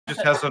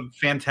just has a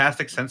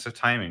fantastic sense of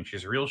timing.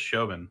 She's a real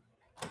showman.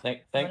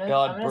 Thank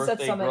God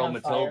birthday girl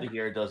Matilda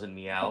here doesn't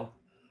meow.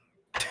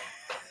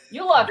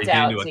 You lucked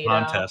out, They do a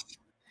contest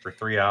for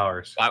 3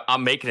 hours.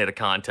 I'm making it a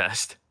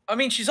contest. I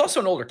mean, she's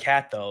also an older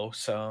cat, though,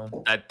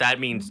 so... That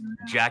means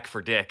Jack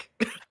for Dick.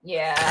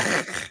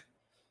 Yeah.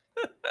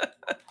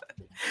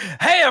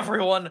 Hey,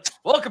 everyone!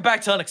 Welcome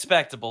back to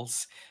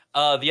Unexpectables,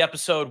 the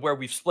episode where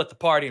we've split the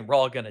party and we're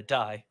all gonna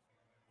die.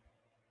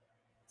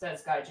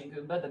 Says Gaijin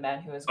Goomba, the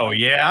man who is... Oh,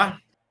 yeah?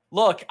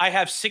 Look, I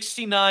have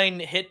 69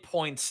 hit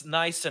points,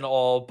 nice and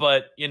all,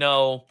 but, you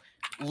know,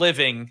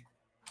 living...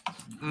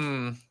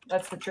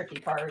 That's the tricky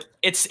part.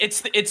 It's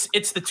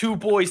the two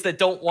boys that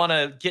don't want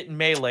to get in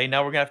melee.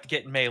 Now we're gonna have to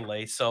get in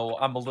melee, so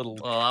I'm a little.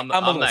 Well, I'm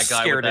that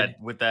guy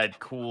with that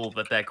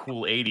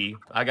cool 80.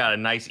 I got a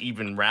nice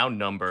even round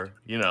number,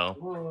 you know.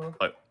 Ooh.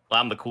 But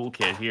I'm the cool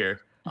kid here,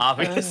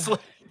 obviously.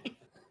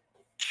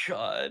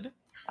 God.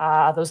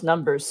 Ah, those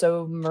numbers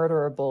so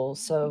murderable,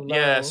 so low.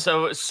 Yeah,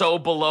 so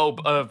below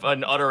of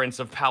an utterance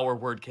of power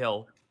word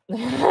kill.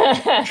 God.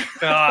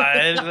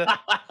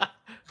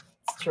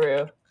 It's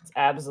true. It's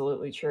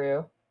absolutely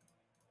true.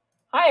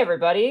 Hi,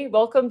 everybody.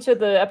 Welcome to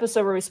the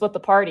episode where we split the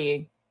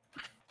party.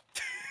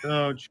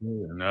 Don't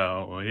you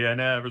know? Yeah,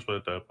 never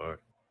split that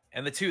party.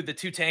 And the two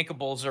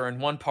tankables are in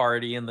one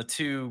party, and the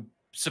two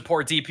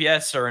support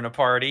DPS are in a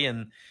party,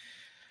 and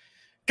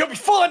gonna be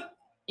fun.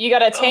 You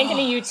got a tank and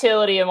a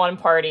utility in one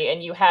party,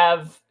 and you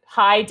have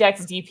high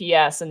dex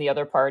DPS in the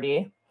other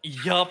party.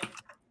 Yup.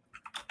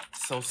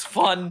 So it's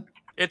fun.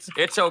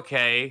 It's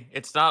okay.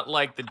 It's not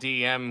like the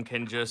DM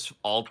can just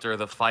alter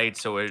the fight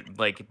so it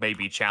may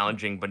be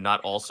challenging but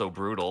not also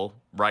brutal,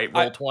 right?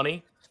 Roll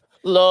 20.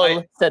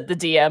 Lol, said the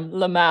DM.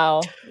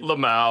 Lamau.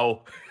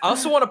 I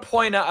also want to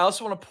point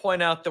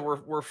out that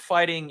we're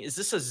fighting. Is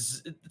this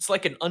it's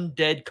like an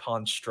undead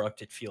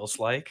construct? It feels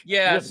like.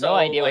 Yeah. So no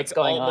idea what's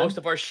going on. Most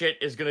of our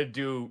shit is gonna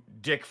do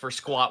dick for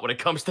squat when it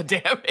comes to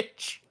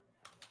damage.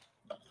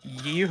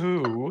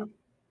 Yoo-hoo.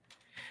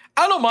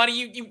 I don't know, Monty.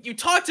 You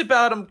talked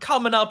about him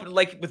coming up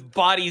with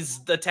bodies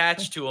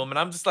attached to him, and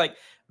I'm just like,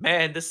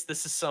 man, this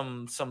is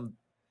some.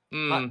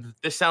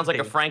 This sounds like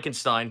a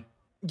Frankenstein.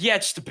 Yeah,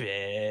 just a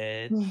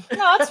bit. No,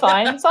 it's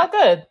fine. It's all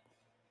good.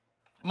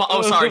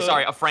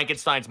 Sorry. A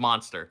Frankenstein's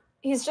monster.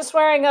 He's just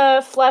wearing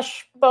a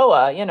flesh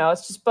boa. You know,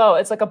 it's just boa.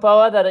 It's like a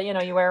boa that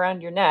you wear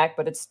around your neck,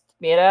 but it's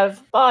made out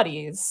of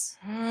bodies.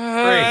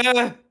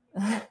 Great.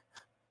 Undead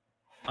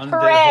Hulk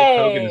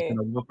Hogan is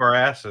gonna whoop our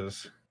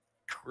asses.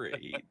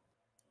 Great.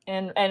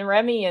 And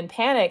Remy and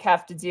Panic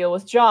have to deal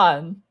with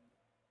John.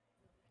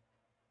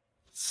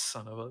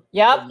 Son of a...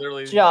 Yep,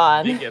 literally,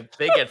 John.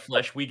 They get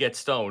flesh, we get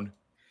stone.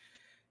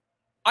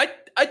 I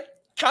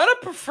kind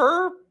of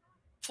prefer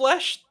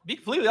flesh, to be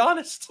completely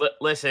honest.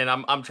 Listen,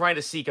 I'm trying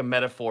to seek a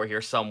metaphor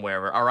here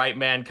somewhere. All right,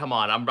 man, come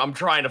on. I'm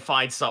trying to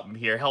find something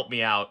here. Help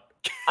me out.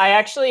 I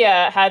actually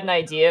had an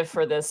idea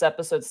for this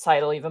episode's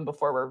title even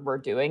before we're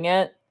doing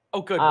it.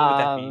 Oh, good. What would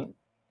that be?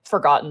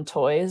 Forgotten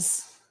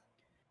Toys.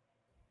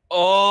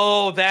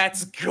 Oh,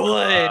 that's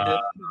good.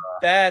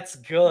 That's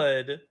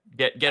good.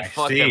 Get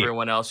fucked,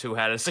 everyone else who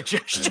had a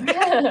suggestion.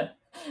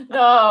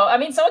 No, I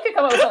mean, someone could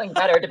come up with something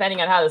better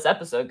depending on how this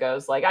episode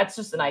goes. Like, that's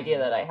just an idea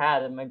that I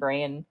had in my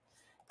brain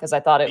because I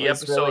thought it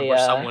was episode really... where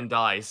someone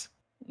dies.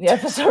 The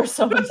episode where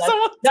someone dies.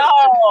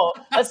 No!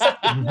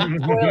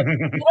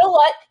 You know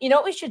what? You know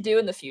what we should do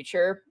in the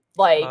future?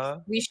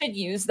 Like, we should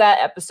use that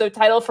episode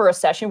title for a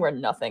session where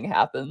nothing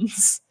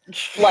happens.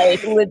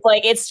 like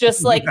it's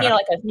just like,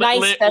 like a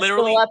nice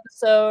festival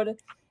episode,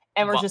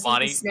 and we're just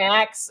eating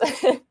snacks.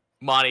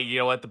 Monty, you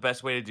know what the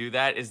best way to do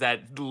that is?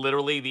 That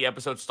literally the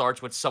episode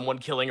starts with someone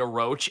killing a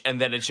roach, and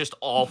then it's just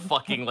all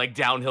fucking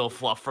downhill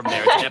fluff from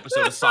there. It's an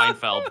episode of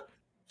Seinfeld.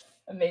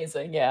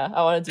 Amazing, yeah,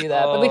 I want to do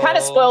that, but we kind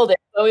of spoiled it.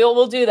 So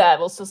we'll do that.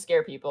 We'll still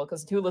scare people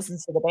because who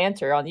listens to the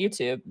banter on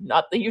YouTube?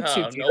 Not the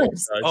YouTube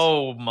viewers.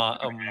 Oh my!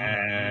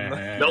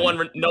 No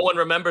one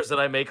remembers that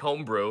I make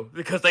homebrew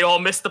because they all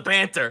miss the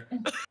banter.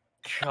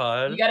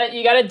 God.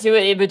 You gotta do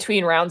it in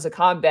between rounds of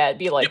combat.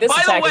 Be like, this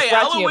attack is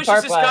brought to you in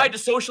part this guide to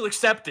social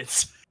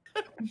acceptance.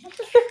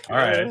 All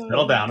right,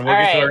 settle down. We'll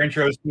get to our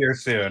intros here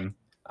soon.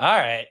 All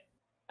right.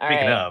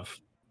 Speaking of,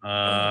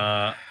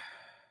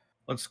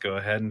 let's go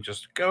ahead and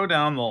just go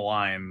down the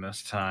line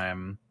this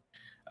time.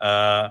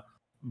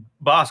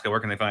 Bosco, where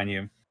can they find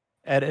you?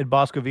 At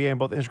EdBoscoVA on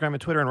both Instagram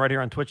and Twitter, and right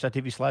here on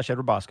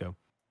twitch.tv/EdwardBosco.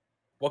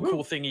 What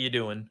cool thing are you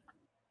doing?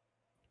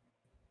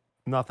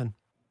 Nothing.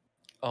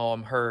 Oh,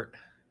 I'm hurt.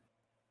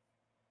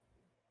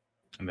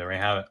 And there we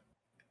have it.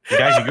 The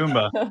Gaijin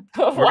Goomba.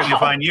 Where can they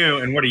find you,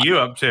 and what are you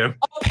up to?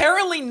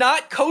 Apparently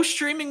not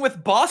co-streaming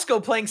with Bosco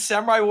playing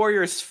Samurai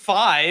Warriors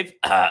 5.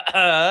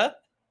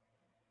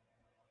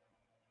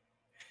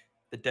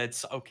 The dead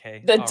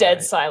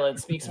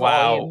silence speaks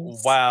wow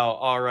volumes. Wow.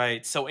 All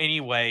right, so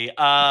anyway,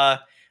 I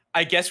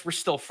guess we're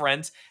still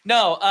friends.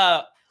 No,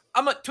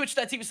 I'm at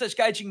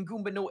twitch.tv/Gaijin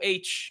Goomba, no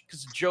H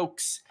because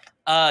jokes.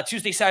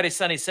 Tuesday, Saturday,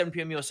 Sunday, 7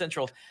 p.m. US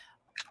Central.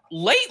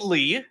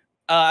 Lately,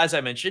 as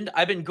I mentioned,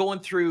 I've been going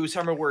through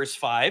Samurai Warriors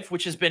 5,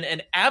 which has been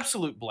an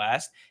absolute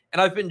blast.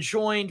 And I've been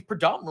joined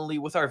predominantly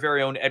with our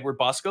very own Edward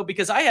Bosco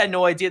because I had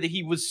no idea that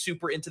he was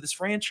super into this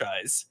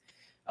franchise.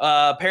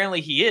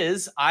 Apparently he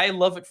is. I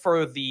love it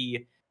for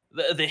the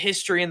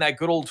history and that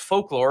good old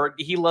folklore.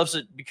 He loves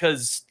it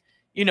because,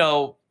 you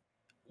know,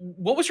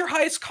 what was your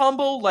highest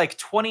combo? Like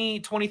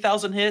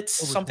 20,000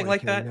 hits, Over something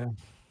like 20K, that? yeah.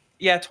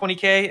 Yeah,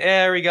 20K.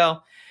 There we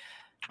go.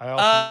 I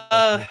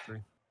also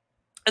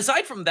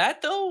Aside from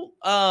that, though,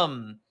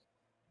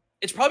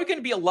 it's probably going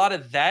to be a lot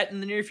of that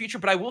in the near future.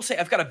 But I will say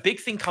I've got a big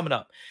thing coming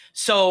up.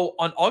 So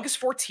on August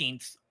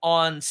 14th,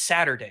 on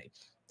Saturday,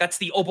 that's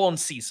the Obon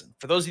season.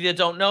 For those of you that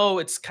don't know,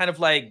 it's kind of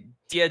like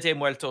Dia de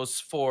Muertos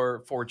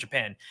for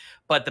Japan.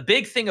 But the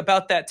big thing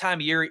about that time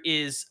of year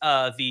is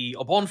the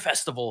Obon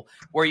Festival,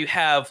 where you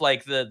have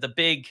like the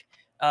big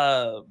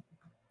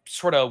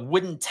sort of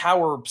wooden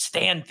tower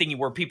stand thingy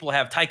where people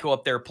have taiko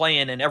up there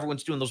playing and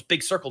everyone's doing those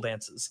big circle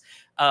dances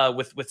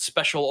with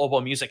special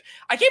Obon music.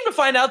 I came to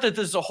find out that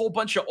there's a whole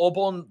bunch of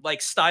Obon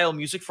like style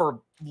music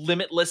for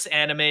limitless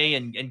anime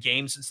and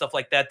games and stuff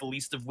like that, the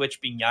least of which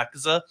being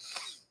Yakuza.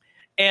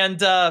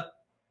 And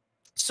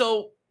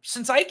so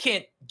since I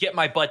can't get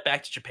my butt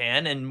back to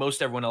Japan and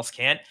most everyone else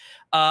can't,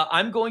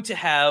 I'm going to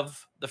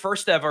have the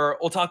first ever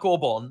Otaku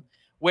Obon,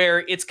 where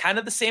it's kind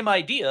of the same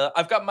idea.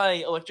 I've got my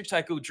electric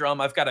taiko drum.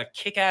 I've got a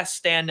kick-ass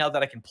stand now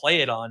that I can play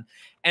it on.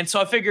 And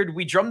so I figured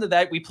we drum to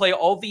that. We play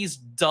all these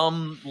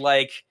dumb,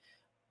 like,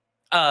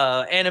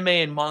 anime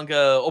and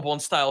manga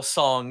Obon-style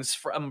songs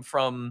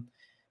from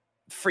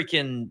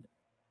freaking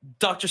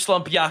Dr.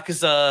 Slump,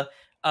 Yakuza,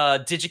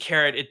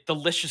 Digicarrot. The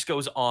list just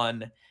goes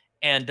on.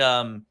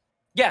 And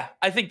yeah,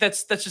 I think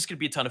that's just going to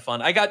be a ton of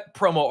fun. I got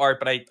promo art,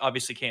 but I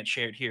obviously can't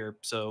share it here.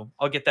 So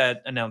I'll get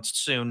that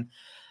announced soon.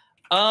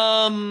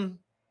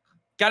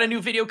 Got a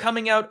new video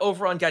coming out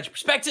over on Gadget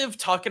Perspective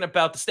talking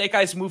about the Snake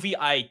Eyes movie.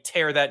 I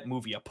tear that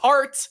movie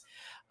apart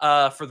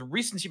for the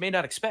reasons you may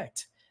not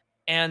expect.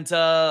 And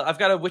I've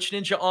got a Witch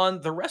Ninja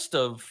on the rest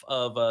of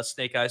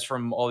Snake Eyes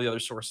from all the other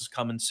sources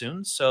coming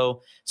soon.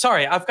 So,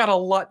 sorry, I've got a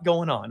lot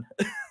going on.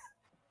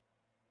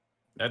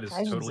 That is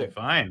totally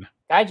fine.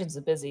 Gaijin's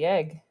a busy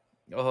egg.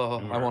 Oh,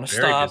 I want to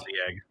Very stop. busy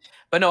egg.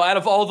 But no, out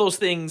of all those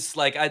things,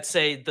 like I'd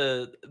say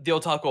the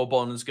Otaku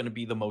Obon is going to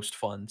be the most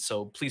fun.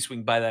 So please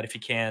swing by that if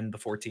you can, the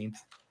 14th.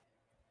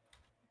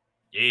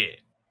 Yeah.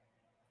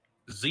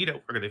 Zito,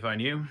 where can they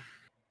find you?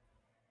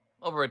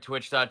 Over at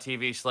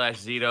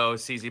twitch.tv/Zito,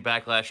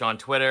 CZ / on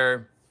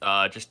Twitter.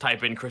 Just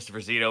type in Christopher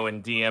Zito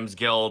in DM's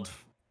Guild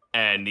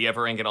and the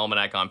Ever Ingot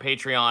Almanac on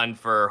Patreon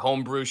for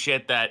homebrew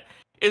shit that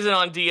isn't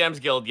on DM's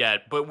Guild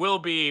yet, but will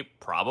be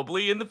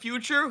probably in the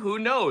future. Who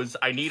knows?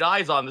 I need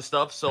eyes on the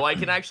stuff so I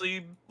can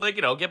actually, like,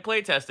 you know, get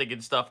playtesting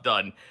and stuff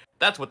done.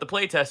 That's what the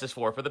playtest is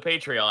for the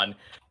Patreon.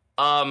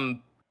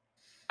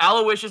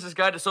 Aloysius'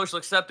 Guide to Social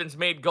Acceptance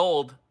made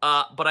gold,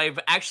 but I've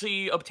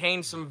actually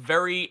obtained some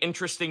very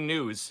interesting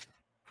news.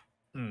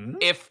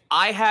 If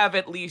I have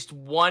at least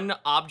one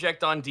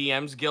object on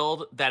DM's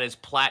Guild that is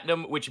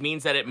platinum, which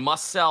means that it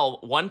must sell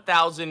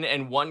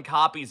 1,001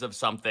 copies of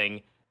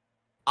something,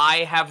 I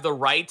have the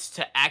rights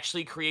to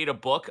actually create a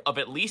book of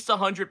at least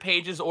 100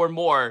 pages or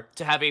more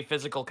to have a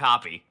physical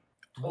copy.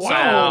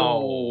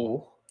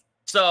 Wow.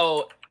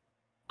 So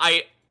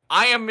I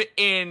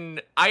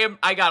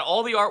got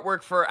all the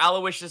artwork for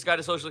Aloysius' Guide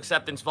to Social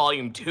Acceptance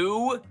Volume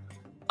 2.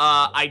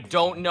 I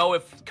don't know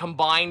if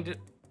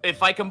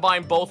I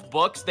combine both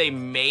books, they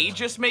may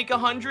just make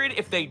 100.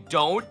 If they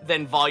don't,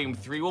 then Volume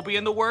 3 will be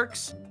in the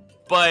works.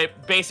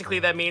 But basically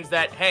that means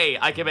that, hey,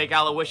 I can make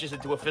Aloysius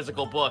into a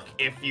physical book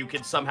if you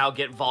can somehow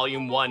get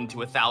Volume 1 to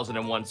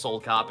 1,001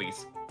 sold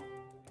copies.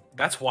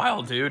 That's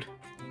wild, dude.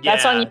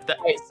 That's on you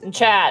guys in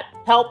chat.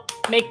 Help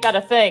make that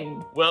a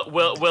thing.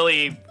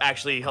 Willie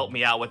actually helped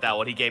me out with that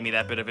one. He gave me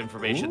that bit of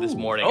information this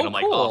morning, and I'm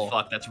like, oh,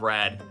 fuck, that's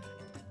rad.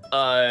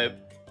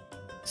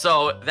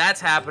 So that's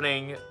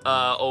happening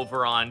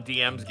over on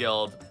DM's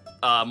Guild.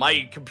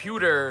 My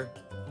computer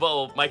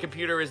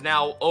is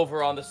now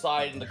over on the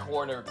side in the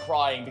corner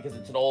crying because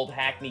it's an old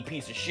hackney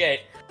piece of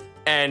shit.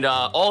 And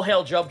all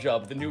hail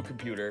Jub, the new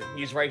computer.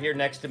 He's right here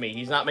next to me.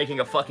 He's not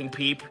making a fucking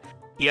peep.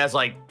 He has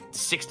like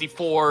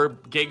 64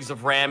 gigs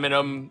of RAM in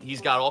him.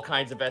 He's got all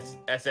kinds of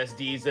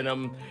SSDs in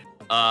him.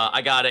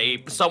 I got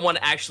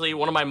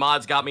one of my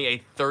mods got me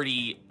a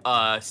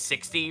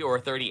 3060 or a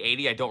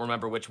 3080. I don't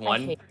remember which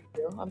one.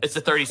 It's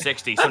a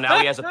 3060. So now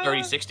he has a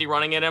 3060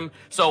 running in him.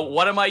 So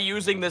what am I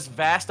using this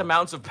vast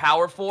amounts of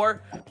power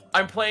for?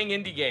 I'm playing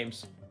indie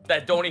games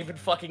that don't even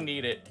fucking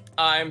need it.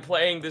 I'm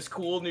playing this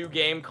cool new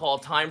game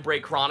called Time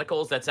Break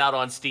Chronicles that's out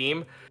on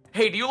Steam.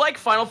 Hey, do you like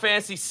Final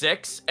Fantasy VI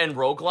and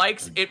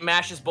roguelikes? It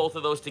mashes both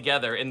of those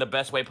together in the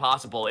best way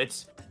possible.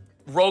 It's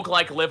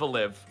roguelike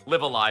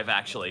live alive,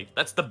 actually.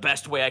 That's the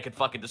best way I could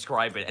fucking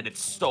describe it, and it's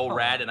so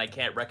rad, and I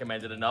can't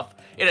recommend it enough.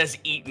 It has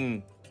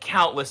eaten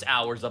countless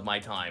hours of my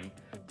time.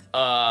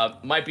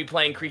 Might be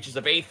playing Creatures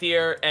of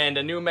Aether and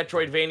a new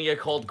Metroidvania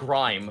called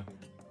Grime.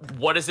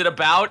 What is it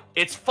about?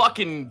 It's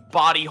fucking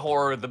body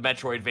horror, the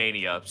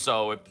Metroidvania.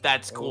 So if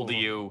that's cool to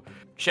you,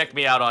 check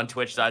me out on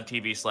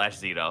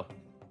twitch.tv/Zito.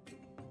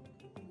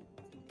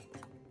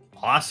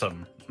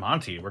 Awesome.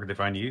 Monty, where can they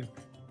find you?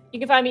 You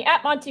can find me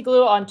at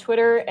MontyGlue on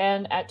Twitter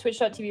and at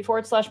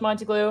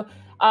twitch.tv/MontyGlue.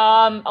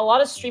 A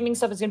lot of streaming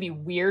stuff is going to be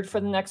weird for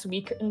the next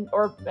week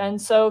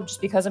and so, just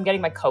because I'm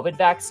getting my COVID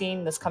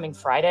vaccine this coming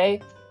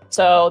Friday.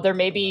 So there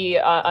may be,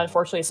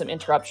 unfortunately, some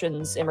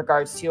interruptions in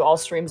regards to all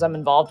streams I'm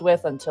involved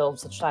with until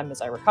such time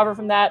as I recover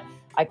from that.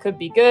 I could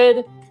be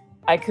good.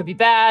 I could be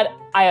bad.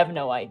 I have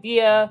no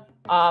idea.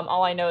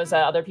 All I know is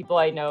that other people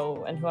I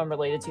know and who I'm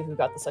related to who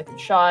got the second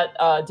shot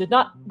did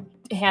not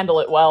handle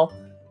it well.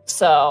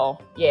 So,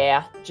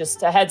 yeah,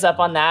 just a heads up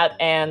on that,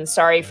 and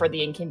sorry for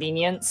the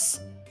inconvenience.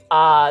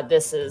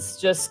 This is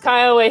just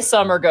kind of the way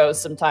summer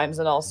goes sometimes,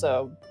 and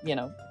also, you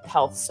know,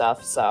 health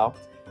stuff, so.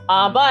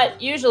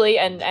 But usually,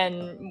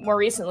 and more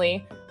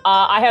recently,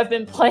 I have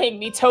been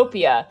playing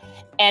Metopia,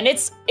 and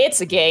it's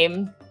a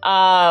game.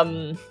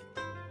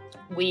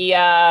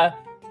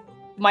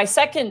 My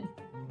second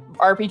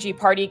RPG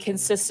party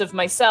consists of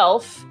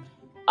myself,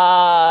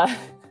 my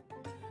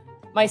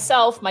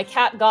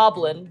cat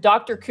Goblin,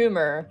 Dr.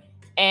 Coomer,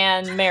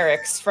 and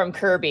Merrick's from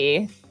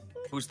Kirby.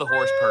 Who's the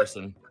horse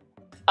person?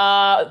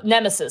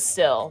 Nemesis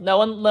still. No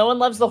one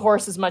loves the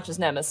horse as much as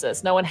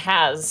Nemesis. No one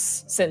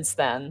has since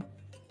then.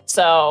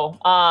 So,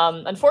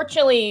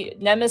 unfortunately,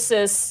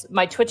 Nemesis,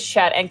 my Twitch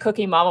chat, and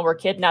Cookie Mama were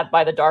kidnapped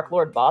by the Dark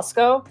Lord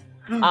Bosco.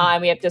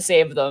 And we have to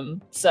save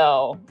them.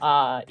 So,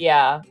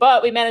 yeah.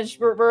 But we managed,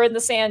 we're in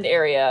the sand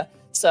area.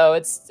 So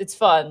it's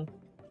fun.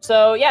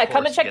 So yeah,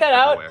 come and check that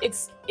out.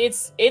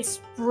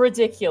 It's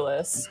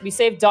ridiculous. We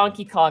saved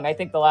Donkey Kong, I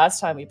think, the last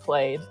time we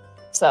played.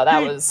 So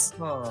that was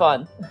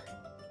fun.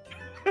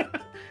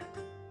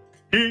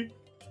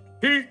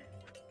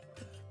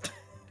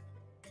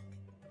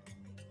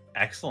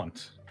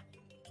 Excellent.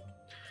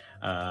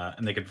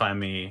 And they can find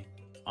me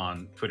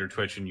on Twitter,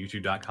 Twitch, and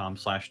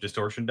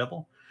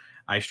YouTube.com/DistortionDevil.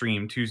 I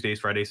stream Tuesdays,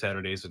 Fridays,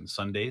 Saturdays, and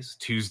Sundays.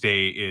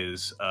 Tuesday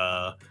is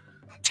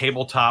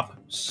tabletop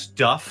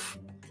stuff.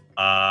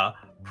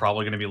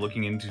 Probably going to be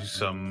looking into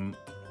some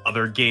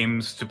other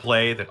games to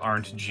play that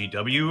aren't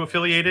GW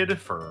affiliated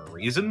for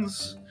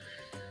reasons.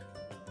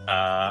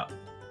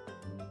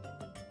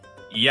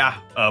 Yeah,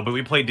 but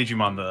we played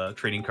Digimon, the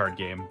trading card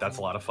game. That's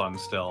a lot of fun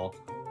still.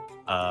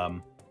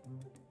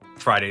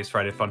 Friday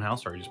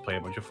Funhouse, where I just play a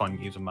bunch of fun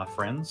games with my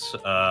friends.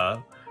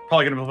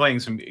 Probably going to be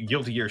playing some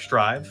Guilty Gear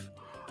Strive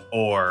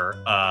or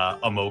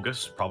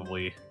Amogus,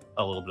 probably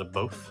a little bit of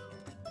both.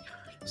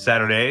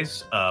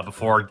 Saturdays,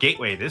 before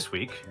Gateway this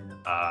week,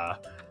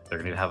 they're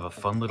going to have a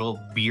fun little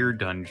beer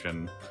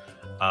dungeon.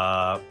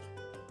 I'll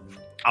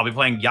be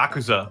playing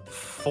Yakuza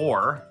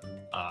 4.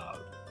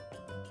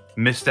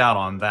 Missed out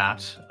on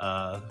that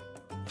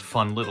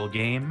fun little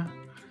game.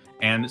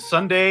 And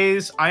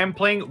Sundays, I am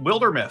playing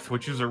Wildermyth,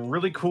 which is a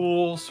really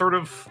cool sort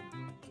of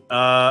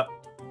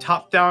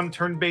top-down,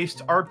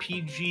 turn-based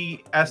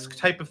RPG-esque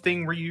type of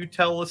thing where you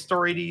tell a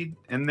story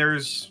and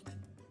there's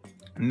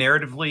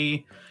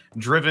narratively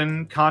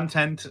driven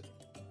content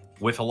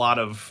with a lot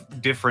of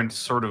different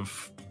sort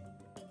of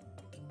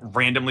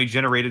randomly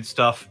generated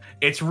stuff.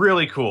 It's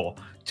really cool.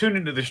 Tune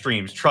into the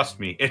streams. Trust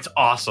me, it's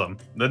awesome.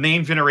 The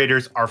name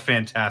generators are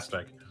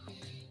fantastic.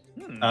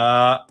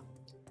 But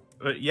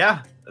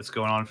yeah, that's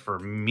going on for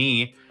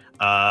me.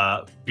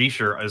 Be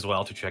sure as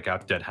well to check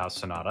out Dead House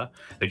Sonata.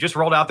 They just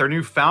rolled out their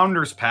new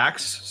Founders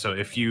Packs. So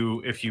if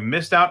you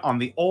missed out on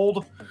the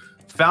old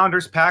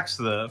Founders Packs,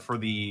 for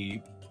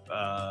the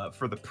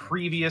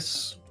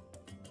previous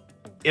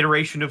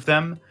iteration of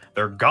them,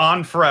 they're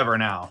gone forever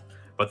now.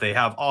 But they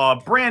have a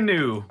brand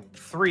new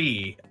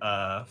 3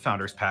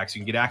 Founders Packs.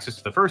 You can get access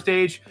to the first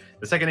age,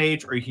 the second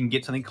age, or you can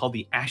get something called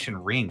the Ashen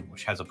Ring,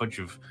 which has a bunch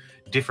of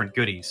different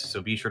goodies.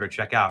 So be sure to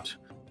check out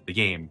the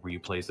game where you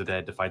play as the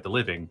dead to fight the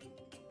living,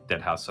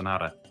 Dead House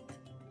Sonata.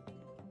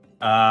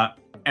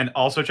 And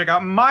also check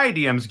out my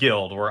DM's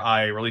Guild, where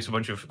I release a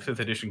bunch of 5th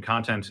edition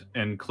content,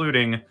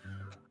 including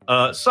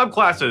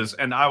subclasses,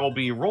 and I will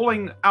be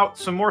rolling out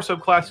some more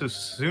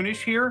subclasses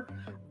soonish here.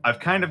 I've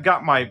kind of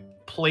got my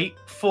plate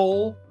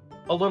full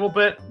a little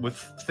bit with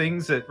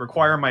things that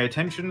require my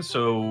attention,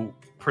 so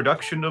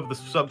production of the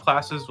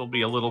subclasses will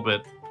be a little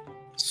bit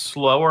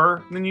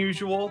slower than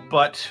usual,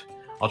 but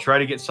I'll try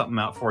to get something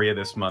out for you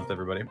this month,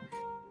 everybody.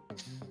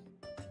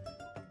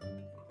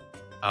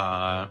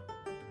 Yeah,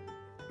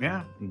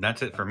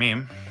 that's it for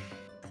me.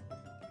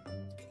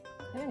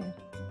 Okay.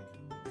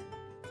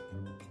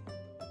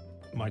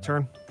 My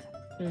turn?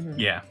 Mm-hmm.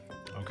 Yeah.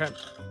 Okay.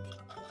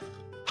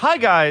 Hi,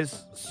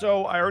 guys.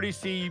 So I already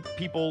see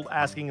people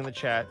asking in the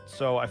chat,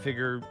 so I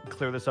figure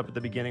clear this up at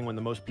the beginning when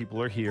the most people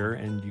are here,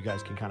 and you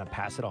guys can kind of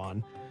pass it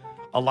on.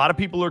 A lot of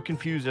people are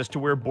confused as to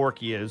where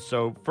Borky is.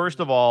 So first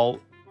of all,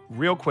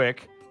 real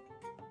quick,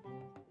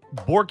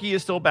 Borky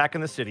is still back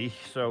in the city.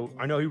 So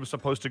I know he was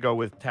supposed to go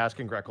with Task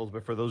and Greckles,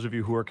 but for those of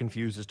you who are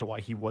confused as to why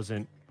he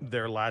wasn't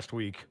there last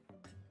week,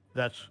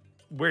 that's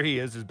where he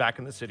is back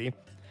in the city.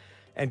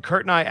 And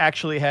Kurt and I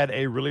actually had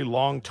a really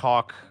long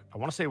talk, I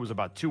want to say it was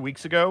about 2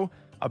 weeks ago,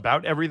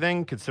 about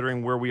everything,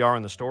 considering where we are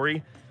in the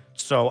story.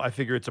 So I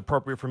figure it's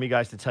appropriate for me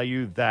guys to tell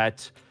you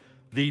that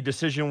the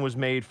decision was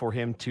made for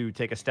him to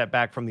take a step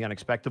back from the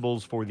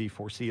Unexpectables for the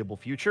foreseeable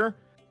future.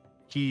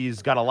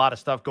 He's got a lot of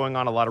stuff going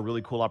on, a lot of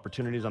really cool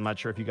opportunities. I'm not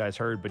sure if you guys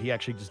heard, but he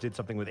actually just did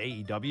something with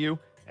AEW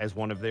as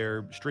one of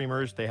their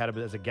streamers. They had him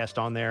as a guest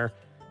on there,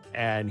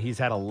 and he's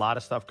had a lot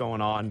of stuff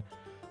going on.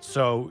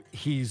 So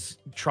he's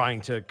trying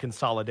to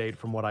consolidate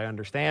from what I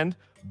understand,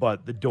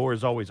 but the door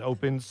is always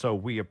open. So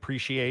we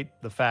appreciate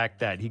the fact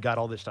that he got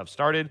all this stuff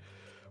started.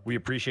 We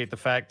appreciate the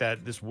fact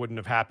that this wouldn't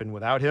have happened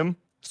without him.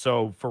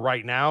 So for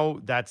right now,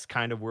 that's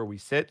kind of where we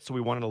sit. So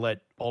we wanted to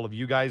let all of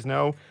you guys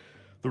know.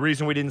 The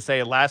reason we didn't say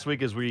it last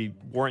week is we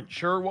weren't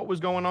sure what was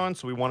going on,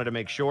 so we wanted to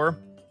make sure.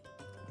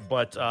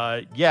 But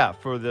yeah,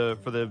 for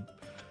the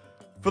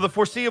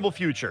foreseeable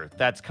future,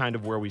 that's kind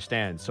of where we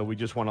stand. So we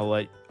just want to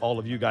let all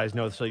of you guys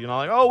know, so you're not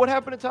like, oh, what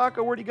happened to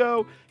Taco? Where'd he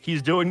go?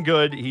 He's doing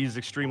good. He's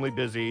extremely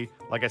busy.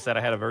 Like I said,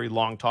 I had a very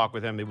long talk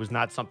with him. It was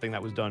not something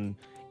that was done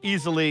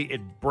easily.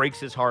 It breaks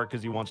his heart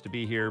because he wants to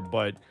be here,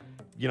 but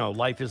you know,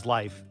 life is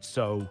life.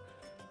 So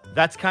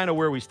that's kind of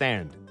where we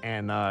stand.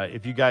 And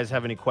if you guys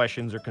have any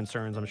questions or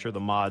concerns, I'm sure the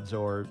mods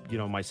or, you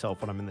know,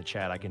 myself when I'm in the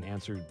chat, I can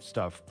answer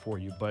stuff for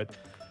you. But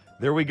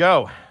there we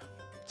go.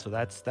 So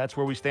that's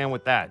where we stand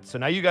with that. So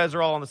now you guys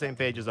are all on the same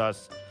page as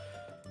us.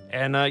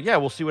 And yeah,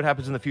 we'll see what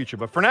happens in the future.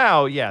 But for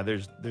now, yeah,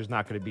 there's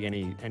not going to be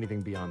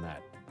anything beyond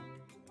that.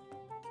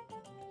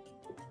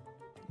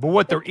 But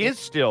what there is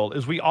still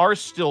is we are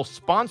still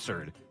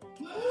sponsored.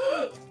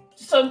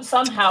 So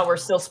somehow we're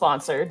still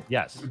sponsored.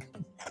 Yes.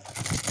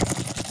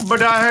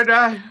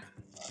 Badai.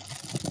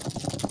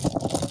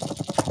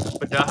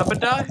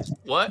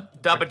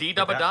 What? Dabba dee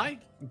dabba die?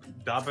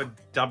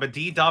 Dabba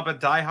dee dabba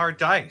die hard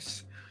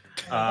dice.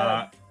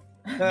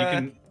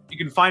 You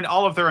can find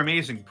all of their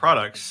amazing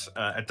products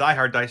at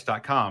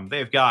dieharddice.com.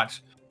 They've got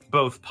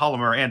both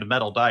polymer and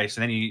metal dice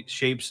in any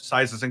shapes,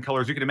 sizes, and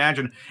colors you can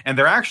imagine. And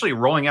they're actually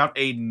rolling out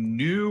a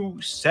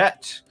new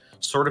set,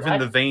 sort of in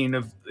the vein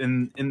of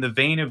in the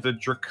vein of the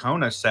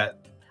Dracona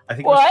set. I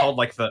think it was called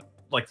like the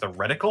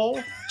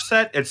reticle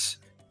set. It's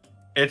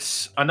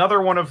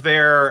another one of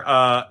their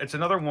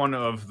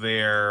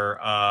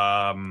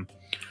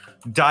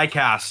die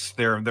casts,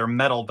 their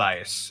metal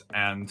dice,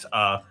 and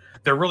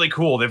they're really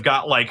cool. They've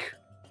got like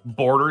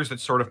borders that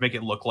sort of make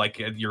it look like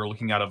you're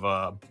looking out of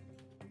a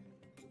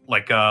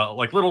like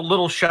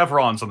little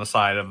chevrons on the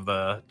side of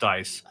the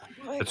dice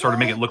that sort of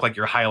make it look like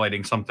you're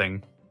highlighting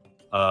something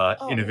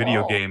in a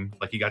video game,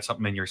 like you got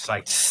something in your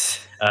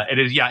sights. It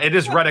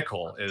is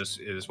reticle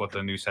is what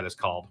the new set is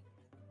called.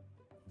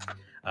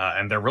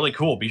 And they're really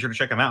cool. Be sure to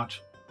check them out.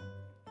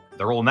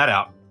 They're rolling that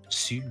out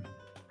soon.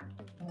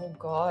 Oh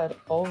God!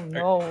 Oh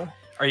no!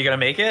 Are you gonna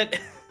make it?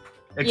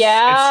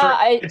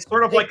 It's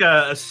sort of like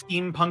a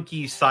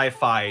steampunky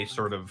sci-fi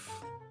sort of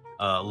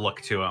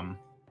look to them.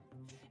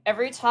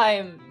 Every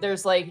time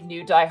there's like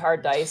new Die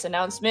Hard Dice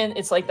announcement,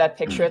 it's like that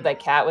picture of that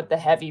cat with the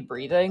heavy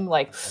breathing,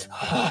 like it's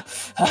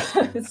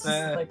just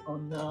like, oh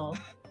no.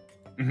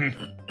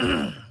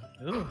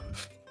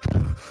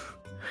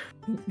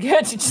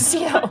 Good, did you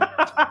see how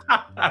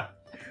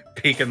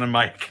peeking the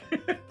mic?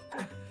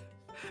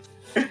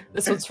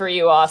 This one's for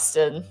you,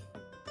 Austin.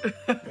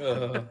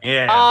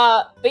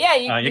 Yeah. But yeah,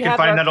 you can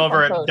find that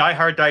over at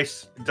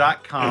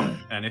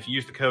dieharddice.com, and if you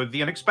use the code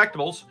The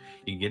Unexpectables,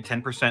 you can get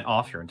 10%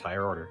 off your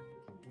entire order.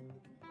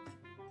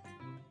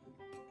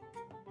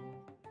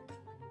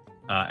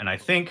 And I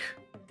think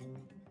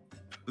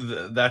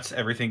that's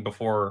everything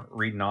before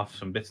reading off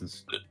some bits and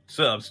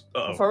subs.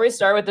 Before we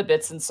start with the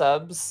bits and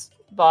subs,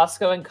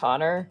 Bosco and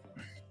Connor,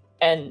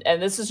 and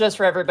this is just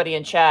for everybody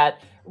in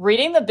chat,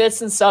 reading the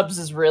bits and subs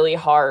is really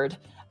hard.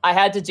 I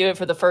had to do it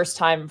for the first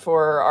time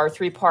for our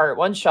 3-part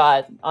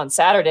one-shot on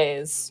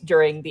Saturdays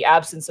during the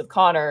absence of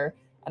Connor,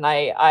 and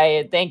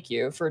I thank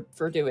you for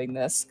doing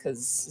this,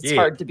 because it's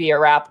hard to be a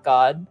rap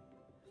god.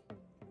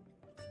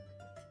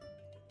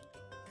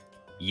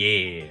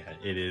 Yeah,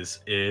 it is.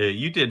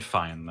 You did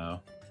fine, though.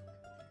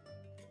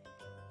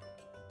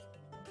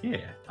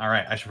 Yeah. All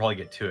right. I should probably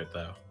get to it,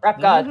 though. Rap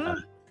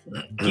god.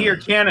 Gear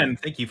Cannon,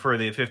 thank you for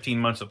the 15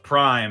 months of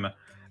Prime.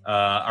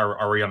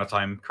 Are we on a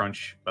time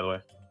crunch, by the way?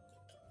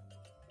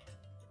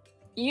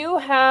 You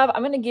have...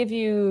 I'm going to give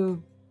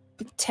you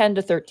 10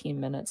 to 13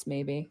 minutes,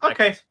 maybe.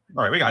 Okay.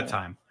 All right, we got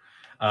time.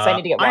 I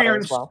need to get water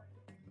as well.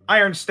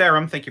 Iron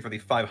Starum, thank you for the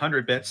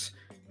 500 bits.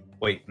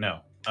 Wait, no.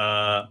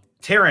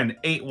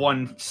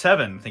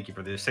 Terran817, thank you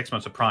for the 6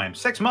 months of Prime.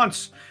 6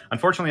 months!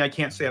 Unfortunately, I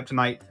can't stay up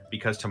tonight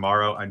because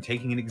tomorrow I'm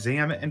taking an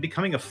exam and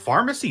becoming a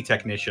pharmacy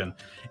technician.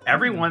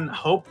 Everyone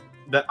hope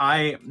that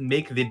I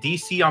make the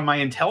DC on my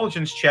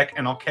intelligence check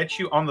and I'll catch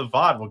you on the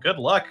VOD. Well, good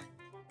luck.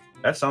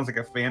 That sounds like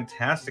a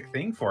fantastic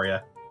thing for you.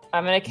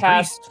 I'm going to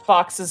cast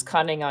Fox's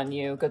Cunning on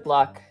you. Good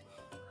luck.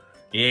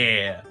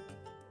 Yeah.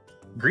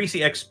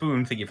 Greasy X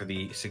Spoon, thank you for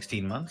the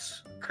 16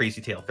 months.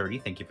 Crazy Tail 30,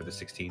 thank you for the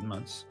 16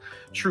 months.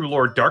 True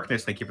Lord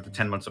Darkness, thank you for the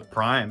 10 months of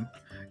Prime.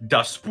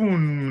 Da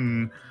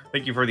Spoon,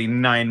 thank you for the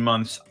 9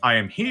 months. I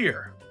am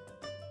here.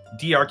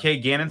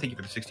 DRK Gannon, thank you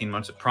for the 16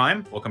 months of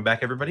Prime. Welcome back,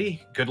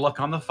 everybody. Good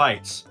luck on the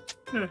fights.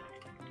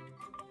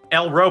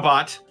 L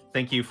Robot,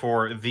 thank you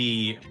for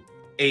the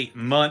 8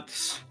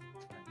 months.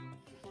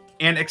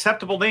 And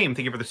Acceptable Name,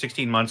 thank you for the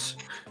 16 months.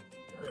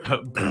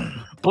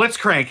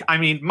 Blitzcrank, I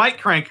mean, Mike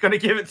Crank, gonna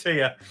give it to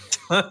you.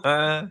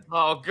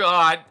 Oh,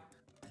 God.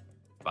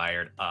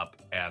 Fired up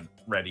and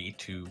ready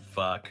to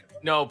fuck.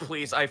 No,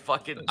 please. I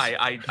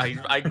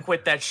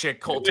quit that shit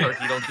cold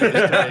turkey. Don't do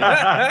this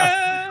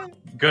to me.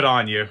 Good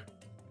on you.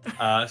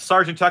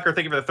 Sergeant Tucker,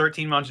 thank you for the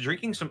 13 months.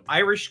 Drinking some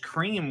Irish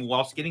cream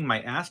whilst getting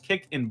my ass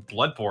kicked in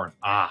Bloodborne.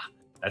 Ah,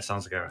 that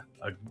sounds like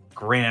a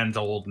grand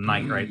old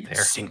night right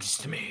there. Sinks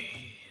to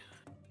me.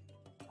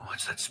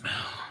 What's that smell?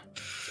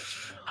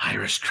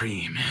 Irish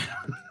cream.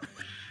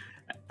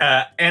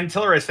 And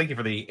Tilleris, thank you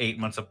for the 8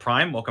 months of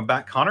Prime. Welcome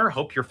back, Connor.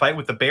 Hope your fight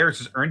with the bears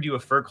has earned you a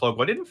fur cloak.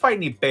 Well, I didn't fight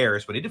any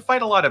bears, but I did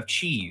fight a lot of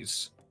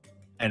cheese.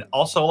 And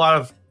also a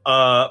lot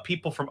of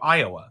people from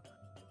Iowa.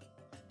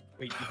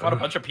 Wait, you fought a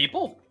bunch of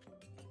people?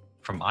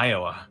 From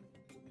Iowa.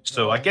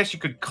 So I guess you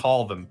could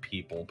call them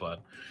people,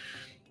 but...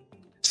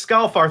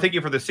 Skullfar, thank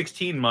you for the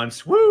 16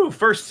 months. Woo!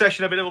 First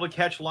session I've been able to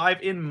catch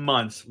live in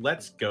months.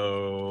 Let's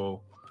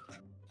go.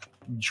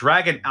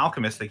 Dragon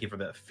Alchemist, thank you for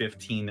the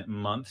 15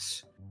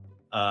 months.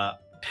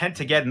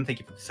 Pentageddon, thank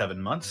you for the 7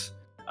 months.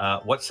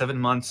 What 7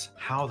 months?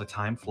 How the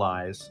time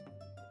flies.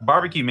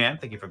 Barbecue Man,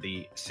 thank you for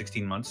the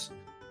 16 months.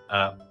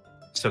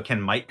 So can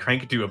Mike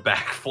Crank do a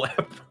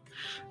backflip?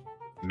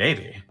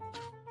 Maybe.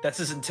 That's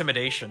his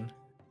intimidation.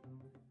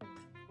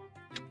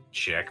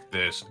 Check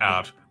this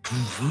out.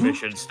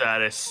 Mission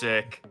status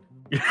sick.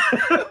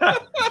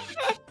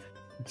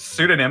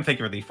 Pseudonym, thank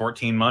you for the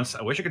 14 months.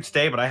 I wish I could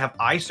stay, but I have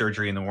eye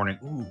surgery in the morning.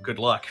 Ooh, good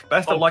luck.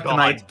 Best of luck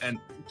tonight, and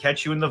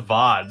catch you in the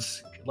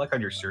VODs. Good luck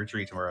on your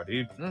surgery tomorrow,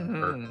 dude.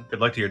 Or good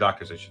luck to your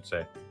doctors, I should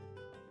say.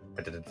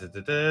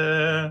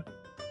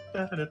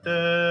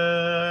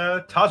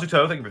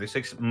 Tazuto, thank you for the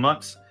 6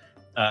 months.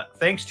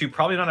 Thanks to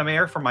Probably Not a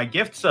Mayor for my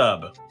gift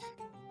sub.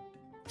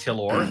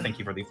 Tillor, thank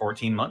you for the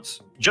 14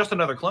 months. Just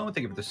Another Clone,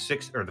 thank you for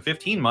the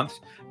 15 months.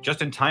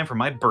 Just in time for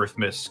my birth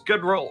miss.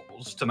 Good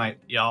rolls tonight,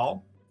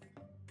 y'all.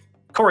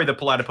 Corey the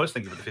Platypus,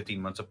 thank you for the 15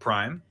 months of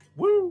Prime.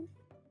 Woo!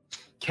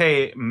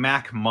 K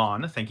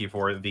Macmon, thank you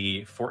for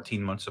the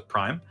 14 months of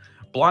Prime.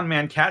 Blonde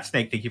Man Cat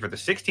Snake, thank you for the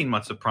 16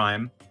 months of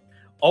Prime.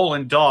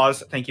 Olin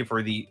Dawes, thank you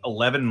for the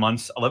 11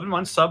 months. 11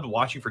 months subbed,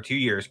 watching for 2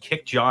 years.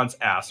 Kick John's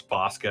ass,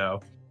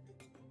 Bosco.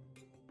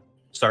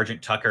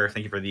 Sergeant Tucker,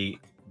 thank you for the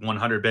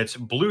 100 bits.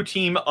 Blue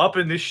team up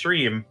in this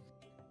stream.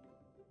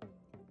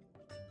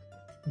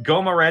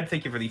 Goma Red,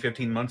 thank you for the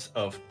 15 months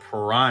of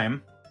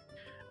Prime.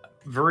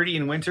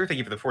 Viridian Winter, thank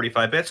you for the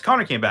 45 bits.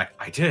 Connor came back.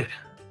 I did.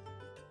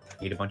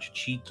 Ate a bunch of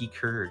cheeky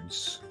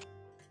curds.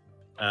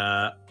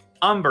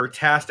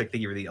 Umbertastic,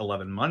 thank you for the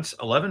 11 months.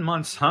 11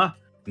 months, huh?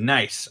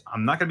 Nice.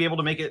 I'm not going to be able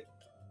to make it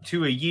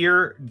to a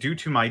year due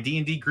to my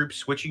D&D group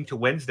switching to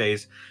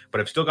Wednesdays, but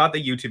I've still got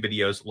the YouTube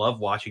videos. Love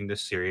watching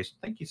this series.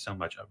 Thank you so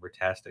much,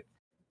 Umbertastic.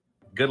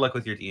 Good luck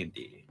with your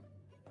D&D.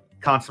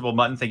 Constable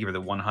Mutton, thank you for the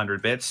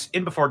 100 bits.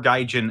 In Before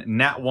Gaijin,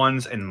 Nat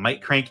Ones, and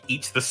Mike Crank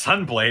eats the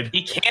Sunblade.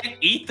 He can't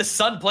eat the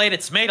Sunblade.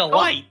 It's made of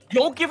light.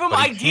 Don't give him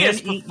ideas,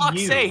 for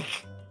fuck's sake.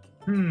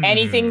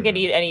 Anything can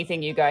eat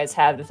anything you guys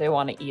have if they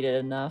want to eat it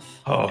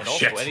enough. Oh, and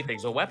shit. Also,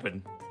 anything's a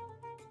weapon.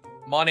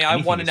 Monty, I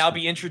want to now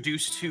be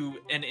introduced to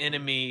an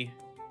enemy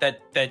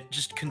that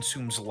just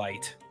consumes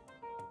light.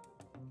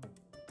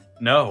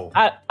 No.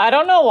 I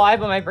don't know why,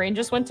 but my brain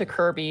just went to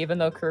Kirby, even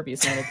though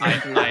Kirby's not a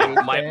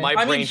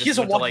my brain just he's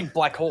a went walking to like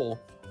black hole.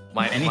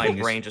 my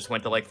brain just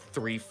went to like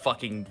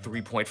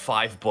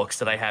 3.5 books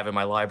that I have in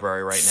my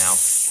library right now.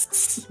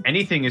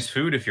 Anything is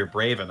food if you're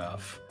brave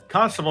enough.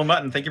 Constable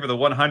Mutton, thank you for the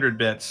 100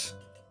 bits.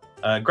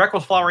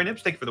 Greckles Flowery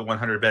Nips, thank you for the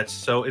 100 bits.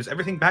 So is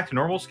everything back to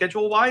normal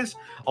schedule-wise?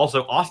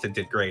 Also, Austin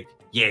did great.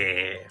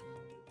 Yeah.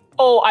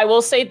 Oh, I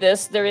will say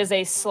this. There is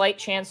a slight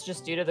chance,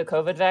 just due to the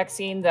COVID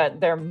vaccine, that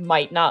there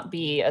might not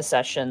be a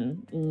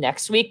session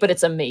next week, but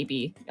it's a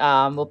maybe.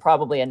 We'll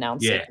probably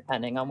announce it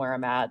depending on where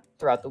I'm at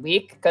throughout the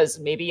week, because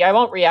maybe I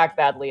won't react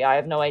badly. I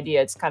have no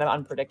idea. It's kind of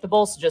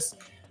unpredictable. So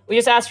we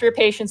just ask for your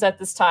patience at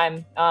this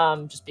time,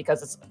 just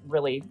because it's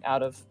really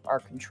out of our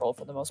control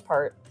for the most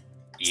part.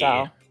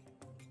 Yeah. So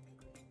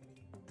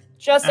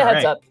just a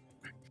heads up.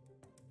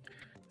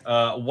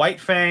 White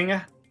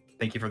Fang,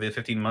 thank you for the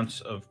 15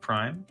 months of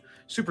Prime.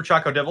 Super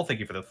Choco Devil, thank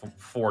you for the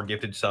 4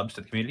 gifted subs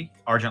to the community.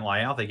 Argent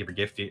Lyall, thank you for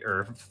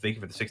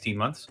the 16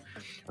 months.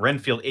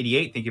 Renfield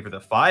 88, thank you for the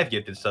 5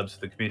 gifted subs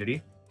to the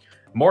community.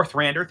 Morth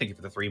Rander, thank you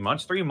for the 3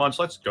 months. 3 months,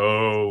 let's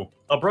go.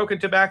 A Broken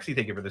Tabaxi,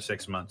 thank you for the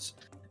 6 months.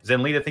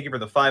 Zenlita, thank you for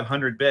the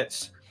 500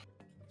 bits.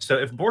 So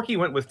if Borky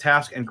went with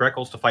Task and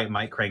Greckles to fight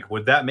Mike Crank,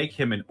 would that make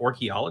him an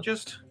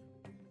archaeologist?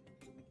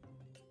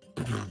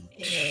 That's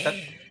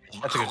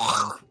a good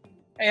pun.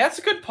 Hey, that's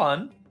a good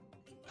pun.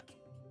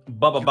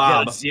 Bubba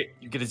Bob.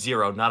 You get a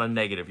 0, not a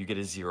negative. You get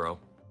a 0.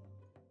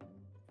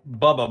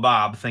 Bubba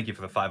Bob, thank you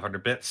for the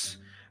 500 bits.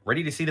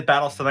 Ready to see the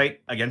battles tonight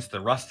against the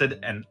rusted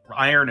and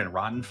iron and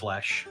rotten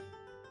flesh.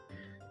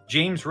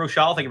 James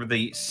Rochelle, thank you for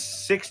the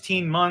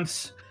 16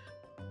 months.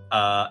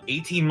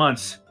 18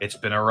 months. It's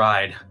been a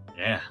ride.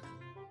 Yeah.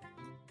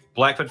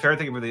 Blackfoot Fair,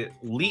 thank you for the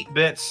elite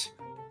bits.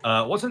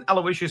 Wasn't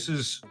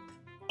Aloysius's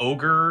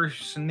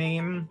ogre's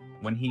name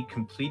when he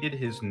completed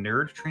his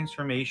nerd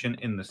transformation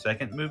in the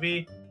second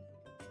movie?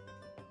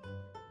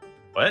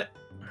 What?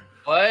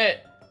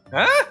 What?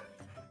 Huh?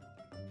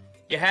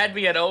 You had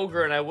me at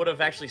ogre, and I would have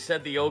actually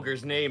said the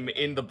ogre's name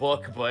in the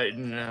book, but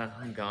nah,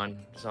 I'm gone.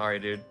 Sorry,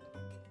 dude.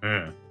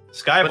 Skyblade,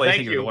 thank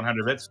thank you for you. the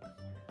 100 bits.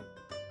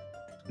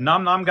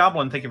 Nom Nom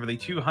Goblin, thank you for the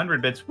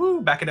 200 bits.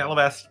 Woo, back at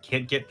Alivast.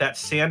 Can't get that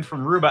sand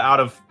from Ruba out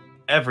of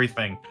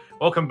everything.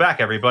 Welcome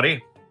back,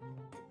 everybody.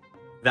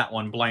 That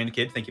one, Blind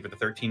Kid, thank you for the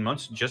 13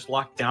 months. Just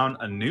locked down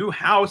a new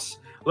house.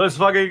 Let's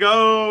fucking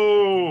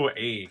go.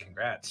 Hey,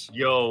 congrats.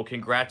 Yo,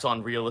 congrats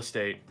on real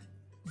estate.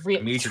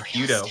 Major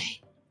Kudo,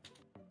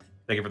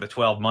 thank you for the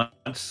 12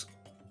 months.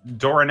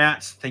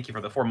 Doranats, thank you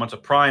for the 4 months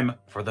of Prime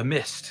for the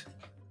Mist.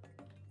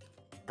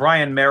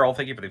 Brian Merrill,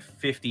 thank you for the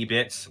 50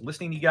 bits.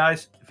 Listening to you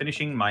guys,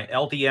 finishing my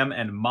LDM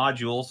and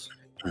modules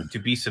to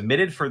be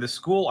submitted for the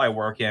school I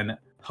work in.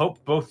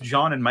 Hope both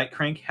John and Mike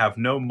Crank have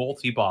no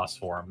multi-boss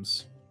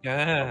forms.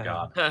 Oh,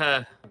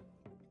 God.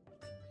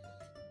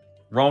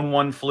 Roan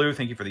One Flew,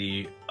 thank you for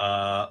the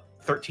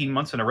 13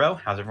 months in a row.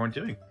 How's everyone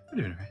doing?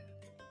 We're doing all right.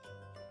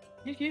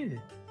 Yeah.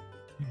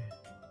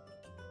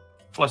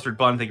 Flustered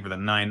Bun, thank you for the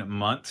 9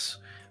 months.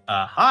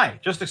 Hi,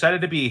 just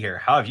excited to be here.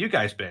 How have you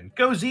guys been?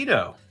 Go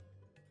Zito.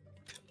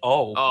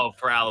 Oh,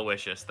 for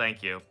Aloysius,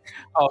 thank you.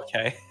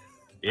 Okay.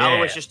 Yeah.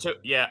 Aloysius 2,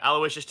 yeah,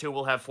 Aloysius 2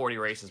 will have 40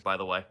 races, by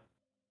the way.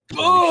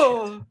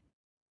 Holy shit.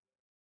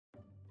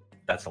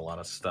 That's a lot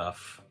of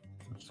stuff.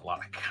 That's a lot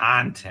of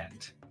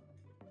content.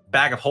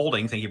 Bag of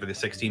Holding, thank you for the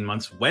 16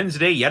 months.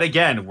 Wednesday, yet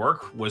again.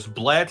 Work was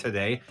bleh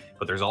today,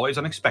 but there's always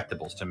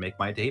Unexpectables to make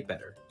my day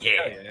better.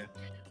 Yeah.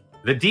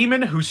 The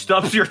Demon Who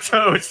Stubs Your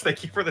Toes,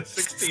 thank you for the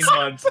 16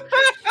 months. First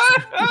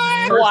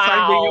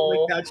time being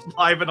able to catch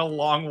live in a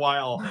long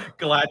while.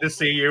 Glad to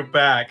see you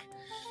back.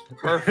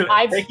 Perfect.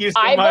 Thank you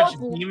so much,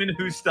 Demon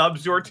Who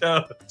Stubs Your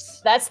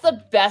Toes. That's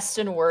the best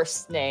and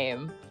worst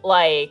name.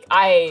 Like,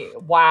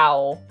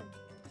 wow.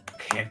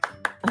 Man,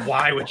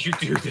 why would you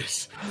do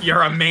this?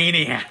 You're a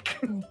maniac.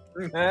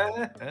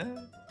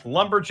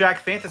 Lumberjack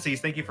Fantasies,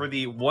 thank you for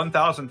the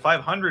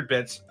 1,500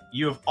 bits.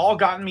 You have all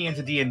gotten me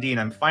into D&D,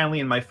 and I'm finally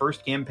in my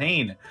first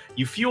campaign.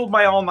 You fueled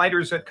my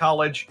all-nighters at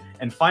college,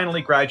 and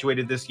finally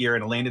graduated this year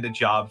and landed a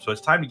job, so it's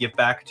time to give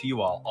back to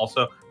you all.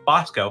 Also,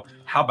 Bosco,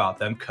 how about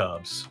them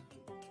Cubs?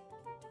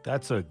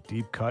 That's a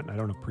deep cut, and I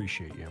don't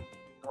appreciate you.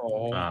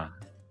 Oh.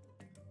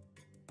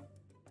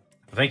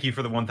 Thank you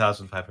for the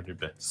 1,500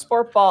 bits.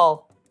 Sport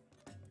ball.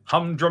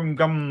 Humdrum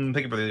Gum,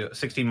 thank you for the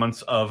 16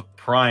 months of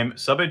Prime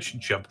subbage.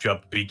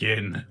 Jump,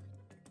 begin.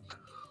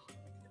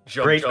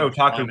 Great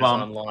Otaku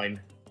Bomb.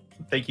 Online.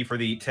 Thank you for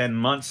the 10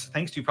 months.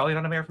 Thanks to Probably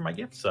Not a Mayor for my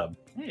gift sub.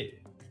 Hey.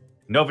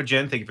 Nova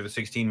Jen, thank you for the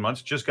 16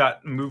 months. Just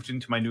got moved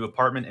into my new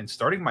apartment and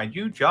starting my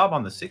new job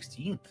on the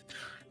 16th.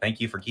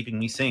 Thank you for keeping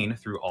me sane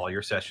through all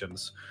your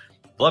sessions.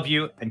 Love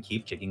you and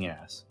keep kicking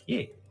ass.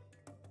 Yeah.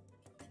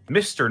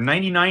 Mr.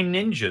 99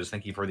 Ninjas,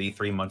 thank you for the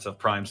 3 months of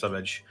Prime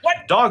subbage.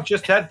 What? Dog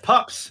just had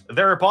pups.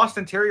 They're a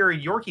Boston Terrier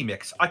Yorkie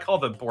mix. I call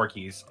them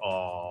Borkies.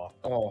 Aww.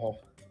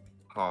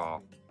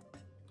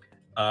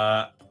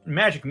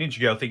 Magic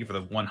Ninja Go, thank you for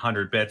the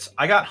 100 bits.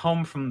 I got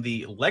home from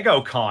the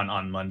Lego Con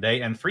on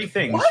Monday, and 3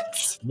 things.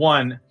 What?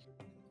 One,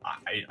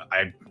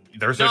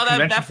 there's a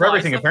convention for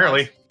everything,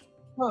 apparently.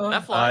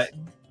 That flies.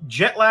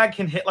 Jet lag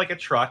can hit like a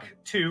truck.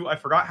 2, I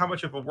forgot how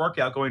much of a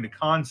workout going to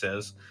cons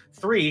is.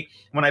 3,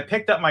 when I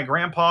picked up my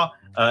grandpa,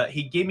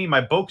 he gave me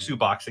my Boksu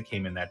box that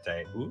came in that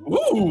day.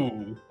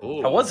 Ooh.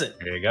 How was it?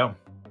 There you go.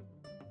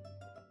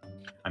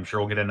 I'm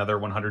sure we'll get another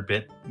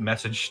 100-bit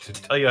message to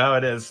tell you how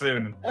it is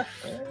soon.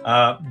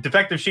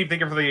 Defective Sheep,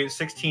 thank you for the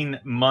 16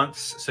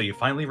 months. So you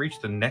finally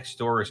reached the next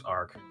door's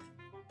arc.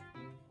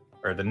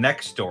 Or the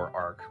next door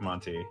arc,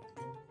 Monty.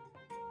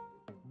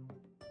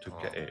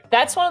 Okay.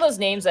 That's one of those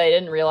names I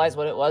didn't realize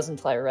what it was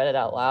until I read it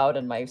out loud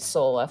and my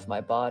soul left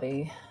my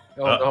body.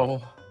 Oh,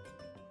 no.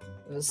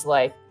 It was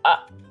like,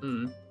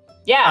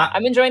 yeah,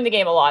 I'm enjoying the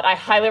game a lot. I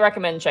highly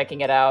recommend checking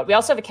it out. We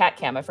also have a cat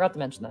cam. I forgot to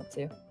mention that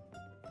too.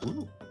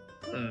 Ooh.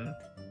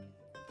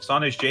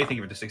 Sonage J, thank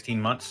you for the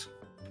 16 months.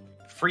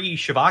 Free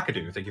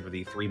Shavakadu, thank you for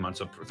the 13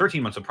 months of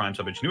Prime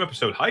subbage. New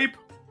episode hype.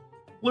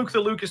 Luke the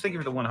Lucas, thank you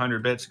for the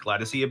 100 bits. Glad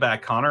to see you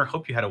back, Connor.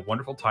 Hope you had a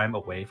wonderful time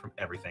away from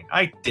everything.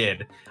 I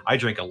did. I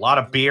drank a lot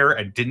of beer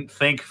and didn't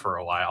think for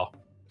a while.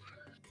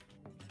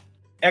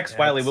 X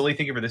Wiley Willie,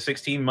 thank you for the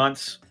 16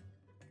 months.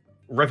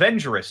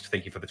 Revengerist,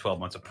 thank you for the 12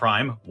 months of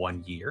Prime.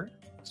 1 year.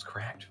 That's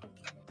correct.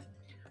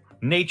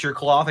 Nature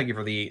Claw, thank you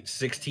for the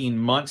 16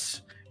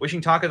 months.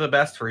 Wishing Taka the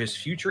best for his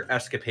future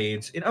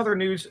escapades. In other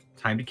news,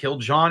 time to kill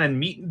John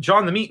and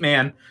John the Meat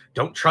Man.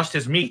 Don't trust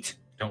his meat.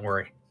 Don't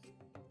worry.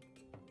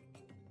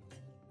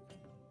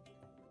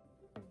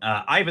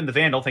 Ivan the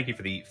Vandal, thank you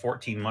for the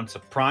 14 months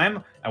of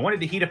Prime. I wanted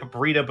to heat up a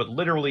burrito, but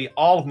literally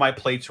all of my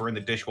plates were in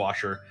the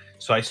dishwasher,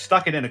 so I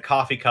stuck it in a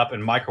coffee cup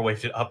and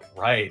microwaved it up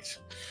right.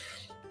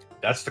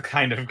 That's the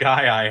kind of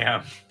guy I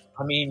am.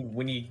 I mean,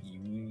 when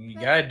you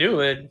gotta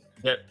do it.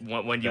 Yeah,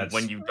 when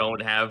you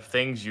don't have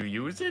things, you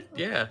use it.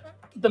 Yeah.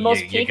 The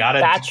most peak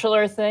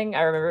bachelor thing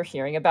I remember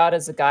hearing about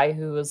is a guy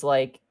who was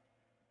like,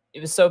 it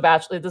was so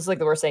bachelor. This is like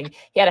the worst thing.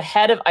 He had a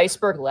head of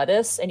iceberg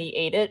lettuce, and he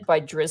ate it by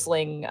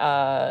drizzling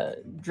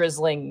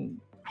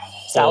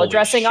salad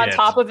dressing on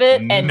top of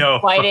it and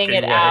biting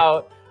it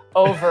out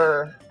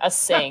over a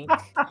sink.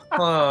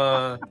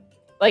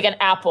 Like an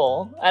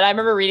apple. And I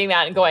remember reading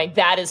that and going,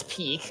 that is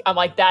peak. I'm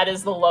like, that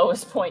is the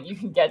lowest point you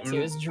can get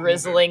to, is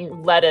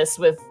drizzling lettuce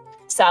with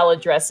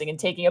salad dressing and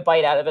taking a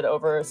bite out of it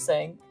over a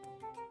sink.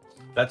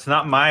 That's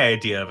not my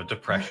idea of a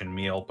depression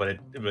meal, but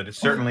it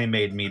certainly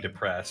made me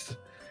depressed.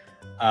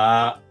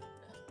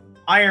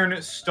 Iron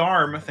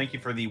Storm, thank you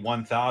for the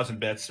 1,000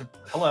 bits.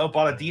 Hello,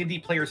 bought a D&D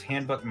player's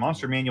handbook,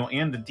 monster manual,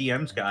 and the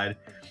DM's guide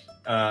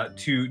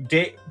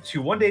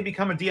to one day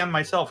become a DM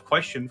myself.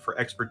 Question for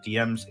expert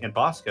DMs and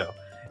Bosco.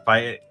 If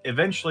I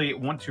eventually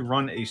want to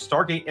run a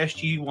Stargate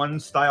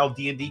SG-1 style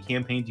D&D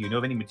campaign, do you know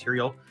of any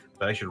material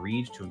that I should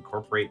read to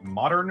incorporate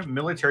modern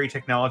military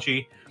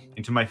technology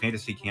into my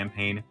fantasy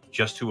campaign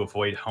just to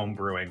avoid home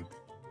brewing?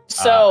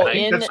 So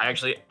I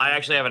actually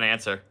have an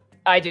answer.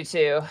 I do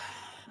too.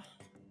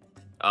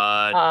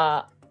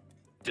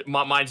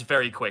 Mine's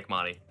very quick,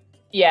 Monty.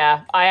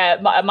 Yeah,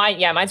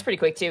 mine's pretty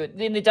quick too.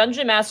 In the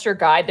Dungeon Master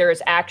Guide, there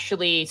is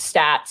actually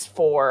stats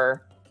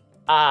for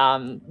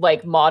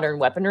like modern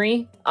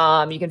weaponry.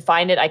 You can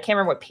find it. I can't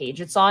remember what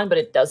page it's on, but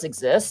it does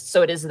exist.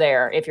 So it is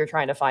there if you're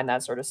trying to find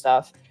that sort of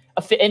stuff.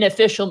 An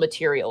official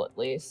material, at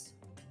least.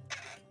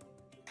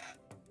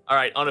 All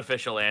right,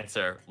 unofficial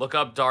answer. Look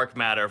up Dark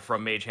Matter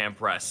from Mage Hand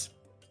Press.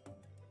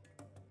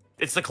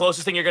 It's the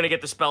closest thing you're going to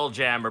get to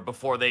Spelljammer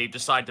before they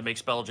decide to make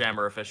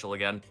Spelljammer official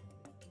again.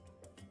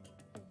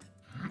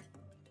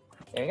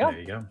 There you go. There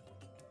you go.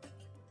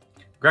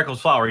 Greckles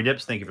Flowery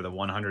Dips, thank you for the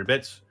 100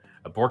 bits.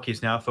 Borky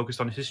is now focused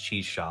on his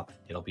cheese shop.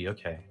 It'll be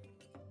okay.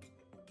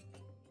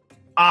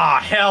 Ah,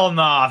 hell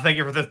nah. Thank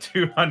you for the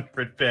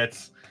 200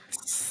 bits.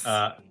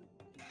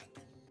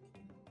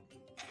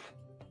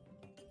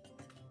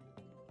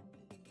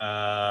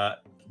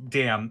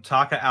 Damn,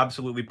 Taka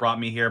absolutely brought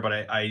me here, but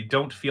I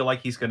don't feel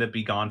like he's going to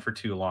be gone for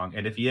too long.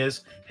 And if he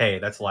is, hey,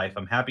 that's life.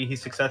 I'm happy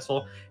he's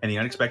successful, and the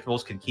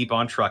Unexpectables can keep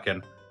on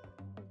trucking.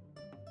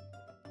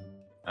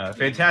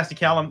 Fantastic,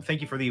 Callum.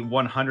 Thank you for the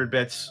 100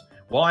 bits.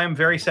 While I am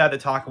very sad that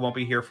Taka won't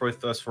be here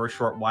with us for a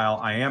short while,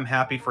 I am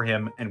happy for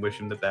him and wish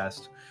him the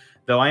best.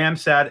 Though I am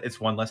sad,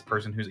 it's one less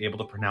person who's able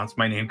to pronounce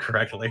my name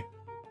correctly.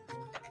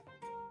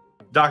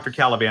 Dr.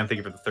 Caliban, thank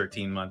you for the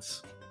 13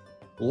 months.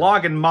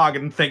 Logan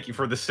Moggin, thank you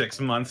for the 6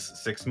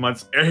 months. 6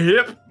 months.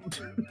 Hip.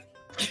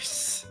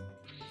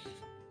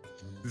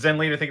 Zen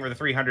Leader, thank you for the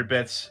 300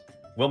 bits.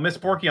 We'll miss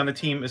Borky on the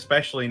team,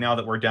 especially now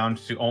that we're down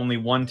to only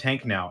one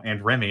tank now,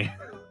 and Remy.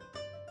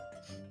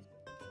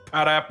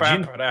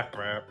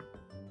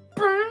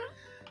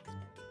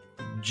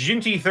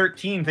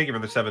 Jinty13, thank you for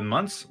the 7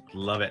 months.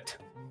 Love it.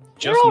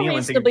 You're all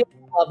reasonably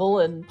level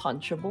and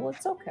punchable.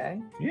 It's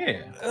okay.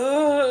 Yeah.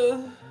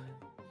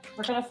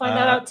 We're gonna find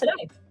that out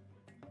today.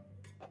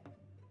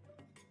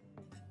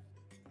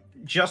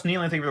 Just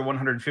Kneeling, thank you for the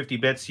 150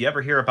 bits. You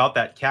ever hear about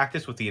that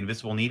cactus with the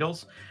invisible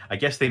needles? I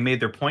guess they made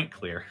their point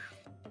clear.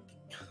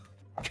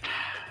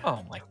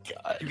 Oh my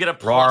god. You get a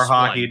Roar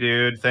Hockey,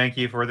 dude. Thank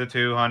you for the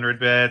 200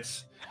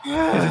 bits.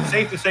 Is it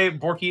safe to say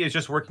Borky is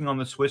just working on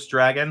the Swiss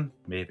Dragon?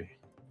 Maybe.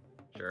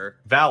 Sure.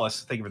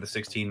 Valis, thank you for the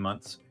 16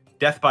 months.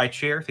 Death by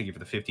Chair, thank you for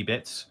the 50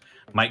 bits.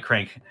 Mike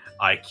Crank,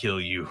 I kill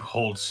you.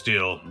 Hold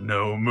still.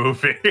 No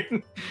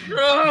moving.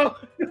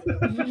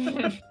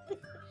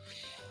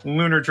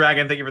 Lunar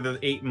Dragon, thank you for the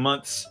 8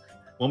 months.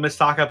 We'll miss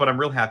Taka, but I'm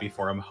real happy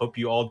for him. Hope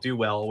you all do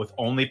well with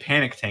only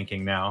panic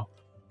tanking now.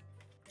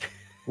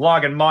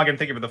 Logan Moggin,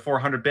 thank you for the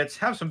 400 bits.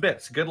 Have some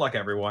bits. Good luck,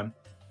 everyone.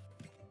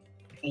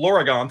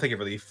 Loragon, thank you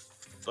for the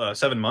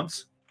 7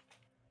 months.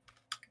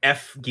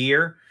 F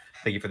Gear,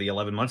 thank you for the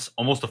 11 months.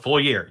 Almost a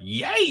full year.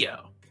 Yeah!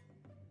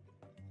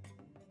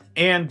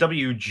 And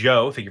W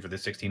Joe, thank you for the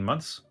 16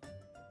 months.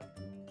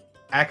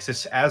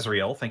 Axis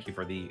Azrael, thank you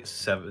for the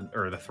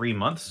 3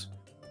 months.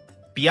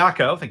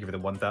 Biako, thank you for the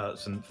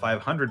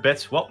 1,500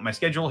 bits. Well, my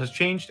schedule has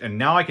changed, and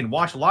now I can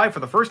watch live for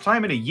the first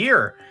time in a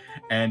year.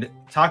 And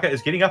Taka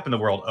is getting up in the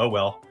world. Oh,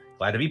 well.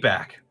 Glad to be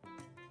back.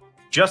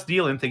 Just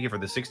Dealin, thank you for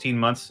the 16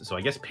 months. So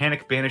I guess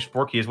Panic banished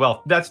Borky as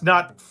well. That's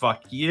not...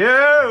 Fuck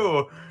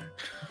you!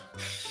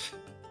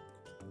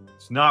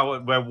 It's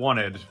not what I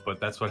wanted,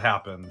 but that's what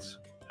happens.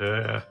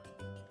 Ugh.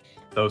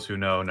 Those who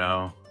know,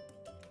 know.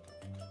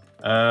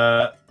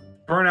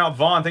 Burnout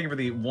Vaughn, thank you for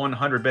the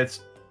 100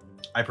 bits.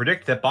 I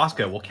predict that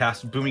Bosco will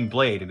cast Booming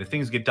Blade, and if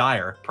things get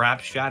dire,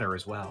 perhaps Shatter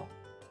as well.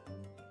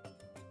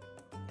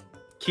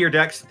 Kier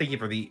Dex, thank you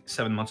for the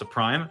 7 months of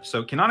Prime.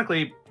 So,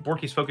 canonically,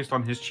 Borky's focused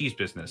on his cheese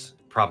business.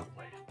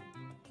 Probably.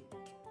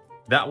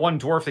 That one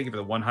dwarf, thank you for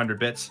the 100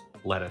 bits.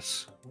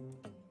 Lettuce.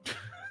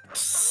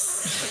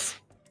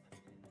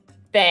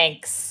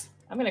 Thanks.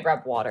 I'm gonna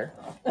grab water.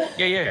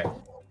 Yeah.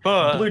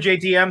 Okay. Blue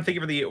JDM, thank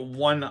you for the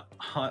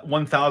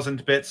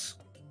 1,000 bits.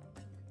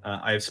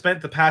 I have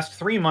spent the past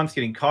 3 months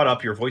getting caught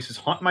up. Your voices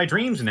haunt my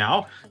dreams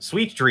now.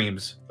 Sweet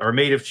dreams are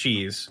made of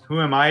cheese.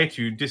 Who am I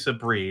to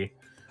disagree?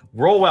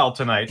 Roll well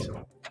tonight.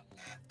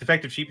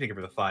 Defective Sheep, thank you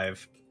for the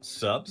 5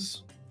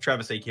 subs.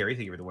 Travis A. Carey,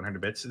 thank you for the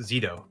 100 bits.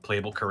 Zito,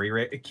 playable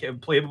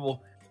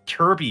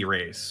Kirby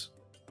race.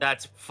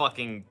 That's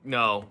fucking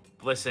no.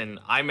 Listen,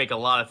 I make a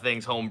lot of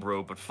things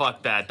homebrew, but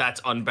fuck that. That's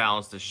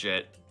unbalanced as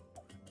shit.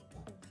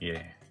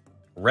 Yeah.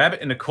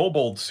 Rabbit in a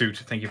kobold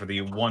suit, thank you for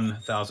the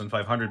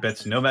 1,500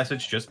 bits. No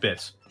message, just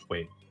bits.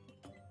 Wait.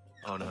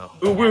 Oh no.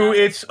 Uwu,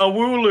 it's a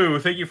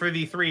wooloo. Thank you for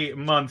the 3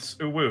 months.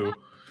 Uwu.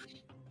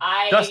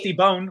 Dusty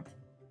Bone.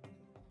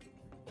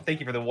 Thank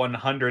you for the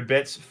 100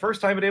 bits. First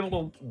time been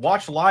able to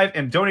watch live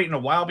and donate in a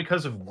while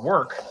because of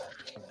work.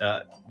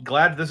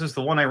 Glad this is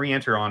the one I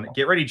re-enter on.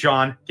 Get ready,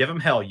 John. Give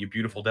him hell, you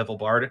beautiful devil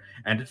bard,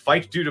 and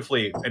fight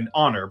dutifully and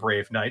honor,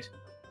 brave knight.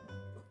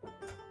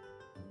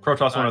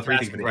 Protoss 103,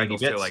 thank you for the 80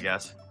 bits. Too, I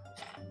guess.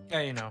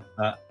 Yeah, you know.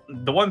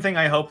 The one thing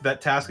I hope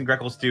that Task and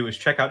Greckles do is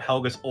check out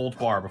Helga's old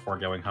bar before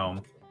going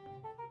home.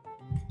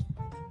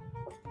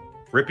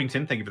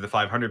 Rippington, thank you for the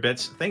 500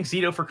 bits. Thanks,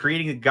 Zito, for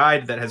creating a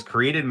guide that has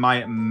created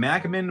my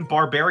Magman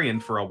Barbarian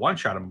for a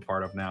one-shot I'm a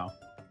part of now.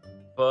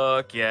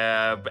 Fuck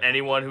yeah.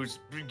 Anyone who's...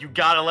 You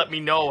gotta let me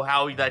know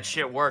how that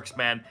shit works,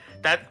 man.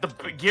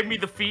 Give me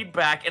the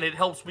feedback, and it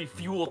helps me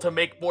fuel to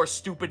make more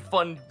stupid,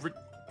 fun...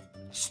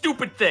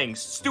 Stupid things.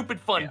 Stupid,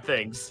 fun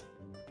things.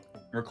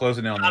 We're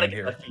closing in on the end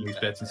here. These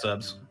bits and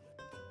subs.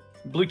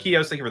 Blue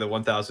Kios, thank you for the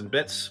 1,000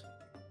 bits.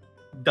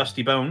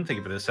 Dusty Bone, thank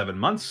you for the 7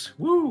 months.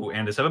 Woo!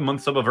 And a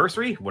 7-month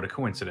subiversary. What a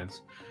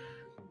coincidence.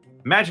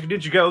 Magic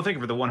Ninja Go, thank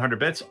you for the 100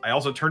 bits. I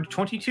also turned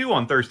 22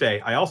 on Thursday.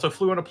 I also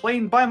flew on a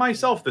plane by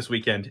myself this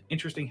weekend.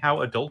 Interesting how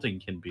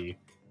adulting can be.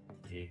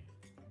 Yeah.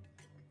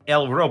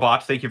 El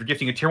Robot, thank you for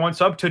gifting a tier 1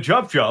 sub to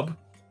Jub Jub.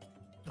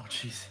 Oh,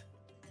 jeez.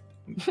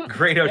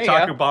 Great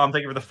Otaku Bomb,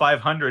 thank you for the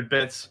 500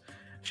 bits.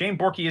 Shame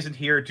Borky isn't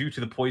here due to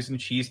the poison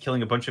cheese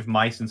killing a bunch of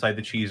mice inside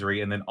the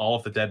cheesery, and then all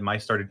of the dead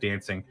mice started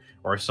dancing.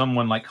 Or as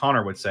someone like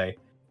Connor would say,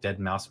 dead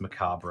mouse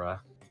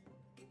macabre.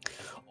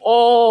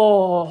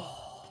 Oh.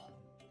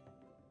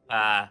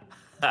 Yeah.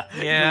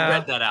 You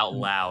read that out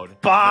loud.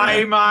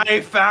 Buy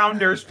my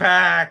Founders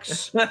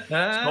Packs!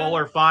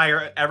 Solar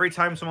Fire. Every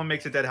time someone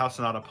makes a Dead House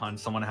Sonata pun,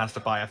 someone has to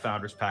buy a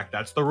Founders Pack.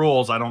 That's the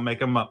rules. I don't make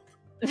them up.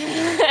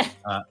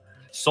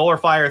 Solar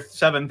Fire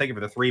 7, thank you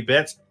for the 3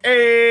 bits.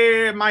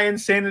 Hey, my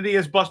insanity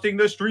is busting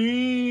the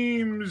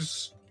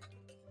streams.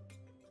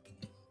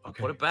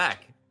 Okay. Put it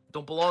back.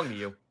 Don't belong to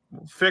you.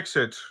 Fix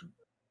it.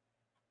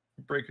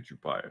 Break it, you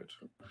buy it.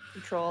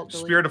 Control,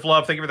 delete. Spirit of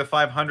Love, thank you for the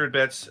 500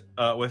 bits.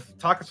 With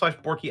Taka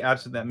 / Borky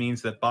absent, that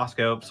means that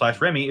Bosco /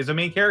 Remy is a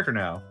main character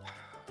now.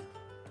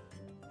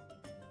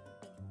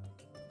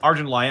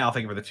 Argent Lyall,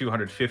 thank you for the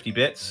 250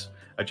 bits.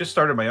 I just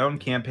started my own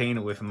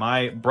campaign with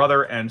my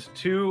brother and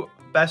 2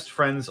 best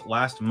friends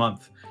last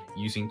month,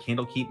 using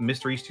Candlekeep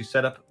Mysteries to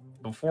set up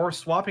before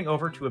swapping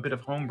over to a bit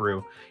of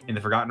homebrew in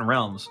the Forgotten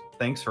Realms.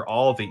 Thanks for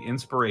all the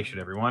inspiration,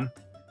 everyone.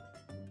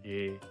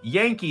 Yeah.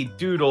 Yankee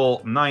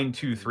Doodle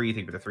 923,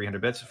 thank you for the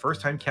 300 bits.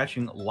 First time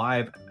catching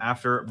live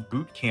after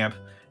boot camp.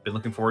 Been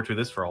looking forward to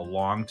this for a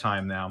long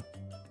time now.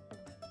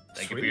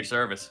 Thank you for your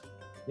service.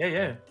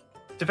 Yeah.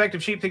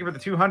 Defective Sheep, thank you for the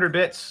 200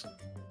 bits.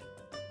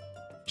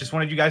 Just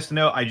wanted you guys to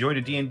know I joined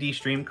a D&D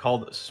stream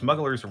called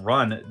Smuggler's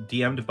Run,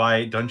 DM'd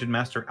by Dungeon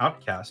Master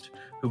Outcast,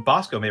 who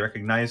Bosco may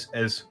recognize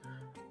as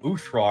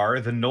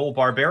Uthrar, the Gnoll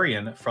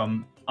Barbarian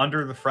from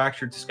Under the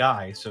Fractured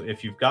Sky. So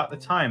if you've got the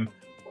time,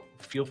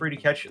 feel free to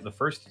catch the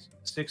first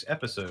 6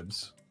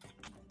 episodes.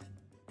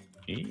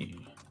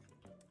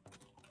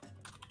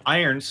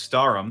 Iron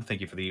Starum,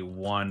 thank you for the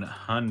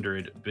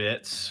 100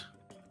 bits.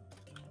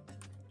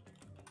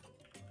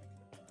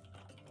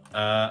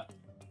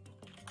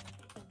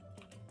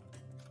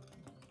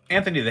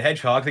 Anthony the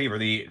Hedgehog, thank you for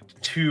the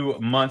 2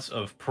 months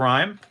of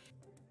Prime.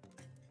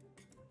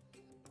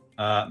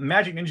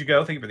 Magic Ninja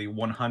Go, thank you for the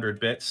 100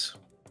 bits.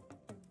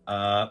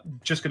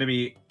 Just going to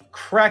be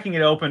cracking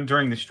it open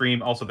during the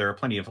stream. Also, there are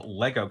plenty of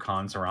LEGO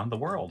cons around the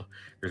world.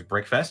 There's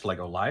Brickfest,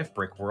 LEGO Live,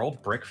 Brick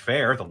World, Brick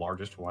Fair, the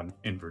largest one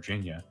in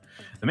Virginia.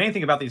 The main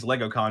thing about these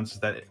LEGO cons is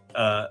that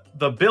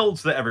the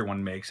builds that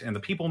everyone makes, and the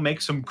people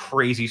make some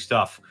crazy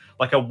stuff,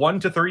 like a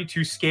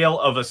 1:32 scale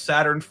of a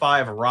Saturn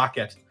V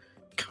rocket,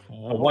 a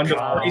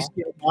 1:40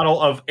 scale model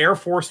of Air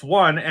Force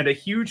One, and a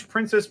huge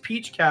Princess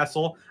Peach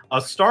castle, a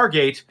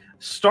Stargate,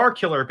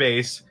 Starkiller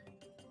base,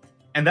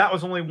 and that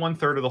was only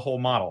 1/3 of the whole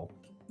model.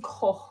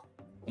 Oh.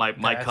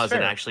 My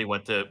cousin actually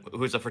went to,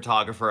 who's a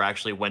photographer,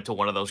 actually went to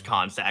one of those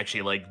cons to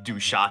actually like do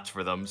shots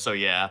for them. So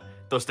yeah,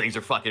 those things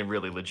are fucking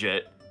really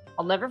legit.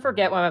 I'll never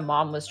forget when my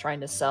mom was trying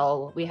to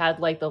sell. We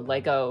had like the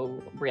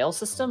Lego rail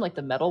system, like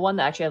the metal one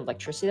that actually had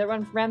electricity that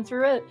ran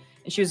through it,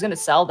 and she was going to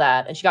sell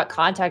that. And she got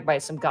contacted by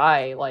some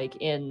guy like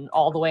in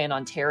all the way in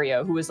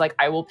Ontario who was like,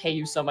 "I will pay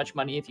you so much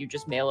money if you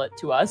just mail it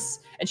to us."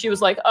 And she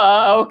was like,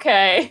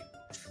 "Okay."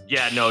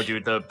 Yeah, no,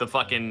 dude,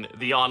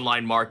 the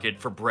online market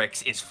for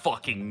bricks is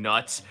fucking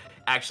nuts.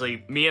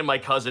 Actually, me and my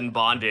cousin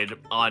bonded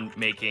on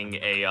making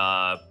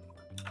a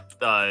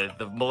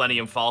the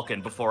Millennium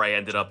Falcon before I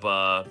ended up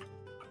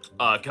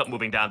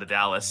moving down to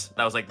Dallas.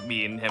 That was like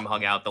me and him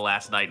hung out the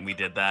last night and we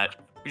did that.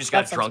 We just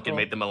got That sounds drunk and cool.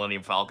 made the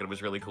Millennium Falcon. It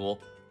was really cool.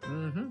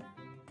 Mm-hmm.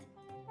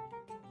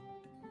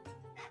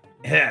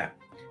 Yeah.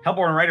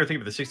 Hellborn Rider, thank you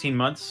for the 16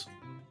 months.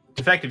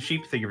 Defective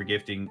Sheep, thank you for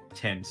gifting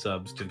 10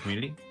 subs to the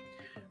community.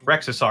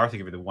 Rexasar, thank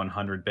you for the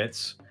 100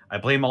 bits. I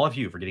blame all of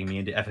you for getting me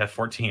into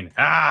FF14.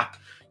 Ah!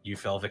 You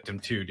fell victim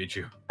too, did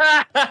you? You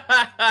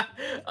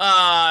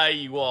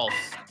all.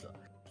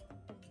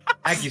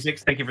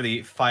 Accu6, thank you for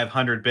the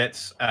 500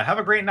 bits. Have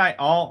a great night,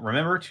 all.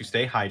 Remember to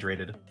stay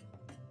hydrated.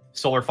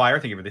 Solar Fire,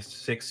 thank you for the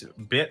 6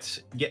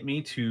 bits. Get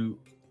me to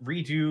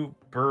redo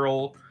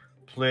Burl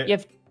Plit.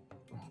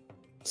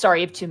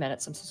 You have 2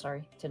 minutes. I'm so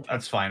sorry.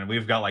 That's fine.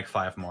 We've got like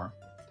 5 more.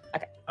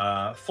 Okay.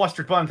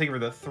 Flustered Bun, thank you for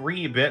the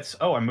 3 bits.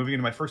 Oh, I'm moving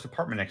into my first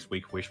apartment next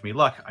week. Wish me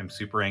luck. I'm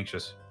super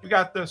anxious. You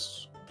got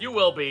this. You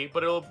will be,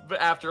 but it'll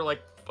after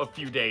like a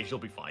few days,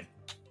 you'll be fine.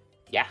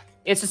 Yeah,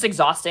 it's just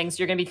exhausting. So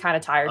you're gonna be kind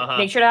of tired. Uh-huh.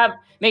 Make sure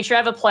to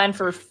have a plan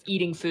for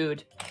eating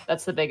food.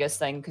 That's the biggest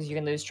thing because you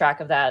can lose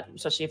track of that,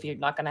 especially if you're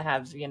not gonna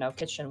have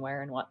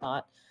kitchenware and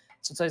whatnot.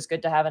 So it's always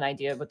good to have an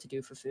idea of what to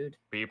do for food.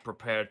 Be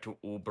prepared to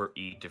Uber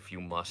eat if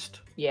you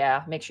must.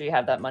 Yeah, make sure you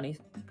have that money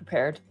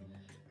prepared.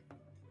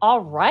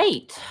 All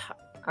right,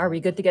 are we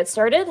good to get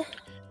started?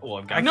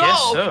 Well, I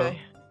guess so.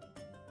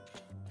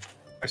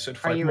 I said Are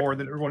 5 you more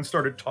than everyone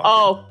started talking.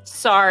 Oh,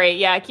 sorry.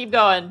 Yeah, keep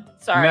going.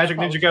 Sorry. Magic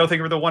Ninja Go, thank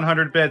you for the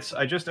 100 bits.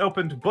 I just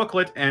opened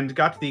Booklet and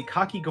got the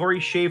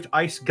Kakigori shaved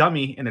ice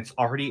gummy, and it's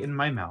already in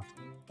my mouth.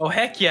 Oh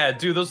heck yeah,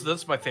 dude!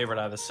 That's my favorite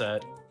out of the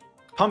set.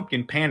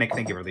 Pumpkin Panic,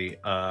 thank you for the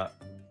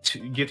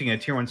gifting a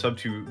tier 1 sub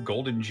to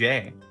Golden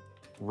J.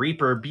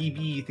 Reaper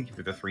BB, thank you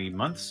for the 3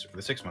 months, or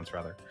the 6 months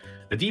rather.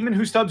 The Demon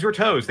Who Stubs Your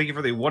Toes, thank you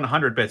for the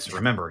 100 bits.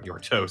 Remember, your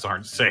toes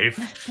aren't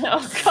safe.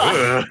 Oh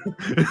god.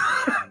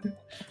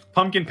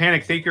 Pumpkin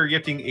Panic, thank you for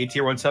gifting a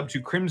tier 1 sub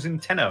to Crimson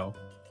Tenno.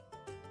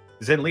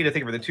 Zenlita, thank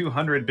you for the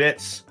 200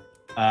 bits.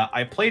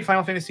 I played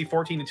Final Fantasy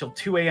XIV until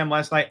 2 a.m.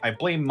 last night. I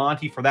blame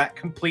Monty for that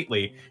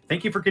completely.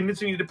 Thank you for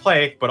convincing me to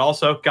play, but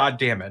also, god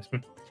damn it.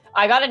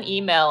 I got an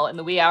email in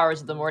the wee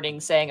hours of the morning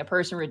saying a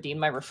person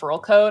redeemed my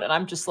referral code, and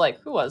I'm just like,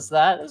 who was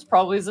that? It's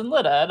probably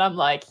Zenlita. And I'm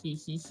like, he,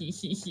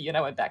 and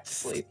I went back to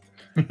sleep.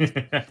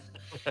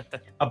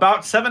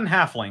 About 7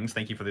 halflings,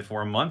 thank you for the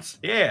 4 months.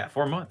 Yeah,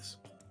 4 months.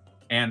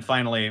 And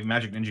finally,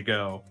 Magic Ninja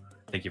Go,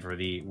 thank you for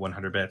the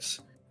 100 bits.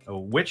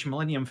 Which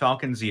Millennium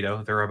Falcon,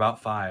 Zito? There are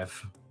about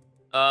 5.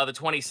 The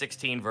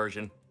 2016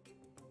 version.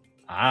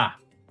 Ah,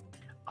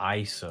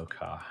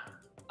 Isoka.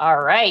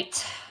 All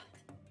right.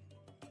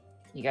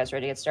 You guys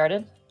ready to get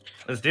started?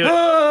 Let's do it.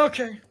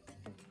 Okay.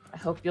 I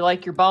hope you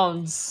like your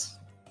bones.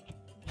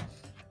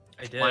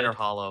 I did. Mine are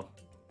hollow.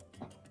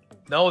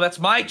 No, that's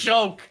my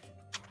joke.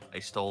 I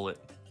stole it.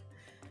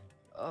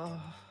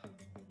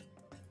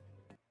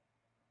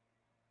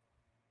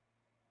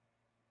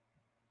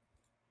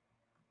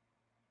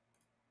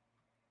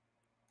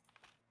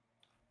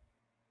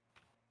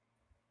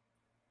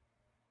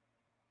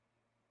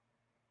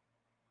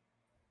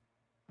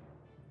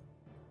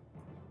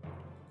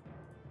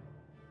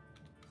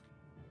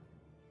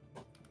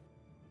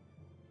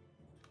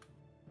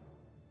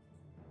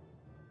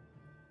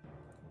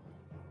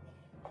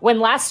 When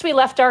last we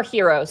left our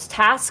heroes,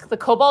 Task the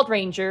Kobold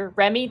Ranger,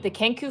 Remy the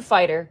Kenku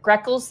Fighter,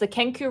 Greckles the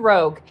Kenku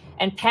Rogue,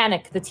 and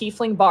Panic the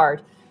Tiefling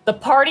Bard, the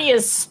party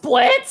is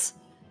split?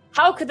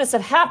 How could this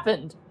have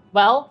happened?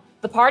 Well,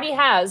 the party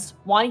has,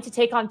 wanting to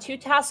take on 2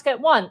 tasks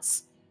at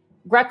once.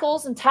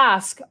 Greckles and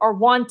Task are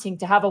wanting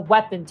to have a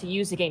weapon to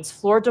use against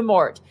Fleur de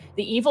Mort,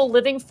 the evil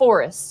living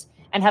forest,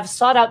 and have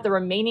sought out the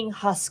remaining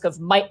husk of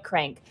Mike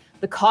Crank,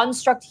 the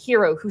construct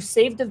hero who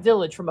saved a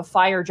village from a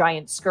fire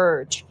giant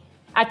scourge.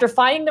 After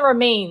finding the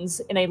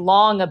remains in a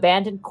long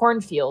abandoned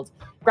cornfield,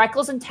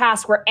 Greckles and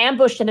Task were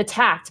ambushed and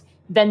attacked,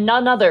 then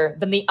none other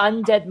than the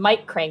undead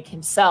Mike Crank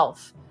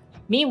himself.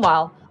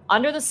 Meanwhile,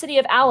 under the city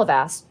of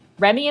Alivast,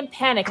 Remy and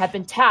Panic have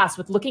been tasked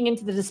with looking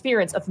into the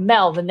disappearance of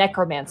Mel the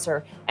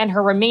Necromancer and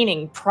her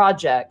remaining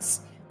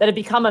projects that have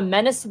become a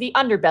menace to the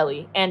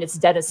underbelly and its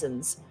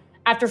denizens.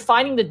 After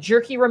finding the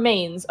jerky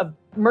remains of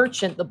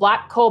Merchant the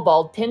Black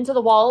Kobold pinned to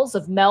the walls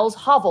of Mel's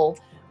hovel,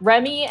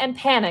 Remy and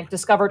Panic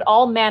discovered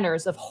all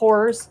manners of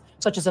horrors,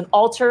 such as an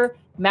altar,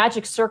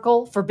 magic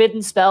circle,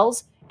 forbidden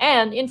spells,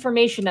 and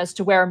information as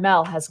to where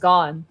Mel has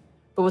gone.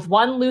 But with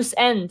one loose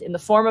end in the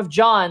form of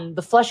John,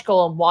 the flesh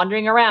golem,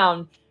 wandering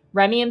around,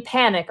 Remy and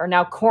Panic are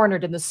now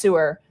cornered in the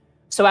sewer.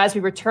 So as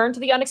we return to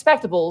the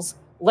Unexpectables,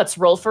 let's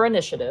roll for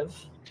initiative.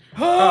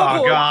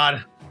 Oh,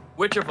 God.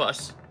 Which of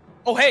us?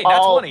 Oh, hey, that's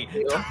All 20.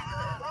 you.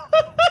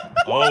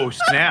 Oh,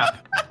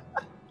 snap.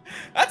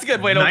 That's a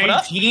good way to open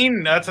up.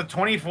 19? That's a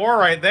 24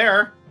 right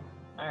there.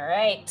 All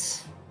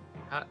right.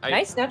 I,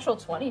 Nice natural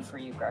 20 for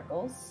you,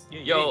 Greckles.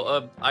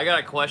 Yo, I got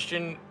a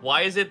question.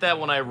 Why is it that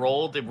when I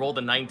rolled, it rolled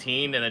a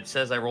 19 and it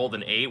says I rolled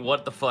an 8?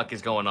 What the fuck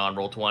is going on,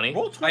 roll 20?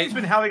 Roll 20's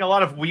been having a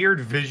lot of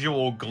weird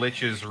visual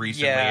glitches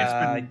recently.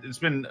 Yeah. It's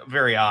been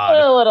very A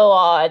odd. little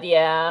odd,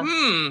 yeah.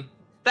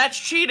 That's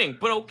cheating,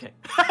 but okay.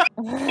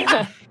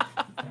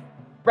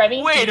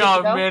 Remy, Wait you good to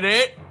a go?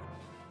 minute.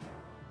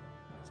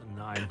 It's a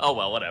 9. Oh,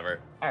 well, whatever.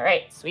 All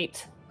right,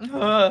 sweet.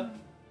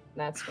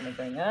 That's going to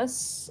bring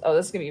us... Oh,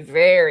 this is going to be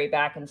very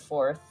back and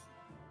forth.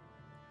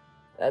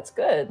 That's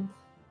good.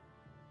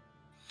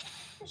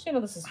 Actually, no,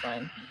 this is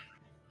fine.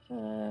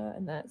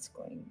 And that's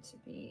going to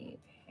be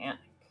Panic.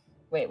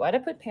 Wait, why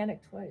did I put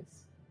Panic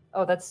twice?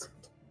 Oh, that's...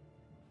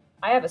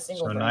 I have a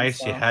single So burn, nice,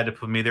 so... you had to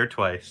put me there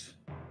twice.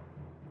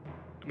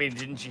 I mean,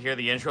 didn't you hear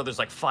the intro? There's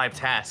like 5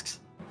 tasks.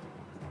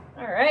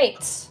 All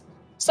right.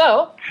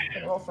 So, I'm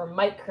going to roll for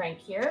Mike Crank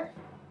here.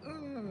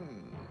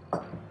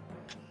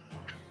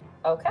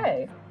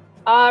 Okay.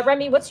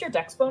 Remy, what's your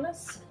dex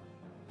bonus?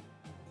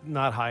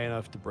 Not high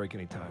enough to break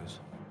any ties.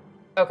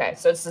 Okay,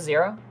 so it's a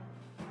 0?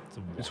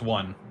 It's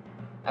 1.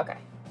 Okay.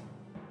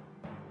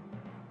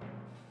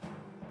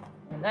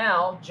 And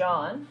now,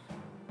 John.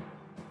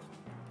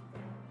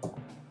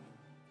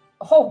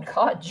 Oh,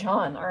 God,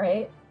 John. All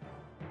right.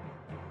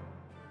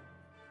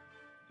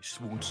 He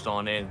swooshed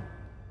on in.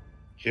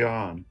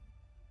 John.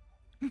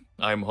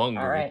 I'm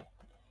hungry. All right.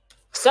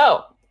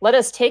 So, let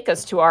us take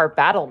us to our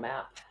battle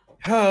map.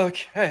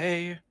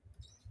 Okay.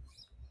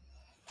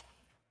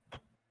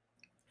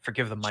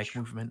 Forgive the mic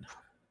movement.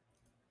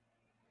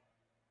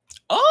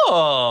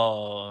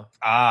 Oh,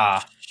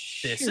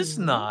 this is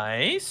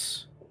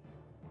nice.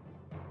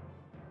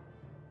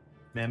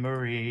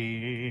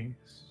 Memories.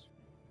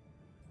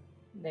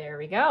 There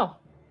we go.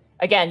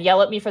 Again,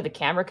 yell at me for the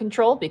camera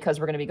control because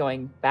we're going to be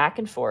going back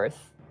and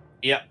forth.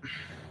 Yep.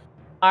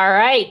 All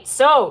right.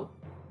 So,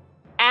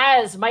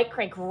 as Mike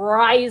Crank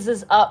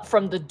rises up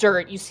from the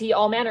dirt, you see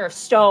all manner of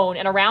stone,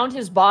 and around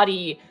his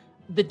body,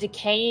 the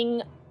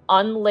decaying,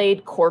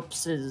 unlaid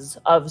corpses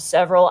of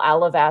several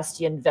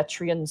Alivastian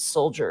Vetrian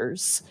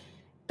soldiers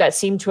that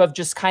seem to have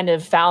just kind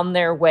of found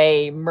their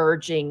way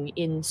merging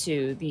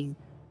into the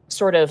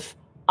sort of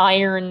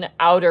iron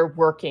outer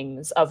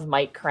workings of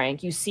Mike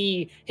Crank. You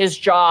see his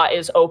jaw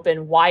is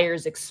open,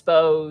 wires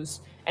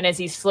exposed, and as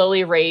he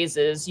slowly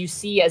raises, you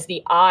see as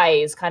the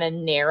eyes kind of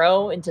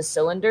narrow into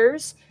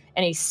cylinders,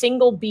 and a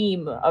single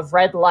beam of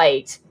red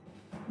light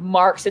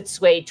marks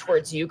its way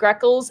towards you,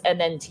 Greckles, and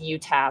then to you,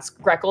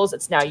 Task. Greckles,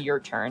 it's now your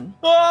turn.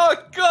 Oh,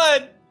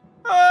 good.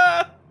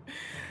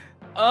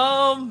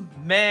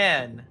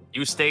 Man.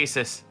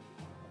 Eustasis.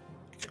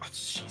 Oh,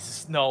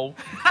 Jesus, no.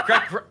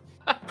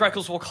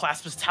 Greckles will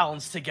clasp his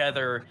talons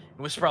together and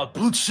whisper out,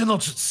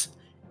 "Blutschinelschitz,"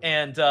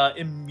 and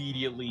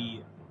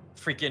immediately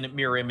freaking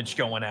mirror image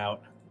going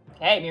out.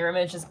 Okay, mirror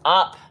image is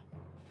up.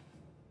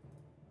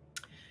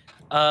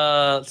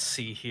 Let's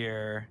see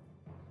here.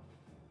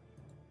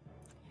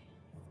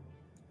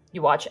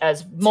 You watch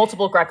as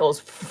multiple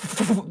Greckles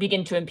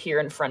begin to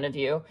appear in front of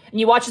you. And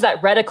you watch as that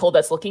reticle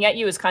that's looking at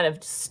you is kind of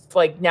just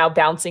like now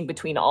bouncing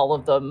between all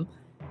of them.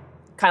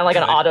 Kind of like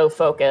an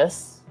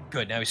autofocus.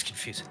 Good, now he's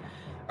confused.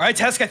 All right,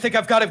 Task, I think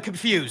I've got him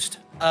confused.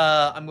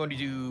 I'm going to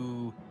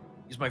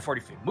use my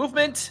 40-foot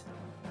movement.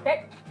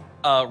 Okay.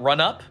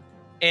 Run up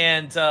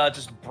and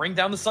just bring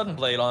down the Sudden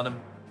Blade on him.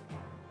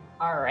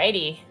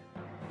 Alrighty.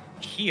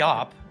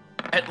 Heop.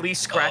 At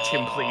least scratch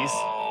him, please.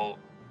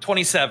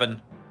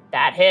 27.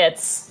 That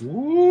hits.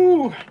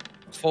 Ooh.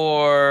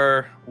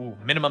 For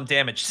minimum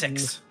damage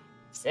 6.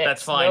 6.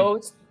 That's fine.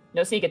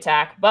 No sneak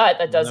attack, but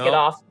that does get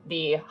off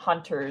the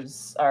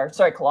Hunter's,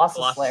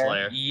 Colossus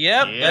Slayer.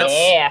 Yep.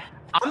 Yeah.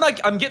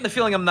 I'm getting the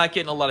feeling I'm not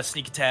getting a lot of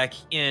sneak attack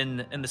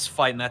in this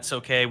fight, and that's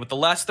okay. With the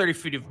last 30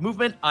 feet of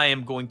movement, I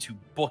am going to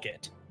book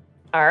it.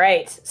 All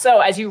right. So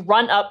as you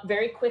run up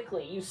very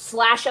quickly, you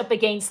slash up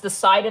against the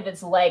side of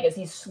its leg as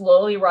he's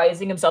slowly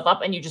rising himself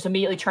up, and you just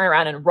immediately turn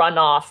around and run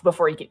off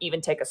before he can even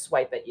take a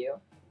swipe at you.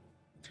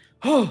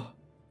 Oh,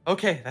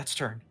 okay, that's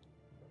turn.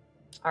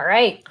 All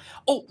right.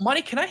 Oh,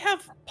 Monty, can I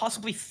have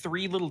possibly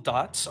 3 little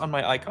dots on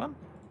my icon?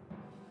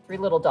 3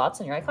 little dots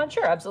on your icon?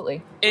 Sure,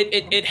 absolutely.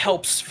 It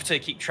helps to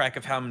keep track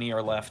of how many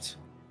are left.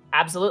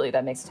 Absolutely,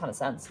 that makes a ton of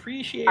sense.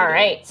 Appreciate All it.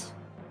 right.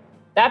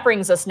 That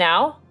brings us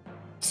now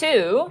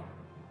to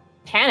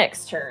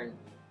Panic's turn.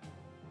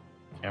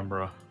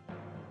 Canberra.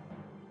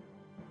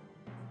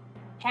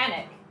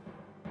 Panic.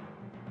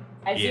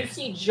 As you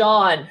see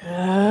John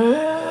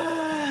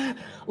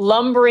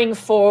lumbering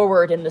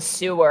forward in the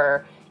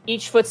sewer,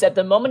 each footstep,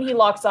 the moment he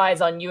locks eyes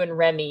on you and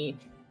Remy,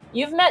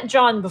 you've met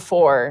John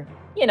before,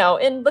 you know,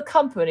 in the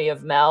company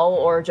of Mel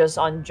or just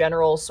on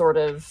general sort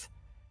of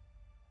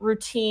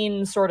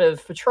routine sort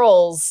of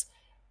patrols.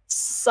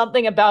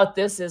 Something about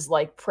this is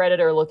like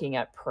predator looking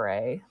at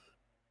prey.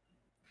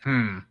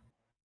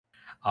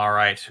 All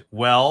right.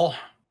 Well,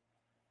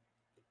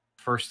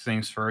 first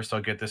things first, I'll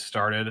get this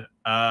started.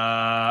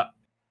 I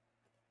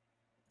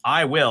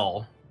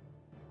will.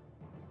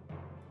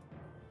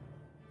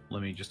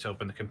 Let me just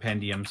open the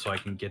compendium so I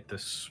can get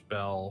this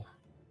spell.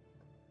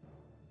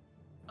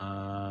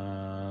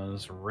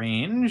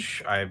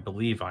 Range. I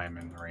believe I am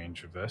in the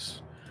range of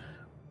this.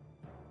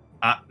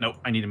 Nope.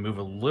 I need to move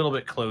a little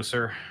bit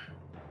closer.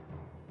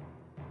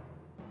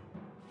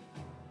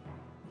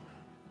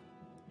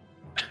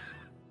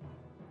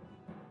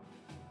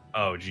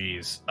 Oh,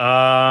 geez.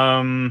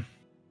 Yeah,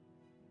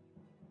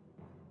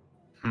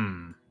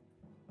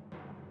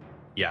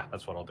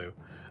 that's what I'll do.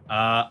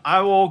 I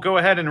will go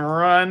ahead and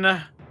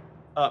run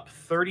up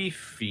 30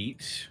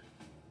 feet.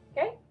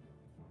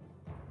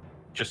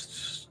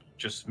 just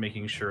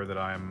making sure that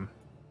I'm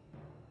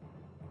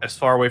as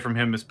far away from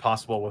him as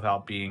possible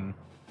without being,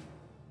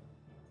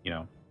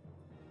 move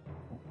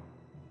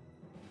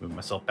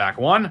myself back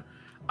one.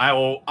 I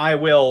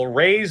will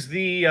raise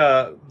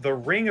the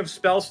ring of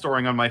spell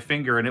storing on my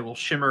finger, and it will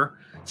shimmer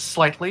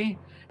slightly,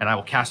 and I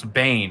will cast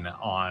Bane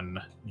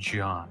on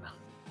John.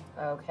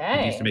 Okay.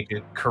 He needs to make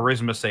a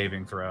charisma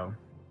saving throw.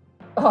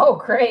 Oh,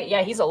 great.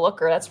 Yeah, he's a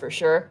looker, that's for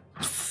sure.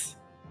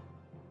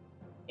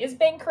 Is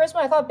Bane charisma?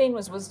 I thought Bane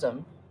was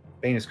wisdom.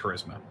 Bane is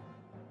charisma.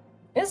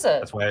 Is it?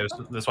 That's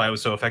why I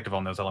was so effective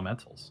on those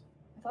elementals.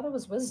 I thought it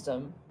was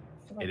wisdom.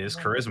 It is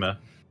charisma.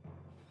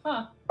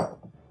 Huh.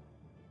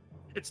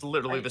 It's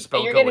literally the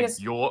spell you're going, getting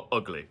you're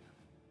ugly.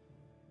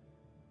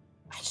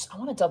 I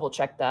want to double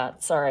check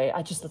that. Sorry,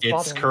 that's It's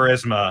bothering me.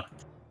 charisma.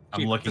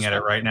 I'm Keep looking the at it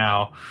spell. right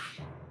now.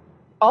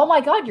 Oh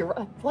my god, you're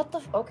right. What the?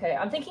 Okay,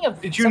 I'm thinking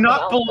of. Did you something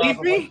not else, believe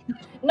probably. me?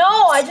 No,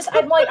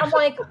 I'm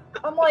like,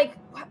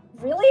 what?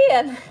 Really?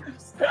 And I'm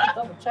just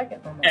double check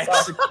it for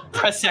myself.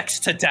 Press X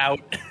to doubt.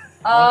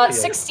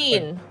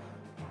 16.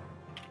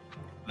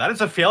 That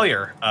is a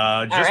failure.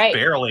 Just right.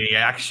 barely,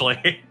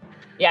 actually.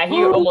 Yeah,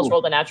 he almost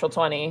rolled a natural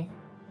 20.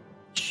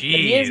 Jeez. But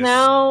he is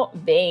now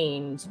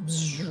Baned.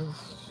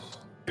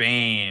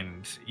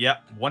 Baned.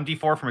 Yep.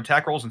 1d4 from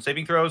attack rolls and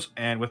saving throws.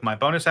 And with my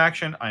bonus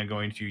action, I'm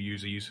going to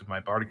use a use of my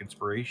Bardic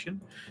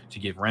Inspiration to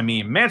give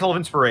Remy Mantle of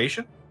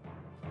Inspiration.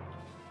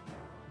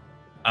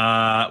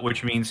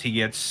 Which means he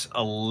gets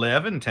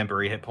 11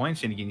 temporary hit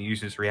points, and he can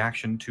use his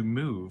reaction to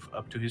move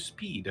up to his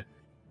speed.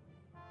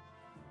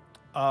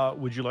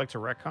 Would you like to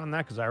retcon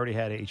that? Because I already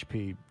had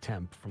HP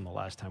temp from the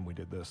last time we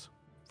did this.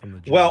 From the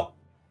gym. Well,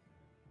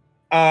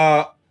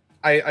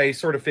 I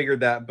sort of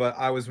figured that, but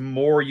I was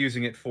more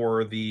using it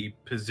for the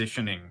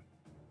positioning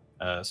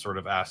sort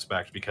of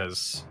aspect,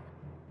 because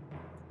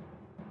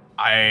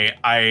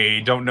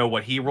I don't know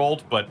what he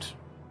rolled, but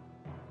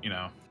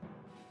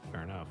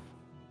fair enough.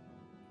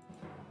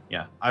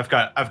 Yeah, I've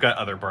got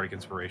other Bardic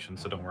Inspiration,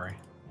 so don't worry.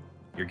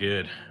 You're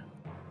good.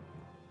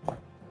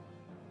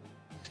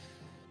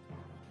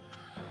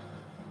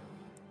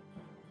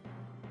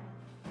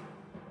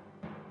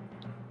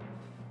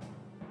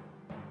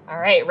 All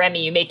right,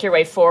 Remy, you make your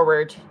way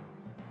forward,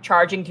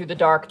 charging through the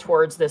dark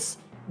towards this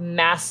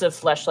massive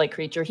flesh-like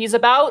creature. He's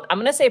about, I'm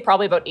going to say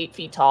probably about 8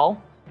 feet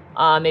tall,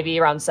 maybe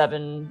around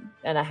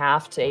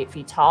 7.5 to 8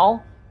 feet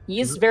tall.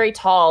 He's very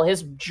tall.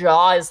 His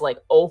jaw is like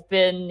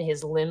open.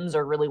 His limbs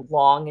are really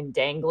long and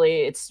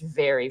dangly. It's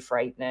very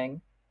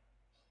frightening.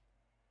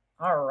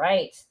 All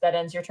right, that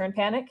ends your turn,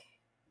 Panic?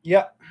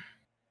 Yep.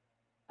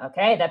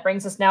 Okay, that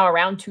brings us now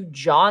around to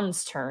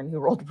John's turn, who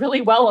rolled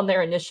really well on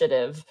their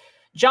initiative.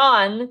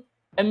 John,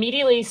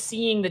 immediately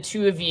seeing the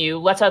two of you,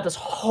 lets out this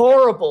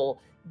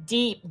horrible,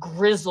 deep,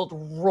 grizzled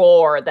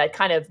roar that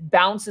kind of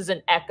bounces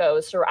and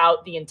echoes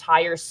throughout the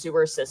entire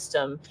sewer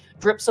system.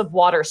 Drips of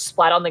water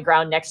splat on the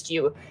ground next to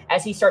you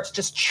as he starts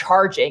just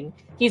charging.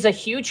 He's a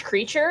huge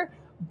creature,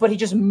 but he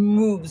just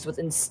moves with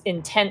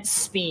intense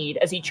speed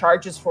as he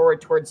charges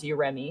forward towards you,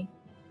 Remy.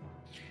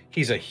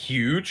 He's a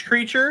huge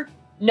creature?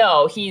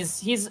 No,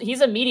 he's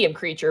a medium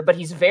creature, but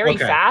he's very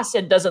fast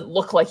and doesn't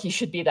look like he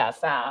should be that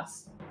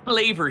fast.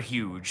 Flavor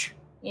huge.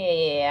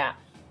 Yeah.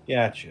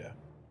 Gotcha.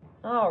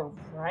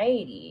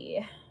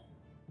 Alrighty.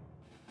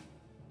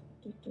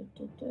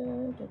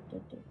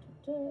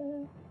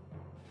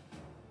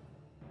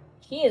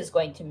 He is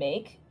going to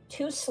make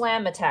 2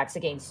 slam attacks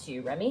against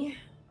you, Remy.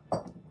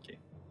 Okay.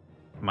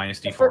 Minus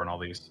D4 on all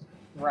these.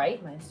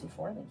 Right, minus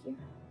D4, thank you.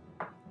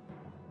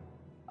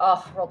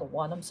 Oh, I rolled a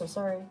 1, I'm so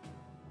sorry.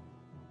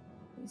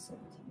 17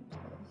 plus.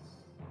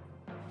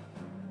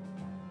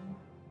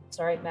 It's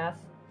alright, math.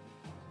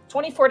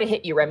 24 to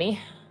hit you, Remy,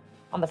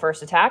 on the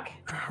first attack.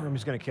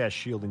 Remy's going to cast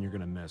shield and you're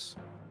going to miss.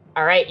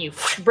 All right, you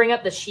bring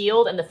up the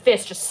shield and the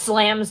fist just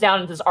slams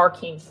down into this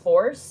arcane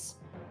force.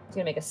 He's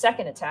going to make a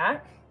second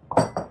attack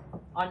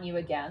on you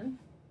again.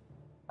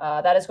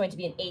 That is going to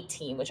be an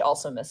 18, which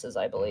also misses,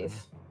 I believe.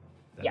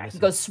 Yeah, he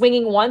goes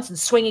swinging once and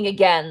swinging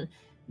again,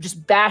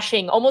 just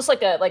bashing, almost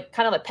like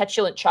kind of a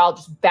petulant child,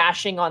 just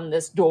bashing on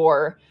this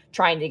door,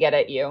 trying to get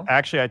at you.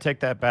 Actually, I take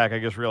that back. I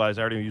just realized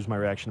I already used my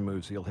reaction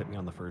move, so he'll hit me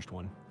on the first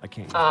one. I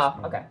can't use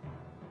this Okay.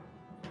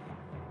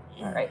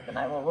 All right, then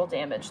I will roll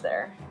damage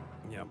there.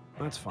 Yep,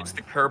 that's fine. It's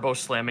the Kerbo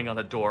slamming on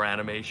the door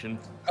animation.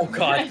 Oh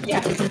god.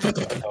 Yeah.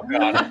 Oh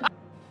god.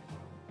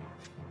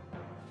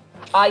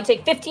 You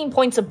take 15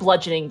 points of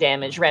bludgeoning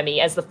damage,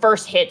 Remy, as the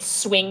first hit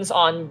swings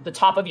on the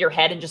top of your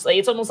head and just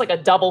it's almost like a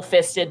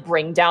double-fisted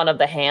bring down of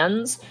the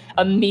hands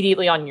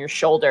immediately on your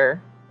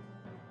shoulder.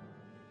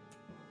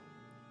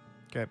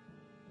 Okay.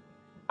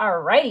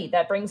 Alrighty,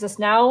 that brings us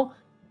now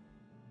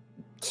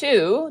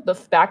to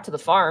back to the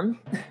farm.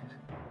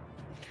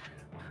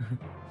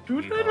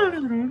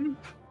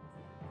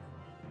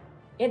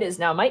 It is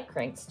now Mike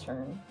Crank's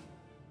turn.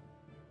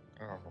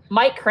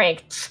 Mike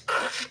Crank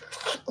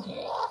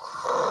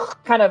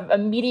kind of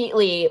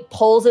immediately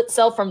pulls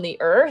itself from the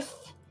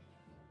earth,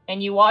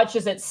 and you watch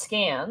as it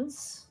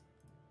scans.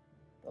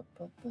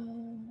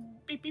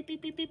 Beep, beep,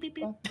 beep, beep, beep, beep,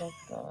 beep.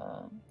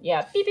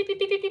 Yeah, beep, beep, beep,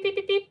 beep, beep, beep,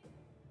 beep, beep.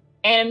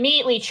 and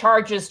immediately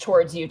charges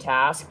towards you,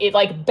 Task. It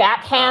like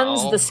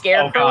backhands the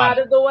scarecrow out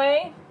of the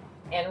way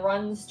and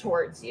runs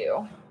towards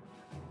you.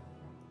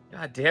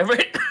 God damn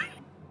it.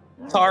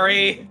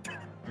 Sorry.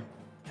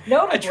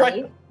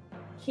 Notably,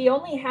 he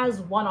only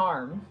has one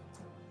arm.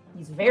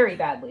 He's very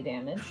badly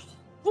damaged.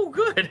 Oh,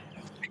 good.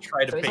 I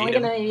tried to So he's bait only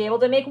him. going to be able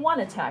to make one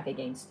attack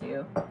against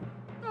you.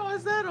 Oh,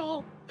 is that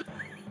all?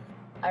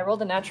 I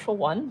rolled a natural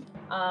 1.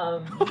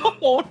 Oh,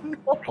 no.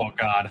 Oh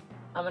God.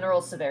 I'm going to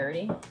roll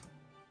severity.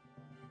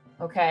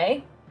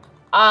 Okay.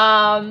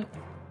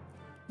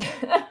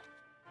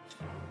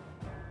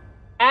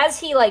 As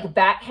he like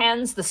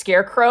backhands the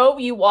scarecrow,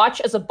 you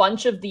watch as a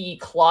bunch of the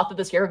cloth of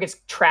the scarecrow gets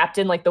trapped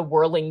in like the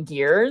whirling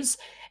gears.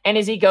 And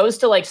as he goes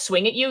to like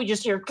swing at you, you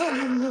just hear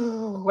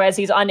as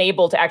he's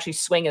unable to actually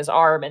swing his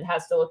arm and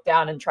has to look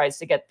down and tries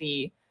to get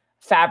the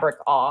fabric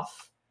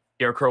off.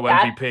 Scarecrow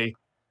MVP.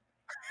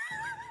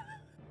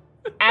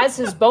 As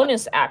his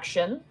bonus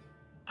action,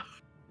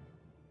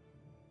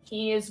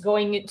 he is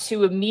going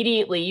to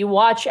immediately, you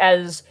watch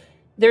as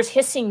there's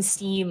hissing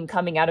steam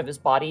coming out of his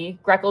body.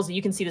 Greckles,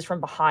 you can see this from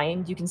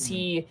behind. You can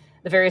see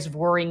the various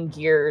whirring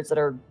gears that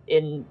are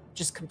in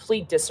just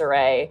complete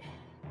disarray.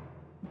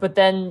 But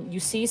then you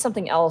see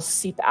something else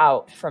seep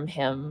out from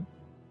him.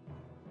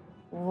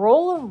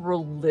 Roll a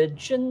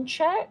religion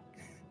check.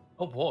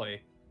 Oh boy.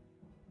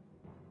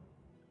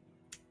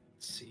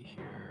 Let's see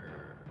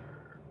here.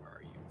 Where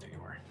are you? There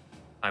you are.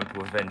 Time to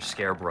avenge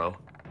Scarebro.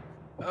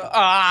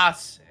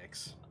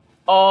 6.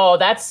 Oh,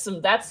 that's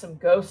some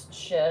ghost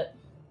shit.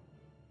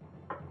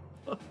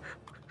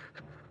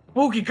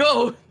 Wookie,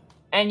 go!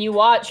 And you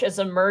watch as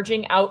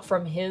emerging out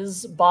from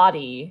his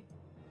body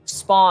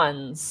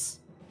spawns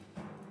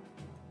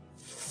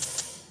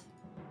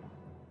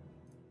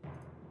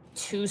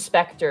 2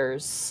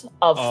 specters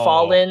of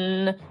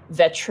fallen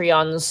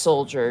Vetrion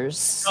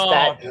soldiers.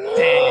 Oh,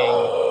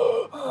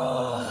 dang.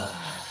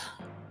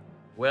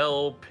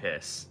 Well,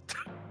 pissed.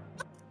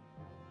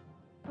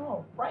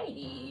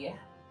 Alrighty.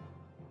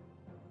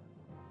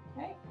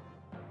 Okay.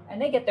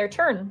 And they get their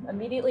turn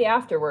immediately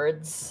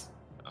afterwards.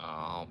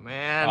 Oh,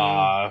 man.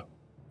 Hi,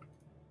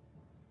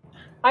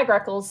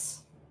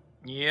 Greckles.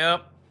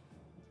 Yep.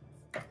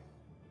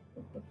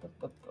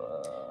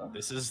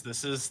 This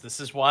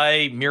is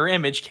why Mirror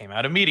Image came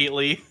out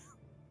immediately.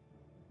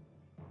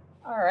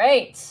 All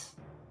right.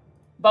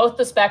 Both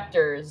the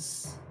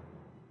specters.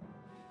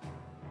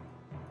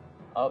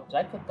 Oh, did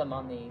I put them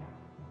on the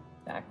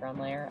background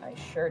layer? I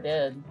sure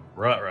did.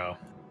 Ruh-roh.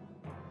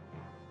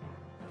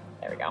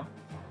 There we go.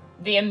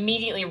 They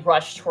immediately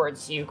rush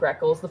towards you,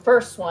 Greckles. The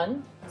first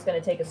one is going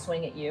to take a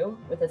swing at you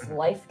with its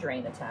life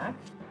drain attack.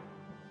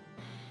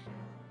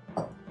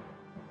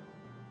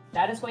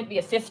 That is going to be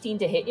a 15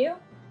 to hit you.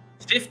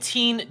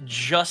 15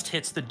 just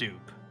hits the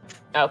dupe.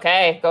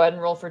 Okay, go ahead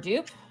and roll for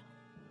dupe.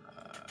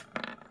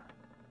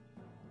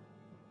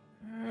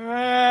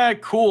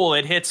 Cool,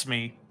 it hits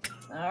me.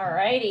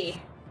 Alrighty.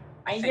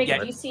 I need to make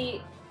Yeah. a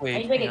DC. Wait, I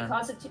need to make hang a on.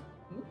 constitution.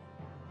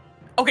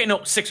 Okay,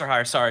 no, 6 or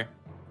higher, sorry.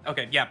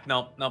 Okay, yeah,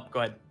 no, go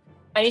ahead.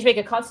 I need to make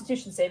a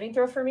Constitution saving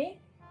throw for me.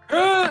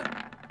 That's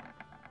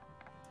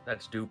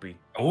doopy.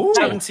 Ooh.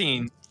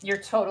 17. You're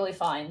totally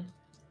fine.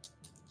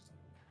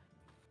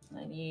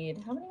 I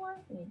need how many more?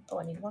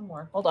 I need one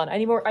more. Hold on. I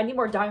need more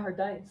diehard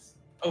dice.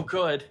 Oh,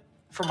 good.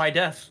 For my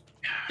death.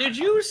 Did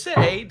you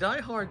say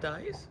Die Hard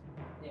Dice?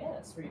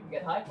 Yes, where you can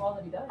get high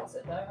quality dice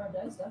at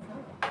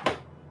dieharddice.com.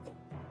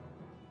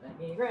 Let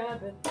me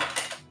grab it.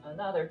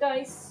 Another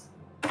dice.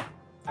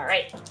 All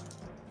right.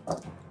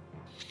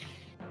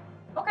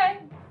 Okay.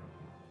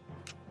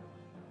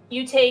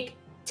 You take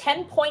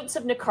 10 points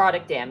of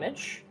necrotic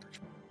damage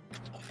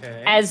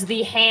Okay. as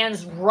the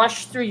hands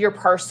rush through your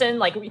person,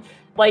 like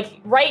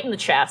right in the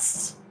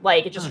chest.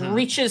 Like it just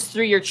reaches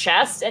through your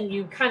chest, and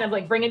you kind of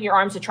like bring in your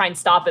arms to try and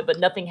stop it, but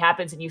nothing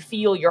happens, and you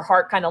feel your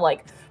heart kind of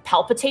like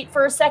palpitate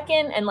for a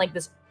second, and like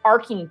this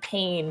arcing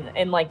pain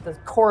in like the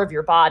core of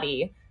your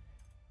body.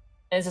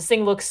 And as this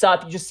thing looks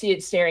up, you just see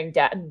it staring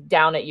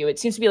down at you. It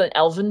seems to be an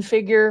elven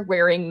figure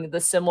wearing the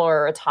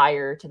similar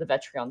attire to the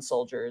Vetrion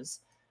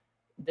soldiers.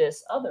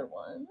 This other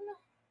one,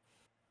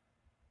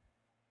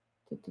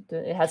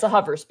 it has a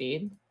hover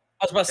speed.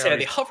 I was about to say, are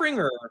they hovering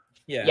or?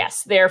 Yeah.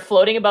 Yes, they're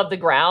floating above the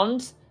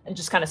ground and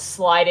just kind of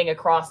sliding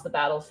across the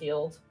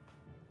battlefield.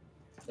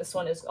 This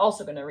one is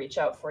also going to reach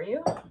out for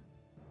you.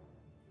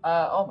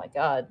 Oh my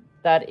god.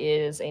 That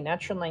is a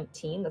natural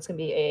 19. That's going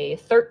to be a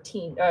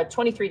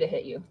 23 to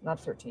hit you. Not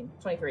 13,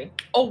 23.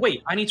 Oh,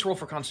 wait, I need to roll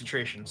for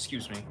concentration.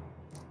 Excuse me.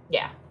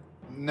 Yeah.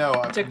 No,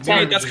 Took mirror 10.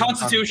 image That's is a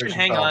Constitution.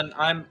 Hang spell. on.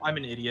 I'm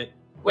an idiot.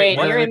 Wait,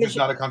 Mirror your image image is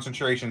not a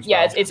concentration spell.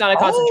 Yeah, it's not a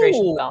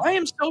concentration Oh, spell. I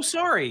am so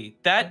sorry.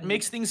 That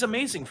makes things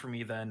amazing for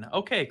me then.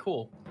 Okay,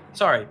 cool.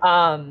 Sorry.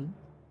 Well,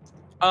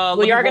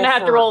 you are going to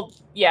have to roll.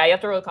 Yeah, you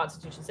have to roll a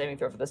Constitution saving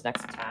throw for this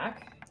next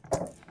attack.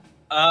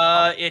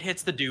 It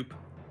hits the dupe.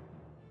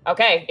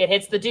 Okay, it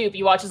hits the dupe.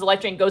 You watch as the life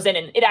drain goes in,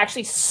 and it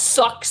actually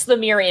sucks the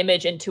mirror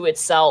image into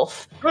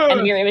itself. And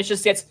the mirror image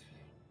just gets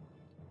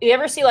you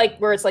ever see like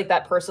where it's like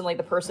that person, like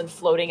the person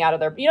floating out of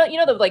their, you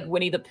know the like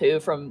Winnie the Pooh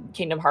from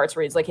Kingdom Hearts,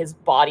 where he's like his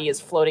body is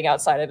floating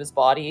outside of his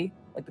body,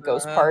 like the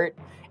ghost part.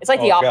 It's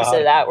like the opposite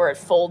of that, where it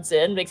folds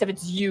in, except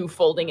it's you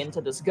folding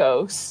into this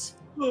ghost.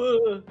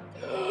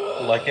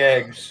 Like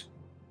eggs.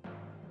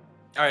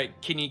 All right,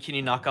 can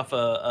you knock off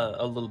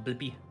a little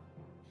blippy?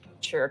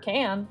 Sure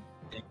can.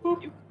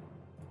 Boop.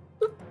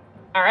 Boop.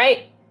 All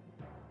right,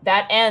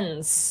 that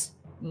ends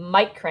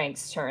Mike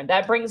Crank's turn.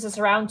 That brings us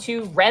around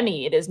to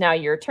Remy. It is now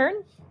your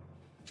turn.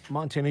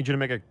 Monty, I need you to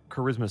make a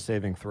charisma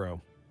saving throw.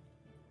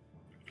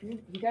 You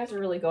guys are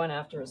really going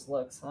after his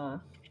looks, huh?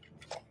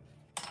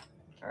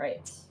 All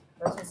right.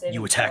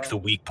 You attack the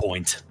weak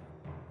point.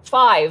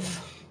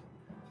 5.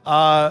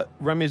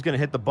 Remy's going to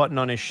hit the button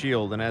on his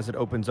shield, and as it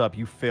opens up,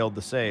 you failed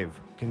the save.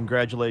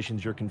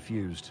 Congratulations, you're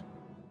confused.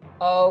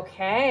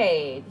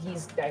 Okay.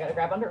 I got to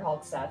grab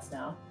Underhulk stats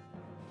now.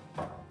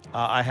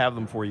 I have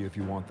them for you if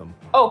you want them.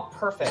 Oh,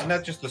 perfect. Isn't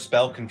that just the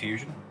spell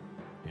confusion?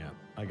 Yeah,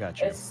 I got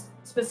you. It's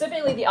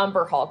specifically the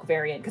Umber Hulk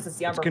variant, because it's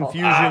the Umber Hulk.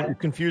 It's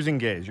confusing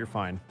gaze. You're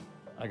fine.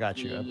 I got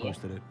you. I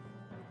posted it.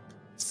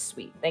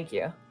 Sweet. Thank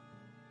you.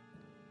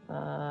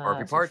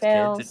 Barbie parts,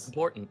 kids. It's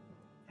important.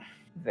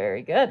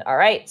 Very good. All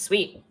right.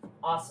 Sweet.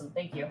 Awesome.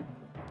 Thank you.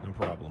 No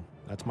problem.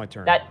 That's my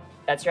turn.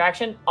 That's your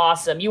action?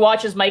 Awesome. You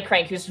watch as Mike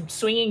Crank, who's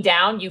swinging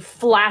down, you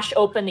flash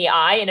open the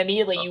eye, and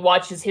immediately you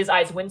watch as his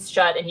eyes wince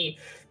shut, and he...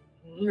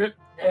 What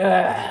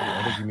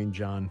did you mean,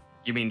 John?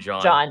 You mean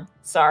John. John.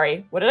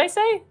 Sorry. What did I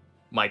say?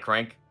 Mike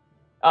Crank.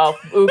 Oh,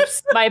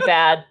 oops. My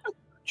bad.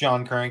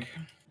 John Crank.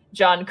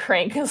 John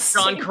Crank.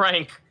 John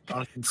Crank.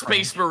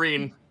 Space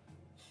Marine.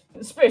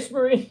 Space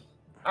Marine.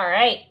 All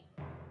right.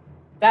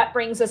 That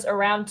brings us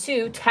around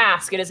to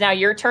Task. It is now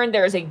your turn.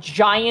 There is a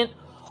giant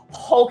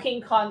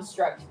hulking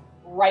construct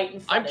right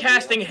in front of you. I'm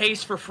casting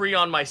haste for free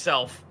on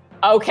myself.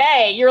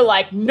 Okay. You're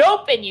like,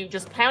 nope. And you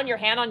just pound your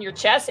hand on your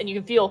chest and you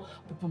can feel...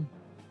 I'm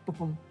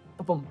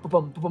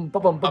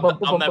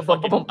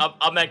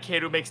that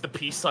kid who makes the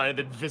peace sign and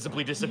then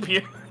visibly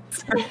disappears.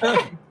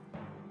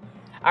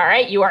 All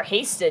right. You are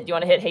hasted. Do you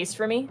want to hit haste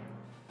for me?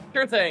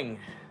 Sure thing.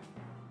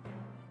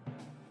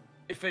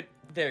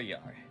 There you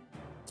are.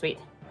 Sweet.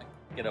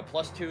 Get a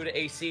 +2 to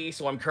AC,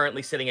 so I'm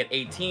currently sitting at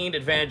 18.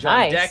 Advantage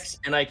on Dex,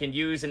 and I can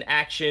use an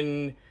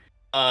action.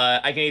 I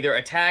can either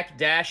attack,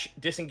 dash,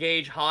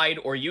 disengage, hide,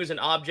 or use an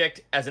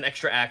object as an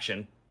extra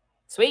action.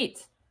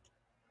 Sweet.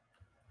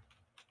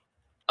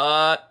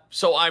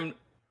 So I'm.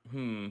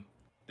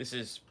 This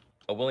is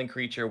a willing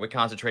creature with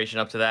concentration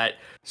up to that.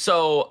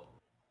 So,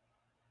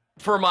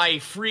 for my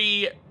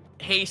free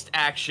haste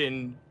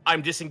action,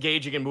 I'm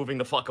disengaging and moving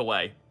the fuck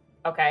away.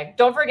 Okay.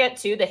 Don't forget,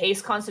 too, the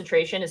haste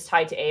concentration is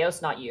tied to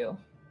Eos, not you.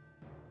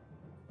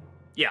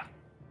 Yeah.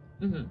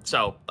 Mm-hmm.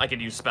 So, I can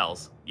use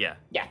spells. Yeah.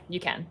 Yeah, you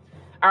can.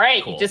 All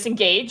right, cool. You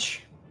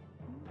disengage.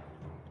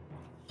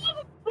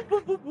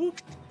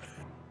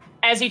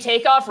 As you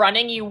take off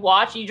running, you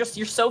watch, you're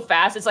so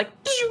fast, it's like,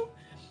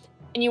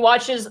 and you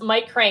watch as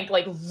Mike Crank,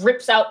 like,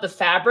 rips out the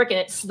fabric,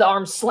 and the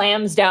arm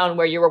slams down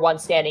where you were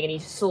once standing, and he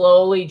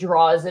slowly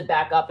draws it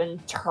back up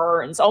and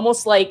turns,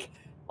 almost like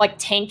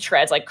tank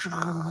treads, like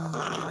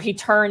he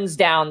turns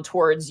down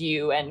towards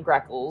you and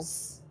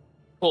Greckles.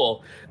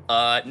 Cool.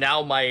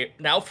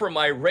 Now for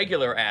my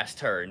regular ass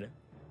turn.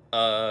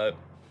 My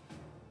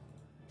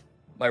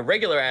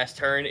regular ass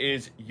turn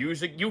is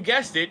using, you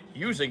guessed it,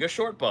 using a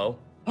short bow.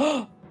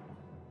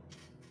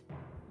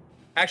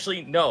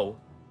 Actually, no.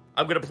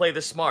 I'm gonna play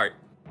this smart.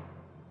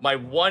 My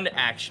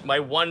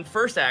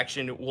first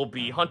action will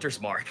be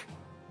Hunter's Mark.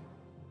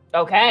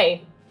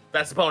 Okay.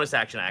 That's the bonus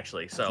action,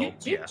 actually. So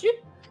yeah.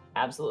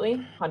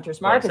 Absolutely.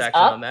 Hunter's Mark is up.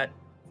 On that.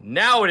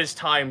 Now it is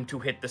time to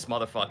hit this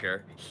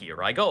motherfucker.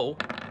 Here I go.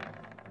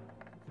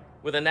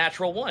 With a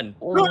natural 1.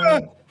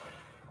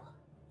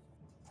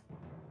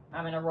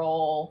 I'm gonna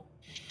roll.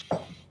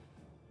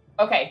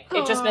 Okay,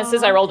 it just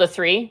misses. I rolled a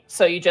 3,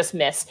 so you just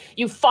miss.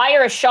 You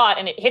fire a shot,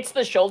 and it hits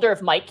the shoulder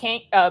of Mike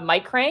Crank,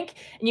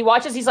 and you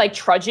watch as he's like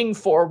trudging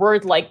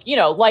forward, like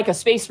like a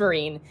space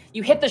marine.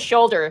 You hit the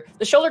shoulder.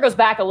 The shoulder goes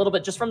back a little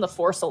bit just from the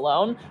force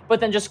alone, but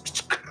then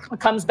just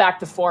comes back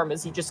to form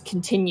as he just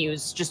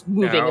continues just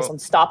moving this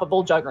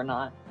unstoppable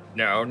juggernaut.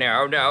 No,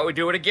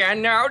 do it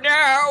again. No.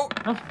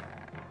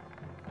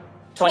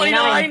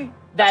 29.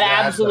 That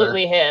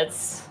absolutely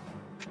hits.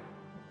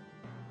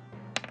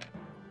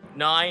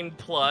 9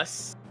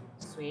 plus.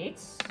 Sweet.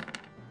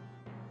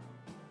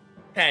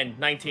 10,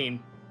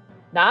 19.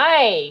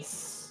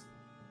 Nice.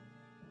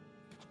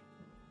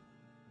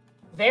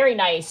 Very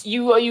nice.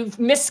 You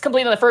missed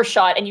completely on the first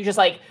shot, and you just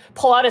like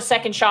pull out a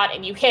second shot,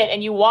 and you hit,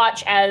 and you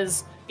watch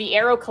as the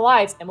arrow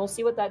collides, and we'll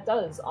see what that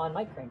does on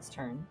Mike Crank's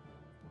turn.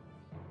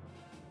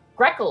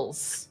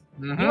 Greckles,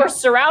 you are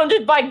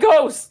surrounded by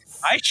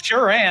ghosts. I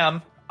sure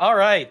am. All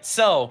right,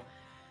 so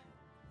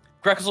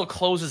Greckles will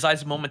close his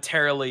eyes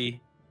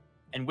momentarily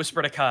and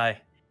whisper to Kai,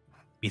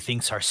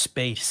 "Methinks our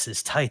space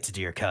is tight,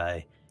 dear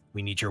Kai.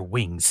 We need your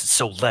wings,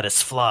 so let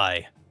us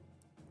fly."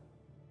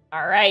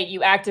 All right,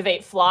 you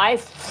activate fly.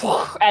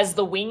 As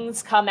the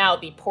wings come out,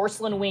 the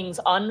porcelain wings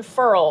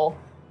unfurl.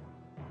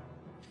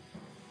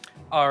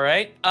 All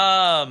right.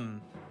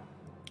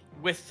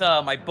 With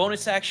my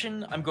bonus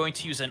action, I'm going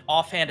to use an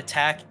offhand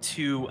attack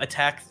to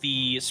attack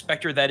the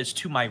specter that is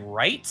to my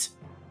right.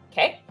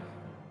 Okay.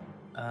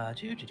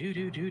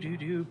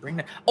 Bring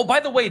that. Oh, by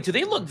the way, do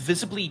they look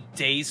visibly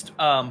dazed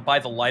by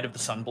the light of the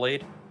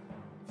sunblade?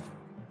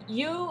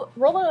 You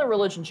roll a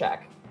religion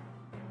check.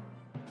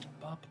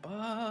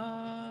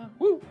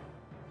 Woo.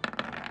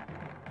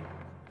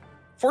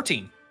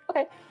 14.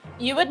 Okay.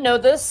 You would know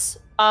this.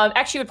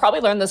 Actually, you would probably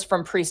learn this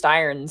from Priest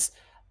Irons.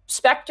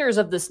 Specters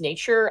of this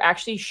nature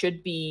actually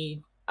should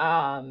be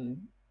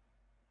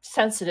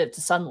sensitive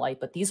to sunlight,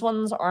 but these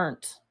ones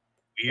aren't.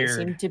 Weird. They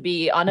seem to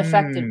be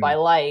unaffected by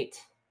light.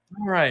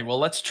 All right, well,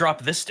 let's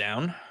drop this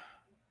down.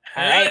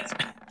 All right.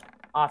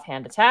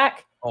 Offhand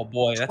attack. Oh,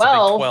 boy, that's a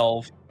big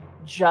 12.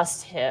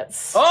 Just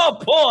hits. Oh,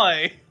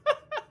 boy!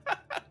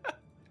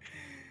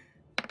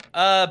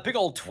 Big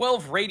old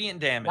 12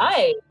 radiant damage.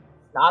 Nice.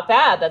 Not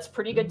bad. That's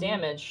pretty good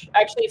damage.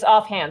 Actually, it's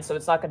offhand, so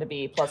it's not going to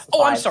be plus the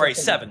 5. I'm sorry,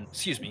 7.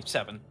 Excuse me,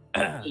 7.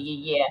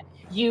 Yeah.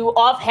 You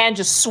offhand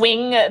just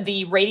swing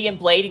the radiant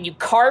blade and you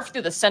carve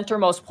through the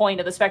centermost point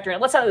of the specter and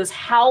it lets out this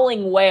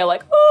howling wail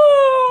like,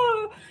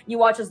 oh! You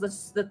watch as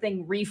the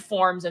thing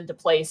reforms into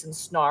place and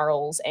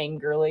snarls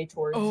angrily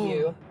towards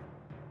you.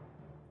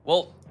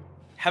 Well,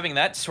 having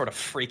that sort of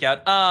freak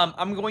out,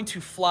 I'm going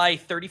to fly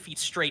 30 feet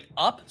straight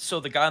up,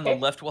 so the guy on the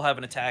left will have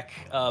an attack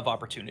of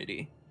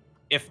opportunity.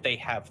 If they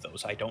have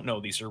those. I don't know.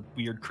 These are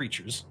weird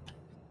creatures.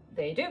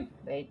 They do.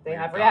 They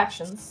have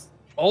reactions.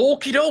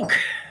 Okie doke.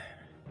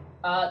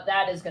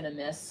 That is going to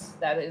miss.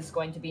 That is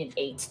going to be an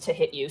 8 to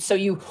hit you. So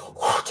you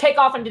take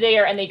off into the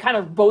air, and they kind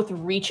of both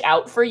reach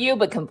out for you,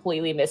 but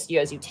completely miss you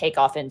as you take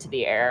off into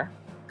the air.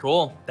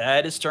 Cool.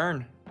 That is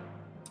turn.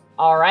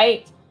 All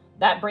right.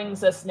 That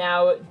brings us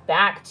now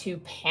back to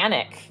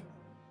Panic.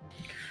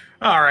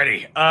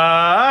 Alrighty.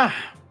 My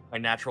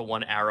natural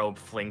 1 arrow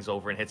flings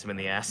over and hits him in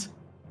the ass.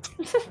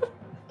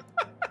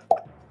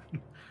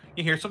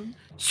 You hear something?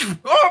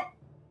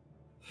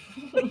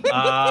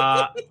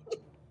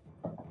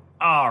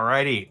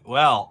 Alrighty.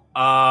 Well,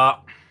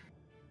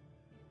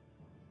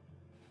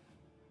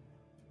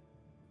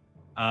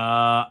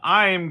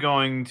 I am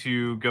going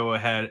to go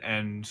ahead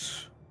and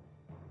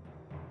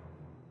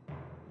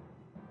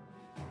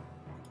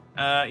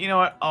you know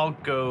what? I'll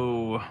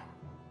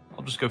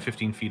just go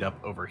 15 feet up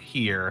over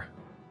here.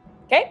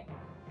 Okay.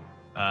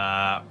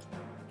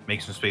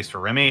 Make some space for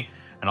Remy,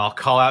 and I'll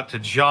call out to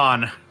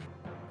John.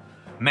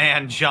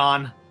 Man,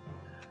 John,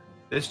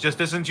 this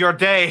just isn't your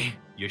day.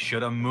 You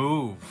should have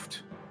moved.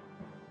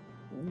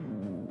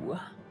 Ooh.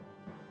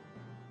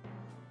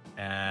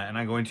 And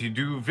I'm going to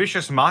do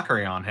Vicious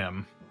Mockery on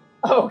him.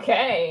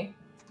 Okay.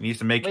 He needs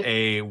to make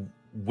a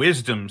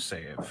Wisdom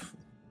save.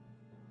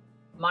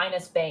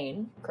 Minus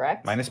Bane,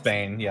 correct? Minus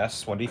Bane,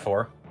 yes,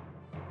 1d4.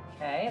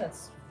 Okay,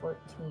 that's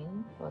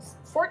 14 plus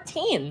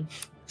 14.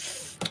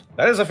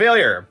 That is a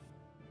failure.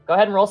 Go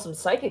ahead and roll some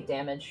psychic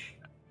damage.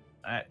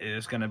 That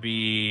is going to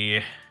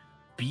be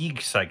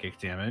big psychic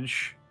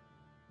damage.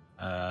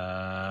 Yep.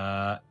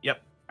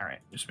 All right,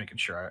 just making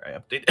sure I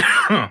updated.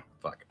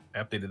 Fuck, I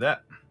updated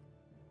that.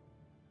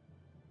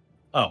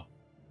 Oh.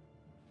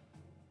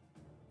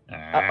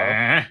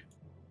 There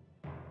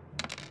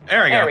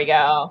we go. There we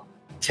go.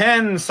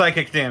 10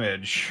 psychic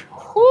damage.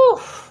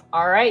 Whew.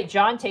 All right,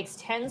 John takes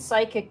 10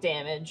 psychic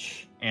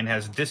damage. And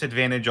has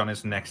disadvantage on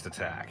his next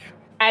attack.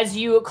 As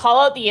you call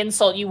out the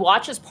insult, you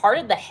watch as part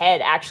of the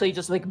head actually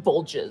just like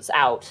bulges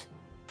out.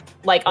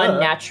 Like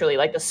unnaturally,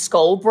 like the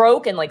skull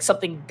broke and like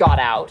something got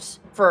out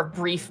for a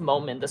brief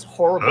moment. This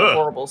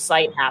horrible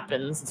sight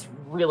happens. It's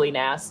really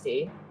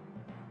nasty.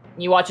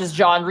 And you watch as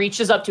John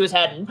reaches up to his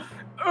head and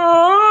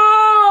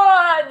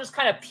just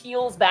kind of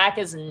peels back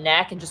his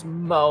neck and just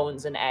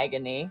moans in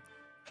agony.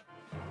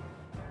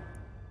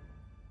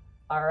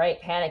 All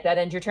right, Panic, that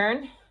ends your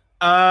turn?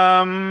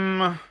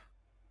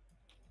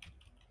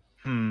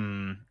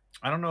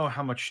 I don't know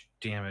how much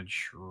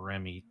damage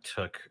Remy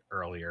took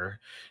earlier.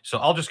 So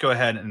I'll just go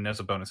ahead and as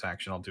a bonus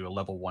action, I'll do a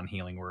level 1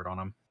 healing word on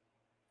him.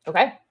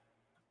 Okay.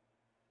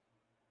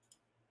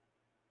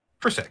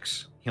 For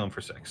 6. Heal him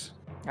for 6.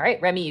 All right,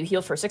 Remy, you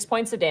heal for 6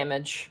 points of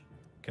damage.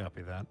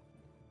 Copy that.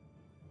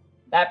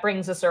 That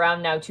brings us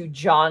around now to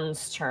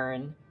John's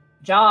turn.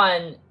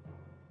 John,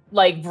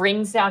 like,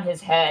 brings down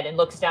his head and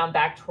looks down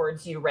back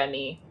towards you,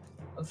 Remy.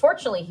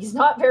 Unfortunately, he's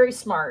not very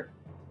smart.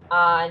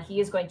 And he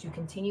is going to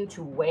continue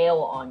to wail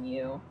on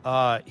you.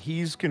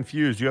 He's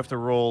confused. You have to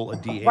roll a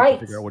d8 Right. to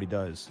figure out what he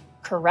does.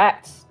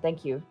 Correct.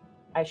 Thank you.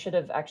 I should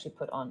have actually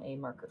put on a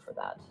marker for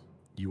that.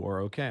 You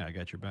are okay. I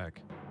got your back.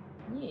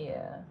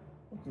 Yeah,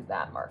 we'll do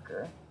that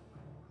marker.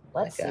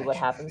 Let's I see got what you,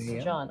 happens to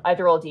Theo. John. I have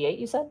to roll a d8,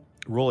 you said?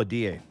 Roll a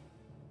d8.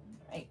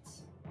 Right.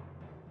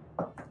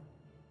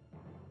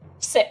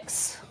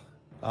 6.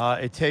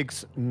 It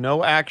takes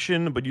no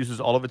action, but uses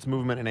all of its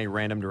movement in a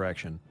random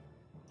direction.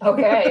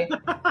 Okay.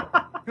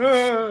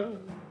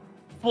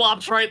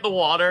 Flops right in the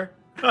water.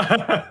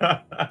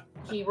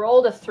 He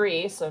rolled a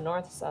 3, so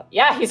north, south.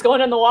 Yeah, he's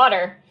going in the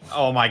water.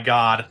 Oh my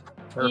god.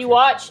 You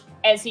watch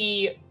as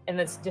he, and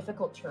it's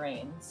difficult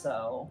terrain,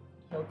 so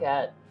he'll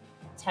get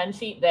 10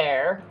 feet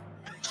there.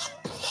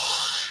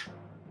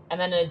 And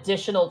then an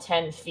additional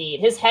 10 feet.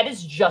 His head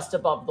is just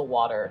above the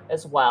water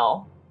as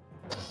well.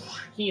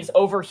 He's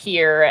over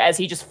here as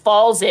he just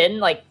falls in,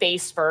 like,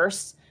 face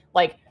first.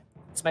 Like,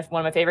 it's one of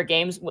my favorite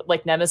games,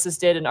 like Nemesis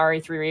did in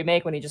RE3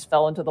 Remake when he just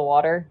fell into the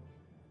water.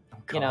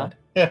 You know,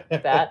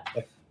 like that.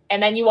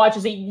 And then you watch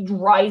as he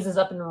rises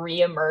up and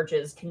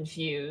reemerges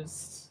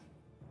confused.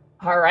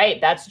 All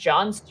right, that's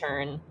John's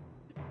turn.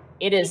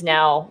 It is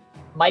now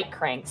Mike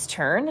Crank's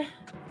turn.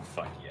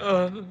 Fuck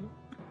yeah.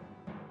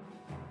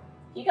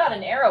 He got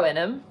an arrow in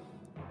him,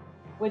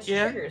 which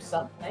Yeah. triggers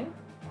something.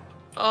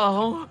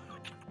 Oh.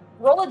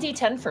 Roll a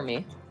d10 for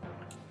me.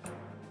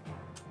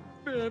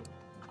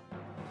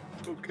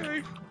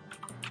 Okay.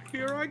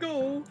 Here I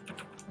go.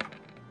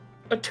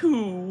 A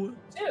 2.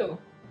 2.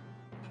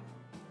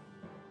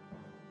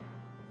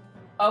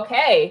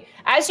 Okay.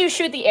 As you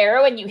shoot the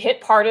arrow and you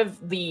hit part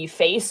of the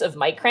face of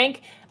Mike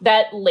Crank,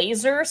 that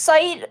laser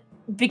sight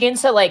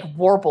begins to, like,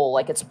 warble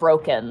like it's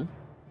broken.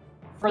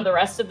 For the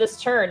rest of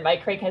this turn,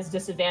 Mike Crank has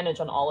disadvantage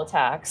on all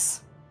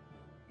attacks.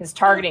 His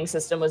targeting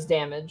system was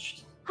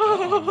damaged.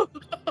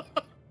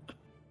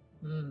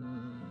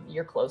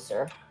 You're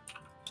closer.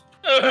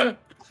 I'm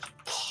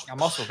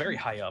also very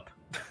high up.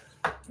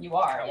 You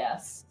are,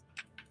 yes.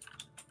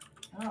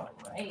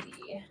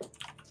 Alrighty.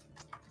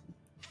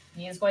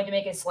 He is going to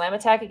make a slam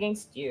attack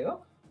against you.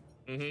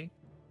 Mm-hmm.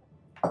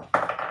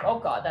 Oh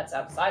god, that's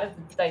outside of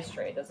the dice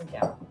tray. It doesn't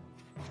count.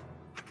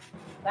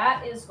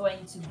 That is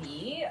going to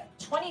be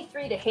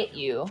 23 to hit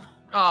you.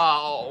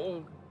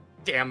 Oh,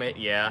 damn it,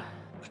 yeah.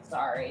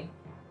 Sorry.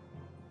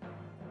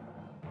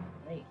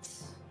 Great.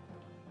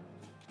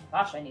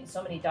 Gosh, I need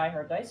so many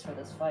diehard dice for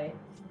this fight.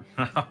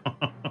 Oh,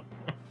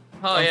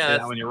 Don't yeah. say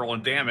that when you're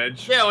rolling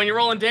damage. Yeah, when you're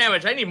rolling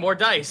damage, I need more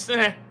dice.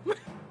 The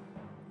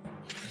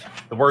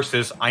worst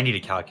is I need a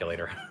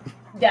calculator.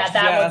 Yeah,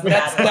 that was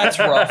bad. that's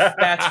rough.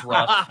 That's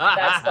rough.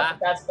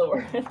 That's the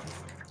word.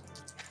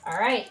 All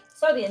right.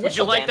 So the initial Would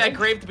you like that damage-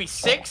 grave to be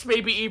 6,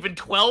 maybe even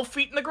 12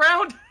 feet in the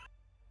ground?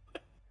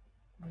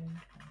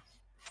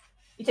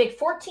 You take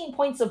 14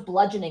 points of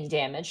bludgeoning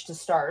damage to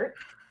start,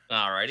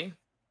 Alrighty.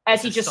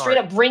 as he To just start.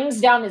 straight up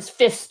brings down his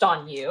fist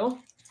on you.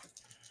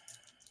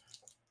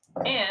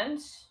 And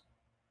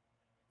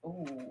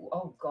ooh,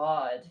 oh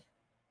god.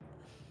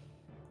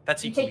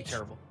 That's You equally take-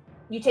 terrible.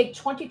 You take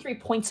 23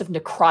 points of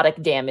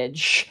necrotic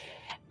damage.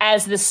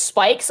 As the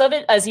spikes of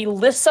it, as he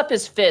lifts up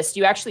his fist,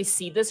 you actually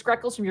see this,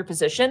 Greckles, from your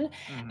position.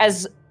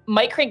 As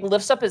Mike Crank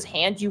lifts up his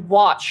hand, you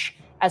watch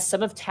as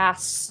some of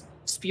Task's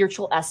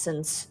spiritual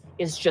essence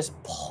is just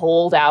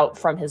pulled out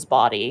from his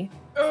body.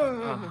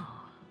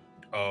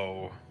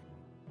 Oh.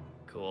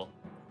 Cool.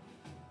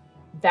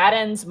 That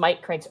ends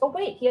Mike Crank's. Oh,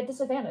 wait, he had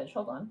disadvantage.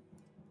 Hold on.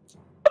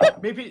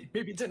 Maybe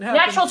it didn't happen.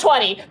 Natural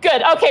 20.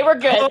 Good. Okay, we're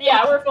good.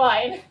 Yeah, we're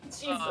fine.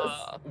 Jesus.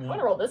 I'm going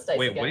to roll this dice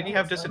Wait, again. what did he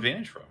have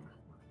disadvantage from?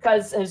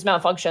 Because his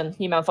malfunction.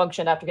 He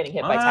malfunctioned after getting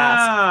hit by Task.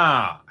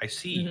 Ah, I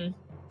see. Mhm.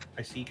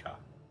 I see, Ka.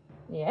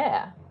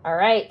 Yeah. All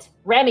right.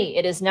 Remy,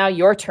 it is now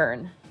your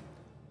turn.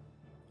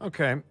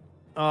 Okay.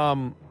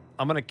 I'm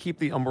gonna keep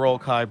the umbrella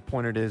kai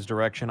pointed his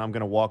direction. I'm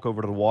gonna walk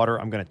over to the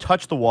water. I'm gonna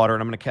touch the water,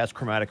 and I'm gonna cast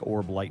chromatic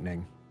orb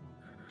lightning.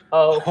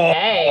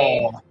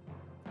 Okay.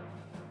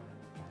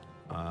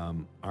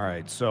 All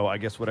right. So I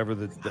guess whatever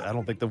I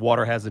don't think the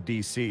water has a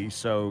DC,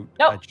 so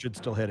Nope. I should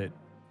still hit it.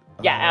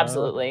 Yeah,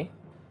 absolutely.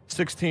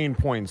 16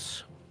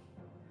 points.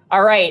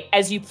 All right.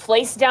 As you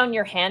place down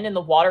your hand in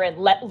the water and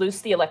let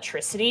loose the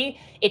electricity,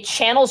 it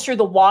channels through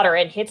the water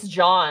and hits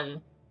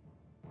John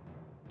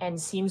and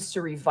seems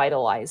to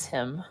revitalize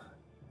him.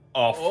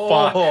 Oh,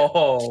 fuck.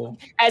 Oh.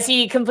 As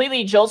he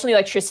completely jolts from the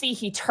electricity,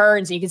 he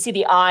turns and you can see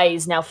the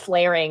eyes now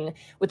flaring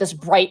with this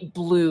bright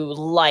blue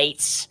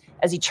light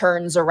as he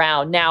turns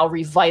around, now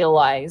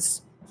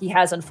revitalized. He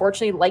has,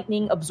 unfortunately,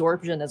 lightning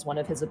absorption as one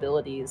of his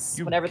abilities.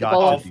 You Whenever the got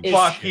golem to Oh, be is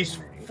fuck. He's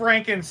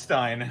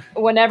Frankenstein.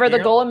 Whenever the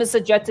Here. golem is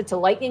subjected to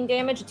lightning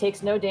damage, it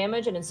takes no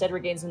damage and instead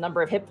regains the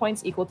number of hit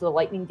points equal to the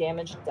lightning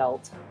damage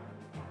dealt.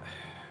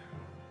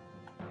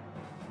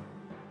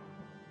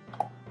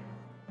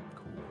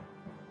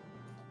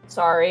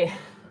 Sorry.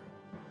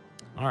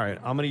 All right.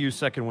 I'm gonna use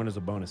second wind as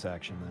a bonus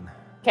action then.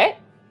 Okay.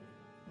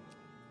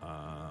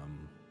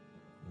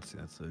 Let's see.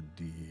 That's a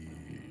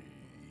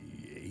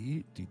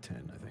D8,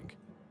 D10, I think.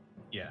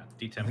 Yeah,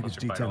 D10 I think plus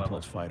it's your fighter D10 level.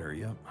 plus fighter.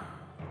 Yep.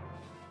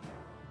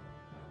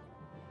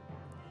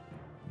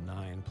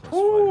 9 plus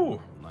Ooh.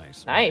 fighter.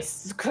 Nice.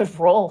 Nice. It's a good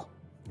roll.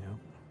 Yeah.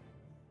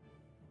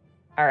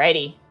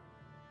 Alrighty.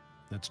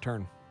 That's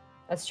turn.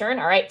 That's turn.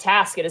 All right,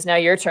 Task. It is now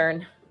your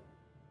turn.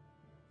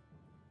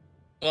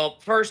 Well,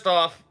 first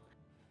off,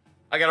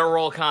 I gotta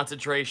roll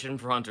concentration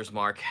for Hunter's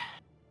Mark.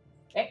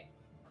 Okay.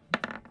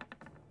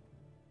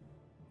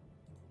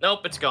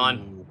 Nope, it's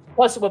gone.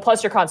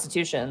 Plus your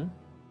Constitution.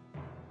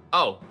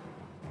 Oh.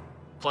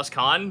 Plus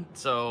con,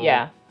 so...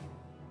 Yeah.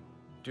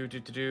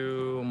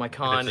 My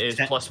con a is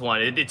 10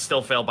 +1. It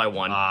still failed by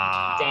 1.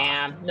 Ah.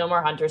 Damn. No more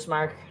Hunter's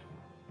Mark.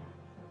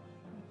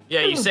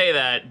 Yeah, you say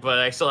that, but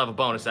I still have a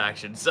bonus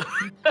action, so...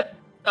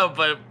 Oh,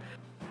 but...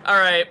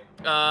 Alright.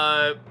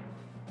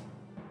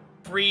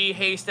 Free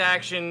haste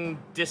action,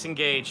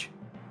 disengage.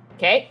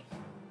 Okay.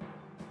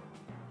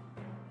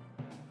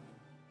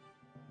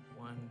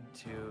 1,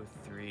 2,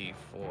 3,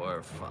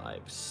 4,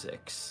 5,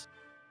 6.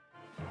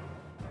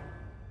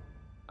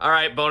 All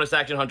right, bonus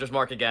action, Hunter's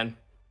Mark again.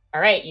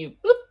 All right, you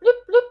bloop, bloop,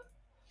 bloop.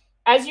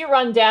 As you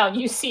run down,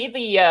 you see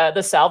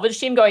the salvage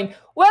team going,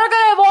 "We're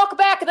gonna walk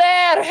back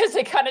there," as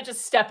they kind of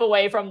just step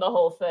away from the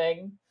whole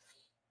thing.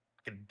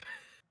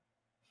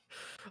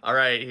 All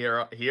right,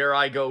 here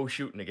I go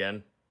shooting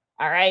again.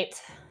 All right.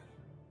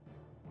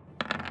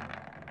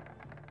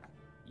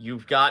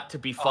 You've got to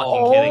be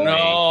fucking kidding me.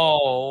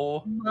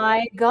 No.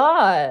 My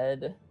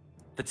God.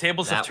 The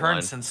tables That have turned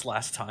one. since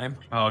last time.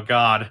 Oh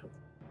God.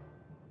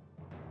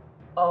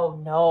 Oh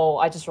no,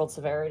 I just rolled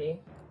severity.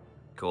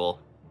 Cool.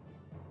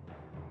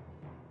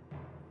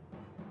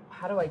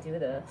 How do I do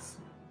this?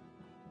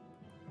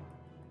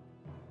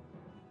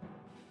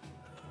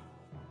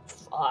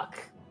 Fuck.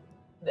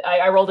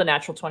 I rolled a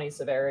natural 20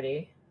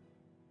 severity.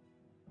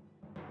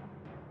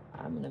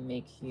 I'm gonna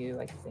make you,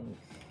 I think.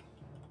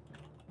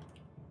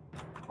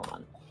 Hold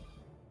on.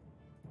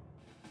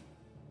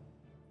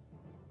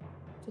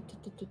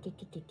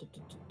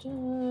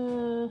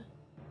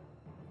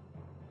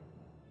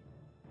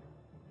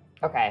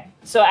 Okay,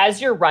 so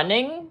as you're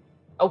running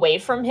away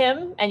from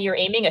him and you're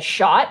aiming a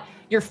shot,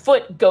 your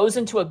foot goes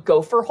into a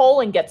gopher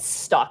hole and gets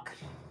stuck.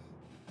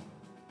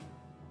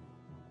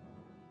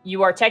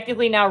 You are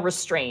technically now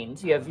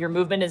restrained. Your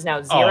movement is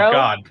now 0. Oh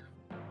God.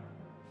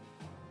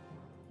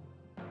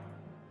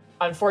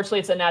 Unfortunately,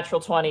 it's a natural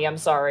 20. I'm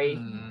sorry.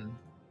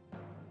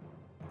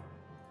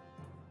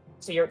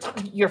 So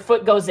your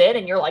foot goes in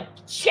and you're like,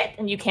 shit,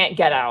 and you can't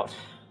get out.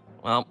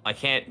 Well, I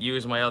can't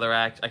use my other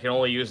act. I can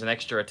only use an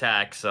extra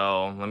attack,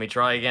 so let me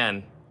try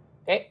again.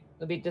 Okay,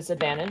 it'll be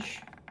disadvantage.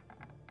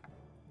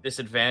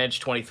 Disadvantage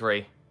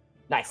 23.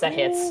 Nice, that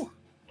hits.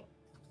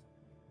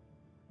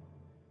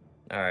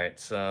 All right,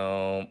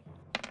 so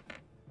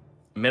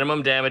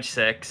minimum damage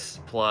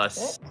 6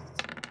 plus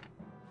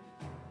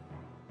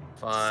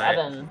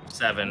 5.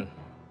 7.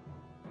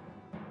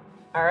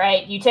 All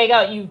right, you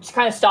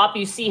kind of stop,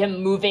 you see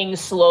him moving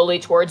slowly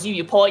towards you.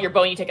 You pull out your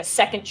bow, and you take a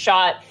second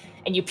shot,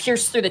 and you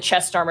pierce through the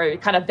chest armor.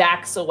 It kind of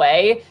backs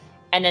away,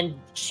 and then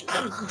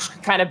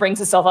kind of brings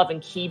itself up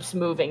and keeps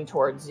moving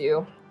towards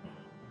you.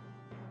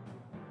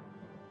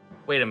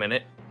 Wait a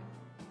minute.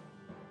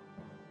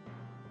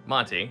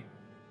 Monty.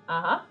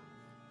 Uh-huh.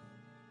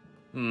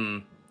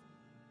 Sorry,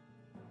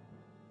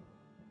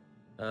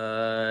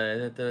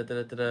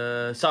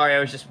 I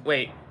was just...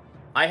 Wait.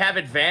 I have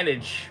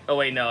advantage... Oh,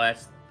 wait, no,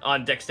 that's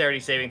on dexterity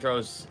saving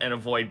throws and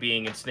avoid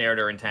being ensnared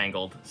or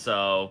entangled,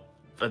 so...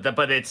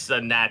 But it's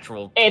a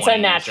natural 20, It's a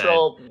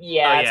natural...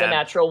 Yeah, it's a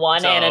natural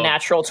 1 and a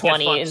natural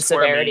 20 in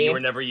severity. You were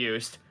never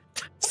used.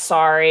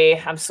 Sorry.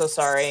 I'm so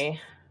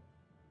sorry.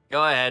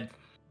 Go ahead.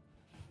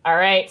 All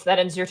right, so that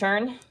ends your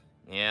turn?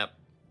 Yep.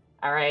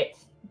 All right.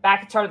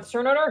 Back to the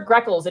turn order.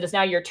 Greckles, it is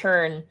now your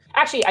turn.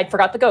 Actually, I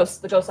forgot the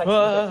ghost. The ghost actually.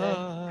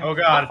 Oh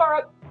God.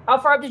 How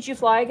far up did you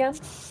fly again?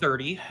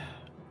 30.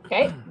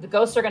 Okay, the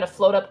ghosts are going to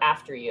float up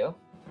after you.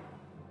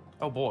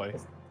 Oh boy.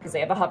 Because they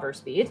have a hover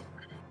speed.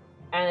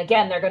 And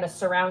again, they're going to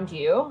surround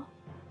you.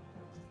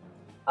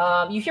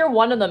 You hear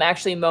one of them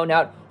actually moan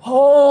out,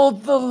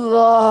 "Hold the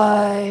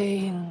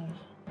line."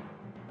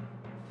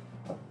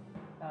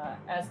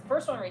 As the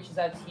first one reaches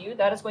out to you,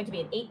 that is going to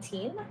be an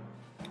 18.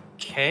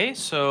 Okay,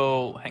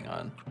 so hang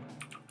on.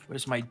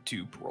 Where's my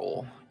dupe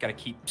roll? Gotta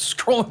keep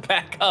scrolling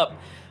back up.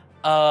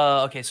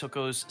 Okay, so it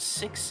goes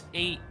 6,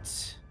 8,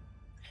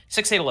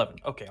 6, 8, 11.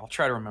 Okay, I'll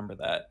try to remember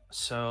that.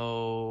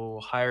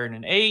 So higher than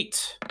an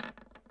 8.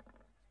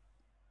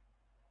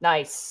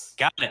 Nice.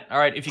 Got it. All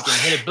right, if you can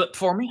hit a blip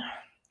for me.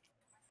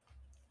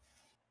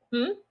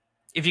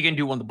 If you can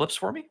do one of the blips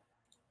for me.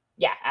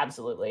 Yeah,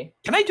 absolutely.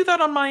 Can I do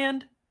that on my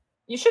end?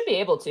 You should be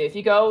able to. If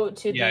you go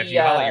to Yeah, the... if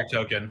you highlight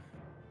your token.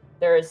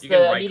 There's You can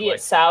the right-click. immediate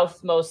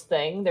southmost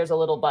thing. There's a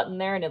little button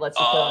there, and it lets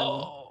you put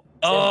on...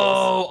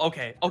 Oh,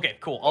 okay. Okay,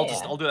 cool. Yeah.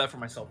 I'll do that for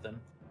myself then.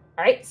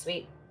 All right,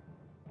 sweet.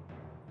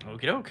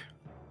 Okie doke.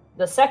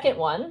 The second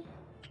one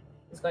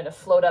is going to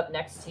float up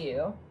next to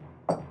you.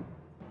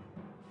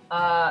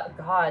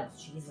 God,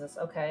 Jesus.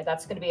 Okay,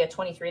 that's going to be a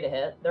 23 to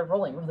hit. They're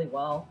rolling really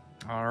well.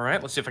 All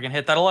right, let's see if I can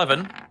hit that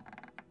 11.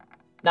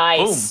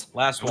 Nice. Boom.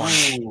 Last one.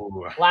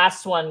 Ooh.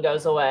 Last one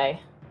goes away.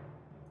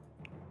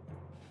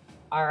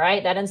 All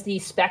right, that ends the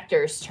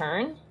Spectre's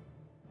turn.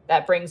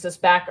 That brings us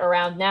back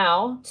around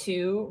now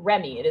to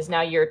Remy. It is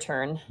now your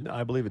turn. No,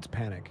 I believe it's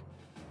panic.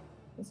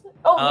 Is it?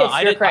 Oh,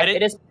 yes, you're correct.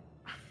 It is.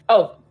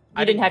 Oh,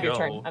 I you didn't have your go.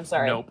 turn. I'm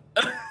sorry. Nope.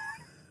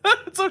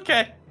 It's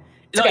okay.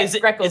 It's okay. Is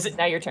it, Greckles, is it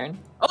now your turn.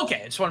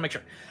 okay? I just want to make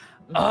sure.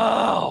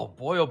 Oh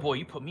boy,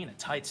 you put me in a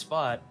tight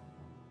spot.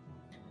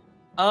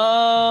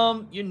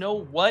 You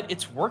know what?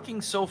 It's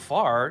working so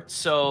far.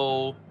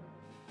 So,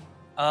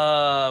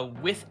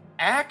 with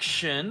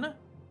action,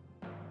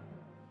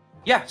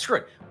 yeah, screw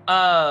it.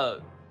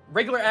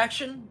 Regular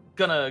action,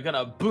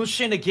 gonna boost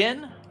in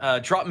again.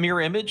 Drop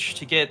mirror image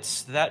to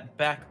get that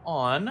back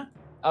on.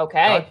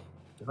 Okay.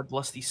 God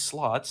bless these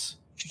slots.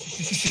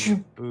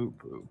 Boop, boop,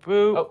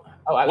 boop.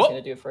 Oh, I was Whoop.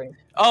 gonna do it for you.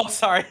 Oh,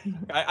 sorry.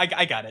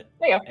 I got it.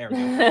 There you There go.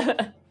 we go.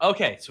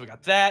 Okay, so we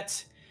got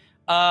that.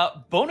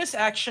 Bonus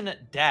action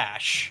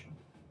dash.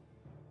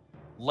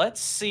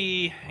 Let's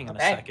see. Hang on a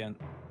second.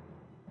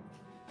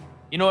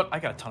 You know what? I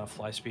got a ton of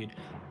fly speed.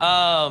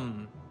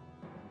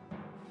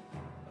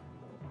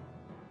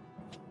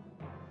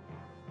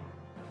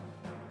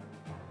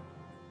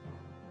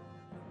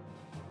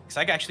 Because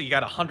I actually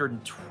got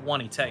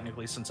 120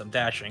 technically since I'm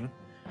dashing.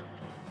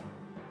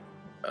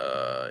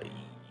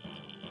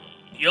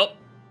 Yep.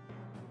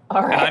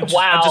 All right. I'm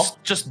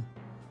just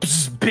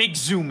big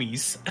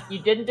zoomies. You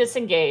didn't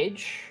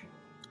disengage.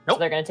 Nope. So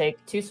they're gonna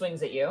take 2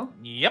 swings at you.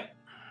 Yep.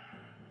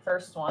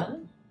 First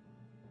one.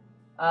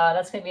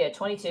 That's gonna be a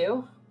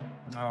 22.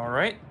 All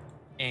right.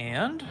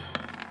 And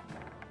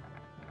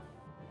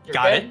You're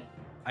got good. it.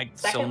 I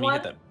Second still need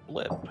one? to hit that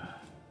blip.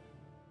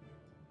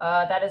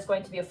 That is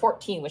going to be a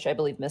 14, which I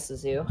believe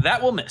misses you.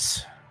 That will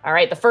miss. All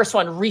right, the first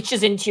one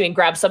reaches into you and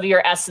grabs some of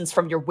your essence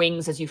from your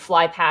wings as you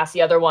fly past.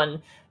 The other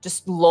one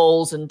just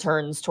lolls and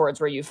turns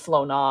towards where you've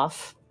flown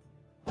off.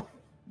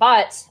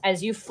 But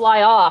as you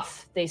fly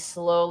off, they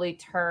slowly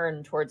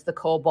turn towards the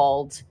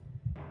kobold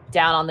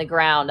down on the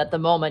ground at the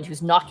moment,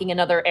 who's knocking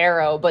another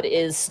arrow but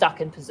is stuck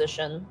in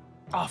position.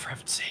 Oh, for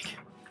heaven's sake.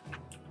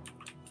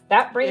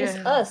 That brings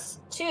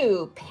us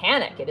to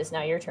Panic. It is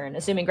now your turn.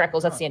 Assuming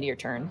Greckles, that's the end of your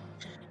turn.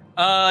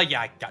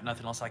 Yeah, I got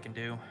nothing else I can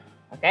do.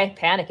 Okay,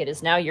 Panic, it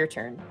is now your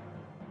turn.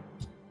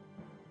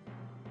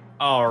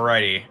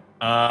 Alrighty.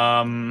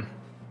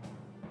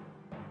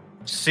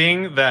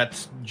 Seeing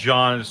that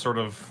John is sort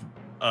of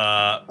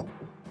got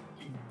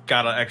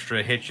an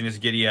extra hitch in his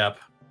giddy up,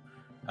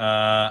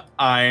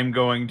 I'm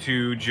going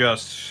to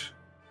just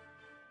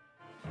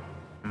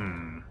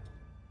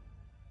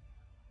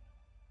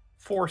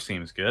 4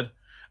 seems good.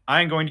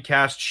 I'm going to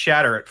cast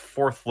Shatter at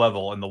 4th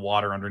level in the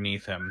water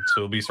underneath him,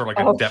 so it'll be sort of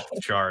like a depth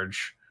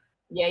charge.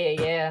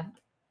 Yeah.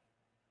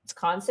 It's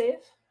con save?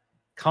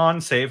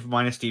 Con save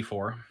minus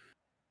D4.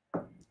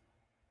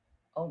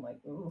 Oh my,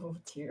 ooh,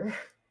 dear.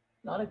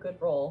 Not a good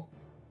roll.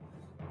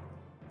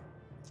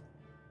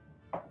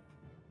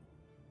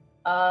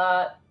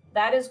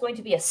 That is going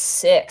to be a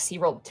 6. He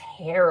rolled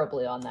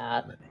terribly on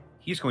that.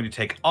 He's going to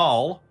take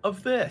all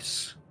of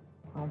this.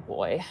 Oh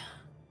boy.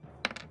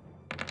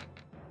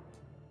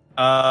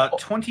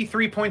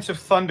 23 points of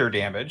thunder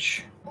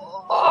damage.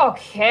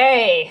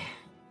 Okay.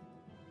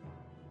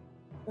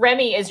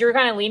 Remy, as you're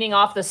kind of leaning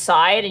off the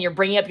side and you're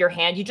bringing up your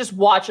hand, you just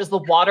watch as the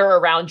water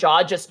around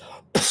Jaw just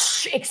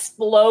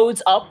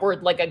explodes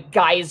upward like a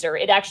geyser.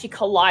 It actually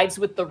collides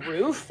with the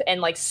roof and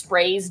like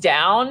sprays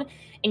down,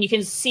 and you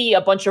can see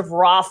a bunch of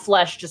raw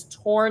flesh just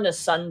torn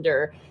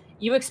asunder.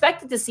 You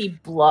expected to see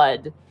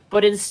blood,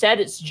 but instead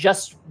it's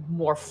just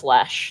more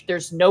flesh.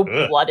 There's no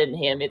blood in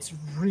him. It's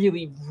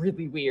really,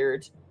 really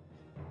weird.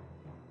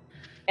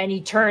 And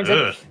he turns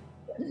and...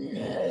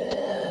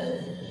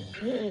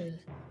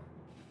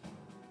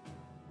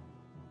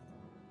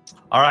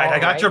 All right, I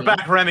got your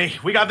back, Remy.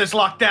 We got this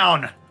locked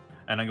down.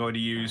 And I'm going to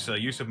use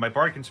use of my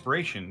Bardic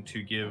Inspiration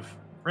to give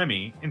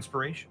Remy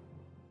inspiration.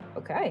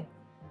 Okay.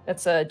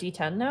 That's a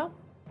D10 now?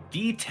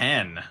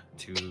 D10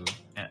 to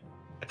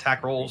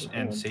attack rolls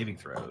and saving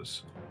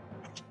throws.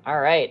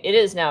 All right, it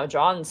is now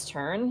John's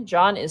turn.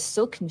 John is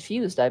still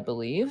confused, I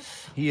believe.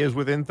 He is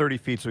within 30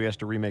 feet, so he has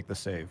to remake the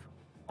save.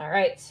 All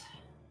right.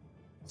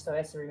 So he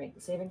has to remake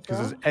the saving throw.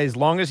 Because as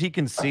long as he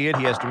can see it,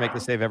 he has to make the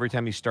save every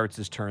time he starts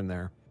his turn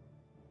there.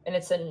 And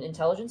it's an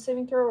intelligence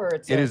saving throw, or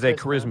it is a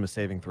charisma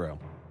saving throw.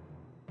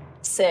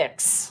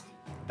 6.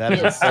 That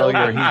is a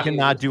failure. He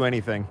cannot do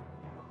anything.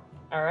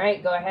 All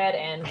right, go ahead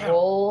and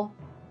roll.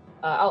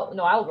 I'll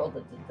roll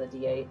the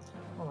D8.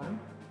 Hold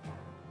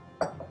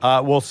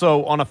on. Well,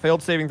 so on a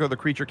failed saving throw, the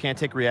creature can't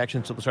take reaction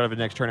until the start of the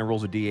next turn and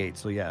rolls a D8.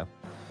 So yeah.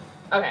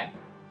 Okay.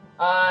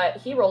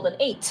 He rolled an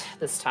 8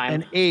 this time.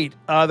 An 8.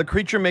 The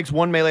creature makes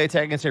 1 melee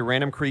attack against a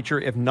random creature.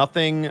 If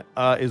nothing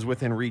is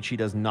within reach, he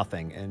does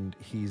nothing, and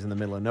he's in the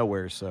middle of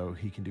nowhere, so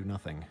he can do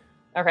nothing.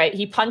 All right.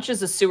 He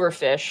punches a sewer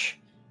fish.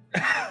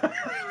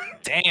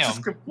 Damn.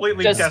 Just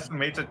completely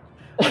decimates it.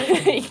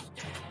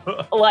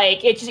 Like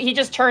he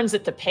just turns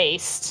it to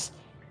paste.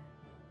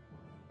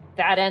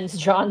 That ends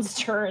John's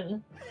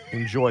turn.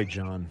 Enjoy,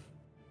 John.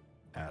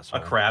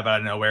 Asshole. A crab out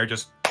of nowhere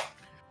just...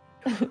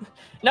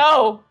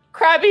 No!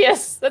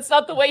 Crabius! That's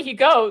not the way he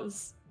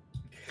goes.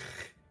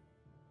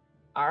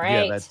 All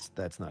right. Yeah,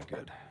 that's not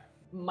good.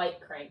 Mike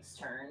Crank's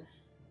turn.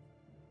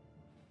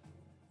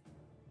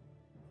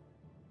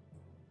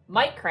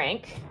 Mike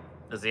Crank.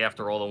 Does he have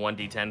to roll the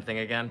 1d10 thing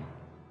again?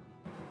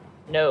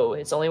 No,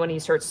 it's only when he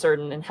starts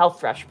certain health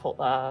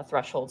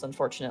thresholds,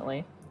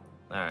 unfortunately.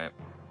 All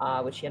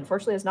right. Which he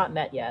unfortunately has not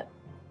met yet.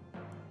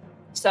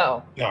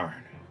 So, darn.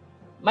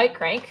 Mike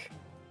Crank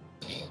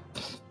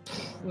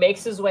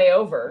makes his way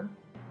over.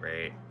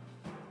 Great.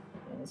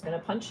 And he's going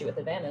to punch you with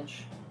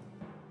advantage.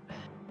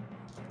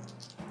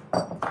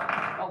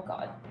 Oh,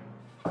 God.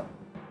 Oh,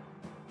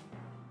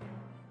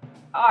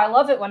 I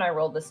love it when I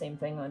rolled the same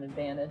thing on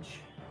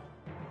advantage.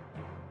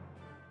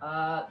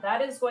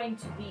 That is going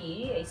to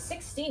be a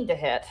 16 to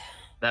hit.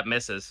 That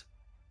misses.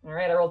 All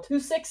right, I rolled 2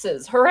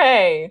 6s.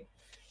 Hooray!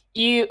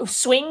 You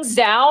swings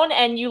down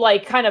and you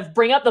like kind of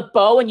bring up the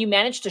bow and you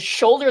manage to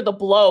shoulder the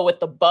blow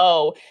with the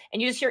bow,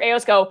 and you just hear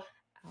Eos go,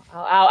 "Ow,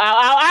 ow,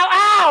 ow, ow,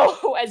 ow,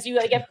 ow!" as you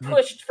like get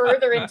pushed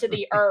further into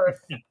the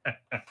earth.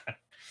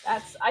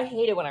 I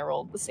hate it when I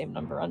roll the same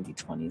number on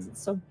d20s.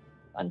 It's so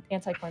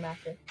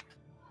anticlimactic.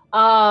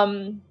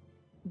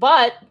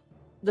 But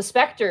the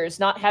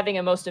specters, not having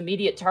a most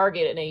immediate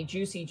target in a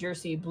juicy,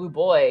 juicy blue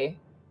boy,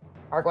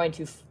 are going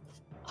to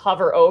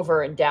hover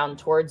over and down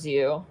towards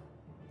you.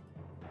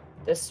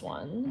 This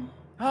one.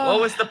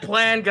 What was the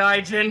plan,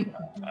 Gaijin?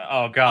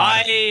 Oh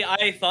god.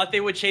 I thought they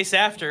would chase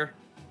after.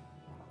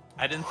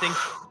 I didn't think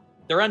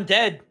they're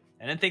undead.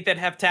 I didn't think they'd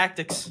have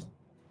tactics.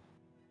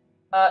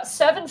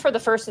 7 for the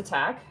first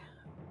attack.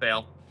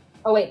 Fail.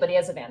 Oh wait, but he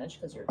has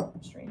advantage because you're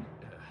restrained.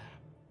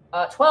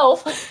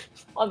 12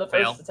 on the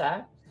first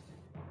attack.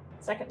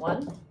 Second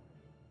one.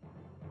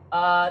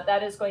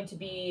 That is going to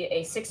be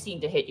a 16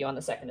 to hit you on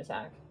the second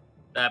attack.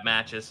 That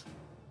matches.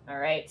 All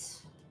right.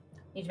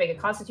 Need to make a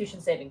Constitution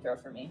saving throw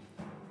for me.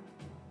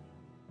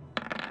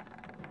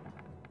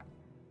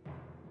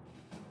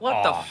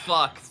 What the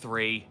fuck,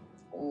 3?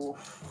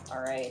 Oof. All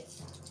right.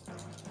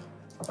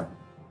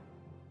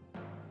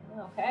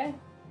 Okay.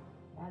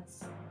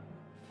 That's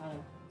kind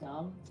of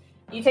dumb.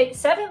 You take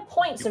 7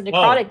 points of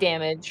necrotic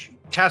damage.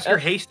 Tasker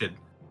hasted.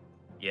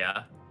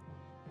 Yeah.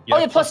 Oh,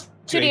 yeah, plus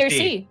 2 to your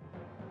AC.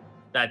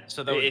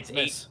 So it's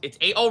 8. It's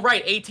 8. Oh,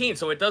 right, 18.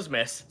 So it does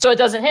miss. So it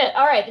doesn't hit.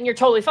 All right, then you're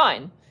totally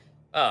fine.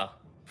 Oh.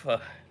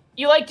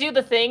 You like do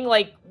the thing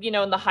like, you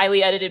know, in the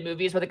highly edited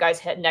movies where the guy's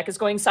head neck is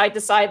going side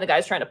to side and the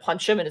guy's trying to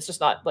punch him and it's just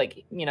not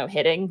like, you know,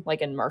 hitting like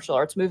in martial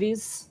arts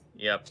movies.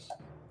 Yep.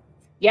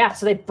 Yeah,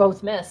 so they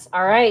both miss.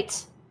 All right.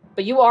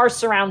 But you are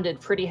surrounded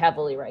pretty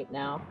heavily right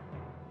now.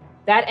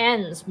 That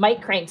ends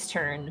Mike Crank's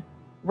turn.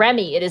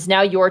 Remy, it is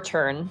now your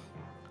turn.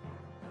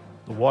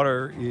 The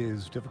water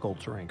is difficult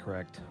terrain,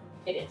 correct?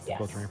 It is, yes.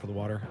 Difficult terrain for the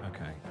water?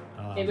 Okay.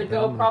 It would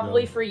go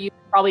probably for you,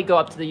 probably go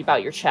up to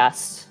about your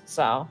chest,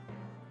 so.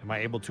 Am I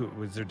able to,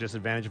 was there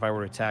disadvantage if I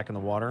were to attack in the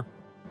water?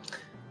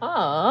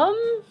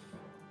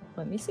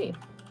 Let me see.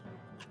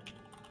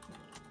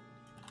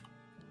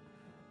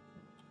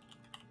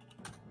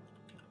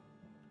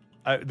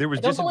 There was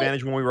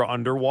disadvantage when we were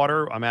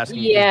underwater. I'm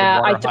asking, yeah,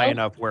 is the water high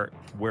enough where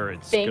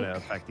it's going to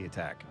affect the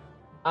attack?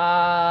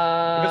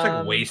 If it's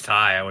like waist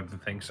high, I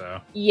wouldn't think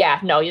so. Yeah,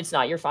 no, it's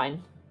not. You're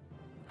fine.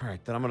 All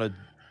right, then I'm going to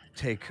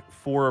take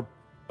 4,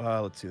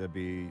 let's see, that'd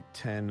be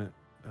 10,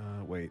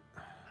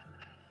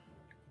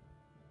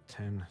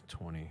 10,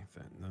 20.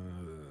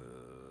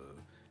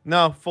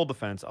 No, full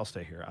defense. I'll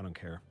stay here. I don't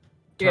care.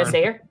 You're going to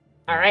stay here?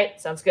 All right,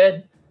 sounds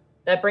good.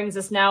 That brings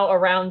us now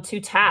around to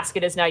Task.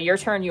 It is now your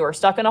turn. You are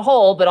stuck in a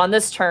hole, but on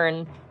this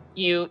turn,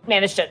 you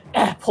managed to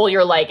pull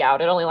your leg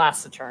out. It only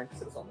lasts a turn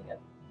because it was only a,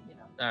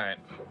 all right,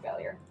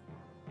 failure.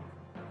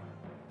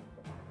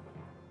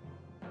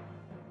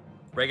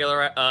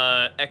 Regular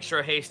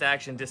extra haste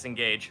action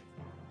disengage.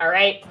 All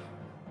right.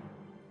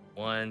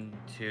 1,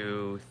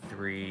 2,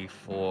 3,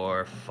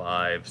 4,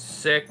 5,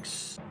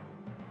 6.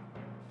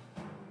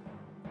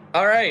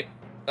 All right.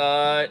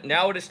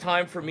 Now it is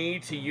time for me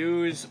to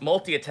use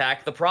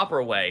multi-attack the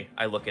proper way.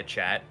 I look at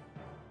chat.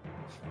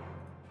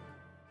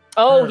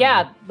 Oh,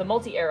 yeah, the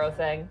multi-arrow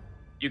thing.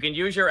 You can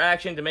use your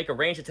action to make a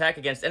ranged attack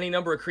against any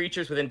number of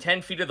creatures within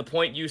 10 feet of the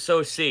point you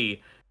so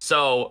see.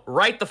 So,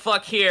 right the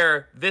fuck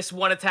here, this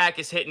one attack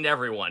is hitting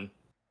everyone.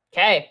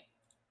 Okay.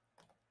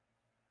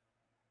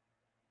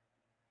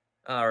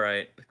 All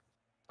right.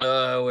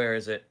 Where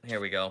is it? Here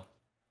we go.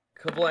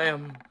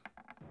 Kablam.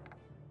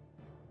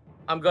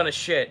 I'm gonna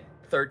shit.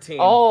 13.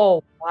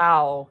 Oh,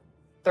 wow.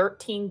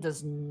 13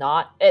 does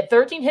not...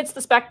 13 hits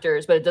the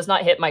specters, but it does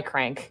not hit my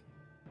crank.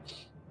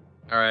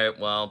 All right,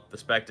 well, the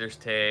specters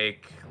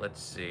take...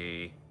 Let's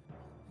see.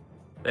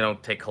 They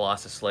don't take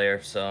Colossus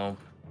Slayer, so...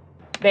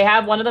 They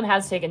have... One of them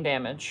has taken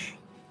damage.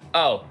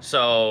 Oh,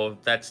 so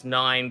that's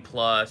 9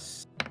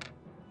 plus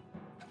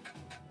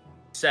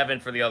 7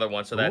 for the other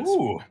one, so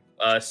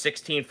that's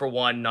 16 for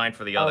one, 9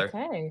 for the other.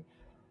 Okay.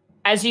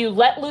 As you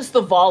let loose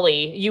the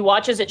volley, you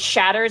watch as it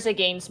shatters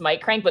against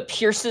Mike Crank, but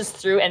pierces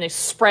through and it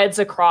spreads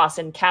across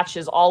and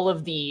catches all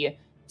of the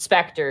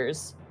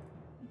specters.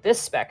 This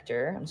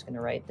specter, I'm just going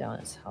to write down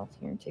its health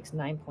here, takes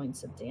 9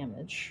 points of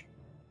damage.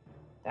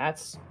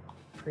 That's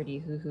pretty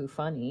hoo-hoo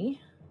funny.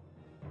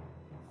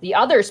 The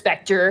other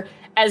specter,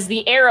 as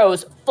the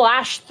arrows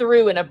flash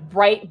through in a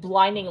bright,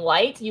 blinding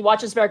light, you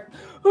watch as specter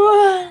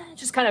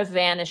just kind of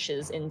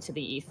vanishes into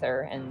the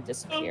ether and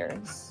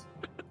disappears.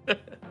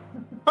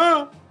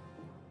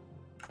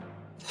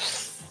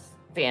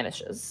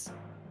 Vanishes.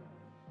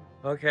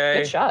 Okay.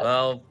 Good shot.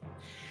 Well,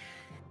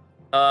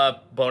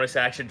 bonus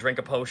action, drink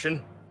a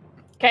potion.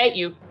 Okay,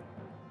 you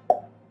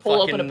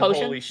pull open a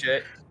potion. Holy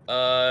shit.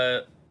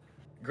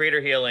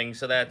 Greater healing,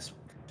 so that's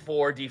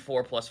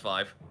 4d4 plus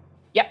 5.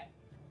 Yep.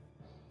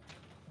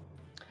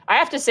 I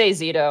have to say,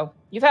 Zito,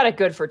 You've had it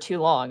good for too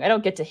long. I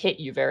don't get to hit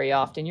you very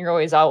often. You're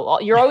always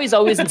out. You're always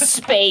in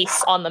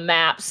space on the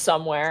map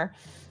somewhere.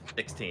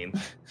 16.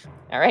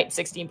 All right,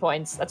 16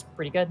 points. That's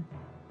pretty good.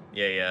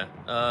 Yeah.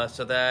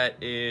 So that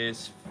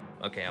is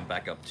okay. I'm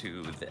back up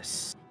to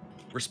this.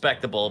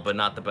 Respectable, but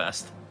not the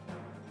best.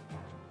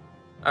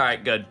 All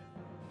right, good.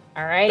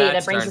 All righty,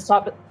 that brings us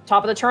top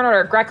of the turn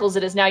order. Greckles,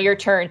 it is now your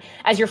turn.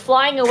 As you're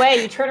flying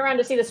away, you turn around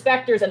to see the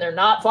specters, and they're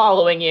not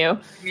following you.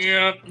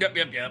 Yep.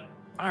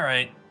 All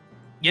right.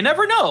 You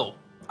never know.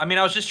 I mean,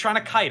 I was just trying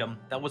to kite him.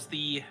 That was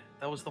the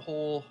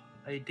whole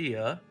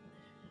idea.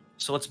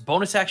 So let's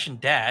bonus action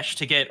dash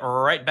to get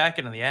right back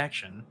into the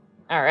action.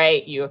 All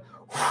right, you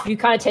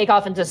kind of take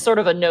off into sort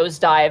of a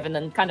nosedive and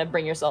then kind of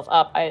bring yourself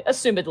up,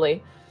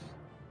 assumedly.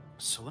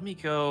 So let me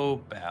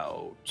go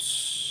about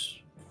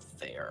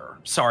there.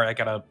 Sorry, I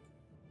gotta.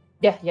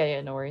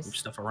 Yeah, no worries. Move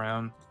stuff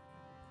around.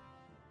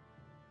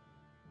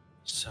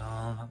 So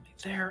let me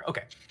there.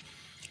 Okay.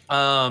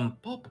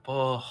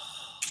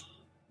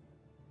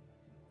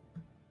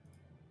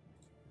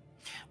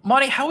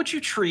 Monty, how would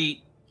you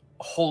treat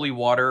holy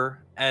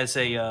water as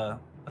a,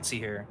 let's see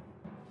here.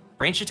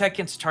 Ranged attack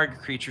against a target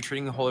creature,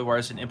 treating the holy water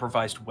as an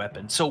improvised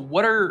weapon. So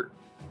what are,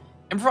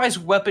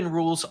 improvised weapon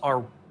rules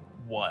are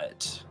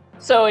what?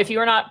 So if you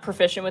are not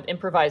proficient with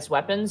improvised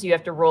weapons, you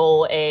have to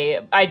roll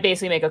I'd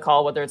basically make a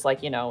call, whether it's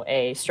like,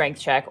 a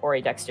strength check or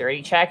a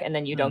dexterity check, and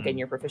then you don't get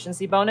your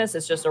proficiency bonus.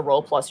 It's just a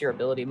roll plus your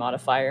ability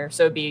modifier.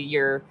 So it'd be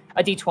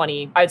a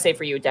d20, I would say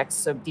for you, dex,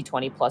 so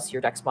d20 plus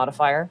your dex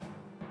modifier.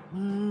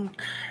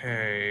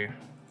 Okay.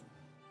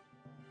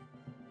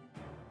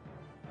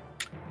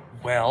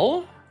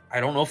 Well, I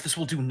don't know if this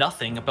will do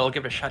nothing, but I'll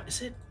give it a shot.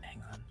 Is it?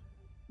 Hang on.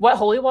 What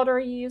holy water are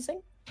you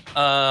using?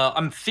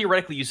 I'm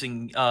theoretically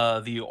using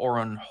the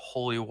Oron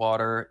holy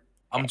water.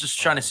 I'm just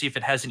trying to see if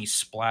it has any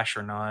splash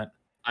or not.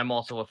 I'm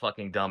also a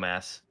fucking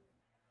dumbass.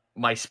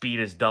 My speed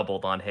is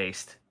doubled on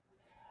haste.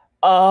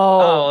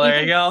 Oh,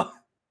 there you go.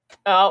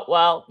 Oh,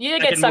 well, you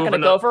did get stuck in a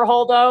gopher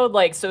hole, though,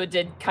 so it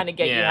did kind of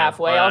get you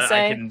halfway, I'll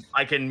say.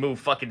 I can move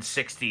fucking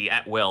 60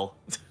 at will.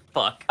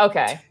 Fuck.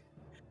 Okay.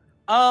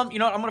 You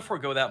know what? I'm gonna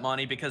forego that,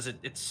 Monty, because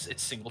it's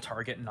single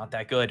target and not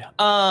that good.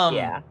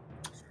 Yeah.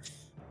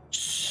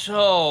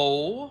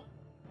 So, I'll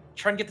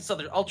try and get this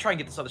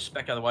other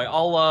spec out of the way.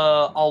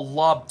 I'll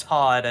lob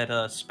Todd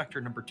at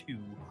Spectre number 2.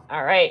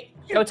 All right,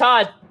 go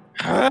Todd.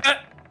 Todd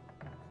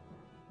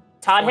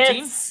 14?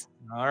 hits.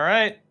 All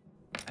right,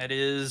 that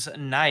is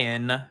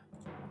 9.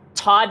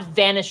 Todd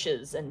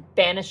vanishes and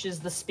banishes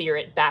the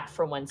spirit back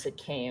from whence it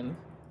came.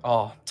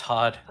 Oh,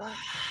 Todd.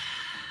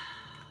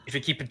 If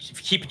you keep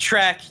a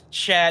track,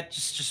 chat,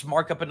 just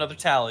mark up another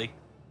tally.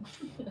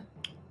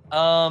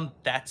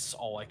 That's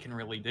all I can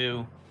really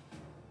do.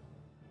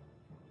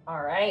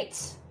 All right,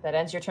 that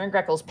ends your turn,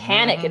 Greckles.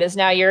 Panic. It is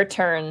now your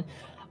turn.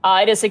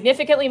 It is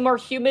significantly more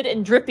humid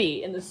and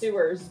drippy in the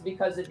sewers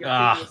because of your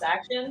previous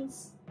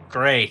actions.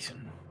 Great.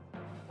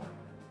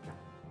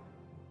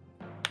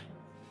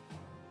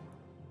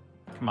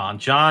 Come on,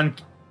 John.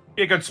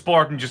 Be a good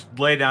sport and just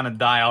lay down and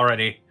die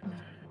already.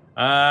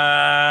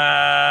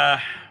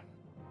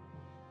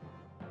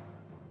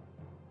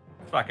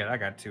 Fuck it, I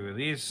got 2 of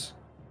these.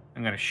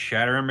 I'm gonna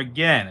shatter him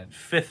again at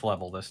 5th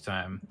level this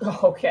time.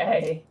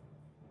 Okay.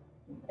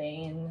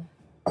 Bane.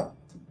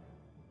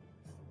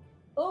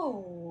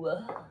 Ooh.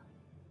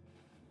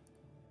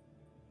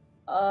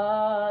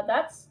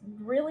 That's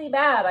really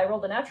bad. I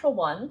rolled a natural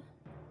 1.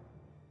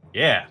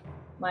 Yeah.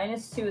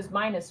 -2 is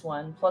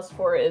 -1.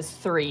 +4 is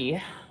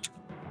 3.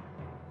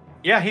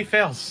 Yeah, he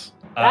fails.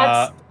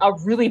 That's a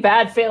really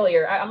bad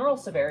failure. I'm gonna roll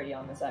severity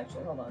on this,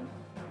 actually. Hold on.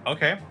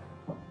 Okay.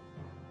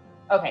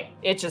 Okay,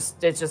 it's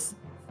just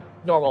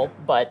normal,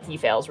 but he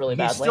fails really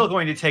badly. He's still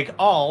going to take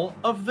all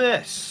of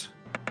this.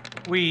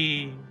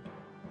 Good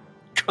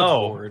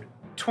Lord.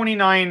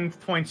 29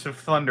 points of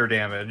thunder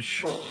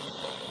damage.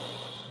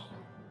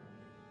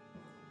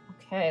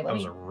 Okay, that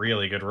was a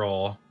really good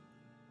roll.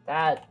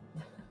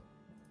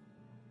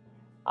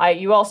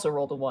 You also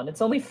rolled a 1.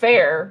 It's only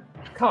fair,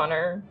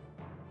 Connor.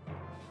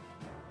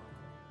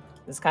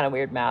 This is kind of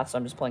weird math, so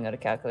I'm just pulling out a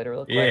calculator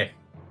real quick.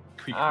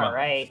 Yeah. All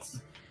right.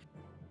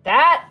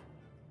 That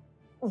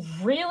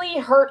really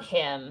hurt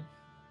him.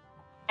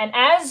 And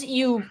as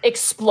you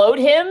explode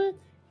him,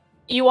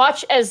 you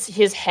watch as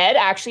his head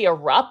actually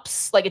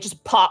erupts, like it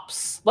just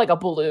pops like a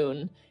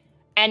balloon.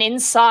 And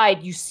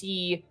inside you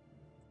see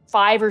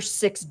 5 or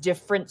 6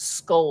 different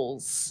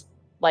skulls,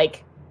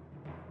 like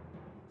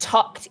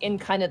tucked in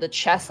kind of the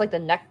chest, like the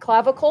neck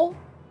clavicle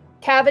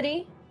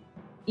cavity.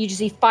 You just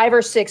see 5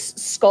 or 6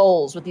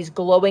 skulls with these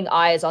glowing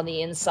eyes on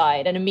the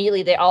inside. And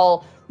immediately they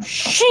all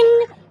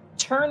shing,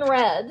 turn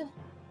red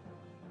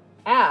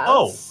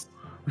as...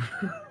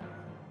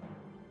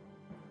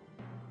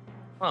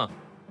 Huh.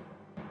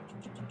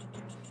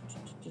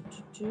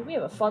 We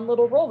have a fun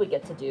little roll we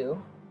get to do.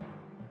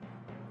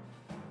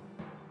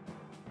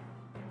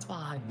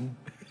 Fun.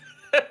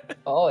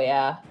 Oh,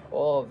 yeah.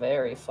 Oh,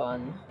 very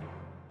fun.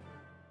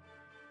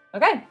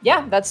 Okay,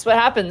 yeah, that's what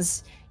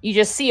happens. You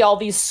just see all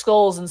these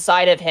skulls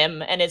inside of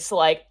him, and it's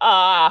like,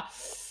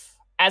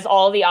 as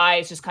all the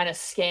eyes just kind of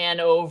scan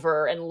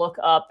over and look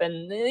up,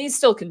 and he's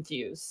still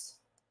confused.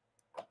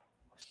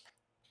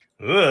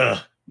 Ugh.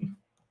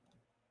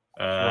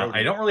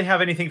 I don't really have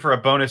anything for a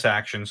bonus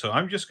action, so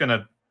I'm just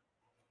gonna.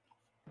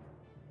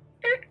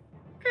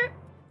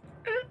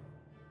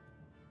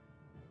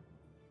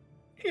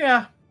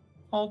 Yeah,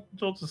 I'll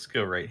just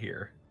go right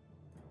here.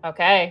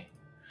 Okay.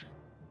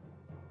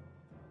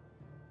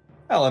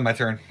 I'll end my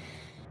turn.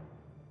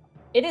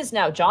 It is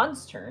now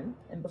John's turn,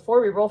 and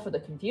before we roll for the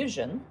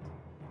confusion,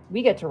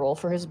 we get to roll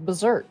for his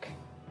berserk.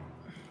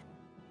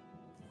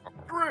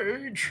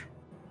 Rage.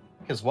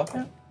 Because what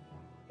now?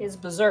 His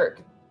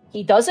berserk.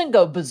 He doesn't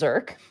go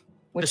berserk,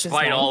 which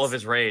Despite is all nice. of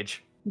his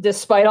rage.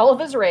 Despite all of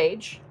his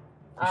rage.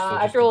 You're still I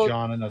have just to roll.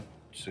 John in a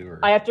sewer.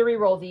 I have to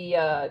re-roll the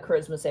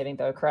charisma saving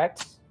throw,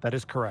 correct? That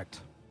is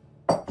correct.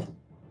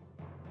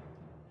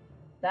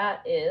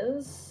 That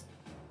is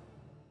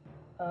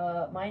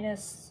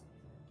minus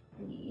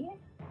 3.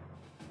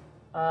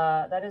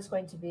 That is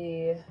going to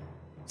be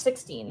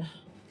 16.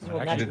 So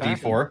we'll Actually,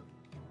 match the that. D4.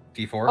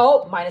 D4.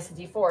 Oh, minus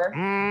the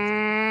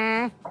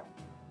D4.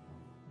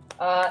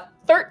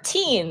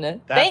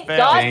 13. Thank failed.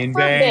 God Bane, for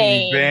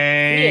Bane,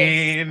 Bane.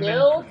 He is Bane.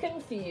 still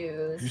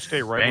confused. You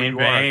stay right Bane,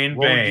 where you Bane, are.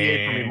 Roll a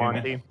D8 for me, Bane.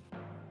 Monty.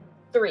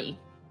 3.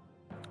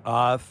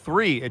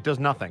 3. It does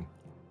nothing.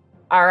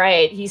 All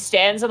right. He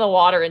stands in the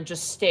water and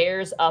just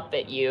stares up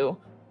at you.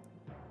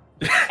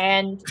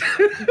 And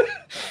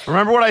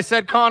Remember what I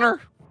said, Connor?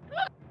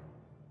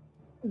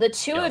 the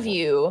two of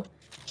you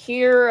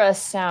hear a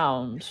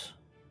sound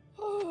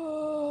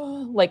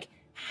like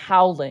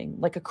howling,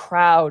 like a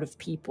crowd of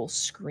people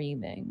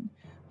screaming,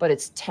 but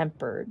it's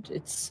tempered.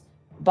 It's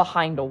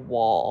behind a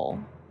wall.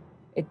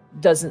 It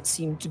doesn't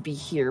seem to be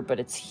here, but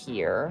it's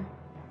here.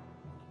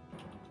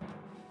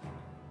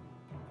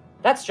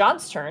 That's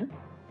John's turn.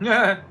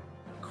 Yeah.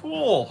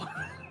 Cool.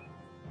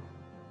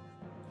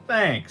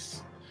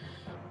 Thanks.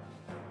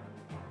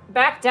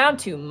 Back down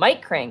to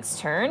Mike Crank's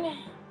turn.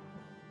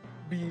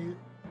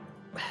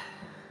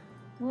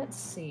 Let's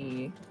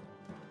see.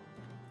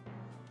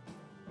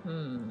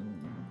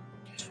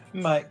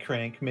 Mike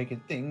Crank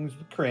making things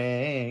with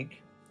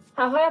Crank.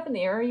 How high up in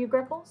the air are you,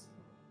 Greckles?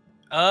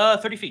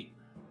 30 feet.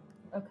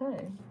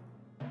 Okay.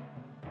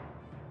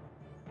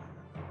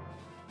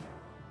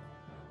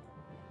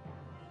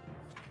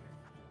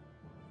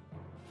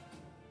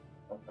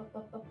 It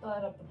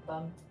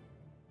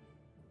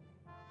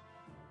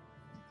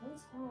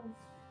does have.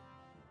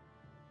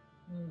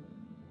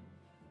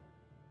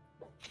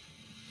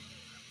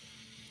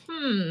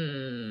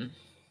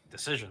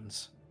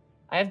 Decisions.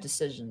 I have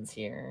decisions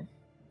here.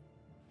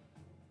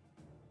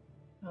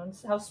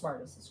 How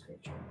smart is this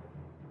creature?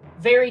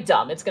 Very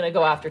dumb. It's gonna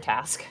go after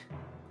Task.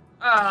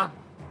 Ah.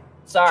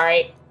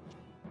 Sorry.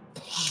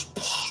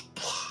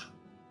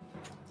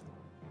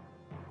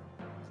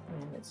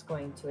 And it's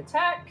going to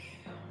attack.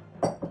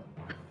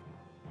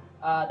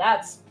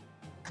 That's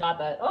not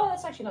that. Oh,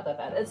 that's actually not that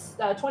bad. It's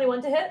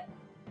 21 to hit.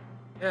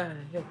 Yeah, it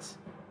hits.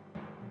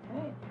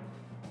 Okay.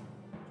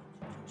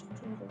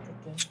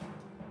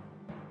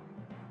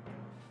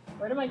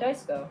 Where did my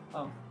dice go?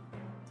 Oh.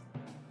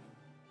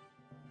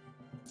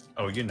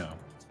 Oh, you know.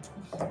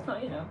 Oh,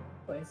 you know,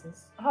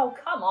 places. Oh,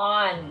 come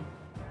on.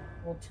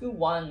 Well, 2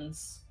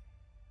 1s.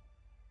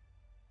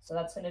 So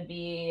that's going to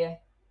be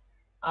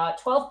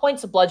 12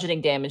 points of bludgeoning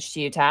damage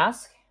to you,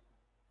 Task,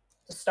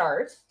 to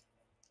start.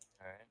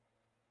 All right.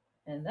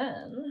 And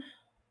then...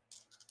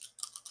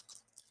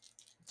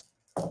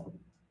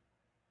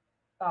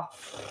 Oh.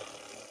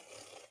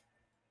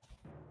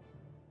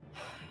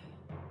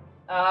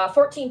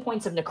 14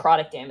 points of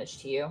necrotic damage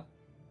to you.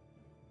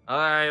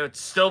 Alright,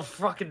 it's still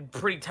fucking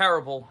pretty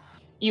terrible.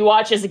 You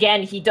watch as,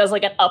 again, he does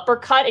like an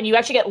uppercut, and you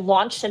actually get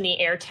launched in the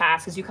air,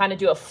 Task, as you kind of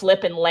do a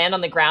flip and land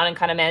on the ground and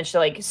kind of manage to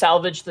like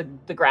salvage the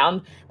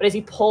ground. But as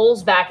he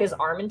pulls back his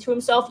arm into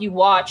himself, you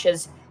watch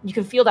as you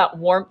can feel that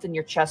warmth in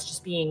your chest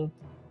just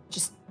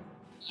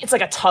it's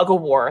like a tug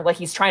of war. Like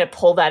he's trying to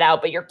pull that out,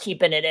 but you're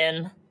keeping it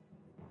in.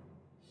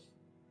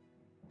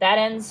 That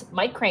ends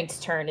Mike Crank's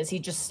turn as he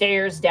just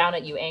stares down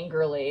at you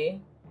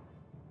angrily.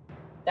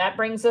 That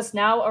brings us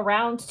now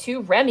around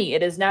to Remy.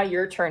 It is now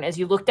your turn. As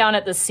you look down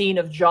at the scene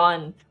of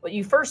John, what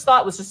you first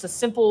thought was just a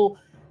simple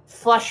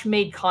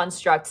flesh-made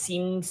construct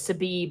seems to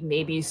be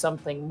maybe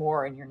something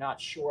more, and you're not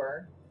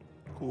sure.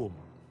 Cool.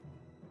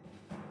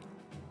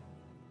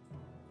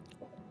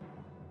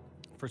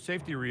 For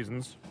safety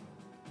reasons,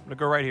 I'm going to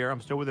go right here. I'm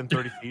still within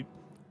 30 feet.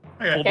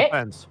 Okay. Full Okay.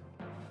 defense.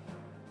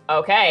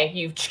 Okay,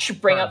 you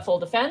bring Turn. up full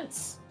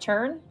defense.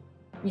 Turn.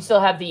 You still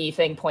have the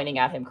thing pointing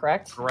at him,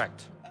 correct?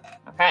 Correct.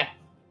 Okay,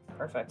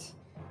 perfect.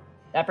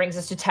 That brings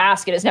us to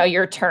Task. It is now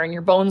your turn.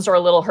 Your bones are a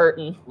little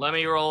hurting. Let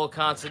me roll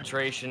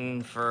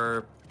concentration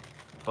for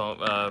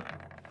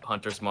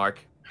Hunter's Mark.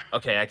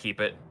 Okay, I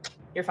keep it.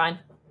 You're fine.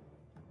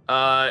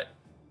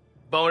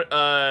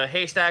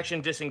 Haste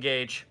action,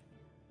 disengage.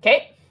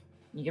 Okay,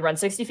 you can run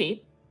 60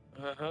 feet.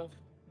 Uh-huh.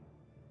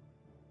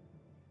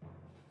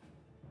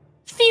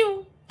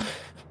 Phew!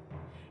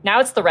 Now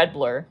it's the red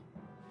blur.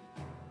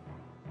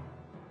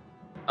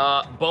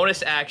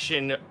 Bonus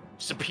action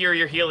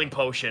superior healing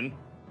potion.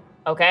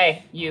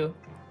 Okay, you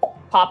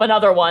pop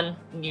another one.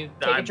 And you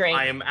take a drink.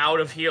 I am out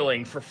of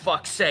healing, for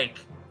fuck's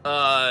sake.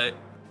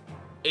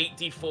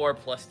 8d4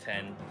 plus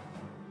 10.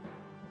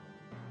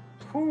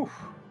 Whew.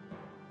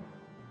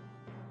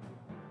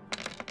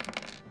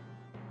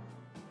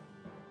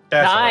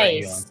 That's all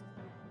right, Elon. Nice.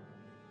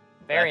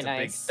 Very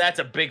nice. That's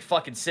a big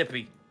fucking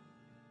sippy.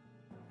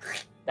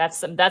 That's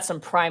some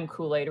prime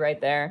Kool-Aid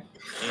right there.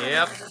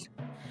 Yep.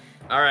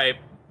 All right.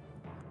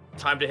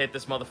 Time to hit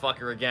this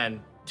motherfucker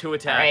again. 2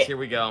 attacks. Right. Here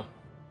we go.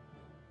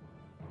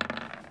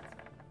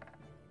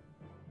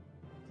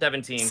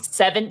 17.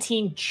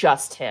 17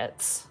 just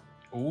hits.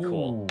 Ooh.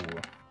 Cool.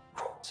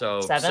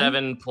 So 7?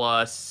 7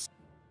 plus...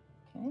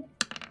 Okay.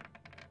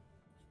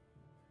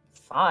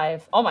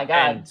 5. Oh my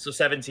god. And so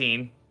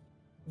 17.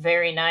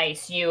 Very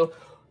nice. You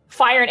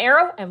fire an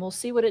arrow, and we'll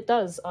see what it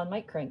does on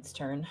Mike Crank's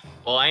turn.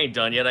 Well, I ain't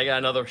done yet. I got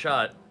another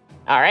shot.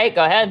 All right,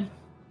 go ahead.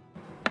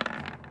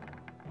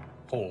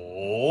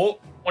 Oh.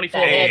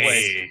 24 That plus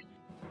hits.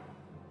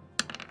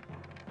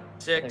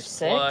 6 There's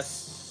 6.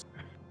 plus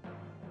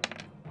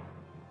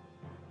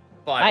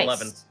 5, Nice.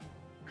 11.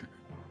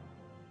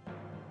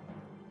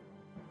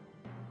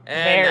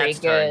 And Very that's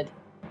turn. good.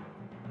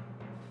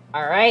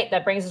 All right,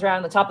 that brings us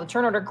around to the top of the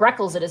turn order.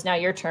 Greckles, it is now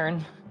your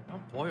turn. Oh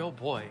boy, oh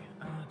boy.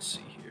 Let's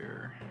see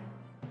here.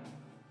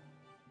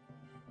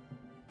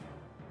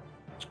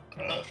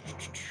 Could do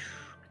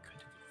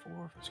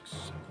 4, 5, 6,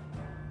 7.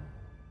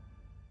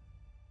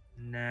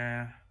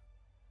 Nah.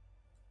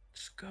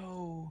 Let's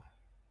go.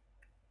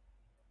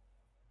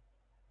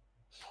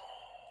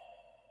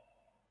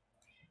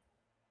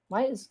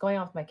 What is going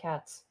on with my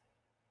cats?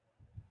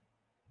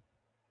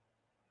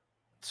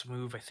 Let's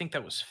move. I think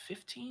that was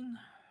 15?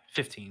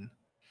 15.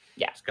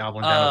 It's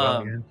gobbling down a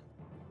well again.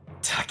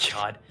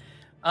 God.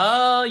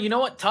 You know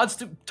what?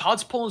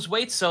 Todd's pulling his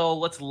weight, so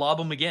let's lob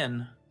him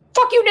again.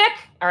 Fuck you, Nick!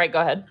 All right, go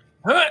ahead.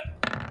 Huh.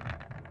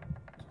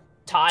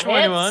 Todd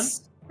 21.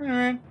 hits.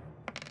 For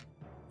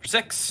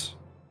 6.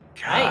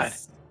 God.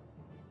 Nice.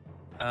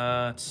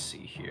 Let's see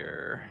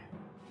here.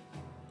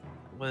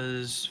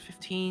 Was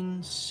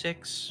 15,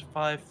 6,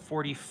 5,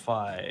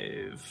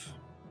 45.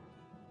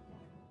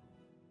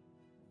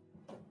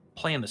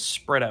 Playing the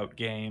spread out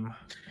game.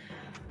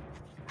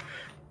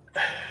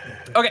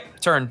 Okay,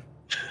 turn.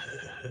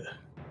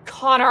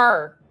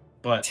 Connor.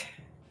 But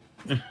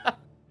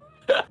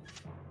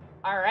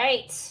All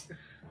right.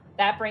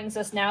 That brings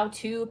us now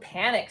to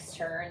Panic's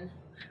turn.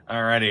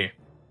 alrighty.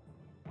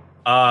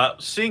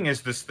 Seeing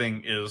as this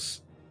thing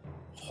is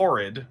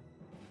horrid,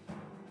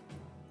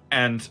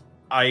 and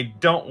I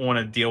don't want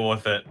to deal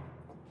with it,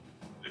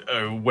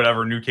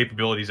 whatever new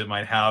capabilities it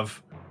might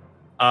have,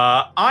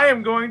 I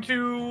am going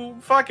to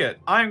fuck it.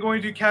 I am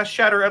going to cast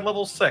Shatter at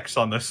level 6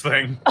 on this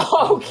thing.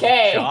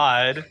 Okay.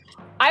 God.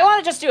 I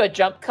want to just do a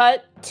jump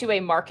cut to a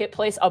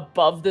marketplace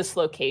above this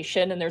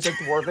location, and there's a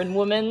dwarven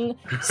woman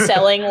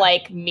selling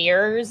like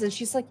mirrors, and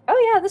she's like,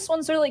 "Oh yeah, this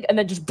one's really," and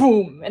then just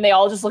boom, and they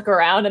all just look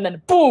around, and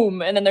then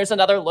boom, and then there's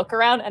another look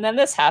around, and then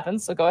this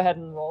happens. So go ahead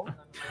and roll.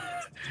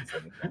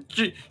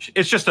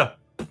 It's just a.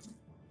 What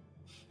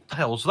the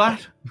hell's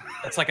that?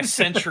 That's like a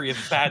century of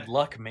bad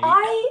luck, mate.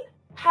 I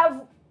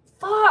have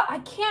thought I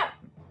can't.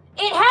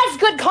 It has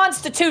good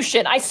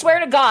constitution. I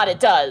swear to God, it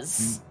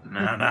does.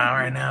 No,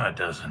 right now it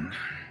doesn't.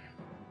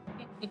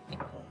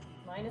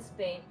 Minus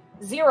bait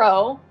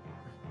 0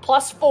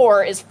 plus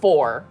 4 is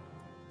 4,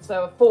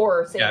 so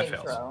 4 saving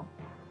fails. throw.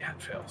 Yeah,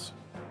 it fails.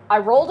 I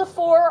rolled a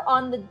 4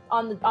 on the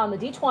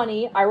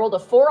d20. I rolled a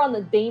 4 on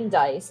the Bane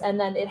dice, and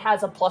then it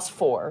has a plus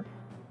 4.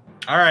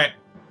 All right.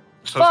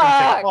 So it's going to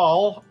Fuck. take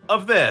all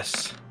of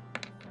this.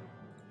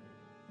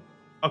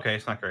 Okay,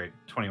 it's not great.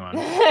 21.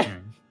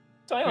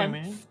 21.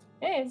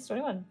 Hey, it's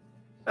 21.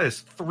 That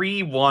is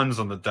 3 1s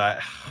on the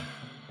die.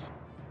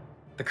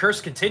 The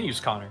curse continues,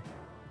 Connor.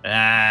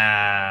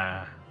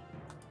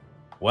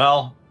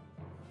 Well,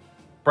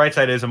 bright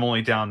side is I'm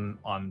only down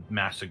on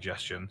mass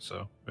suggestion,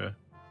 so yeah.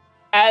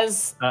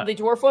 As the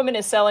dwarf woman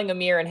is selling a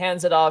mirror and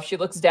hands it off, she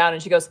looks down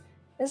and she goes,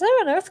 "Is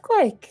there an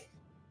earthquake?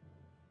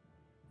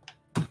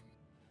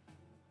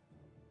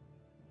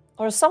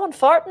 Or is someone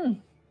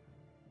farting?"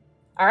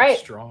 All right.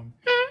 Strong.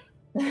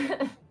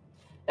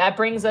 That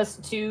brings us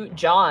to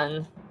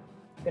John.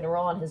 Gonna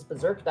roll on his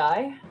berserk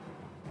die.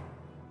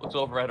 Looks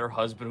over at her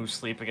husband who's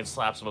sleeping and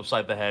slaps him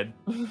upside the head.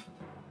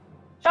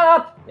 Shut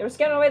up! They were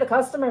scaring away the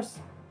customers.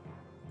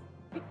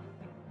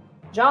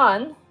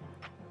 John.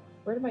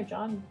 Where did my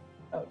John...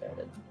 Oh, there it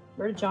is.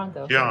 Where did John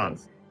go? John.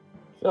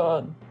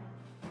 John.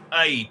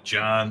 Hey,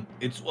 John.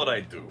 It's what I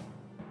do.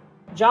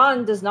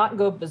 John does not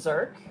go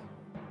berserk.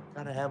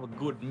 Gotta have a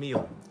good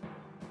meal.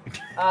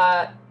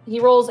 He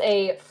rolls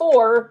a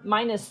 4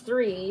 minus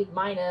 3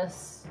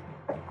 minus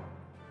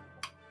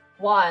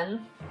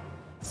 1.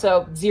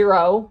 So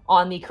 0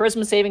 on the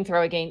charisma saving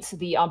throw against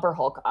the Umber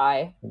Hulk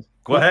Eye.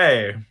 Well,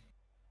 hey.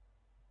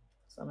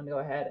 So I'm going to go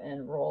ahead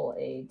and roll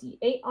a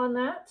d8 on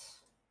that.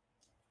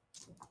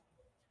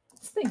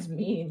 This thing's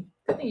mean.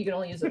 Good thing you can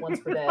only use it once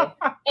per day.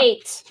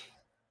 8.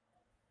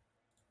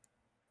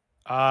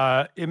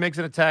 It makes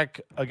an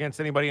attack against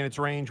anybody in its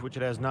range, which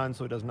it has none,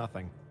 so it does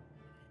nothing.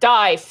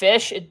 Die,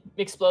 fish. It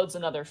explodes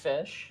another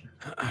fish.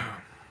 All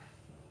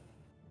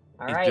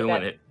He's right,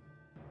 doing it.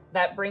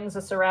 That brings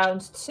us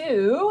around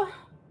to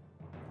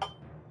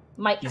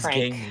Mike He's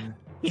Crank. gaming.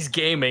 He's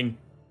gaming.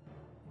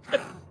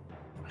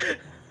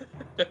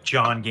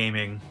 John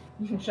Gaming.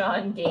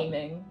 John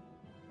Gaming.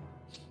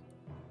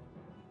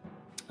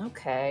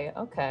 Okay.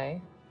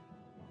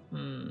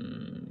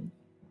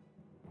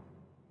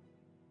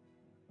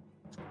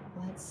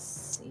 Let's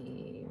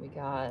see. We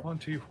got.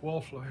 Monty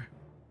Wallfly.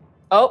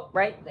 Oh,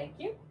 right. Thank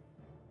you.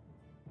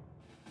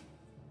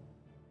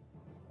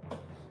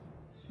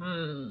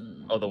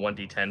 Oh, the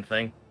 1d10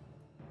 thing.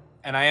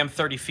 And I am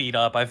 30 feet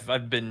up.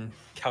 I've been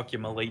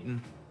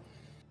calculating.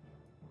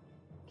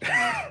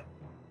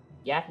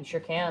 Yeah, you sure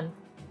can.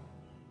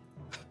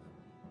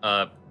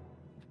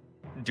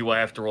 Do I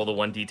have to roll the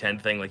 1d10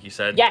 thing like you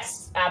said?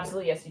 Yes,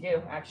 absolutely. Yes, you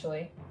do.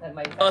 Actually, that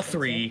might. A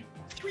 3.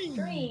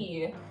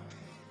 3.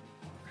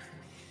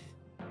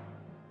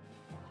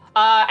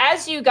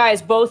 As you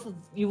guys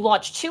you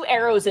launch 2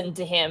 arrows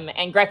into him,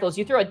 and Greckles,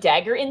 you throw a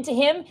dagger into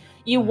him.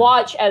 You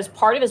watch as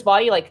part of his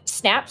body like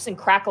snaps and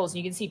crackles, and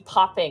you can see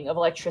popping of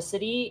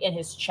electricity in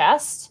his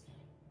chest.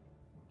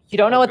 You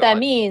don't know what that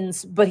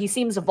means, but he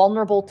seems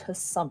vulnerable to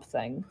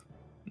something.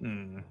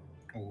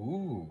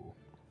 Ooh.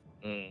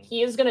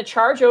 He is going to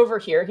charge over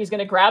here. He's going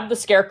to grab the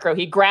scarecrow.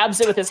 He grabs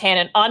it with his hand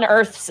and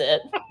unearths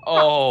it.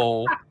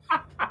 Oh.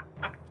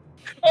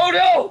 Oh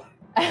no!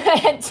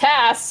 And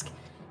Task,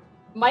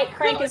 Mike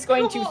Crank God, is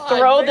going to come on,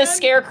 throw the man.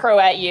 scarecrow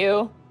at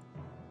you.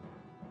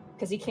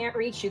 Because he can't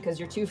reach you because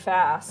you're too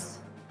fast.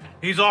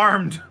 He's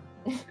armed.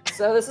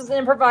 So this is an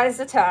improvised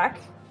attack.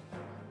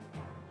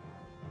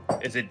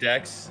 Is it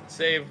Dex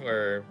save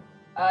or?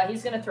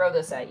 He's going to throw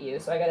this at you.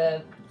 So I got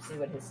to see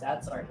what his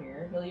stats are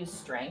here. He'll use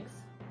strength.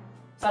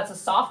 So that's a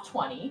soft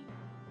 20.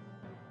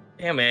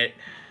 Damn it.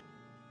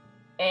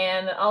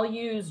 And I'll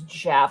use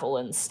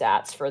javelin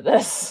stats for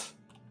this.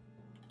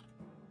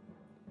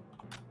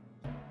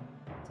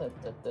 All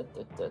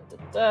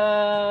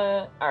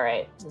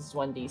right, this is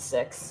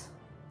 1d6.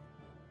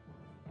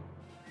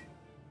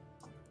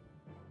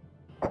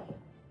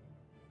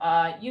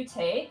 You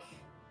take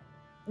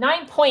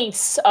 9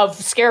 points of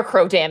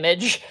scarecrow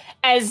damage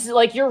as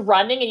like you're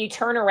running and you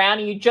turn around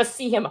and you just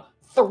see him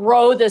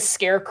throw the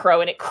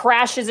scarecrow and it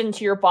crashes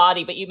into your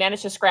body, but you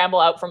manage to scramble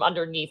out from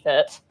underneath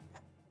it.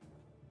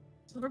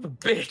 Son of a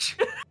bitch.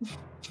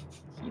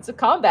 He's a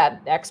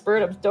combat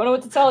expert. I don't know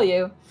what to tell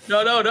you.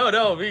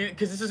 No,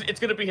 because it's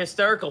gonna be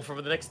hysterical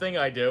for the next thing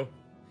I do.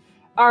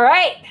 All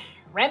right,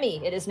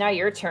 Remy, it is now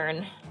your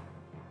turn.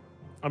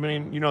 I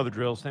mean, you know the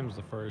drill. Same as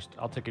the first.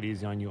 I'll take it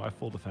easy on you. I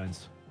full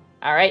defense.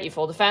 All right, you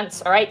full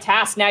defense. All right,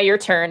 Task, now your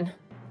turn.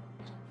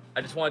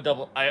 I just want to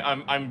double.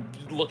 I'm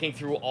looking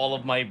through all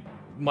of my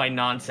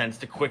nonsense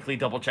to quickly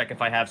double check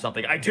if I have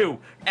something. I do.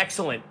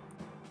 Excellent.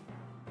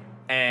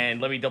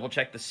 And let me double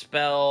check the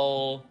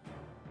spell.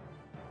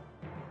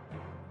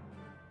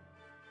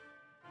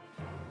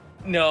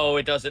 No,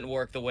 it doesn't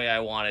work the way I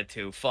want it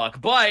to.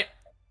 Fuck. But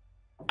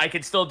I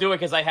can still do it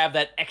because I have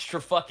that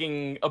extra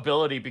fucking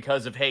ability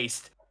because of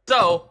haste.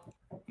 So,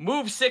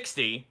 move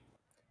 60.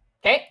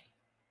 Okay.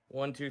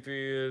 1, 2,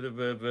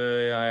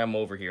 3. I am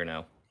over here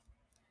now.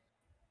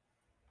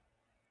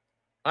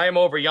 I am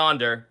over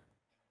yonder.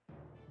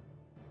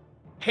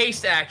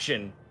 Haste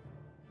action.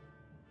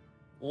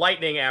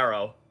 Lightning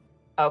arrow.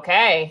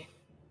 Okay.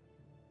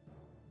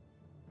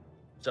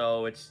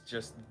 So it's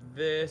just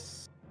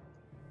this.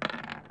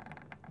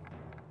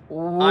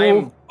 Ooh.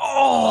 I'm.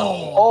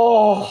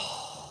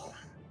 Oh.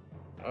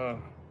 Uh,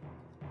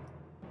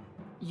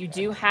 You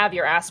do have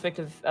your aspect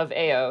of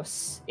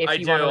Eos. If I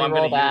you do. want to I'm reroll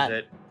gonna that. use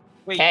it.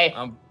 Okay.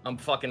 I'm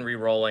fucking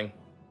re-rolling.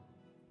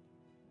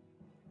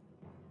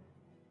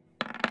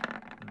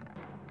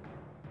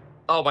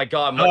 Oh my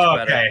god, much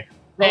better. Okay.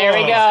 There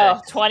we go.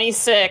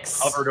 26.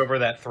 Hovered over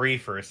that 3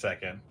 for a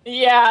second.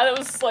 Yeah, that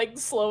was like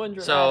slow and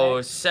dramatic.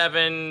 So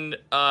 7.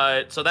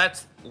 So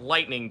that's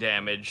lightning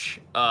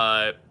damage.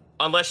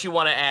 Unless you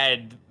want to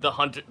add the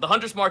hunter. The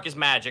hunter's mark is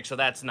magic, so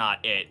that's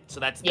not it. So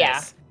that's Yeah.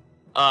 this.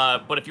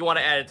 But if you want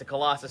to add it to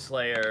Colossus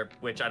Slayer,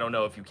 which I don't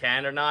know if you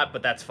can or not,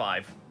 but that's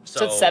 5.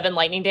 So it's 7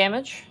 lightning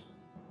damage?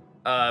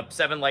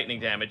 7 lightning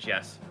damage,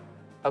 yes.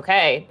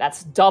 Okay,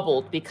 that's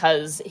doubled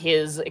because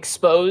his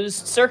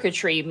exposed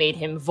circuitry made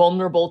him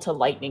vulnerable to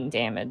lightning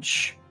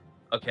damage.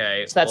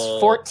 Okay. So that's well,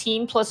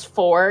 14 plus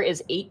 4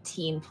 is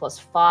 18 plus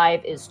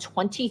 5 is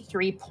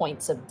 23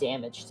 points of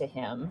damage to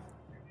him.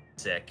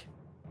 Sick.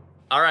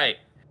 All right.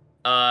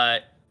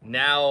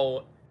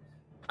 Now,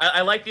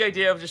 I like the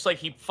idea of just like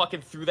he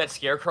fucking threw that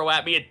scarecrow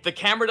at me. The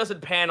camera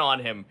doesn't pan on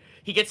him.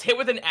 He gets hit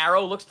with an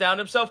arrow, looks down at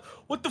himself.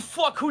 What the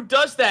fuck? Who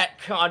does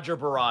that? Conjure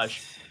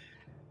barrage.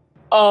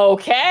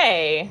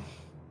 Okay.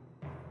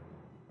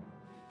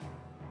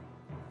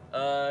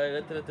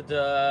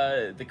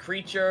 The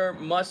creature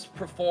must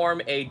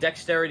perform a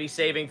dexterity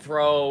saving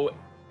throw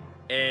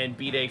and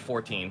beat a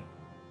 14.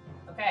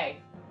 Okay.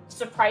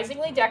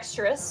 Surprisingly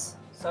dexterous,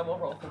 so we'll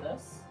roll for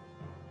this.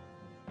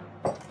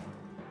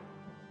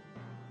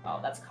 Oh,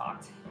 that's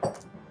cocked.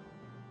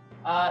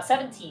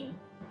 17.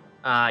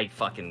 I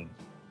fucking...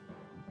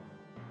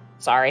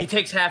 Sorry. He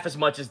takes half as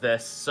much as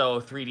this,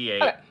 so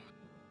 3d8. Okay.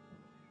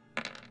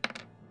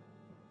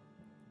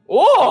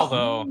 Oh!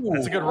 Although,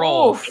 that's a good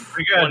roll.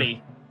 Pretty good.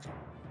 20.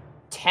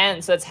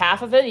 10, so it's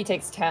half of it. He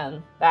takes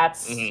 10.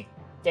 That's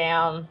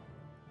damn.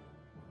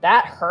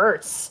 That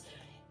hurts.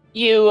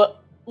 You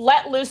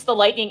let loose the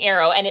lightning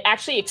arrow, and it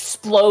actually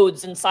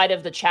explodes inside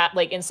of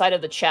the inside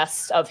of the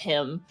chest of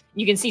him.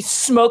 You can see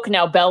smoke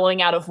now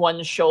bellowing out of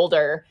one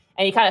shoulder,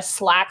 and he kind of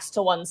slacks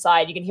to one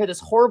side. You can hear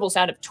this horrible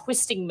sound of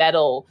twisting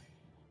metal.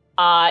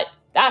 That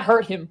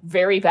hurt him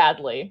very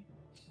badly.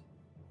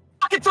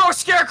 Fucking throw a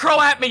scarecrow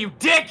at me, you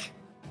dick!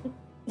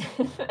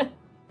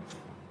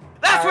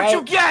 That's what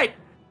you get!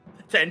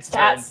 10's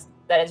turn.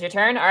 That is your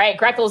turn. All right,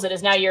 Greckles, it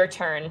is now your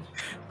turn.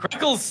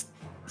 Greckles,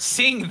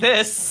 seeing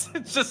this,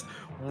 it's just,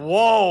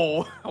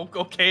 whoa.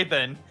 Okay,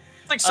 then.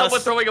 It's like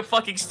someone throwing a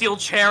fucking steel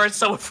chair at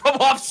someone from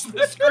off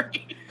the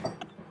screen.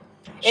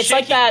 It's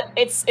like that.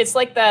 It's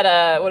like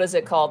that. What is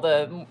it called?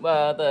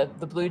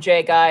 The Blue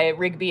Jay guy,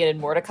 Rigby and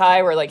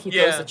Mordecai, where like he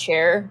throws the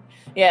chair.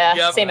 Yeah,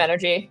 Yep. same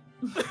energy.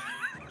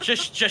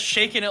 just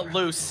shaking it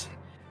loose.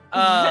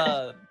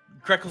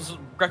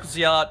 Greckles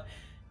yell out,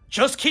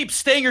 just keep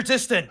staying your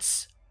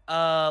distance.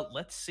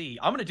 Let's see.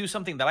 I'm gonna do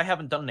something that I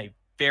haven't done in a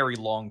very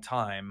long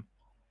time.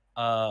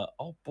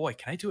 Oh boy,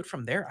 can I do it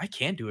from there? I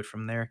can do it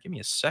from there. Give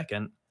me a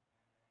second.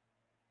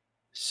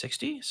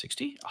 60?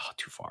 60? Oh,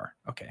 too far.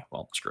 Okay,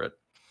 well, screw it.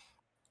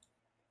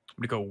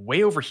 I'm gonna go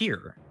way over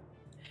here.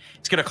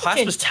 It's gonna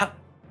clasp his talent.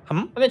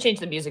 I'm gonna change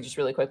the music just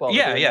really quick while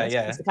we're doing this,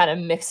 just to kind of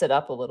mix it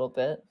up a little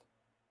bit.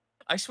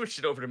 I switched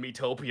it over to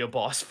Metopia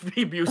boss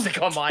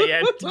music on my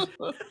end.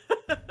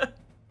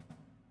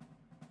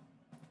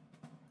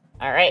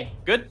 All right.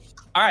 Good?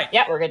 All right.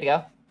 Yeah, we're good to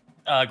go.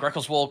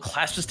 Greckles will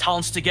clasp his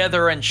talons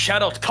together and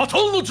shout out,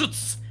 Katon no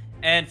Jutsu!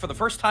 And for the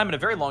first time in a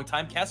very long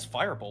time, cast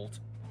Firebolt.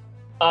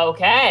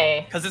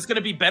 Okay. Because it's going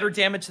to be better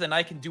damage than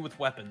I can do with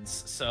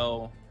weapons.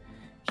 So,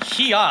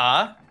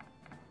 Hia,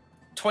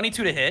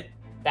 22 to hit.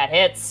 That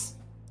hits.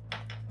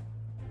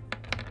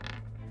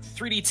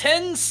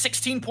 3d10,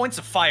 16 points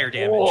of fire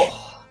damage.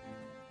 Oh.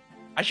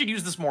 I should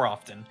use this more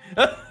often.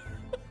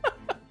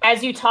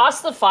 As you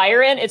toss the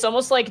fire in, it's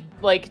almost like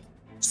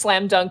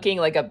slam dunking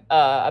like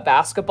a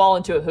basketball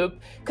into a hoop,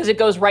 because it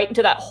goes right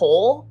into that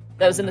hole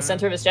that was in the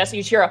center of his chest.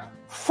 You hear a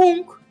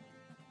thunk.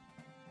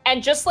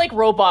 And just like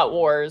Robot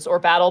Wars or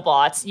Battle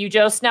Bots, you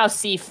just now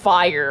see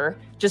fire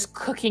just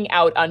cooking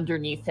out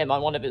underneath him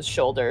on one of his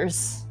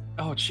shoulders.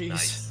 Oh, jeez.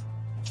 Nice.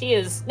 He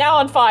is now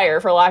on fire,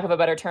 for lack of a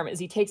better term, as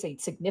he takes a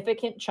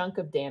significant chunk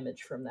of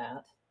damage from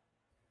that.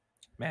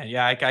 Man,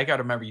 yeah, I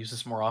gotta remember to use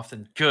this more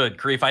often. Good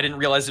grief, I didn't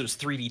realize it was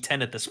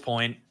 3d10 at this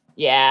point.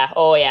 Yeah,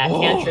 oh yeah,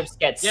 cantrips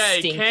get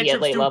stinky cantrips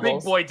at late do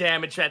levels. big boy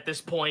damage at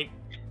this point.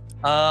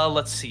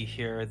 Let's see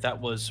here. That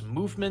was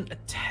movement,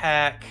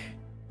 attack,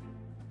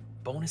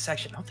 bonus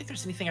action. I don't think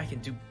there's anything I can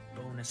do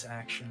bonus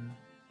action.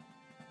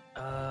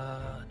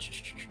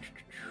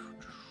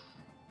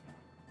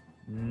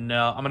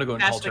 No, I'm gonna go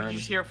in whole Aztec, turn. you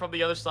just hear from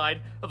the other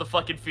side of the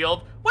fucking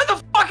field. When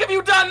the fuck have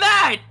you done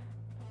that?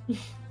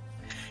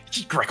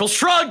 Greckles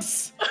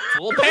shrugs.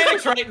 A little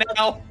panicked right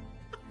now.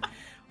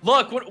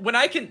 Look, when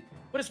I can.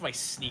 What is my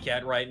sneak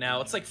at right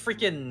now? It's like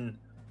freaking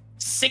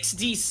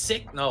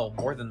 6d6. No,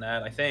 more than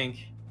that, I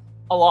think.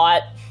 A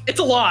lot. It's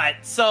a lot.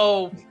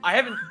 So I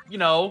haven't,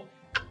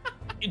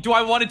 do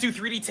I want to do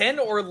 3d10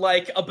 or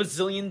like a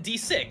bazillion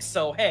d6?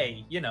 So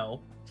hey,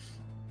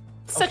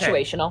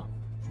 Situational. Okay.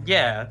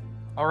 Yeah.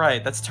 All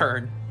right, that's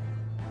turn.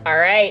 All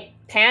right,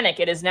 Panic,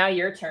 it is now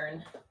your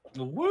turn.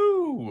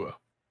 Woo!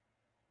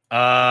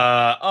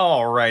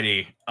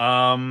 Alrighty.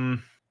 I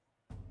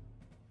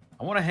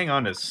want to hang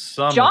on to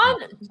some.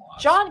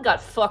 John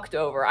got fucked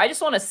over. I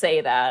just want to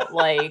say that.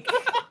 Like,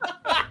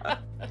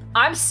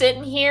 I'm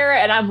sitting here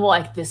and I'm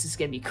like, this is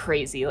gonna be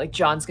crazy. Like,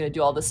 John's gonna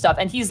do all this stuff,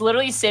 and he's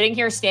literally sitting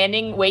here,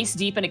 standing waist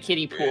deep in a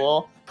kiddie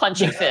pool,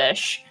 punching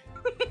fish.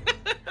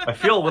 I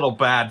feel a little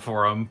bad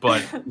for him,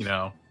 but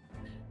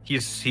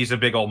he's a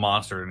big old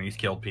monster and he's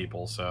killed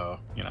people, so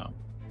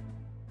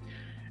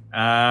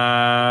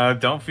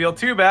don't feel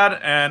too bad,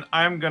 and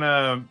I'm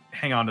gonna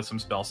hang on to some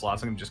spell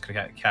slots. I'm just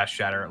gonna cast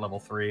Shatter at level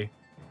 3.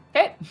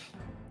 Okay.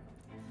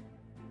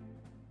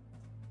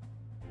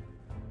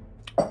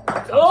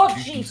 Oh,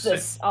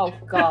 Jesus. Oh,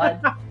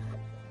 God.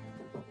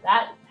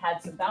 That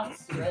had some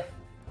bounce to it.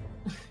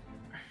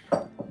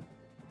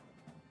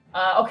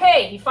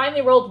 Okay, he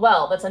finally rolled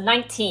well. That's a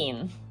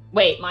 19.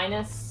 Wait,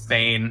 minus...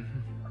 Bane.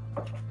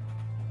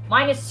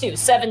 Minus 2,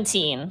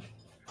 17.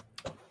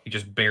 He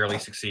just barely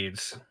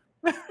succeeds.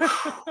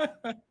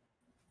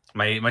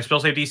 My spell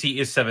save DC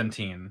is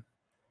 17.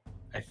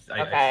 I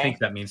think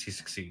that means he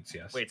succeeds,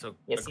 yes. Wait, so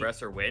Yes,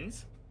 aggressor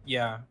wins?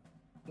 Yeah.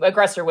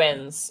 Aggressor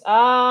wins.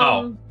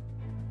 Well,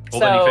 then he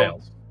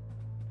fails.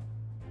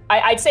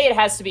 I'd say it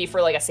has to be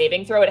for like a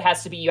saving throw. It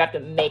has to be, you have to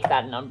make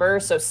that number.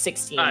 So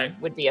 16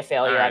 would be a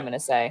failure, I'm going to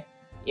say.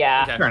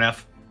 Yeah. Okay. Fair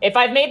enough. If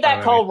I've made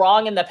that call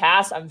wrong in the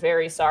past, I'm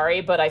very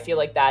sorry, but I feel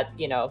like that,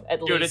 you know,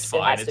 at least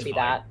it has to be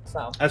that.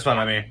 So that's fine.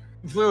 I mean,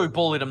 we've literally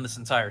bullied him this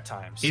entire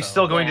time. He's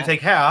still going to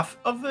take half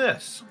of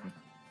this.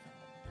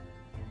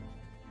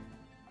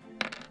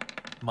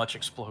 Much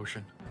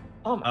explosion.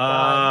 Oh my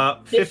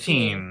god.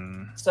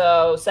 15.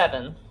 So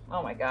 7.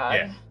 Oh my god.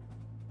 Yeah.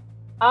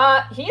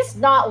 He's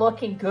not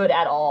looking good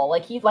at all.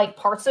 Like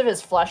parts of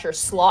his flesh are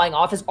slawing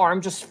off. His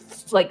arm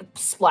just like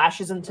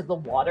splashes into the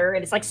water,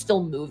 and it's like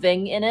still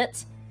moving in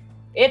it.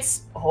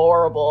 It's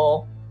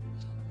horrible.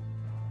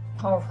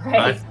 All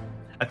right.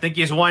 I think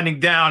he's winding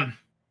down.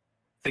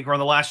 I think we're on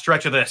the last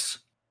stretch of this.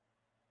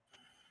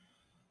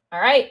 All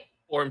right.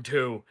 Form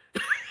 2.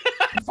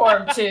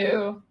 Form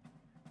 2.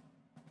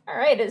 All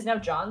right. It is now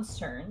John's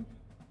turn.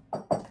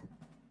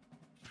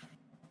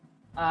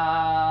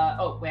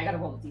 Oh wait, I gotta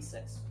roll a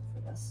d6.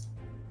 This.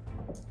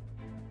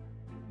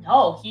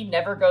 No, he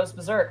never goes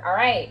berserk. All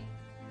right.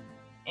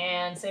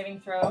 And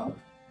saving throw.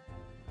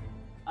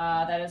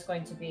 That is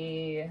going to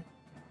be...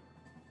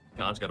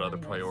 John's got other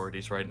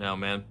priorities right now,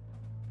 man.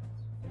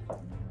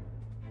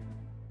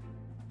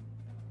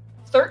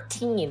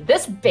 13.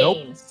 This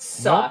Bane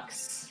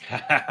sucks.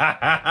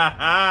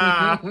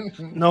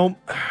 Nope.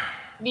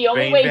 The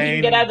only Bane, way he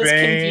can get out of this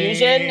Bane.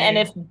 confusion, and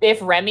if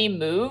Remy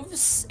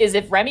moves, is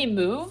if Remy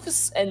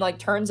moves and like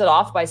turns it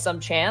off by some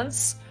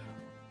chance,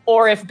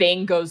 or if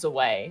Bane goes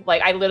away.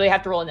 Like, I literally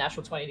have to roll a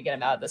natural 20 to get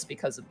him out of this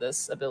because of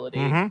this ability.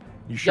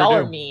 You sure Y'all do.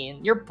 are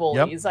mean. You're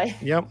bullies.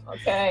 Yep.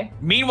 Okay.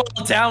 Meanwhile,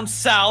 down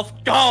south.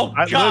 Oh,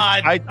 I,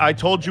 God. look, I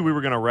told you we were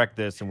going to wreck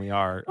this, and we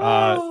are.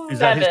 Is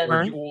that his 7.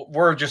 turn?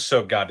 We're just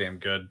so goddamn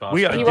good, boss.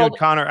 Dude,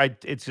 Connor,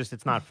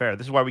 it's not fair.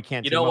 This is why we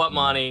can't. You team know up what,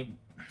 anymore. Monty?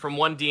 From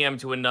one DM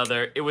to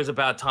another, it was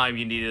about time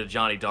you needed a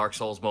Johnny Dark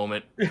Souls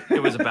moment.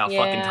 It was about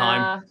fucking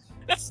time.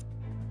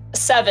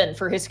 7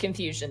 for his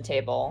confusion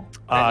table.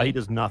 He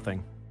does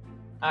nothing.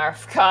 Oh,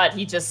 God,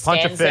 he just Punch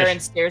a stands there fish. and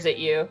stares at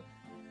you.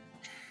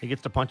 He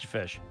gets to punch a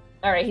fish.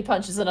 All right, he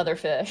punches another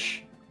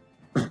fish.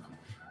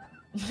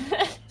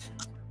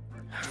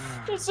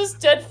 There's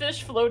just dead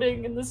fish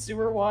floating in the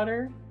sewer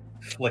water.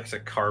 Flicks a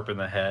carp in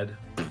the head.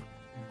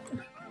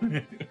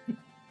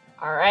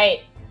 All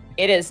right,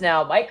 it is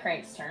now Mike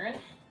Crank's turn.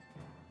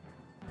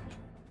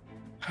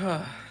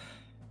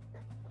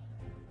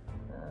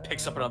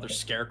 Picks up another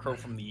scarecrow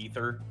from the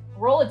ether.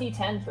 Roll a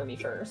d10 for me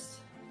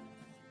first.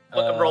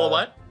 Roll a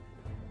what?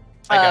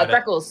 I got it.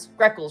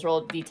 Greckles, roll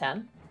a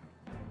d10.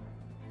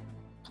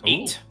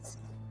 8.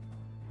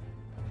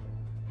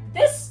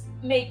 This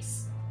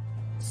makes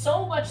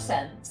so much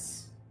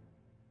sense.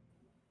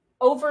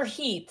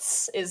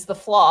 Overheats is the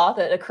flaw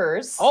that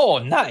occurs. Oh,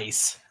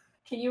 nice.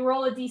 Can you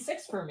roll a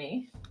d6 for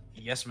me?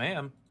 Yes,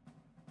 ma'am.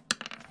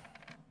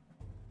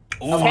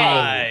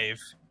 Okay. 5.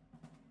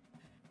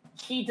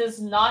 He does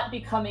not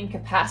become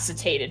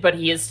incapacitated, but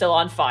he is still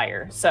on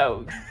fire.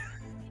 So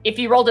if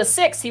he rolled a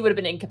 6, he would have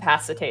been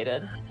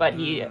incapacitated, but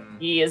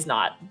he is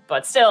not.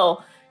 But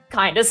still,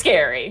 kind of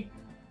scary.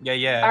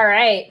 Yeah. All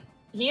right,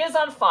 he is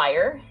on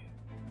fire.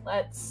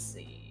 Let's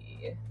see.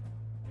 You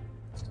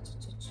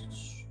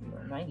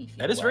are 90 feet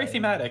That is very away.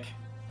 thematic.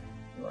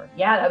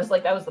 Yeah,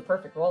 that was the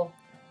perfect roll.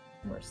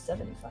 You are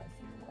 75 feet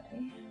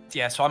away.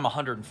 Yeah, so I'm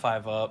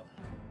 105 up.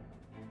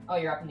 Oh,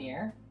 you're up in the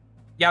air?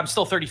 Yeah, I'm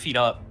still 30 feet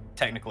up,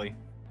 technically.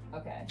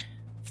 Okay.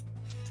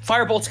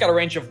 Firebolt's got a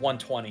range of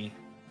 120,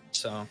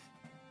 so...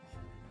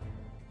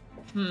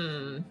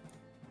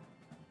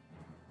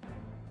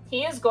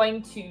 He is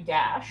going to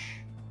dash.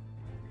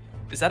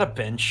 Is that a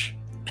bench?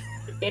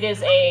 It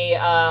is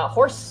a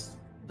horse,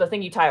 the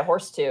thing you tie a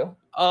horse to.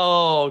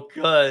 Oh,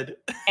 good.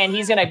 And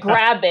he's gonna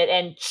grab it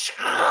and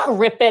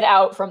rip it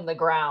out from the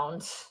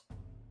ground.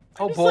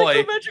 Oh, Just boy.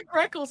 like to mention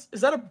Greckles.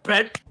 Is that a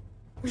bed?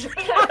 Is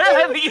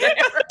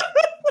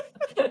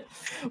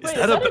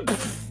that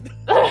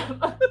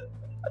a...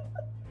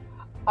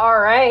 All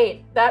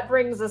right, that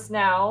brings us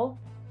now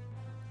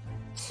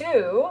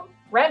to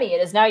Remy.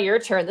 It is now your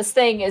turn. This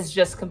thing is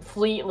just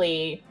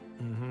completely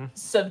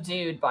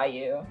subdued by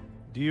you.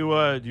 Do you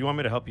want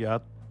me to help you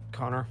out,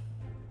 Connor?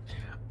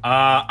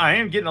 I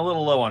am getting a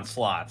little low on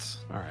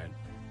slots. All right.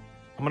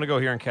 I'm gonna go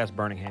here and cast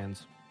Burning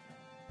Hands.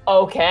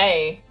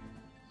 Okay.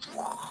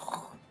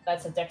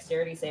 That's a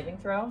dexterity saving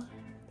throw.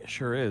 It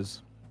sure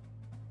is.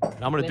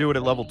 And I'm gonna do it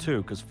at level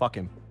 2 because fuck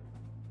him.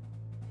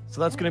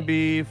 So that's gonna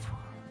be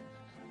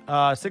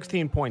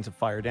 16 points of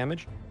fire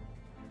damage.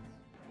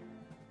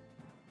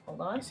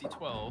 Hold on. AC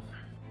 12.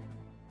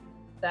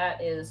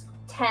 That is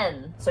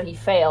 10, so he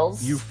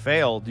fails. You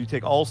failed. You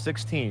take all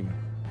 16.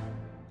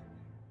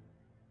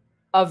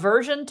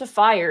 Aversion to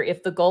fire.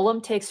 If the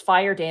golem takes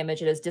fire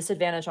damage, it has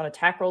disadvantage on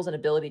attack rolls and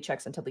ability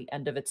checks until the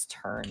end of its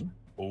turn.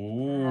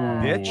 Ooh.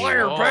 Bitch.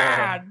 Fire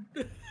bad.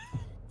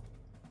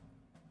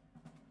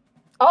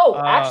 Oh,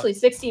 actually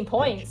 16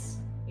 points.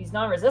 He's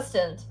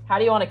non-resistant. How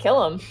do you want to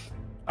kill him?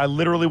 I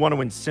literally want to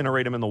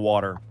incinerate him in the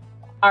water.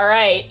 All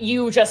right,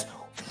 you just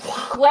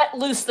let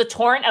loose the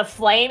torrent of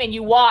flame and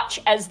you watch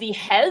as the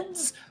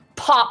heads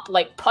pop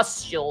like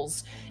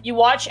pustules. You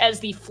watch as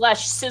the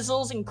flesh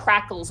sizzles and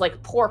crackles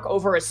like pork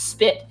over a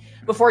spit.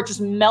 before it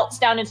just melts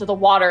down into the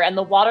water, and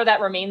the water that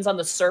remains on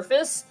the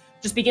surface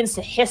just begins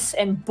to hiss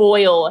and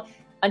boil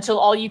until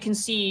all you can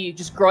see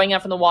just growing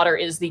out from the water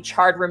is the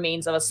charred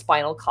remains of a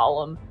spinal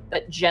column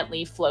that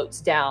gently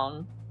floats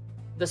down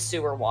the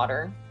sewer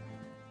water.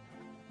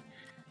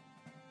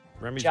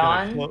 Remy's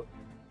John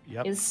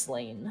is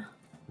slain.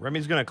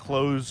 Remy's gonna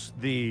close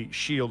the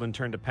shield and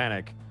turn to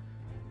Panic.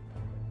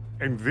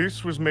 And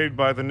this was made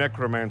by the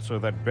necromancer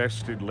that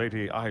bested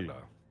Lady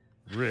Isla.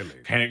 Really?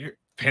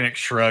 Panic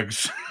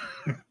shrugs.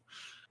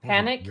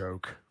 Panic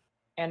Joke.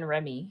 and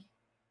Remy,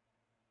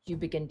 you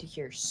begin to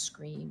hear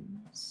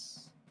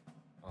screams.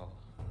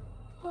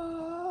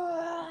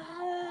 A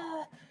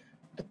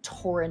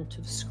torrent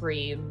of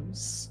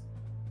screams.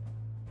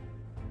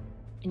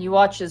 And you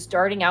watch as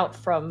darting out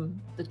from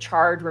the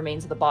charred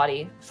remains of the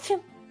body.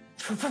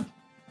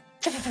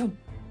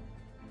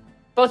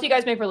 Both of you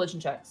guys make religion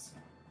checks.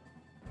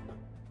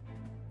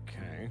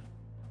 Okay.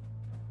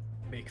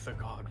 Make the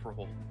god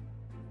roll.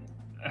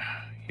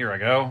 Here I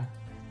go.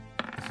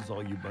 This is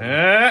all you,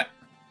 buddy.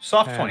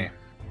 Soft 20.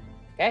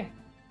 Okay.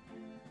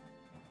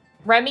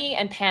 Remy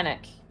and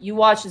Panic, you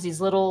watch as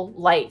these little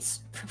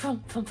lights,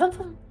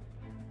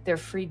 they're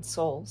freed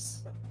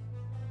souls.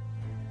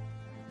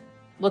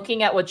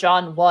 Looking at what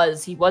John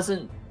was, he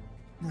wasn't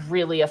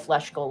really a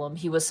flesh golem.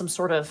 He was some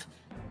sort of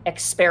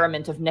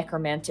experiment of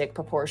necromantic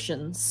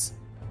proportions.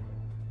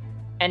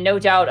 And no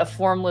doubt a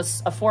form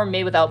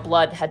made without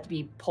blood had to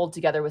be pulled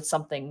together with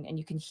something. And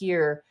you can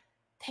hear,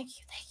 thank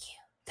you, thank you,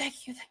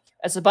 thank you, thank you,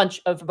 as a bunch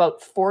of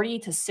about 40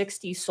 to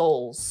 60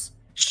 souls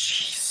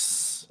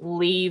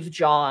leave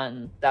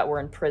John that were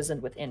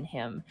imprisoned within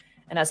him.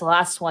 And as the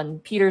last one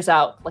peters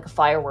out like a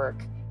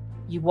firework,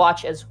 you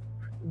watch as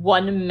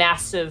one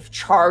massive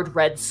charred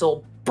red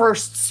soul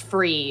bursts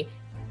free.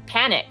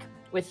 Panic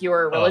with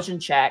your religion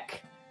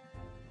check.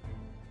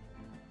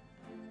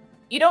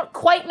 You don't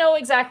quite know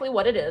exactly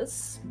what it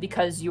is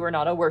because you are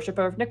not a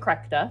worshiper of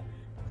Necrecta,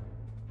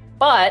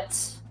 but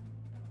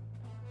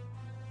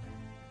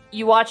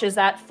you watch as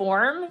that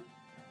form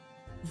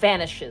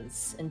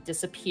vanishes and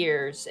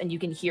disappears, and you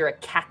can hear a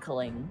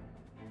cackling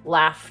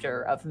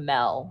laughter of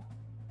Mel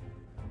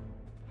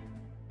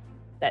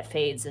that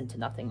fades into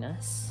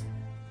nothingness.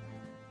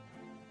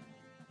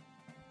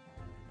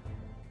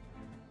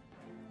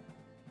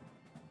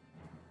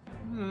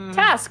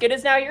 Task, it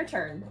is now your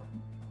turn.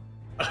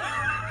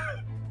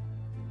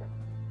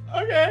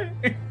 Okay.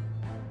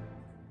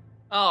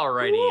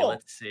 Alrighty, Cool.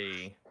 let's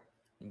see.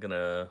 I'm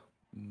gonna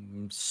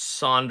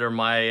saunter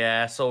my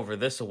ass over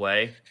this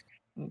way.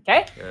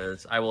 Okay.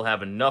 Because I will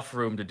have enough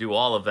room to do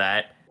all of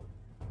that.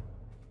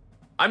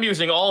 I'm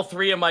using all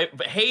 3 of my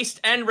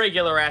haste and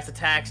regular ass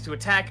attacks to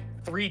attack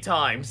 3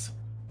 times.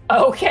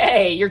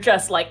 Okay, you're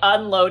just like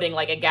unloading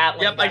like a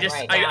Gatling Yep,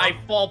 gun I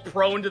fall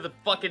prone to the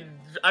fucking.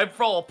 I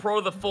fall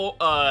prone to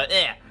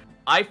the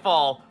I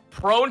fall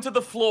prone to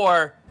the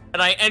floor,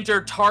 and I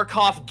enter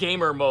Tarkov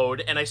gamer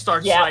mode, and I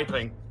start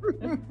sniping.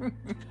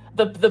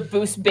 the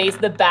boost bass,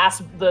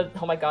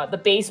 the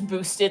bass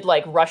boosted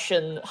like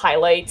Russian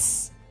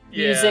highlights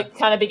music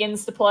kind of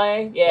begins to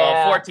play.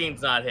 Yeah. Well,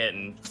 14's not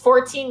hitting.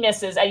 14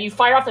 misses, and you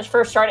fire off the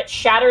first shot. It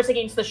shatters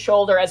against the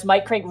shoulder as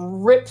Mike Crank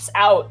rips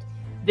out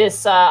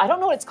this. I don't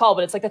know what it's called,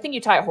 but it's like the thing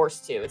you tie a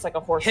horse to. It's like a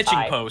horse Hitching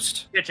tie.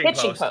 post.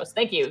 Hitching post.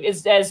 Thank you.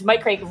 As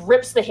Mike Crank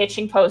rips the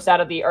hitching post out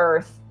of the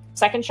earth.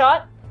 Second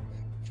shot.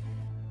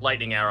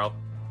 Lightning arrow.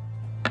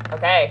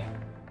 Okay.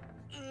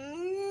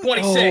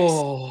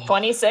 26.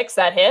 26.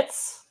 That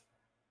hits.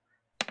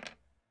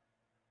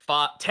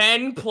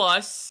 10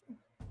 plus.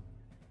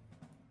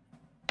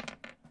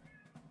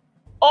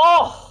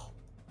 Oh!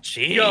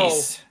 Jeez. Yo,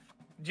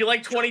 do you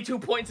like 22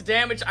 points of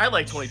damage? I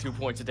like 22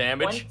 points of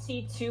damage.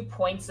 22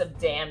 points of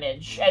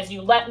damage as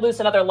you let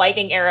loose another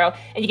lightning arrow,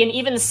 and you can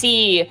even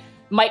see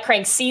Mike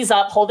Crank seize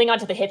up, holding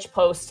onto the hitch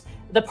post.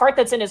 The part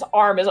that's in his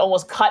arm is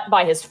almost cut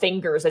by his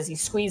fingers as he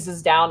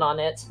squeezes down on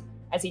it,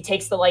 as he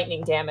takes the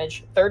lightning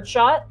damage. Third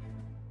shot.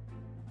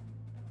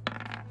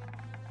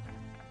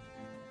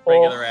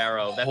 Regular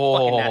arrow. That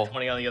fucking nat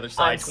 20 on the other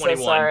side. I'm 21.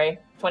 so sorry.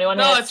 21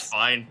 No, hits. that's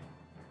fine.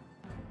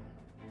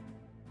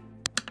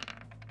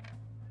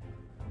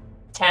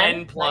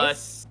 10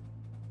 plus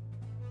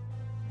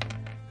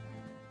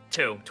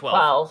 2. 12.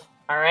 12.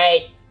 All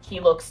right. He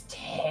looks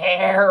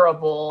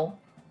terrible.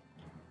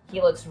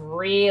 He looks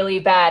really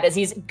bad. As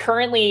he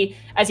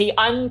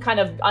kind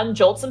of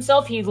unjolts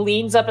himself, he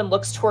leans up and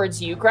looks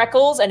towards you,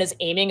 Greckles, and is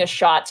aiming a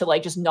shot to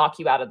like just knock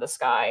you out of the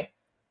sky.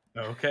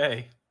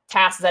 Okay.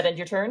 Task, does that end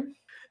your turn?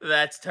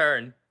 That's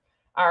turn.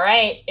 All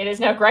right. It is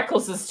now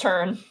Greckles'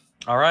 turn.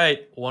 All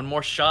right. One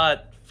more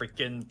shot.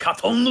 Freaking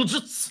Katon no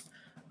Jutsu.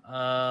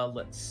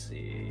 Let's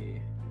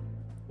see.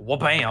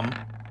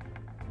 Wabam.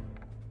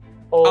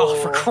 Oh,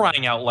 for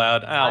crying out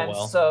loud. Oh,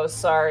 I'm so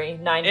sorry.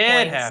 9 points.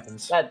 It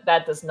happens.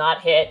 That does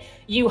not hit.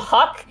 You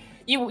huck.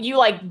 You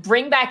like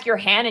bring back your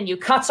hand and you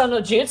katsu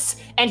no jutsu,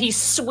 and he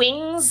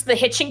swings the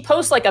hitching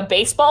post like a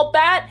baseball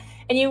bat,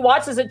 and you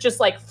watch as it just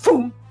like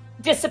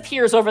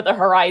disappears over the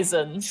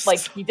horizon, like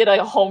he did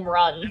a home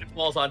run. It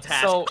falls on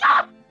Task. So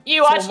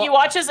You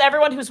watch as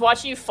everyone who's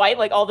watching you fight,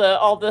 like all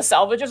the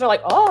salvagers are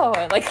like, oh,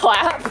 and like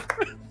clap.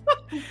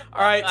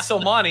 All right, so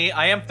Monty,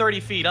 I am 30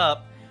 feet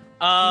up.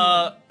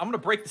 I'm gonna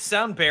break the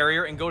sound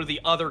barrier and go to the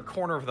other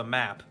corner of the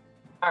map.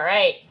 All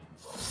right.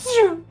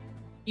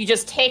 You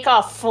just take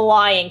off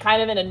flying,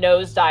 kind of in a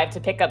nosedive to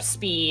pick up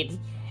speed.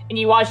 And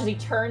you watch as he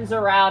turns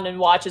around and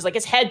watches, like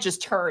his head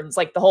just turns,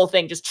 like the whole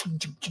thing just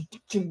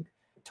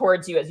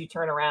towards you as you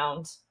turn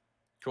around.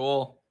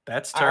 Cool.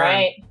 That's turn. All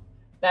right.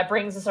 That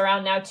brings us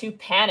around now to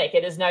Panic.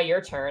 It is now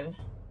your turn.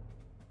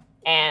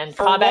 And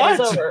combat is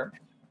over.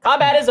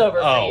 Combat is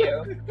over for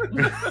you.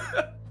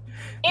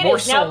 It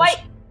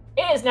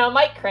is now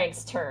Mike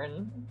Crank's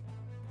turn.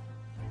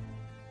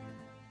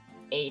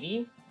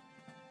 80.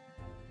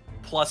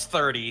 Plus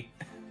 30.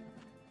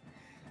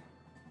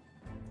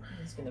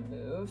 He's gonna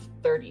move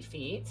 30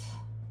 feet.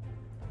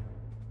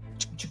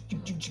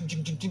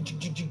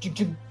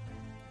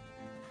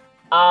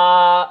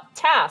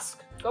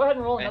 Task. Go ahead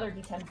and roll another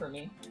d10 for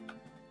me.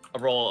 A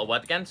roll a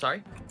what again?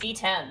 Sorry?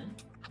 D10.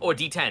 Oh, a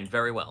d10.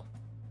 Very well.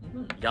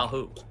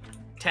 Yahoo.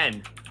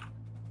 10.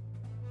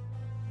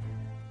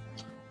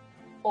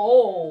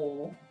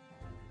 Oh.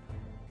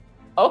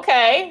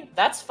 Okay,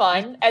 that's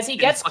fun. As he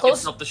gets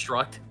close,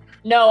 self-destruct.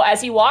 No,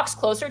 as he walks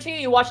closer to you,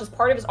 you watch as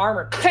part of his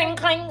armor clang,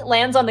 clang,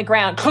 lands on the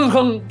ground. Clang,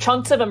 clang,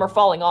 chunks of him are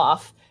falling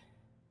off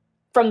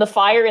from the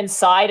fire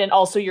inside, and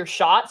also your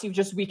shots. You've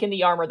just weakened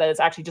the armor that is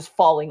actually just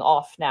falling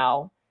off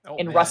now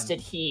in rusted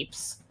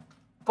heaps.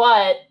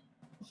 But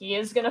he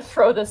is gonna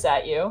throw this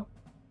at you.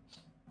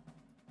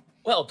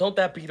 Well, don't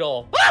that beat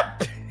all?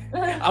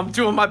 I'm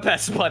doing my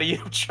best, buddy.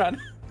 I'm trying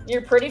to...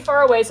 You're pretty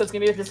far away, so it's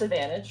gonna be a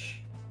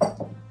disadvantage.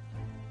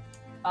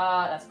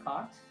 That's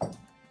cocked.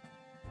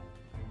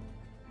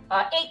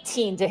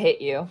 18 to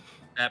hit you.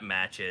 That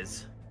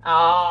matches.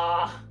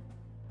 All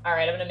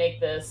right, I'm gonna make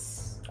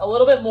this a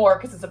little bit more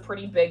because it's a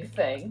pretty big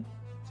thing.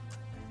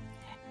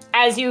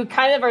 As you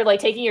kind of are like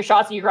taking your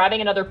shots and you're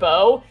grabbing another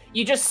bow,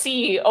 you just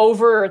see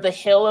over the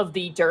hill of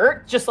the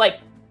dirt, just like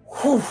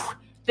whew,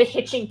 the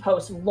hitching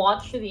post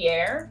launch through the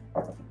air.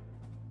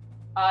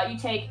 You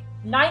take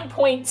 9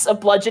 points of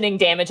bludgeoning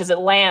damage as it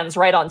lands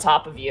right on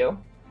top of you.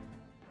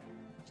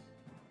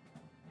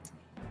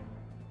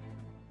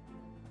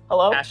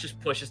 Hello? Task just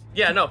pushes.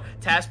 Yeah, no.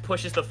 Task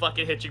pushes the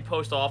fucking hitching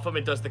post off him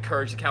and does the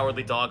Courage the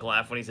Cowardly Dog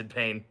laugh when he's in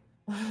pain.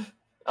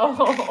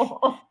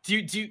 Oh. Do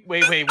you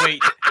wait.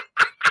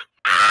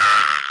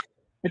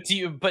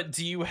 But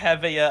do you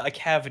have a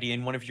cavity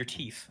in one of your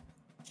teeth?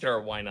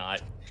 Sure, why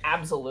not?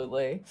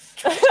 Absolutely.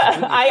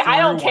 I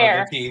don't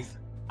care.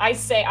 I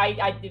say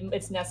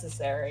it's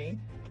necessary.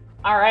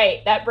 All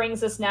right, that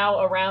brings us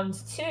now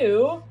around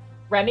to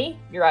Remy.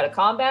 You're out of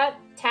combat.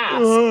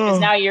 Task, it's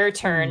now your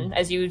turn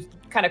as you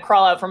kind of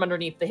crawl out from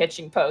underneath the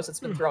hitching post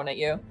that's been thrown at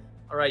you.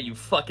 All right, you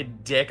fucking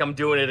dick. I'm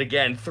doing it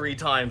again 3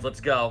 times.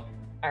 Let's go.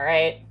 All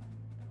right.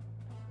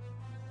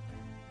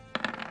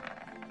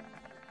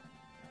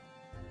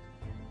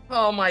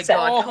 Oh my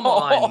god, come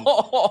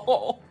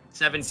on.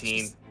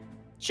 17.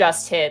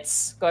 Just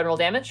hits. Go ahead and roll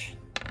damage.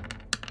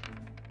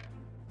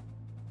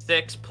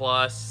 6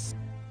 plus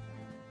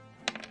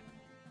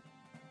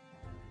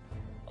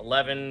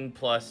 11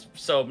 plus,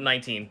 so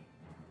 19.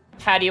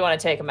 How do you want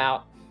to take him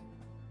out?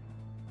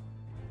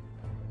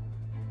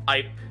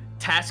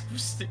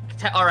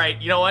 All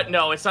right, you know what?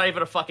 No, it's not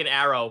even a fucking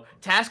arrow.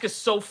 Task is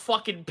so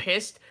fucking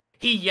pissed,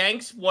 he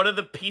yanks one of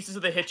the pieces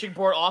of the hitching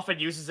board off and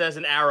uses it as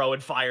an arrow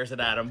and fires it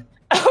at him.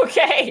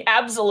 Okay,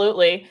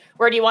 absolutely.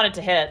 Where do you want it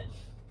to hit?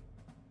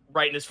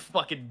 Right in his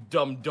fucking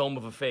dumb dome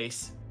of a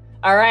face.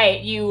 All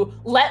right, you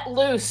let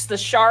loose the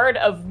shard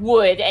of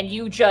wood and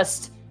you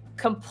just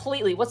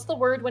completely, what's the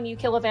word when you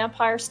kill a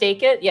vampire?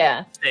 Stake it?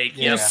 Yeah. Stake,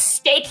 You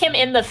stake him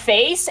in the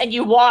face and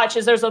you watch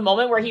as there's a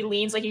moment where he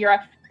leans, like you're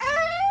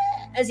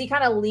as he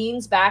kind of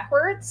leans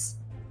backwards.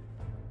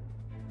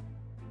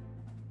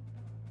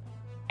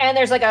 And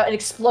there's like an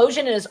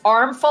explosion and his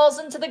arm falls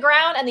into the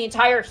ground and the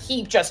entire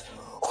heap just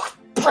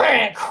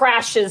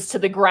crashes to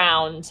the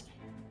ground.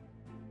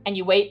 And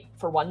you wait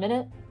for 1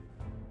 minute,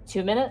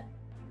 2 minutes,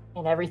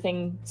 and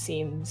everything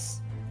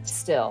seems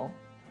still.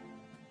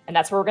 And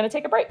that's where we're going to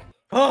take a break.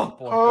 Oh,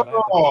 boy. God,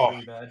 I have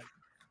to bad.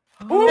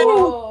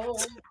 Oh.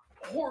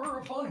 Horror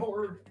upon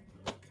horror.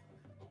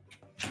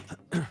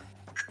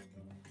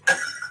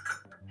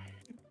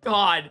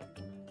 God.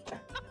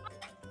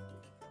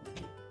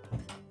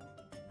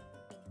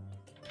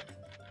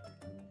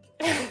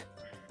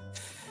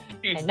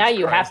 And now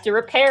you have to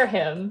repair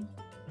him.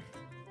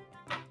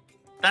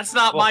 That's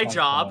not my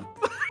job.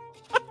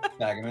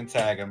 Tag him and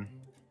tag him.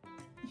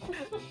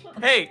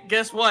 Hey,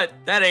 guess what?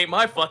 That ain't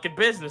my fucking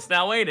business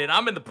now, ain't it?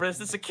 I'm in the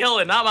business of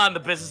killing. I'm on the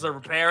business of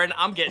repairing.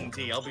 I'm getting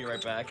tea. I'll be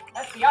right back.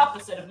 That's the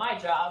opposite of my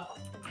job.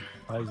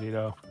 Hi,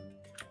 Zito.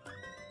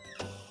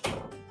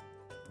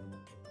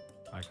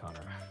 Hi, Connor.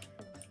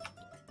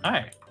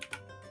 Hi.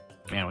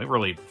 Man, we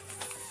really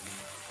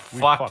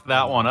fucked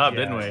that one up,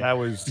 didn't we? That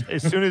was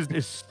as soon as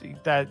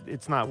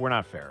we're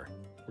not fair.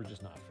 We're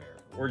just not fair.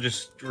 We're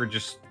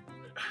just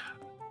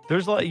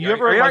There's like you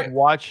ever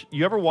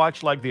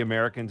watch like the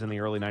Americans in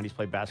the early '90s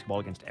play basketball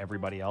against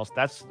everybody else?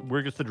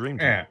 We're just the dream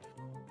team. Yeah.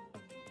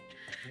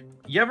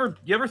 You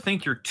ever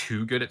think you're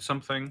too good at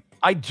something?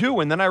 I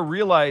do, and then I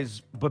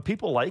realize, but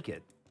people like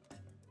it.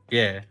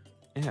 Yeah.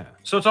 Yeah.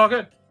 So it's all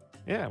good.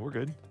 Yeah, we're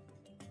good.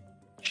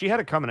 She had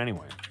it coming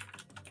anyway.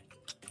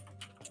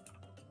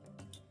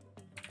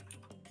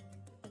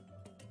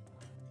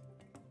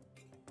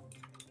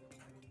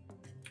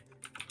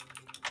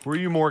 Who are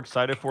you more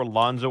excited for,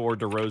 Lonzo or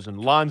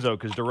DeRozan? Lonzo,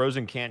 because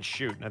DeRozan can't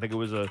shoot. And I think it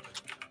was a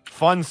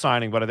fun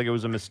signing, but I think it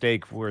was a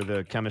mistake for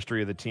the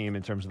chemistry of the team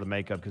in terms of the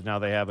makeup, because now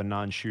they have a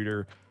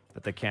non-shooter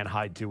that they can't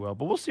hide too well.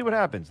 But we'll see what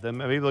happens. Then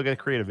maybe they'll get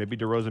creative. Maybe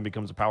DeRozan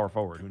becomes a power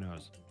forward. Who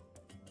knows?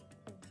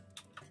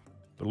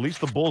 But at least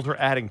the Bulls are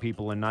adding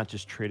people and not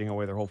just trading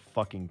away their whole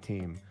fucking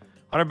team.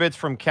 100 bits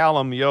from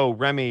Callum. Yo,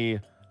 Remy,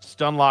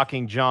 stun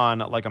locking John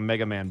like a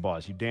Mega Man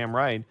boss. You damn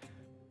right.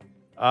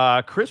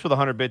 Chris with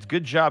 100 bits.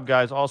 Good job,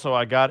 guys. Also,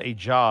 I got a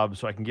job,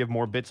 so I can give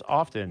more bits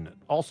often.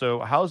 Also,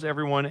 how's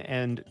everyone?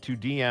 And to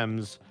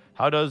DMs,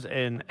 how does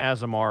an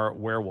Azamar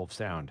werewolf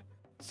sound?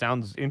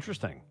 Sounds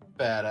interesting.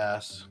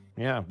 Badass.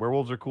 Yeah,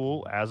 werewolves are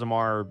cool.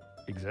 Azamar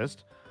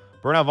exist.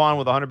 Burnout Vaughn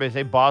with 100 bits.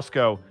 Hey,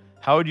 Bosco,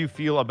 how would you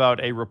feel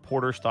about a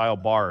reporter-style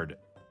bard?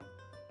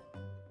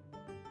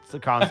 It's a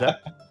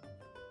concept.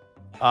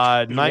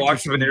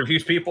 Watch them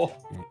interviews people.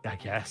 I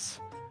guess.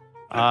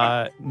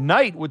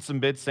 Knight with some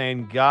bits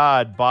saying,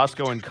 God,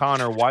 Bosco and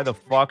Connor, why the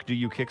fuck do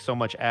you kick so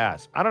much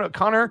ass? I don't know.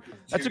 Connor,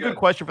 that's a good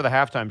question for the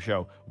halftime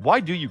show. Why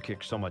do you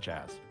kick so much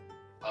ass?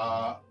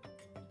 I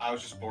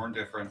was just born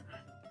different.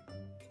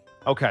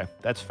 Okay,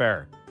 that's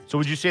fair. So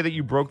would you say that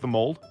you broke the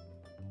mold?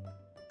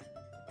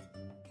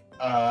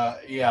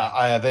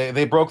 Yeah,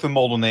 they broke the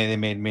mold when they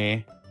made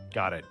me.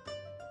 Got it.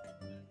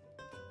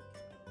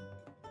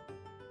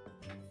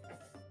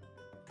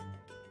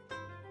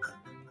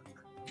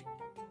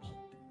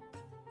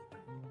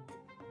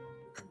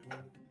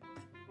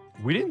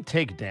 We didn't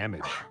take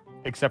damage,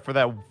 except for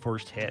that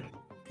first hit,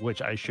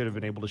 which I should have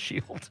been able to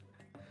shield.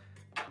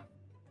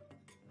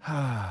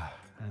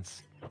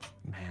 That's...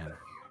 man.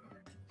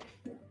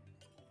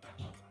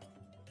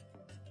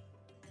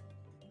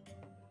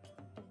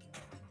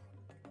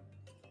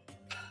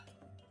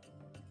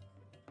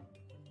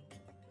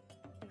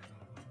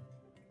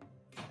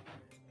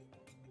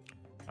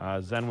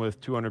 Zen with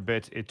 200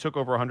 bits. It took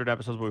over 100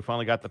 episodes, but we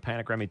finally got the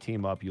Panic Remy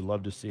team up. You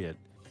love to see it.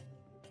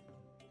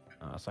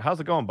 So how's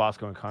it going,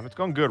 Bosco and Connor? It's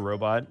going good,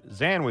 Robot.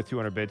 Zan with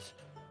 200 bits.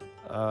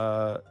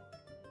 To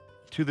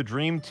the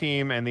Dream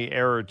Team and the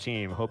Error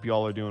Team. Hope you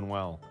all are doing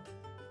well.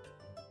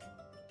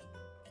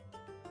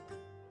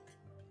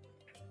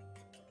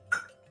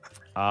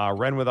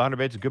 Ren with 100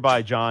 bits.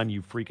 Goodbye, John,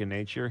 you freaking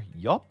nature.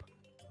 Yup.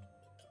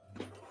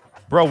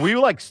 Bro, we're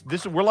like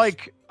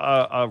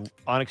a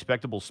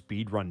Unexpectables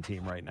speedrun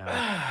team right now.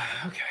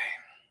 Okay.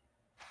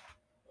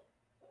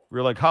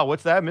 We're like, huh,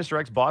 what's that? Mr.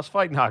 X boss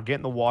fight? Nah, get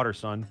in the water,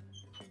 son.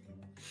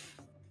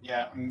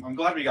 Yeah, I'm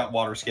glad we got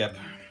water skip.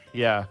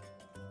 Yeah,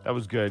 that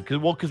was good.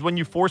 Because when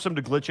you force him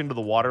to glitch into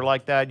the water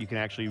like that, you can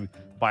actually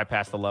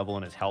bypass the level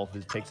and his health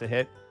takes a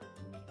hit.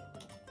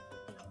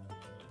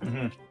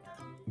 Mm-hmm.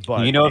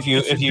 But you know, if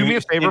you do me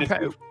a favor,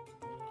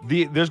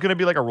 there's going to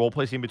be like a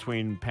roleplay scene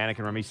between Panic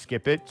and Remy.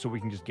 Skip it so we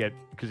can just get,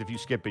 because if you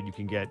skip it, you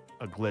can get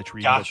a glitch where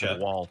you go through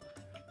the wall.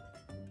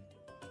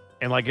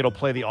 And like it'll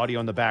play the audio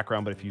in the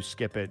background, but if you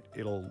skip it,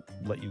 it'll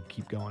let you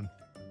keep going.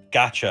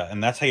 Gotcha.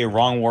 And that's how you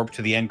wrong warp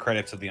to the end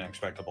credits of the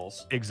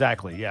Unexpectables.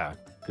 Exactly, yeah.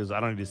 Because I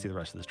don't need to see the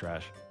rest of this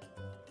trash.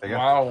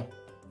 Wow.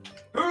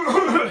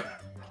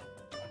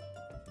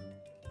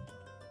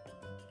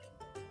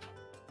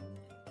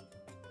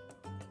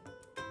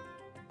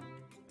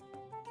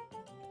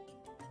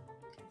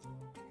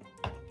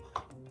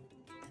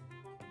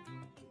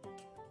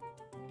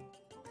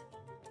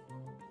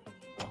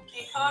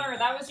 Hey, Connor,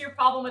 that was your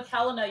problem with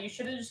Helena. You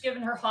should have just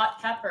given her hot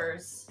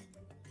peppers.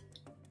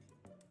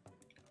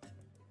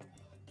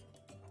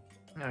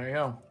 There you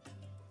go.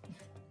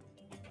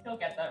 He'll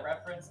get that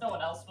reference. No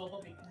one else will.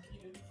 They'll be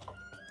confused.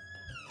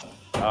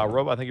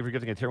 Robot, thank you for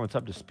giving a tier 1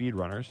 sub to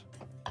Speedrunners.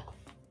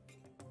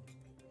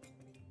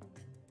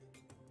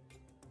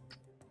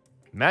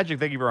 Magic,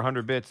 thank you for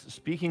 100 bits.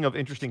 Speaking of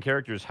interesting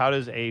characters, how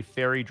does a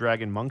fairy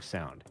dragon monk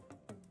sound?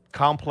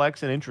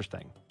 Complex and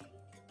interesting.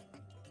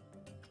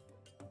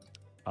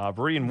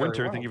 Viridian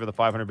Winter, thank you for the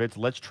 500 bits.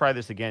 Let's try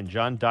this again.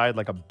 John died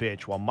like a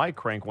bitch while my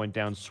crank went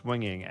down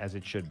swinging as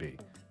it should be.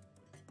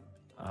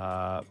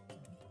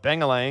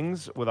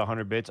 Bangalangs with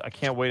 100 bits. I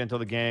can't wait until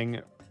the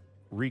gang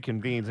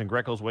reconvenes and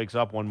Greckles wakes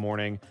up one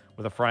morning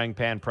with a frying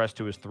pan pressed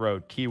to his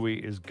throat. Kiwi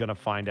is gonna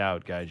find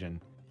out,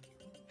 Gaijin.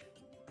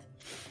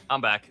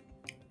 I'm back.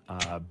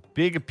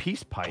 Big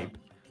Peace Pipe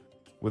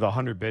with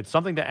 100 bits.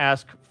 Something to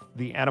ask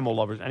the animal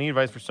lovers. Any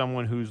advice for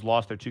someone who's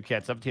lost their 2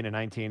 cats, 17 and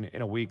 19,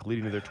 in a week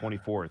leading to their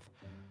 24th?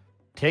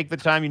 Take the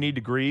time you need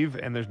to grieve,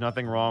 and there's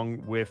nothing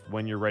wrong with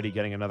when you're ready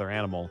getting another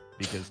animal,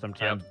 because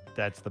sometimes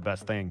that's the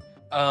best thing.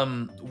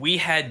 We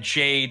had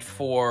Jade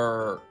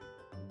for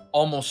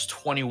almost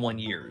 21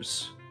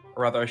 years.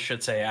 Or rather, I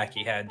should say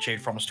Aki had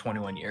Jade for almost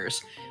 21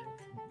 years.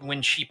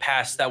 when she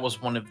passed, that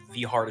was one of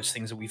the hardest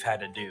things that we've had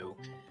to do.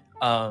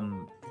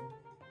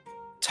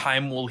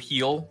 Time will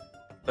heal,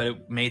 but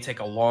it may take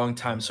a long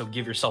time, so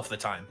give yourself the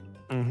time.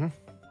 Mm-hmm.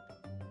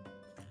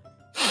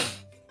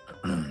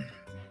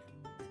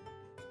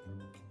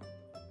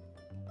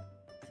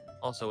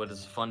 Also, it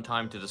is a fun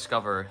time to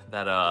discover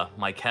that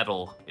my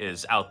kettle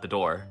is out the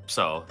door,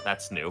 so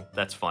that's new.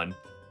 That's fun.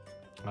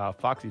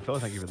 Foxy Phil,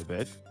 thank you for the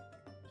bid.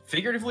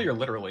 Figuratively or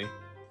literally?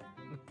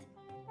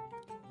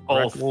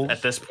 Both Greckles.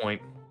 at this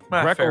point.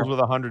 Greckles with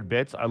 100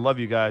 bits. I love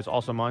you guys.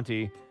 Also,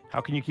 Monty, how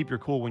can you keep your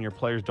cool when your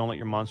players don't let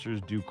your monsters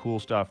do cool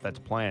stuff that's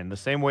planned? The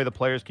same way the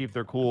players keep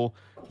their cool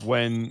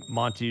when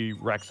Monty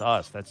wrecks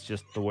us. That's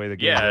just the way the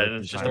game works. Yeah,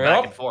 it's just a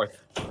back and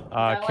forth.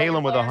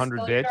 Kalen with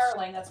 100 bits.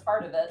 Darling, that's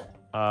part of it.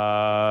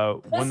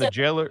 When the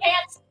jailer...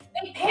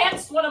 They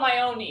pantsed one of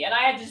my Oni, and I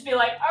had to just be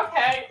like,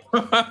 okay.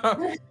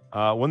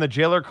 When the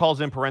jailer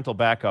calls in parental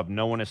backup,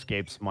 no one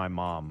escapes my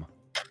mom.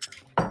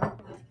 Yeah,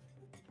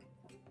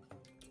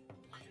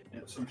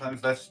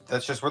 sometimes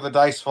that's just where the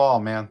dice fall,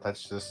 man.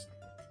 That's just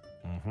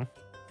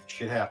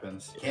shit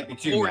happens. Can't be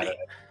too mad at it.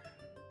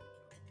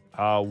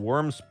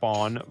 Worm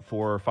Spawn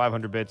for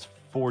 500 bits.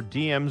 For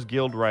DMs,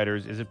 guild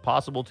writers, is it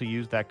possible to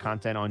use that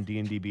content on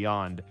D&D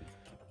Beyond?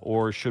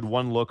 Or should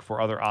one look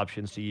for other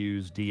options to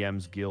use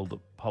DM's guild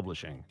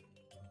publishing?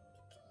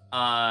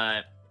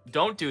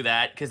 Don't do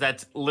that, because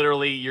that's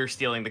literally you're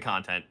stealing the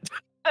content.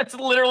 That's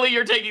literally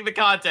you're taking the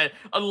content.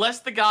 Unless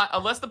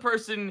the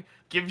person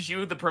gives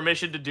you the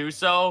permission to do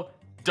so,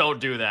 don't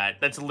do that.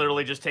 That's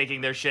literally just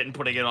taking their shit and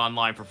putting it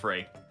online for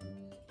free.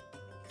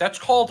 That's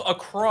called a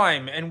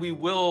crime, and we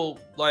will,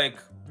 like,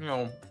 you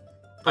know,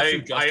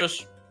 pursue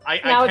justice.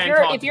 Now,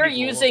 if you're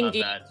using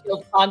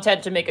D&D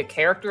content to make a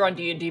character on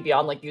D&D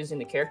Beyond, like using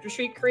the character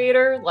sheet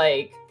creator,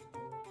 like,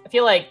 I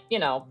feel like, you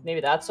know,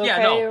 maybe that's okay. Yeah,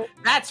 no,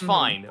 that's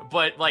fine.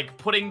 But, like,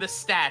 putting the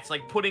stats,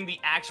 like, putting the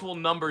actual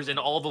numbers and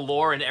all the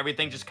lore and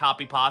everything just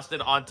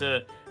copy-pasted onto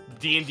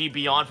D&D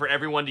Beyond for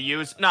everyone to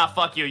use, nah,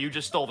 fuck you. You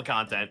just stole the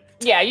content.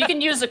 Yeah, you can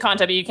use the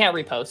content, but you can't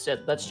repost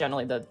it. That's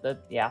generally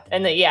yeah.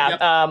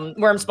 And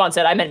Worm Spawn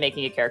said, I meant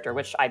making a character,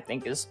 which I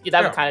think is,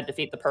 that would kind of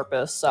defeat the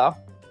purpose, so...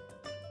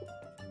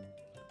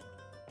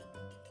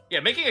 Yeah,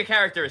 making a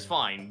character is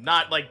fine.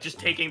 Not, like, just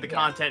taking the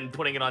content and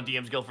putting it on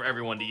DM's Guild for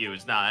everyone to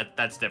use. Nah,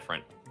 that's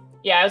different.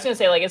 Yeah, I was gonna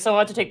say, like, if someone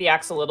wants to take the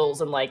Axolotls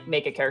and, like,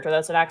 make a character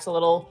that's an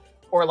Axolotl,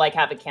 or, like,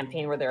 have a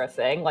campaign where they're a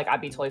thing, like, I'd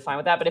be totally fine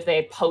with that. But if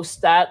they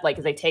post that, like,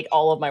 if they take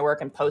all of my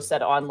work and post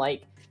that on,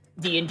 like,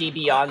 D&D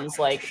Beyond's,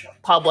 like,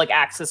 public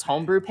access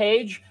homebrew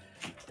page,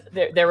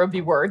 there would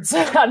be words,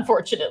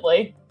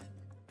 unfortunately.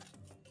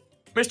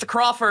 Mr.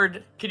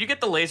 Crawford, can you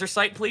get the laser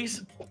sight,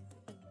 please?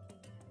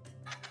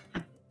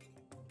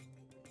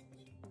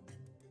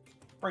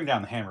 Bring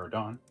down the hammer of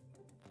dawn.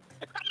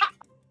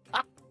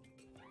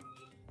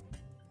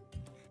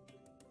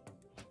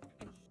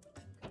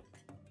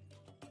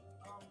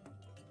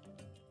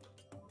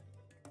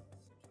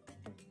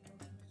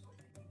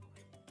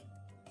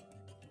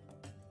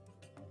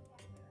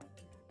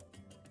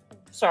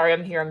 Sorry,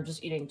 I'm here. I'm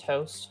just eating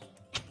toast.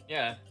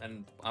 Yeah,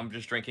 and I'm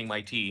just drinking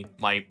my tea.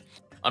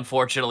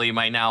 Unfortunately,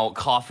 my now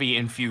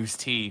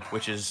coffee-infused tea,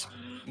 which is...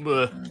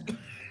 Ugh.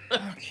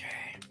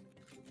 Okay.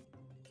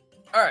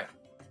 All right.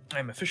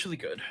 I'm officially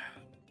good.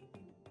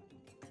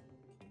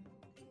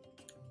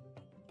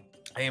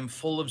 I am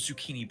full of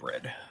zucchini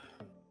bread.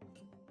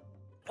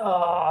 Oh,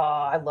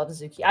 I love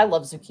zucchini. I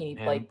love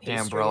zucchini like pastries.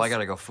 Damn, bro, I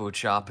gotta go food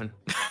shopping.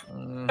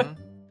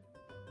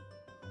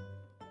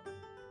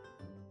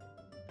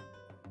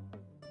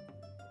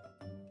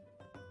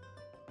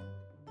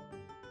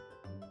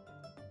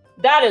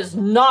 That is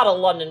not a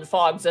London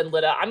fog,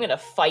 Zenlita. I'm gonna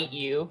fight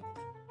you.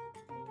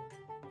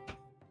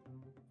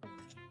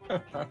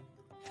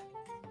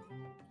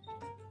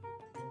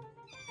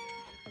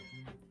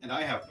 And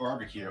I have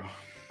barbecue.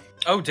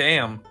 Oh,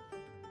 damn.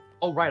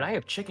 Oh, right, I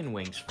have chicken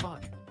wings.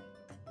 Fuck.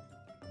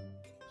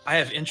 I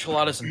have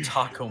enchiladas and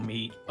taco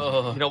meat.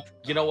 Ugh.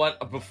 You know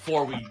what?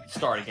 Before we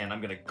start again,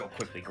 I'm gonna go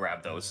quickly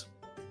grab those.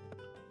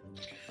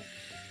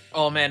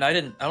 Oh man, I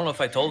don't know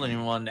if I told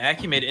anyone.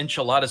 Aki made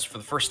enchiladas for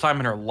the first time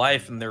in her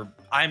life, and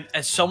I'm,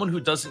 as someone who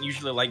doesn't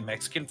usually like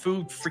Mexican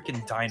food,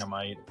 freaking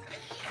dynamite.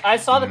 I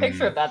saw the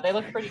picture of that. They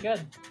look pretty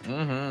good.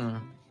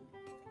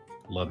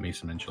 Love me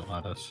some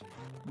enchiladas.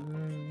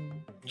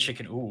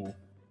 Chicken, ooh.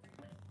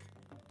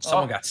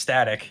 Someone got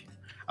static.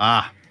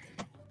 Ah.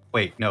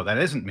 Wait, no, that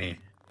isn't me.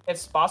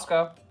 It's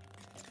Bosco.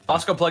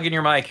 Bosco, plug in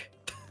your mic.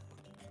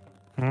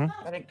 I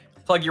think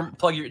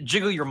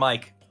Jiggle your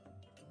mic.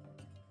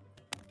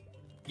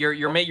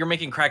 You're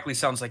making crackly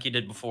sounds like you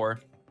did before.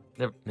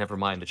 Never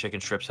mind, the chicken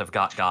strips have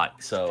got,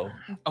 so...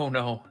 Oh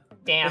no.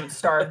 Damn,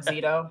 starved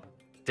Zito.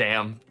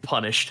 Damn,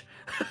 punished.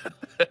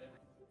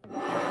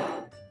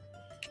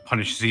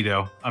 Punish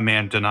Zito. A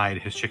man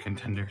denied his chicken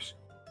tenders.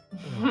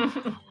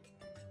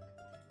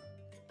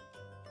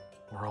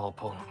 We're all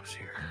bones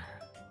here.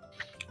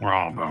 We're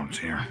all bones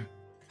here.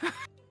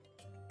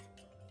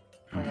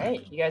 All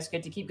right, you guys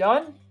good to keep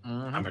going?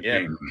 I'm a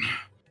king.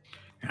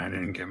 I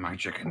didn't get my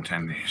chicken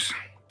tendies.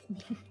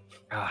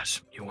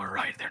 Gosh, you were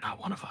right. They're not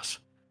one of us.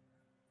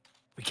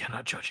 We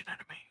cannot judge an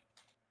enemy.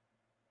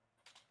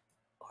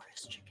 Or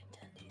his chicken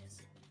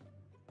tendies.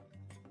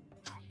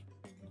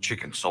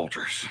 Chicken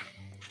soldiers.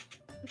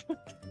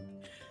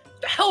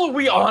 The hell are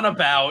we on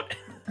about?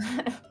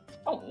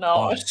 Oh no.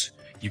 Boss,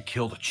 you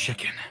killed a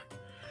chicken.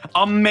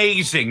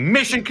 Amazing.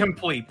 Mission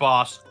complete,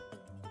 boss.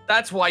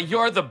 That's why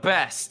you're the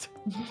best.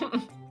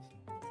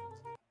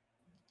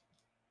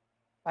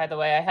 By the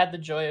way, I had the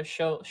joy of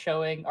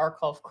showing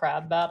Arkolf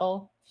Crab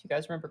Battle. If you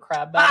guys remember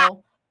Crab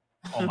Battle.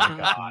 Oh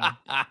my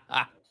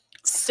god.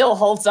 Still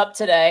holds up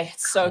today.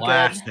 It's so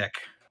Plastic.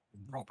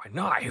 Broke my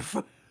knife.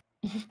 good.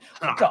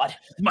 Oh god.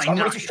 My It's got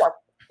knife. razor sharp.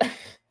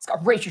 It's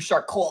got razor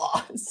sharp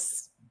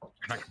claws.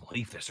 You're not gonna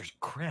believe this. There's a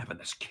crab in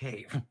this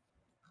cave.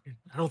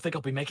 I don't think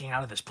I'll be making it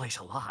out of this place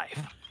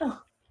alive.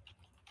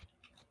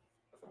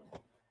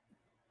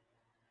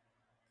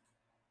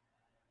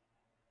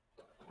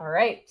 All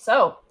right,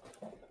 so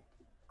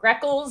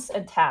Greckles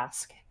and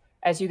Task,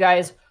 as you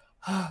guys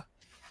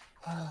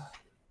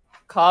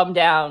calm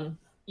down,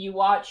 you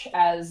watch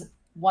as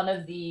one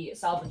of the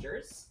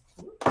salvagers,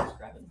 just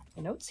grabbing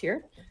the notes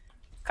here,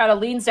 kind of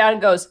leans down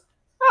and goes,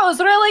 "That was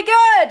really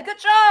good. Good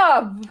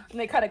job!" And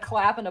they kind of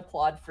clap and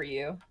applaud for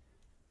you.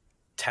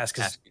 Task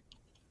is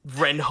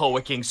Ren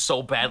Hoeking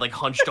so bad, like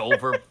hunched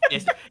over,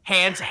 his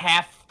hands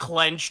half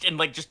clenched and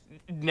like just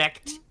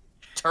neck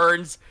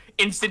turns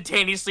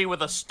instantaneously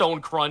with a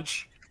stone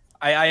crunch.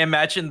 I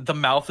imagine the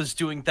mouth is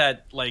doing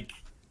that like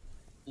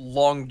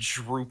long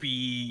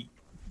droopy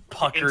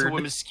puckered Into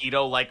a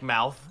mosquito-like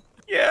mouth.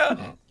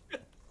 Yeah.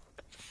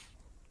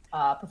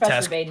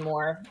 Professor Task.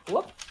 Vadenmore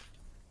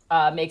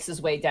makes his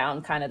way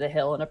down kind of the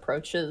hill and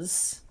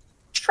approaches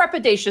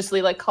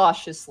trepidatiously, like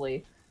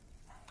cautiously.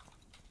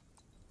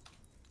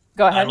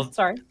 Go ahead.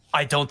 Sorry.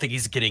 I don't think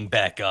he's getting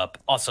back up.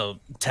 Also,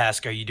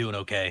 Task, are you doing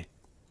okay?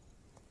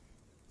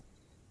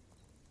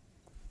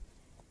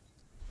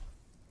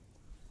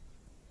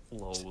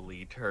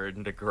 Slowly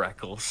turned to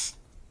Greckles.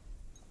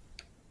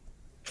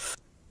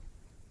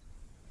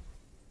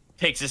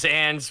 Takes his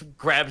hands,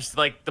 grabs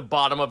like the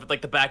bottom of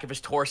like the back of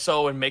his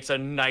torso, and makes a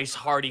nice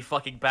hearty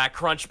fucking back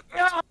crunch.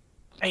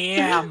 I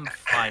am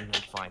fine.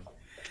 I'm fine.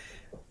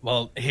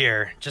 Well,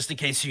 here, just in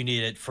case you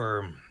need it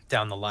for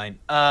down the line.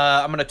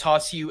 I'm gonna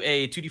toss you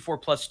a 2d4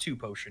 plus 2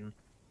 potion.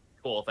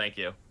 Cool, thank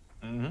you.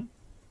 Mm-hmm.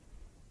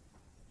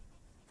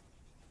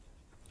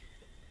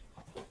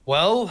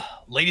 Well,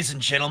 ladies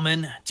and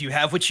gentlemen, do you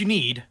have what you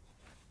need?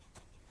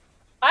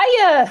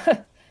 I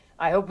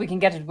hope we can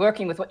get it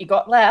working with what you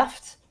got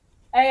left.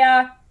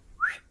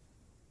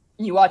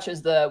 You watch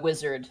as the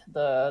wizard,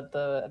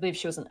 I believe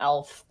she was an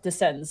elf,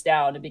 descends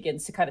down and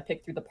begins to kind of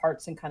pick through the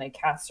parts and kind of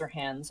casts her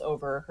hands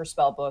over her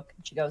spell book.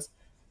 And she goes,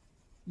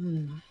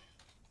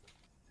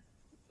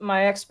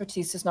 My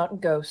expertise is not in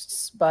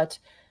ghosts, but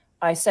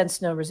I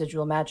sense no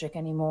residual magic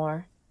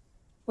anymore,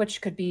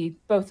 which could be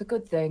both a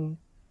good thing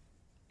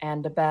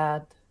and a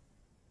bad.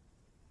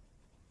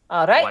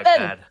 All right, Why then.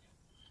 bad?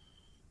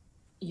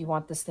 You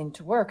want this thing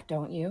to work,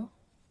 don't you?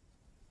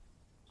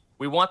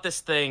 We want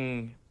this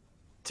thing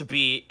to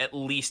be at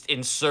least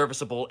in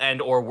serviceable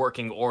and or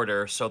working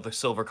order so the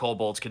silver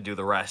kobolds can do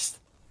the rest.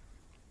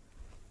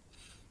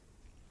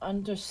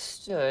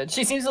 Understood.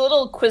 She seems a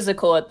little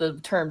quizzical at the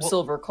term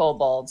silver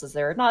kobolds, as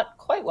they're not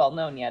quite well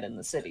known yet in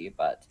the city,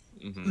 but...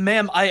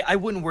 Ma'am, I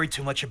wouldn't worry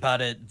too much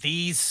about it.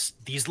 These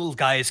little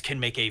guys can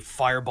make a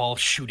fireball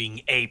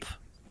shooting ape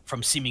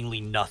from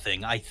seemingly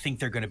nothing. I think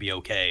they're going to be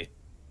okay.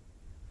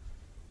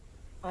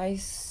 I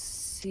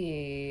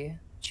see.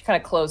 She kind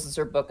of closes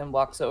her book and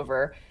walks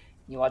over.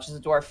 You watch as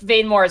the dwarf.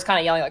 Vadenmore is kind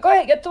of yelling like, "Go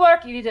ahead, get to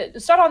work. You need to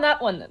start on that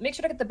one. Make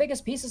sure to get the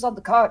biggest pieces on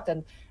the cart,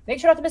 and make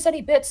sure not to miss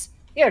any bits.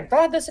 Here,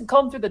 grab this and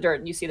comb through the dirt."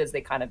 And you see it as they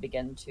kind of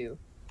begin to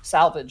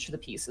salvage the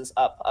pieces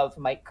up of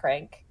Mike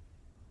Crank.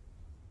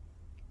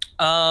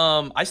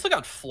 I still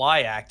got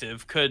fly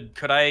active. Could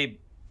I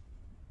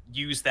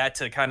use that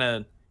to kind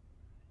of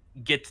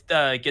get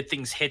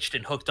things hitched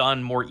and hooked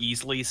on more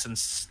easily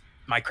since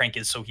my crank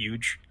is so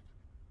huge?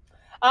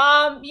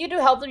 You do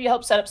help them. You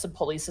help set up some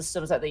pulley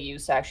systems that they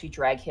use to actually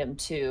drag him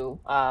to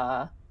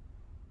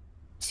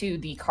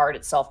the cart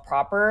itself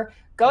proper.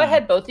 Go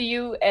ahead, both of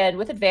you, and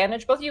with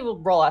advantage, both of you will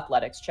roll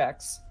athletics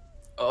checks.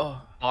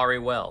 Oh, Very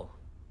well.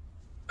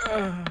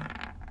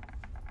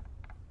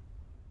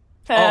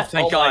 oh,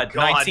 thank God.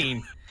 God.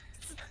 19.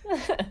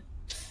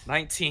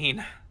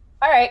 19.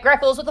 All right,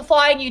 Greckles, with the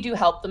flying, you do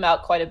help them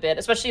out quite a bit,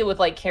 especially with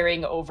like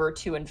carrying over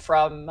to and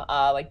from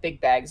like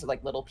big bags of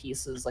like little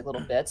pieces, like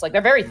little bits. Like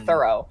they're very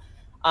thorough.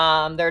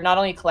 They're not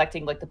only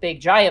collecting like the big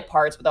giant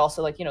parts, but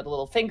also like, you know, the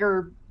little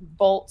finger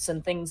bolts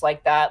and things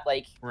like that.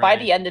 Like by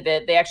the end of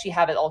it, they actually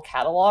have it all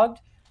cataloged.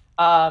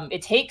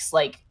 It takes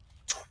like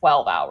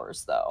 12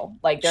 hours though.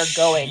 Like they're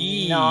going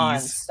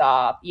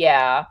nonstop.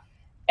 Yeah.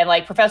 And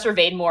like Professor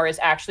Vadenmore is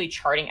actually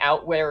charting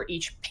out where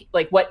each,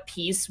 like what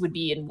piece would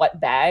be in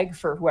what bag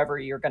for whoever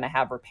you're going to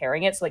have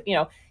repairing it. So like, you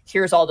know,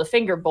 here's all the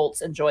finger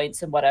bolts and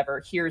joints and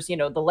whatever. Here's, you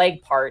know, the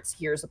leg parts.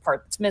 Here's the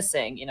part that's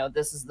missing. You know,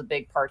 this is the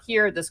big part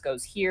here. This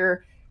goes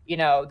here. You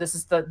know, this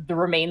is the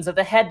remains of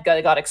the head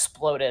that got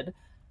exploded.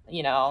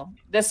 You know,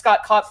 this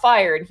got caught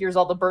fire, and here's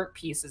all the burnt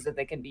pieces that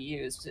they can be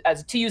used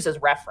as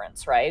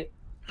reference, right?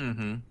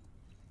 Mm-hmm.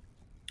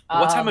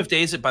 What time of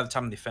day is it by the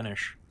time they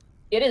finish?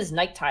 It is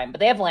nighttime, but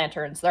they have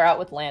lanterns. They're out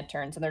with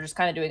lanterns, and they're just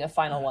kind of doing a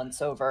final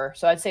once over.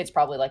 So I'd say it's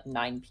probably like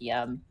 9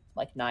 p.m.,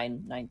 like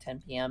 9,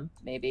 10 p.m.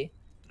 maybe.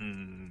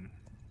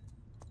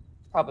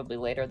 Probably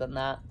later than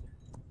that.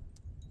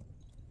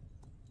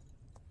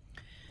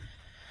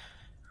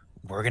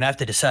 We're gonna have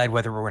to decide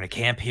whether we're gonna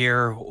camp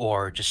here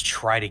or just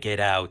try to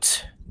get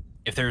out.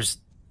 If there's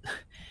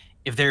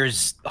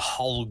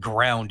hollow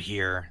ground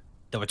here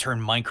that would turn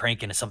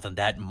Minecrank into something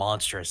that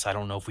monstrous, I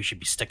don't know if we should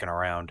be sticking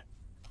around.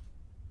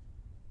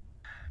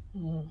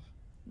 Can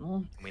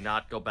we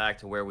not go back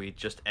to where we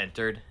just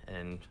entered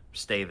and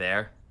stay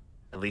there,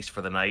 at least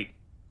for the night?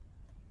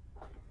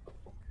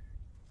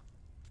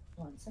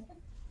 1 second.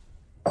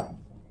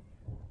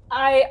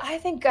 I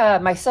think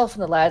myself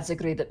and the lads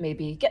agree that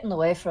maybe getting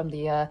away from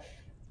the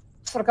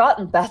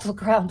forgotten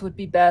battleground would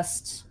be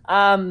best.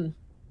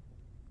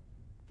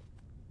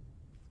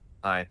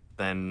 Alright,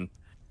 then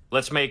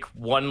let's make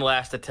one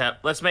last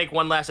attempt. Let's make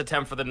one last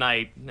attempt for the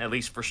night, at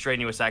least for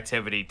strenuous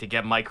activity, to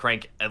get my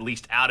crank at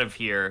least out of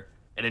here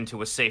and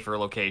into a safer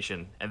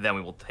location, and then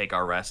we will take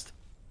our rest.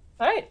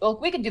 Alright, well,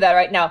 we can do that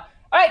right now.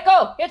 Alright,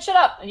 go! Get shit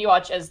up! And you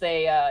watch as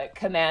they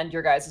command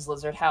your guys'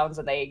 lizard hounds,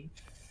 and they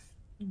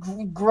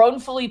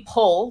groanfully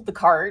pull the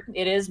cart.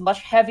 It is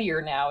much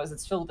heavier now as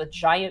it's filled with a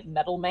giant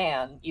metal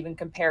man, even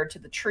compared to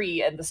the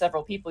tree and the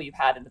several people you've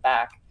had in the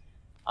back.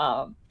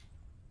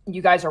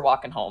 You guys are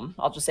walking home.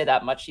 I'll just say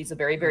that much. He's a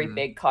very, very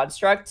big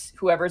construct.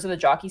 Whoever's in the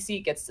jockey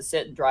seat gets to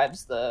sit and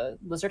drives the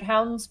lizard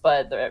hounds,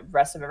 but the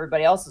rest of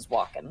everybody else is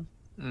walking.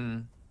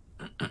 I'm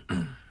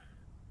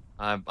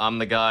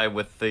the guy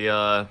with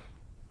the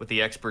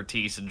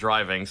expertise in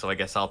driving, so I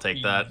guess I'll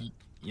take that.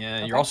 Yeah,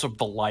 Okay. You're also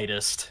the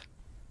lightest,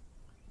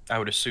 I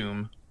would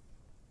assume.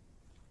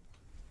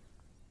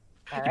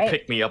 All You right.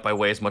 pick me up, I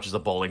weigh as much as a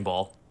bowling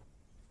ball.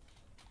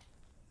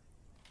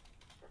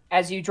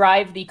 As you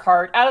drive the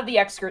cart out of the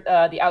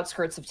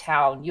outskirts of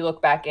town, you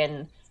look back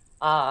in.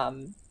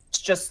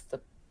 It's just the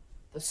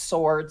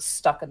swords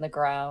stuck in the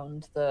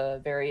ground,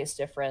 the various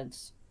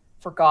different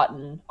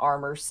forgotten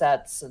armor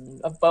sets,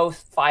 and of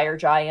both fire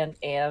giant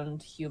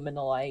and human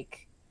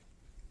alike.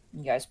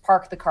 You guys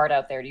park the cart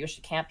out there. Do you wish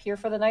to camp here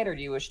for the night, or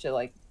do you wish to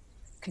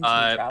continue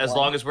traveling? As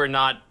long as we're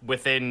not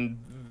within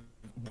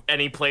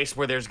any place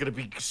where there's gonna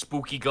be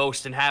spooky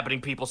ghosts inhabiting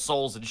people's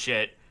souls and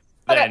shit,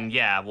 then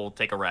yeah, we'll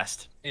take a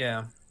rest.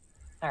 Yeah.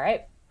 All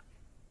right.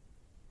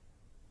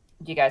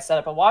 Do you guys set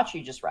up a watch, or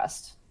you just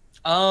rest?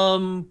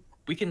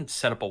 We can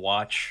set up a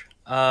watch.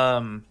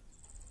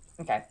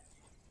 Okay.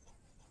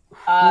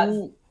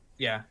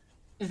 Yeah.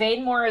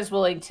 Vanemore is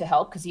willing to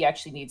help because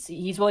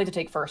he's willing to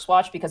take first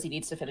watch because he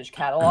needs to finish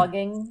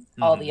cataloging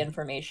all the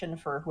information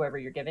for whoever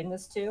you're giving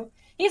this to.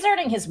 He's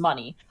earning his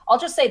money. I'll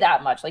just say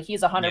that much. Like,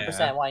 he's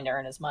 100% wanting to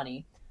earn his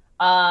money.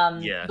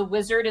 The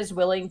wizard is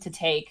willing to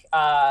take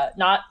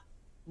not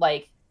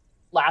like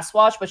last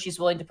watch, but she's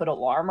willing to put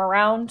alarm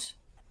around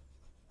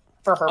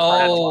for her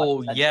part of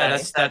the watch, yeah,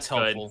 essentially. that's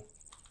good. helpful.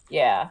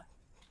 Yeah.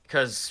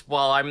 Because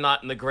while I'm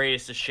not in the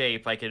greatest of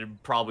shape, I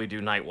could probably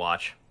do night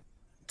watch.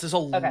 Does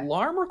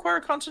alarm require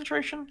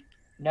concentration?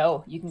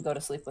 No, you can go to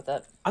sleep with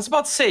it. I was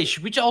about to say,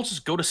 should we all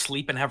just go to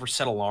sleep and have her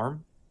set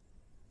alarm?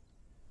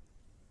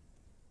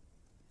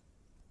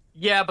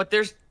 Yeah, but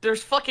there's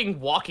fucking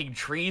walking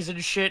trees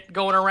and shit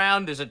going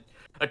around. There's a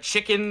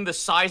chicken the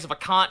size of a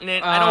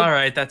continent. All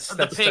right, that's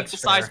the pig the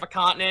size of a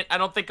continent. I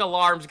don't think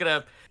alarm's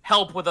gonna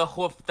help with a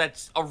hoof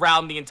that's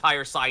around the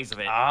entire size of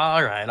it.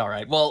 All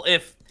right. Well,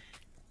 if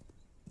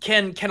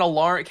can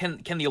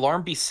the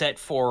alarm be set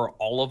for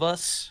all of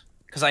us?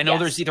 Because I know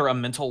there's either a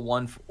mental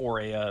one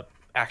or a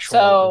actual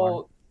alarm.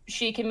 So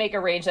she can make a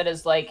range that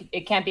is like,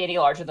 it can't be any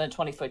larger than a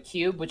 20-foot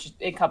cube, which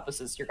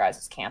encompasses your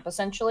guys' camp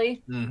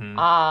essentially.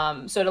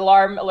 So an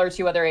alarm alerts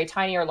you whether a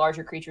tiny or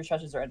larger creature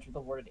touches or enters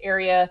the warded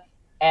area,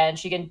 and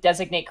she can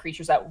designate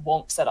creatures that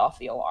won't set off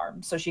the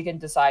alarm. So she can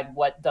decide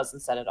what doesn't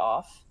set it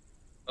off.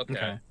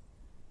 Okay.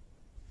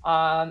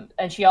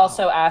 And she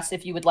also asked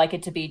if you would like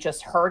it to be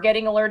just her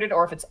getting alerted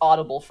or if it's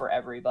audible for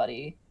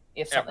everybody.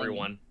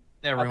 Everyone,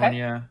 Okay.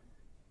 Yeah.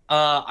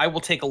 I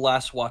will take a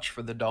last watch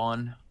for the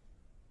dawn.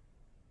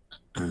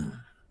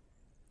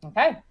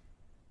 Okay.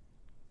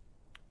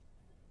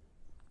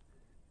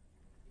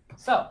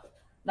 So,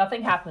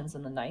 nothing happens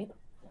in the night.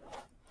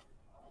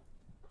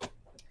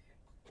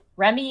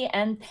 Remy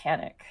and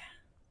Panic.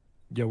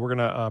 Yeah, we're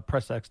gonna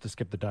press X to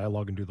skip the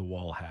dialogue and do the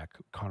wall hack.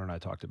 Connor and I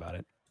talked about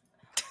it.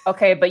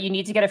 Okay, but you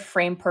need to get a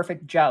frame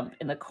perfect jump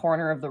in the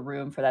corner of the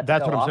room for that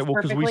That's to go what I'm saying.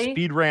 Well, because we perfectly.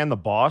 speed ran the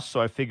boss, so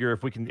I figure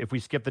if we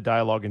skip the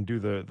dialogue and do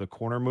the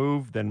corner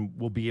move, then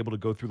we'll be able to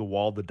go through the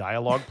wall the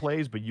dialogue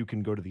plays, but you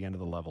can go to the end of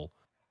the level.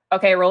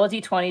 Okay, roll a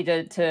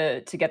d20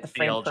 to get the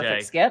frame BLJ.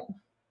 perfect skip.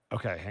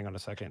 Okay, hang on a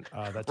second.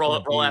 That's roll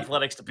gonna be,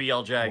 athletics to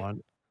BLJ.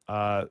 hold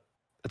on.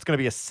 It's going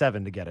to be a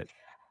 7 to get it.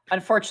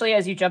 Unfortunately,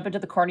 as you jump into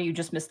the corner, you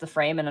just missed the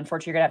frame, and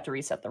unfortunately, you're gonna have to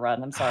reset the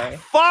run. I'm sorry.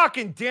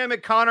 Fucking damn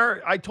it,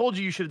 Connor! I told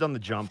you should have done the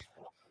jump.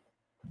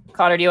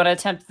 Connor, do you want to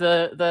attempt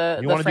the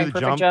frame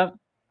perfect jump?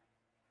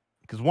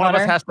 Because one of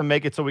us has to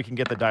make it so we can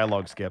get the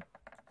dialogue skip.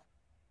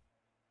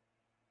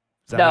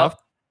 Is that no. enough?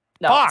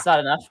 No, Fuck! it's not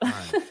enough.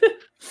 Right.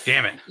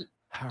 Damn it.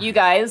 You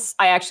guys,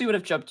 I actually would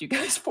have jumped you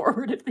guys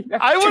forward if you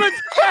I would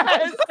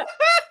have.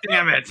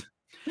 Damn it.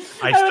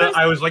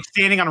 I was like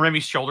standing on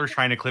Remy's shoulder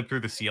trying to clip through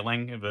the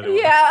ceiling. But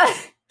yeah.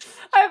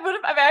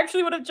 I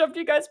actually would have jumped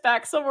you guys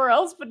back somewhere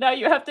else, but now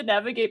you have to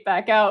navigate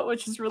back out,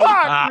 which is really,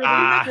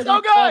 really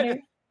so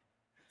funny.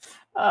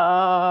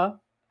 All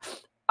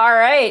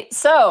right.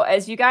 So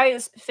as you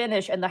guys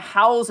finish and the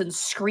howls and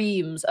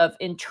screams of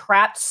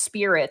entrapped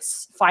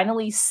spirits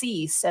finally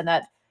cease, and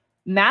that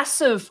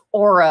massive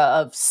aura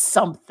of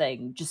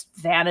something just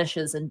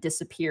vanishes and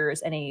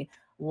disappears, and a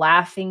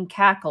laughing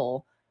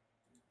cackle,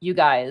 you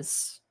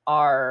guys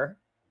are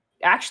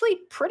actually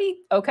pretty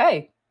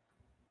okay.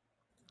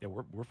 Yeah,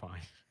 we're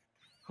fine.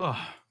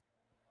 Oh,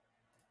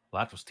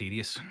 well, that was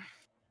tedious.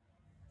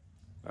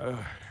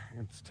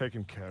 It's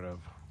taken care of.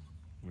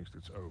 At least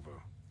it's over.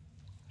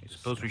 I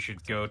suppose we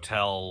should go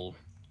tell...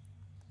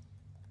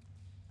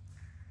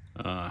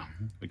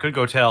 we could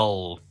go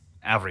tell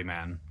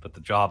Everyman that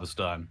the job is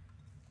done.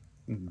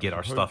 Get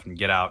our stuff and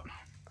get out.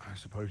 I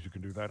suppose you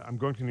can do that. I'm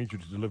going to need you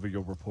to deliver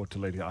your report to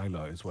Lady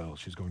Isla as well.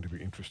 She's going to be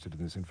interested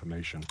in this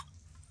information.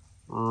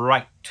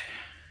 Right.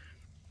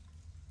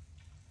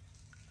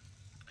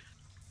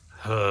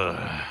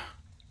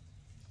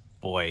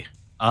 Boy.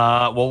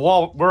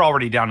 Well, we're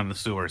already down in the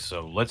sewers,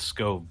 so let's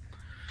go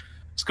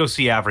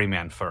see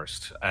Everyman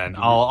first. And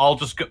I'll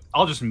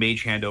just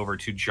mage hand over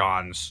to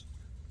John's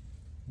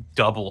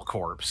double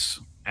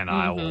corpse, and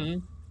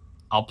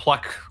I'll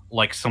pluck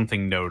like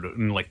something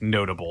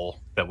notable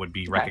that would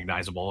be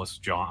recognizable as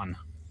John.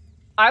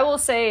 I will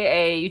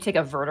say you take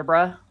a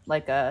vertebra,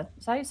 like a,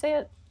 is that how you say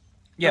it?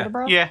 Yeah.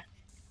 Vertebra? Yeah.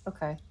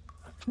 Okay.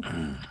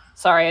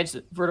 Sorry, I just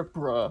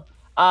vertebra.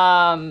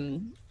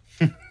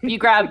 You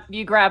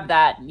grab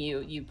that and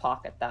you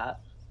pocket that.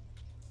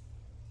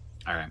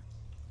 All right.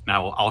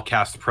 Now I'll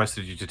cast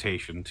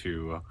Prestidigitation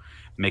to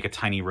make a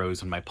tiny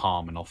rose in my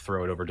palm, and I'll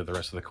throw it over to the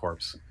rest of the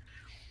corpse.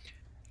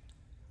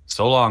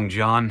 So long,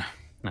 John,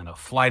 and a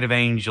flight of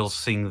angels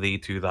sing thee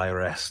to thy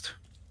rest.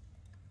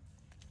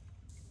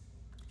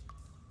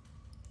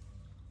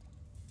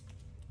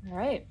 All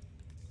right.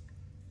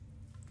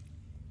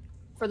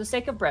 For the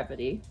sake of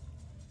brevity.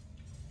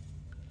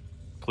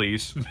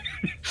 Please. Wow.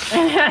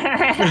 We're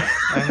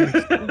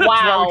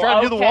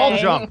trying to do the wall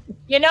jump.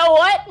 You know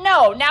what?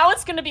 No, now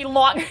it's going to be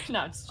long.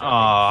 No, just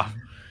joking.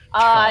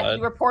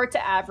 You report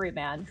to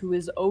Everyman, who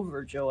is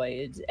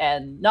overjoyed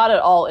and not at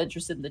all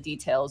interested in the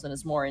details, and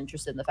is more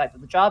interested in the fact that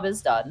the job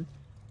is done.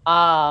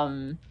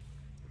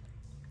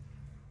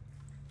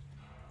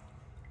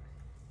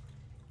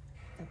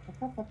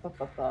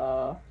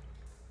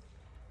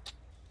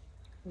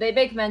 They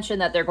make mention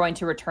that they're going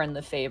to return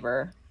the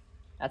favor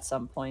at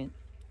some point.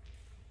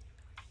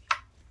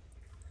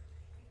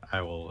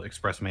 I will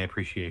express my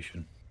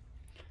appreciation.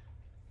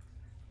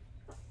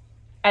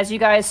 As you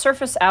guys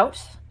surface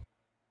out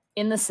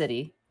in the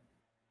city,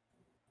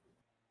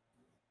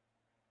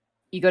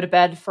 you go to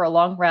bed for a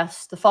long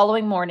rest. The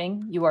following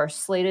morning, you are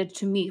slated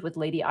to meet with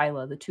Lady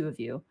Isla, the two of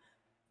you,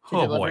 to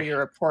deliver your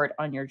report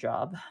on your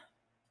job.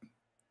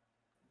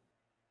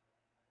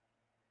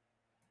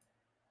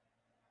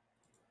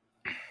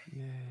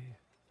 Yay.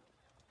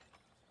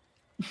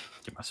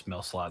 Get my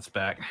smell slots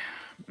back.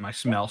 My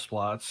smell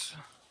slots.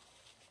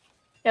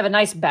 You have a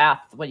nice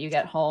bath when you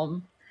get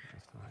home.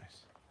 That's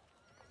nice.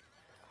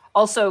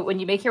 Also, when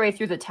you make your way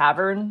through the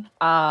tavern,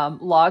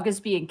 Log is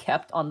being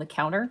kept on the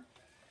counter.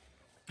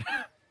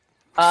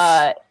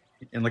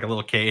 In like a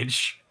little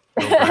cage.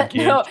 Cage.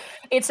 No,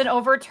 it's an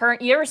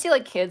overturned. You ever see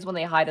like kids when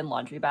they hide in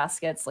laundry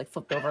baskets, like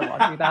flipped over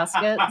laundry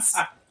baskets?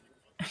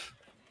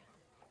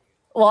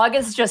 Log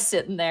is just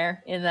sitting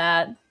there in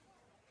that.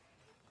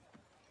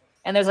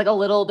 And there's like a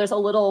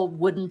little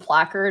wooden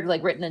placard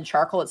like written in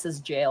charcoal. It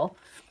says jail.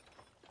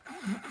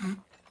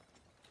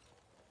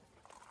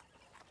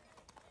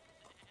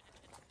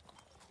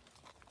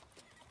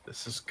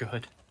 This is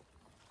good.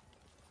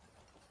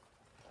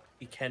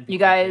 You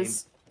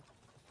guys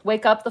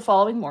wake up the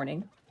following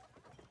morning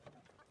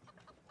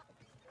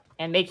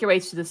and make your way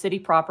to the city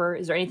proper.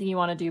 Is there anything you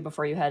want to do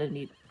before you head and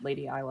meet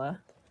Lady Isla?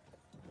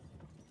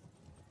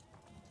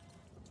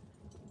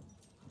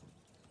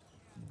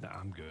 Nah,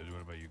 I'm good.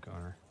 What about you,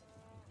 Connor?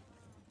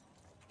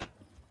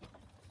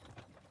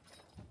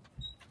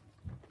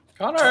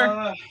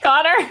 Connor?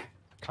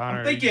 Connor,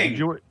 I'm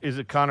thinking. Is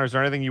it Connor? Is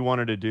there anything you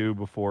wanted to do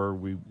before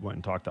we went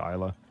and talked to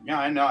Isla? Yeah,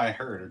 I know. I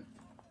heard.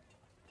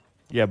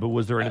 Yeah, but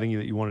was there anything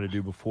that you wanted to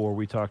do before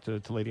we talked to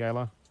Lady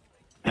Isla?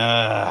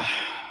 I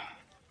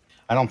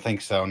don't think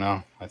so.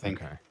 No, I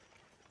think. Okay.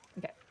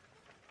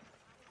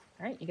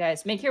 All right, you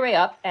guys make your way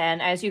up,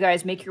 and as you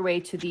guys make your way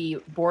to the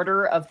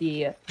border of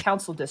the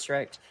council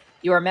district,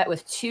 you are met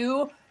with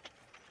two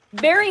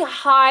very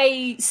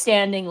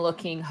high-standing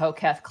looking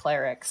Hoketh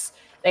clerics.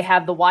 They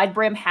have the wide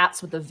brim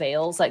hats with the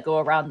veils that go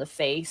around the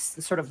face,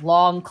 the sort of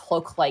long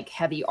cloak-like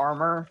heavy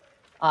armor,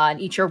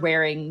 and each are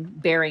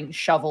bearing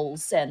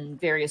shovels and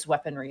various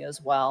weaponry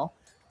as well.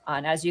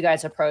 And as you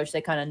guys approach,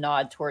 they kind of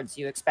nod towards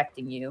you,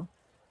 expecting you,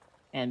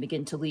 and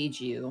begin to lead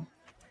you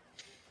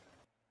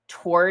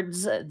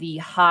towards the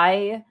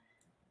high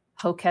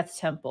Hoketh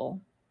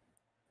temple.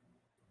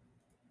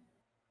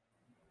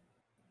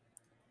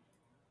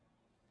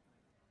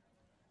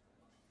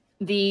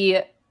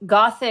 The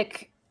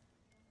Gothic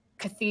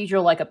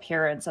cathedral-like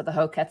appearance of the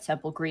Hoketh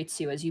temple greets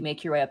you as you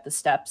make your way up the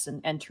steps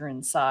and enter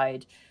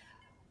inside.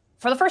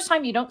 For the first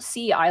time, you don't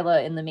see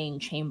Isla in the main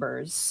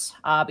chambers,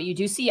 but you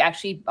do see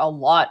actually a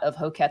lot of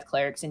Hoketh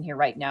clerics in here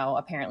right now,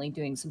 apparently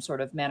doing some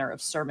sort of manner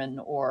of sermon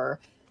or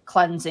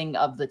cleansing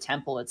of the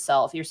temple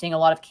itself. You're seeing a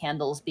lot of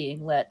candles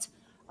being lit,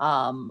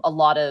 a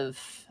lot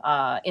of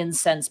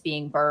incense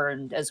being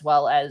burned, as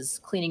well as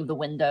cleaning of the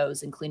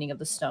windows and cleaning of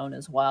the stone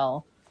as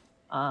well.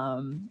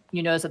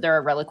 You notice that there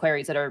are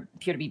reliquaries that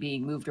appear to be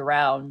being moved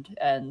around,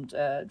 and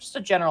just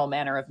a general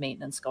manner of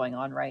maintenance going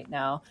on right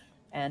now.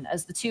 And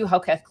as the two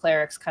Hoketh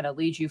clerics kind of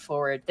lead you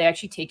forward, they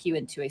actually take you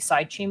into a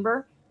side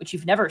chamber, which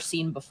you've never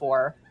seen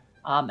before,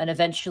 and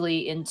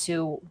eventually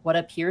into what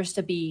appears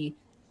to be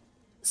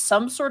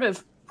some sort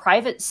of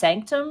private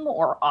sanctum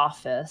or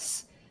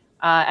office.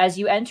 As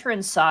you enter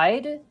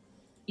inside,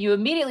 you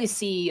immediately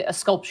see a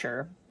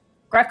sculpture.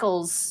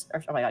 Greckles,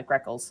 oh my god,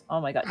 Greckles.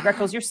 Oh my god,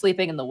 Greckles, you're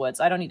sleeping in the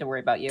woods. I don't need to worry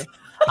about you.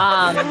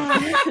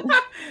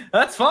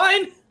 That's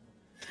fine.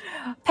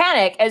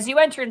 Panic, as you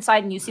enter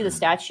inside and you see the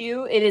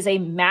statue, it is a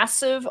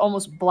massive,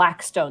 almost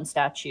black stone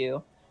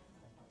statue.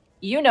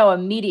 You know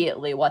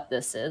immediately what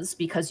this is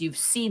because you've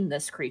seen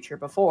this creature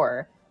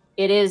before.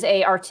 It is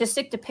an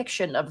artistic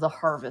depiction of the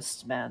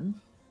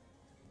Harvestmen.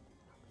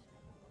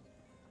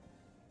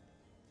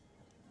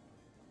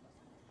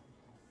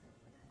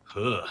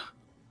 Ugh.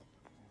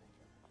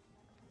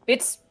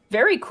 It's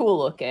very cool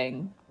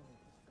looking.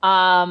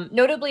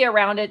 Notably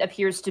around it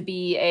appears to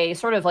be a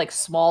sort of like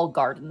small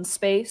garden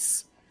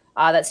space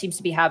that seems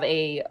to have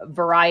a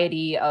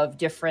variety of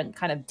different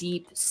kind of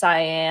deep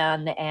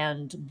cyan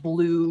and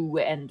blue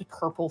and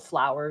purple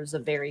flowers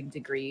of varying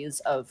degrees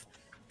of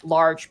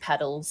large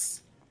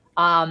petals.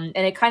 And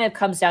it kind of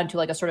comes down to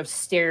like a sort of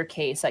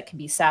staircase that can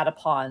be sat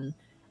upon.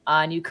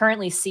 And you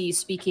currently see,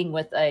 speaking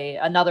with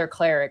another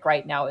cleric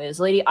right now, is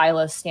Lady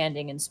Isla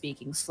standing and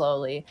speaking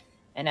slowly.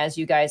 And as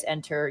you guys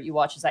enter, you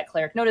watch as that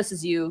cleric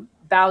notices you,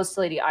 bows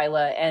to Lady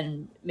Isla,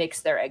 and makes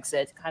their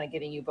exit, kind of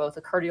giving you both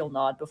a cordial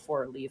nod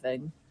before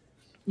leaving.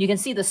 You can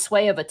see the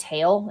sway of a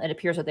tail. It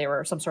appears that they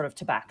were some sort of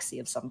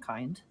tabaxi of some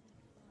kind.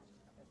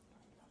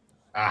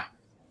 Ah.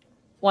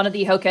 One of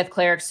the Hoketh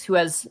clerics who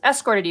has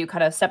escorted you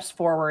kind of steps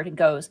forward and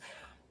goes,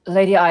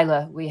 Lady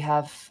Isla, we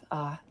have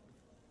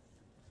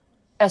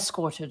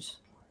escorted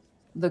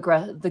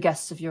the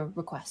guests of your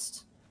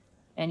request.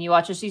 And you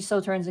watch as she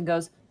still turns and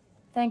goes,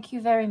 thank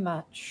you very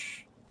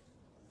much.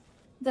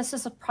 This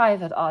is a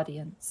private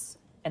audience.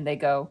 And they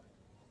go,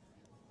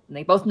 and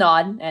they both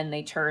nod, and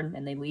they turn,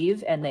 and they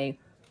leave, and they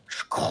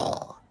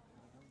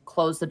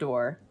close the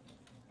door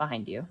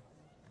behind you.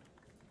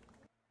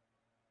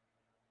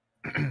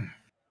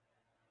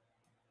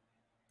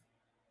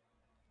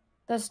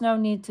 There's no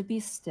need to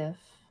be stiff.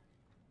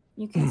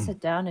 You can sit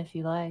down if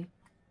you like.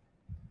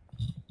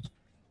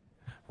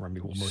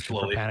 Remy will motion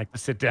for Panic to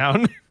sit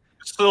down.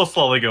 Still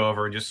slowly go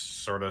over and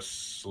just sort of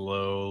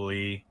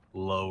slowly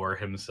lower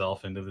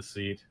himself into the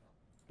seat.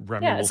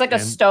 Remy it's like a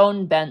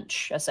stone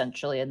bench,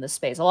 essentially, in this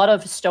space. A lot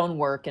of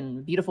stonework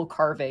and beautiful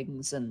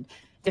carvings and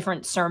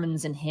different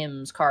sermons and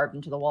hymns carved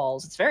into the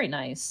walls. It's very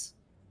nice.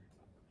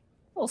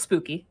 A little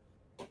spooky.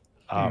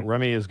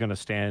 Remy is going to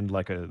stand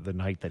like the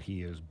knight that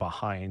he is,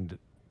 behind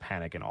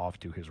Panic and off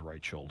to his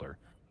right shoulder.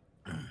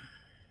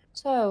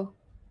 So,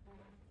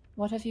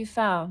 what have you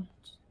found?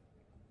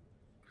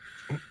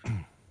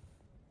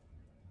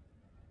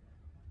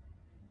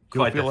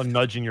 You'll feel a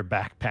nudge in your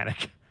back,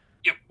 Panic.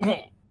 Yep.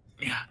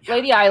 Yeah.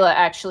 Lady Isla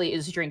actually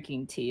is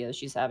drinking tea as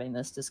she's having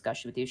this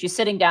discussion with you. She's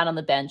sitting down on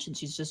the bench and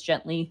she's just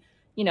gently,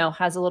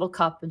 has a little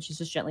cup and she's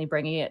just gently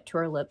bringing it to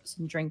her lips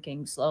and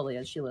drinking slowly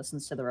as she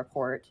listens to the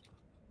report.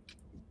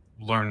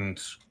 Learned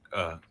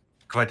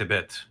quite a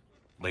bit,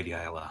 Lady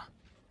Isla.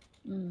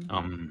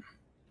 Mm.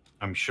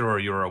 I'm sure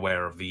you're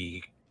aware of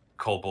the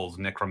kobold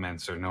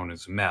necromancer known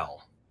as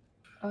Mel.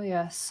 Oh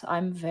yes,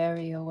 I'm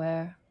very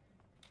aware.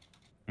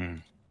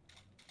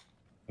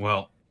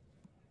 Well,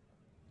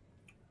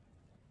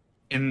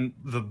 in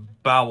the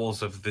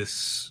bowels of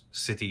this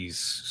city's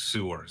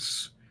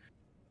sewers,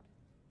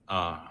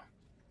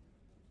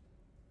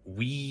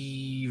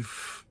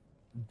 we've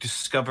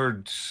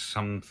discovered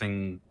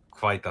something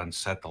quite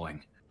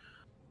unsettling.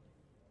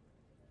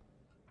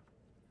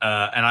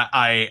 And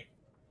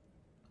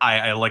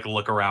I like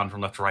look around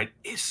from left to right.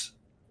 Is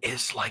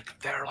like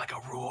there like a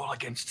rule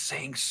against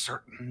saying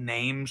certain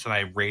names? And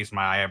I raise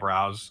my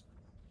eyebrows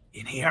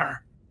in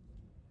here.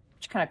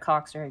 She kind of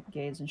cocks her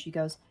gaze and she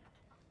goes,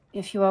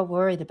 if you are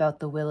worried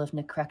about the will of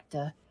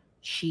Necrecta,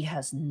 She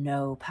has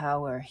no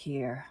power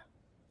here.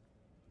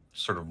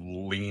 Sort of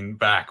lean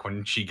back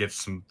when she gets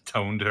some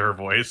tone to her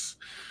voice.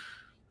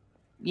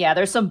 Yeah,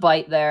 there's some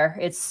bite there.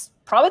 It's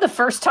probably the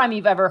first time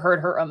you've ever heard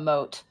her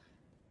emote.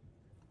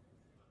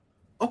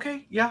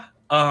 Okay, yeah.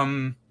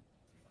 You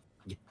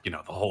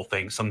know, the whole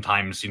thing.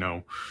 Sometimes, you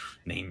know,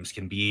 names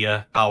can be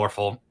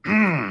powerful.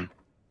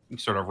 He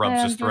sort of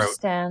rubs his throat.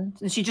 And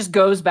she just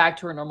goes back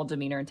to her normal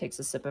demeanor and takes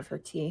a sip of her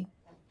tea.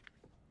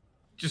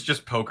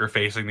 Just poker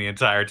facing the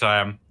entire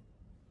time.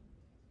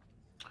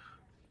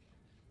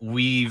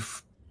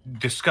 We've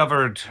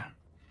discovered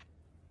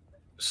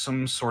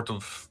some sort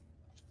of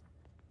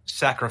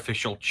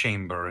sacrificial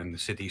chamber in the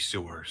city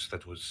sewers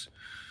that was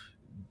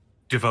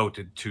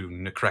devoted to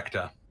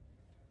Necrecta.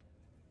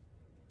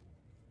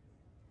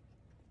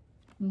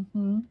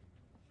 Mm-hmm.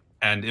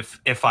 And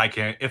if I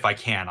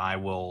can, I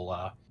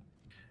will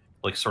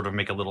like sort of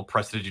make a little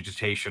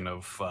prestidigitation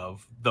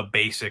of the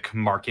basic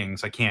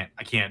markings. I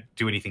can't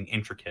do anything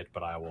intricate,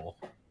 but I will.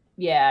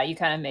 Yeah, you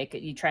kind of make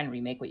it. You try and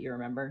remake what you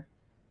remember.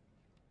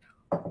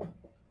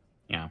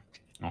 Yeah,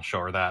 I'll show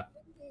her that.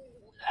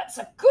 That's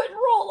a good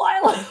roll,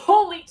 Lila.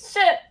 Holy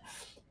shit!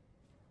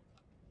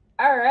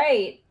 All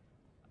right,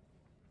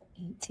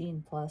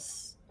 18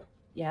 plus.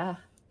 Yeah.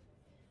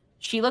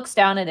 She looks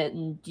down at it,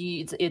 and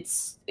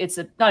it's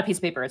not a piece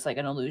of paper. It's like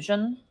an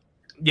illusion.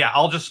 Yeah,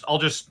 I'll just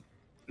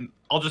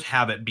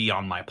have it be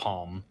on my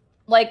palm.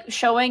 Like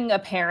showing a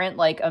parent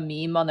like a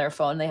meme on their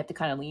phone, they have to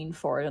kind of lean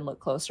forward and look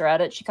closer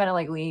at it. She kind of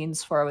like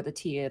leans forward with the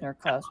tea in her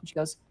cup, and she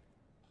goes,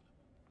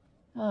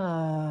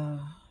 "Oh,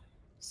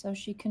 so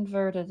she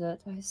converted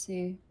it. I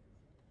see.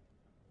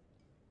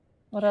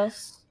 What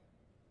else?"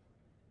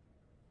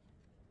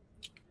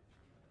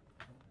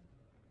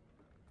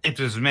 It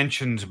was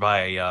mentioned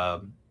by a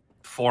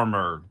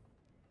former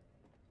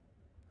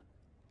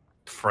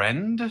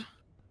friend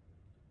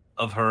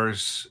of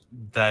hers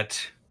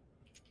that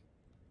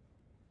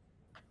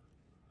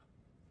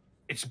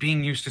it's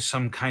being used as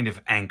some kind of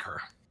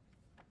anchor.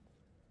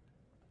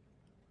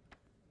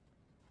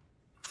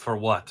 For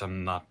what?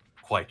 I'm not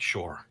quite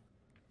sure.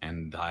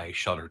 And I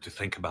shudder to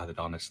think about it,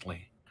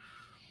 honestly.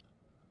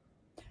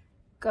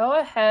 Go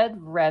ahead,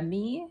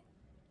 Remy.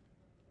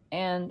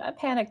 And I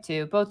panic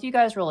too. Both you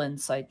guys roll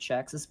insight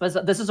checks.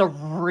 This is a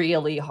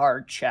really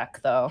hard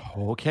check, though.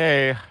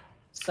 Okay.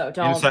 So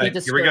don't Insight. be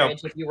Here we go.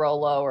 discouraged if you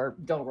roll low or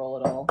don't roll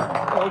at all.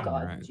 Oh,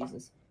 God. Right.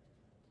 Jesus.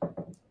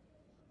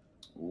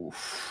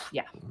 Oof.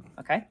 Yeah.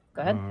 Okay.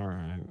 Go ahead. All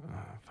right.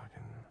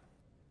 Fucking.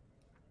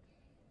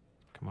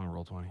 Come on,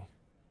 roll 20.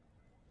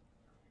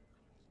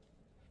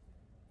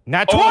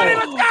 Nat 20,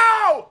 let's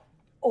go!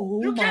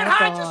 Oh, You my can't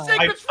hide your God.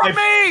 secrets from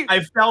me!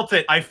 I felt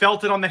it. I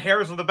felt it on the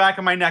hairs of the back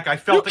of my neck. I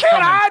felt You it can't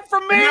coming. hide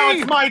from me! And now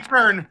it's my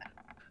turn.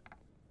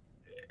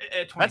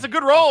 20. That's a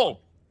good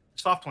roll.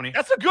 Soft 20.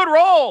 That's a good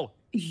roll.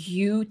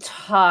 You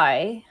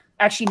tie.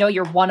 Actually, no,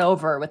 you're one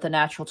over with the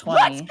natural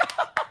 20.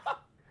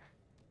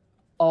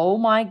 Oh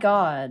my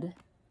God.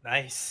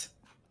 Nice.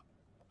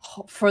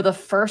 For the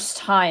first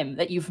time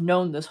that you've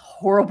known this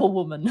horrible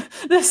woman,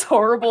 this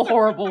horrible,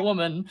 horrible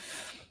woman,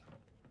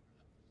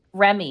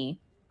 Remy,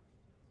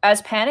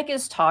 as Panic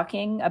is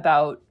talking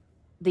about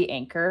the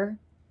anchor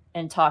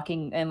and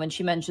when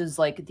she mentions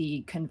like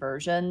the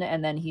conversion,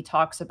 and then he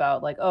talks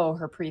about like, oh,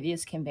 her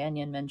previous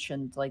companion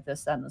mentioned like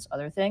this, that, and this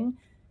other thing.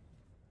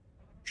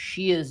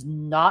 She is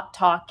not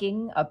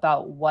talking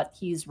about what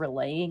he's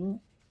relaying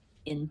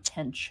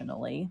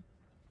intentionally.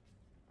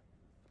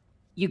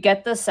 You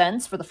get the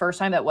sense for the first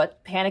time that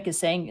what Panic is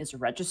saying is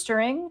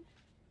registering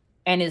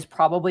and is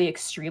probably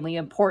extremely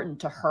important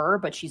to her,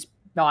 but she's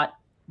not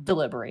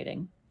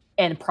deliberating.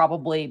 And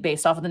probably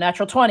based off of the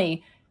natural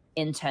 20,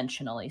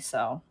 intentionally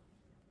so.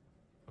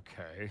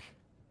 Okay.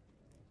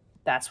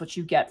 That's what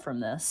you get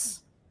from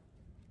this.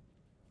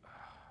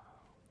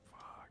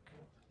 Fuck.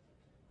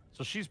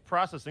 So she's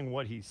processing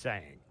what he's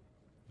saying.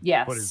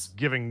 Yes. But is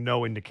giving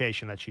no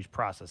indication that she's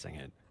processing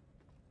it.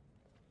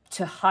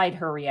 To hide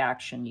her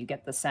reaction, you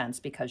get the sense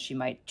because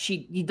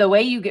the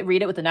way you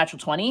read it with the natural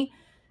 20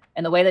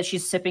 and the way that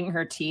she's sipping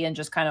her tea and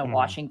just kind of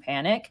watching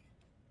Panic,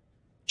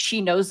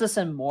 she knows this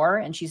and more,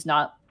 and she's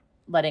not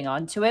letting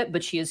on to it,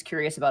 but she is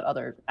curious about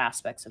other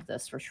aspects of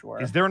this for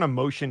sure. Is there an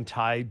emotion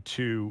tied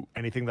to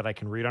anything that I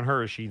can read on her,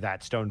 or is she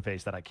that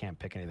stone-faced that I can't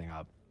pick anything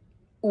up?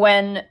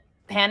 When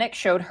Panic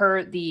showed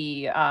her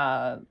the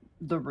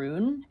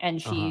rune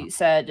and she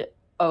said,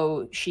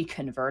 oh, she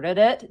converted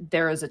it,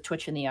 there is a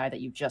twitch in the eye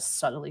that you just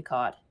subtly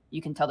caught.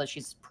 You can tell that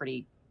she's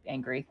pretty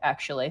angry,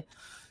 actually.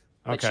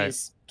 But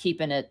she's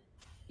keeping it,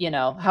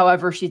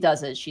 however she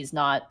does it, she's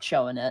not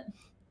showing it.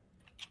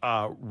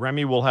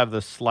 Remy will have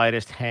the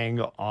slightest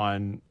hang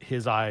on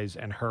his eyes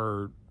and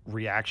her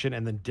reaction,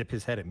 and then dip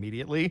his head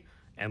immediately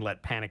and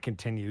let Panic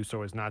continue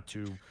so as not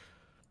to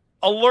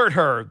alert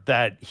her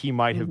that he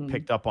might have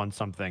picked up on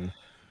something.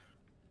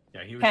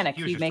 Yeah, he was, Panic,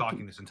 he was just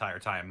talking this entire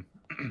time.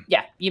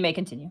 Yeah, you may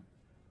continue.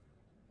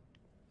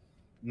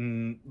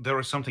 There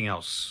was something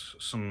else,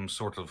 some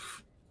sort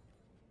of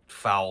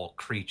foul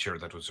creature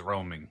that was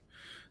roaming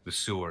the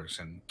sewers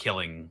and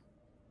killing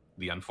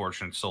the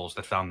unfortunate souls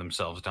that found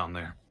themselves down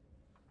there.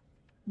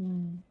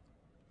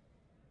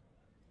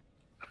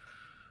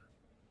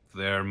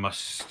 There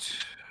must...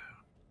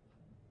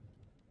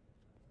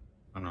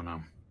 I don't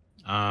know.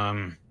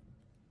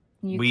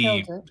 You we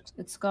killed it.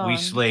 It's gone. we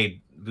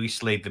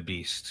slayed the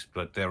beast,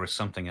 but there was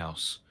something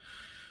else.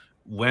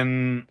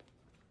 When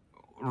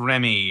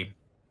Remy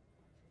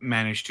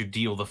managed to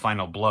deal the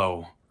final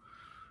blow,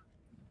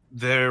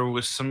 there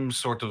was some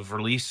sort of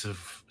release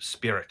of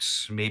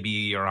spirits,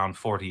 maybe around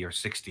 40 or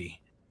 60.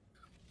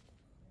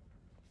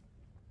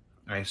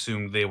 I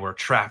assume they were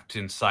trapped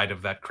inside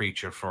of that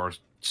creature for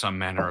some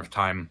manner of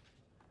time.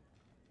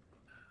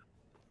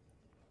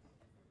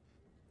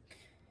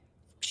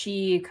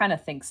 She kind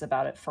of thinks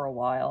about it for a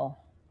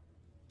while.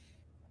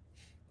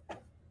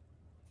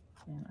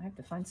 And I have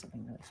to find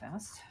something really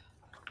fast.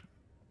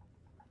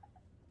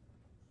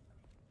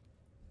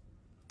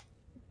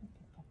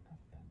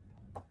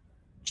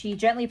 She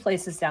gently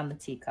places down the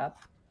teacup.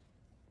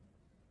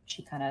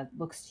 She kind of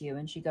looks to you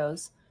and she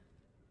goes,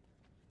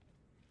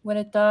 when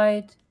it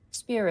died,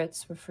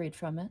 spirits were freed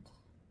from it.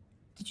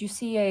 Did you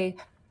see a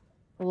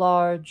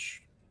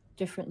large,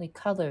 differently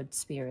colored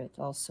spirit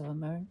also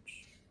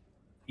emerge?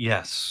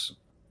 Yes,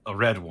 a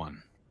red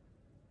one.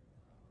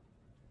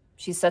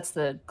 She sets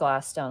the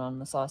glass down on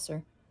the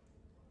saucer.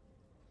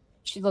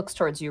 She looks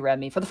towards you,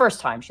 Remy. For the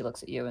first time, she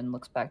looks at you and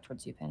looks back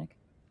towards you, Panic.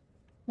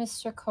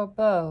 Mr.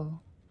 Corbeau,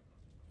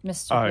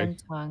 Mr.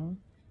 Grimtongue,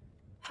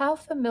 how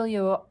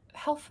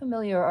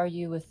familiar are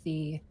you with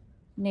the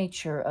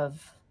nature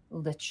of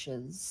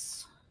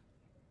liches?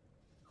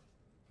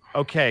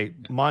 Okay,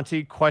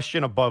 Monty,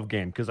 question above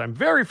game, because I'm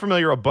very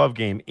familiar above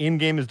game. In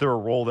game, is there a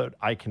roll that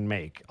I can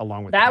make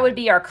along with that? Would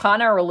be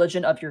Arcana or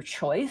Religion of your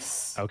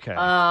choice. Okay.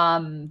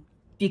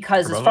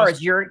 Because as far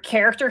as your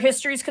character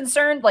history is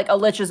concerned, like a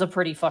lich is a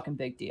pretty fucking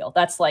big deal.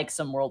 That's like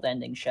some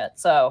world-ending shit.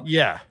 So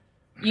yeah,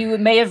 you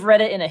may have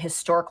read it in a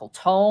historical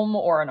tome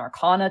or an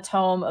Arcana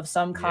tome of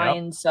some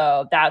kind. Yep.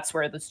 So that's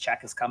where this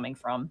check is coming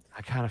from.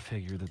 I kind of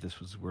figured that this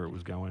was where it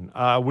was going.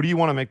 What do you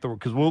want to make the?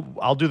 Because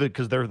I'll do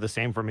because they're the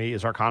same for me.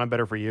 Is Arcana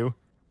better for you?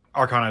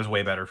 Arcana is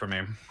way better for me.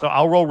 So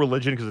I'll roll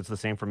Religion because it's the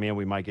same for me, and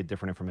we might get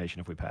different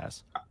information if we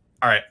pass.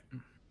 All right.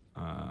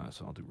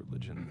 So I'll do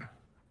Religion.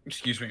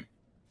 Excuse me.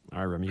 All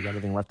right, Remy, you got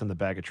anything left in the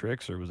bag of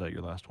tricks, or was that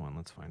your last one?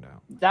 Let's find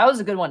out. That was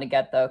a good one to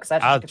get, though, because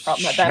that could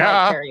probably that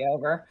might carry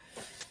over.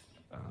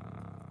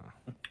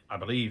 I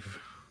believe.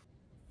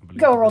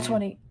 Go roll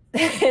 20.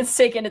 It's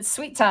taking its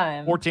sweet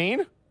time.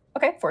 14?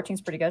 Okay, 14's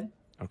pretty good.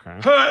 Okay.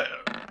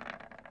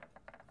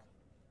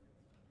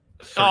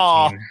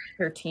 13.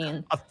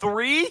 13. A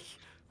 3?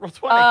 Roll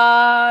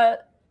 20.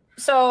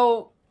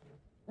 So,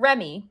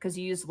 Remy, because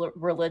you use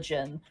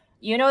religion,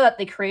 you know that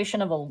the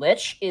creation of a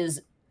lich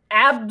is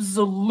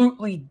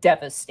absolutely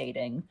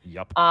devastating.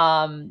 Yep.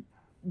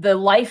 The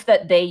life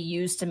that they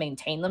use to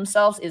maintain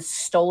themselves is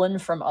stolen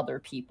from other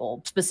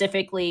people.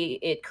 Specifically,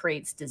 it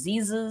creates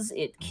diseases.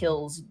 It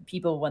kills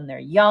people when they're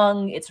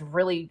young. It's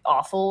really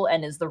awful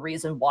and is the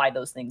reason why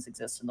those things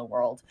exist in the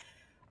world.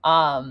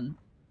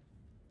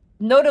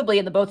 Notably,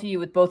 and the both of you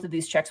with both of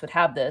these checks would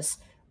have this,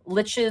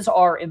 liches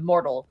are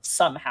immortal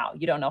somehow.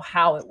 You don't know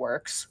how it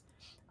works.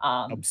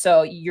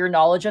 So your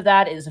knowledge of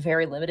that is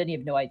very limited. You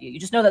have no idea. You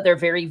just know that they're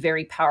very,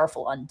 very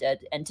powerful undead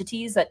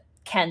entities that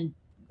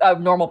a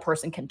normal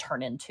person can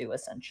turn into,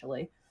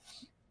 essentially.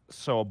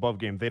 So above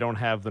game, they don't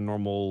have the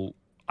normal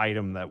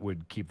item that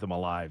would keep them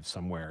alive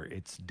somewhere.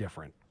 It's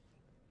different.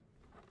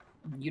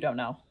 You don't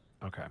know.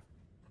 Okay.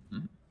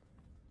 Mm-hmm.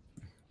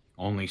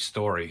 Only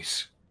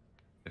stories.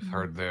 I've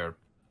heard they're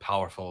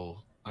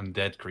powerful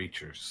undead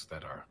creatures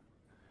that are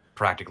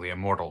practically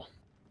immortal.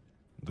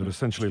 They're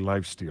essentially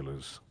life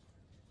stealers.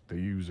 They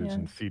use it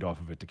and feed off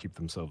of it to keep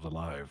themselves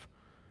alive.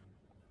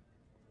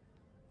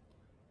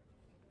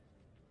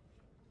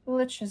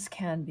 Liches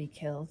can be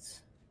killed.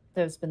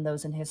 There's been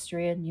those in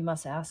history, and you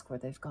must ask where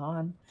they've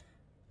gone.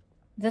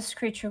 This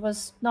creature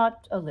was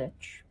not a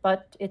lich,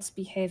 but its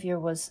behavior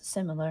was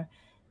similar.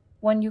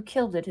 When you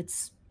killed it,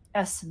 its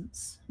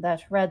essence,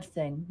 that red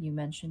thing you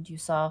mentioned you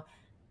saw,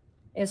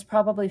 is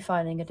probably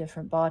finding a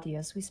different body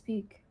as we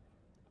speak.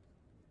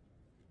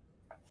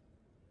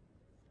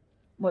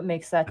 What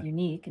makes that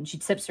unique, and she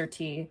sips her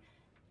tea,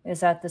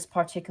 is that this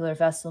particular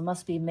vessel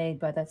must be made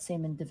by that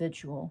same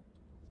individual.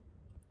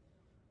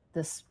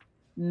 This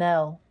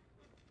Mel,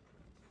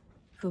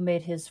 who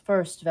made his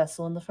first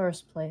vessel in the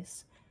first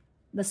place.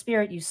 The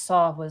spirit you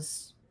saw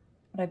was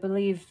what I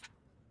believe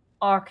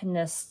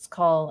arcanists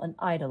call an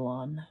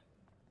eidolon.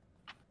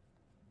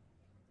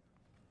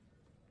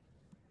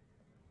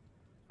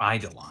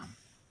 Eidolon?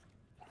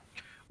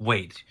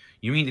 Wait,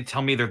 you mean to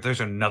tell me that there's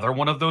another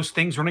one of those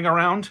things running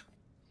around?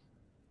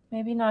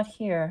 Maybe not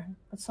here,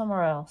 but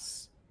somewhere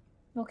else.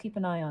 We'll keep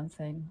an eye on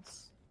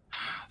things.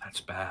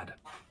 That's bad.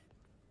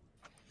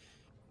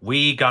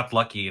 We got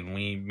lucky and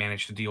we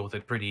managed to deal with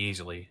it pretty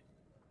easily.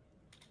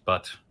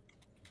 But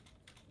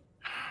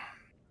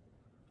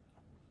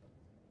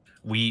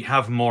we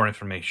have more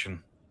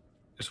information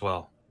as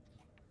well.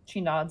 She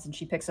nods and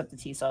she picks up the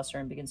tea saucer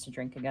and begins to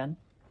drink again.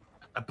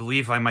 I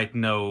believe I might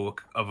know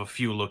of a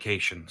few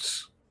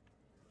locations.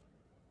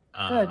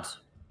 Good.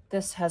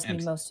 This has me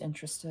and- most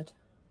interested.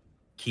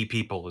 Key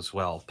people as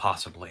well,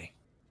 possibly.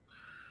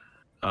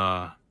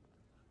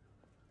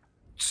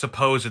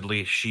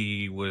 Supposedly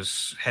she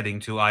was heading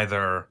to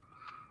either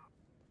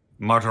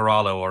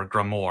Martorallo or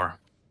Gramor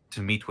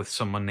to meet with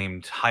someone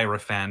named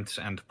Hierophant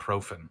and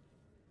Profan.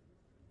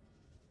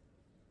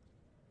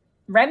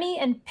 Remy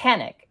and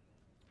Panic.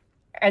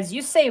 As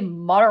you say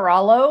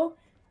Martorallo,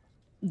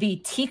 the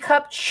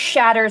teacup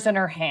shatters in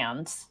her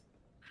hands.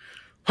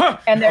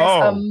 And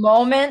there's a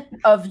moment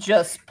of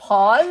just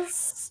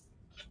pause.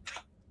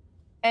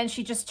 And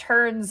she just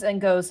turns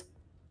and goes,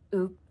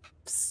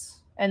 oops.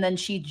 And then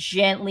she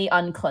gently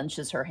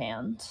unclenches her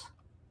hand.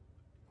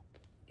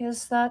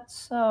 Is that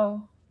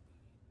so?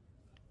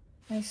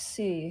 I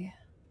see.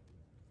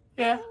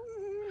 Yeah.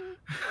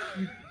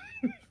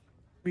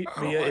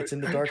 Mia, it's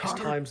in the darkest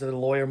Connor. times that a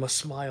lawyer must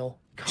smile.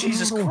 Connor,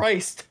 Jesus I don't-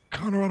 Christ.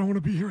 Connor, I don't want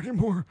to be here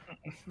anymore.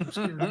 I'm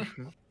scared. I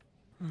think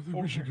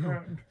we should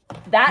go.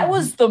 That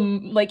was the,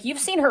 like, you've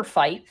seen her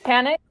fight,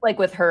 Panic, like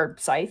with her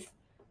scythe.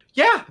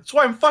 Yeah, that's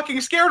why I'm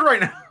fucking scared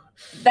right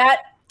now.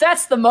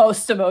 That's the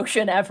most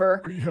emotion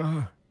ever.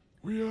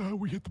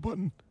 We hit the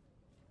button.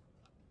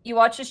 You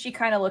watch as she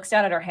kind of looks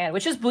down at her hand,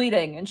 which is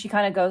bleeding, and she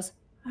kind of goes,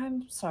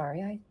 I'm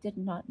sorry, I did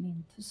not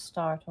mean to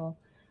startle.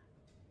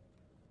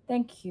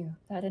 Thank you.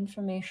 That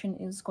information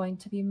is going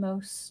to be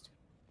most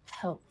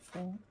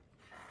helpful.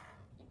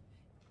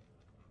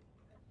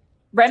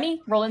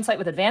 Remy, roll insight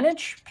with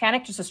advantage.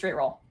 Panic, just a straight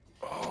roll.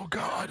 Oh,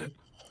 God.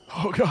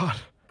 Oh, God.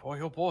 Boy,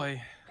 oh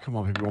boy. Come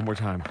on, baby, one more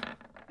time.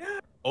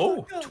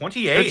 Oh,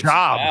 28. Good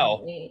job.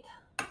 Wow. Wait.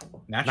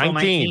 Natural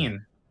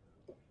 19.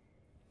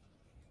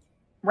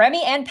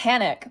 Remy and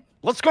Panic.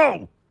 Let's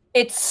go.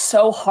 It's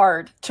so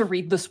hard to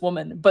read this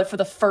woman, but for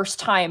the first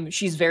time,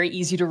 she's very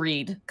easy to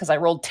read because I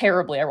rolled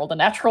terribly. I rolled a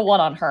natural 1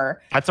 on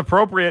her. That's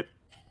appropriate.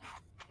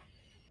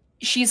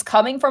 She's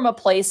coming from a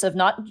place of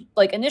not,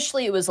 like,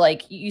 initially it was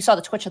like you saw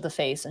the twitch of the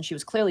face and she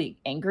was clearly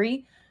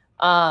angry.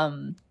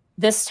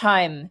 This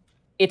time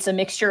it's a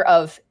mixture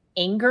of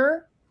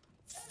anger,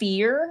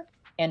 fear,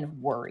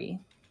 and worry.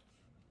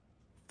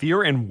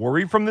 Fear and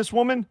worry from this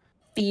woman?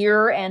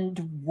 Fear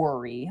and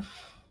worry.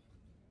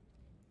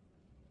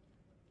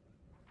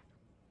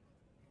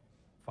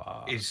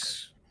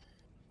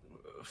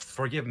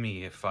 Forgive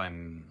me if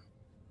I'm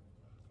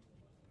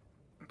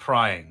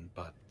prying,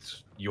 but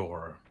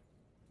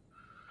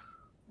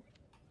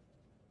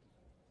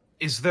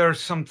is there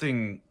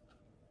something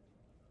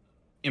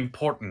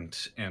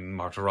important in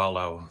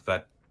Martorallo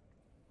that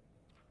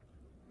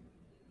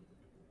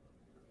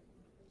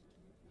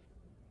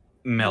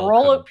Mel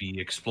could be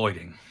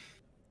exploiting?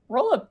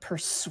 Roll a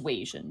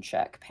persuasion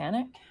check,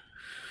 Panic.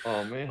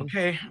 Oh, man.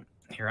 Okay,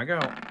 here I go.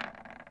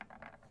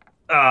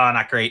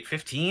 Not great.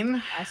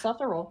 15. I still have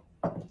to roll.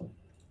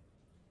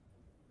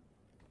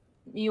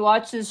 You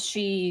watch as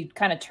she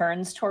kind of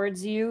turns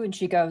towards you and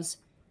she goes,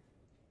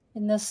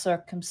 in this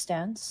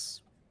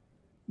circumstance,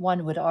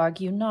 one would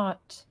argue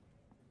not.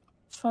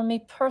 For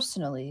me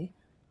personally,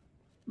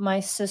 my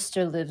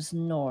sister lives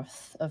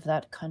north of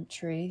that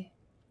country.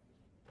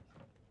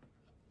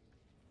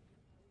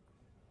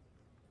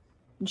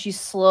 And she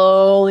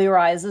slowly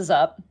rises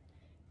up.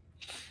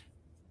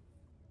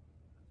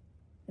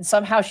 And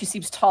somehow she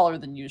seems taller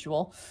than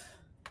usual.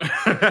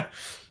 And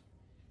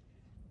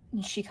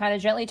she kind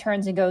of gently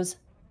turns and goes,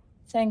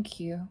 thank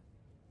you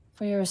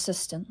for your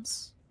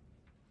assistance.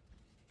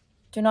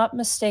 Do not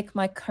mistake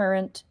my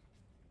current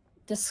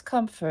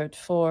discomfort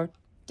for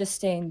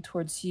disdain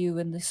towards you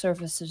and the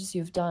services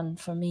you've done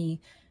for me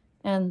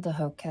and the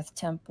Hoketh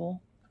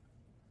Temple.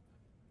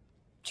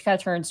 She kind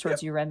of turns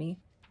towards you, Remy.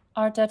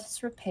 Our debt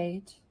is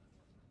repaid.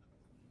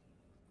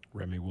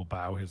 Remy will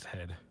bow his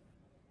head.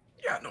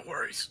 Yeah, no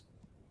worries.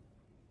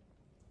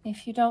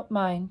 If you don't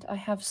mind, I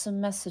have some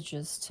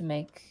messages to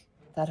make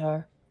that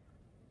are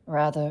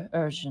rather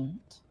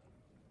urgent.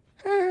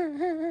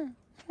 I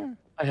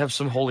have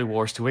some holy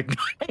wars to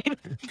ignite.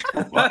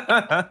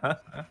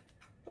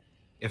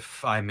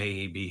 If I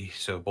may be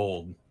so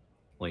bold,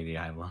 Lady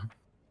Isla.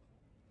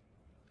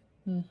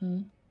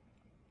 Mm-hmm.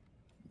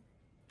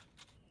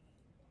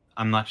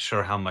 I'm not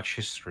sure how much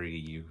history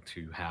you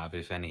two have,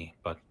 if any,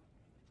 but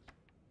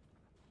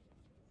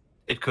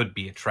it could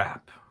be a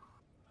trap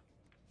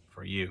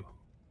for you.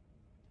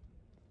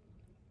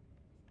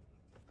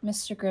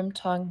 Mr.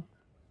 Grimtongue,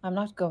 I'm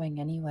not going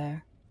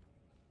anywhere.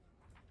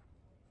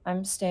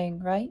 I'm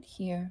staying right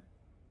here.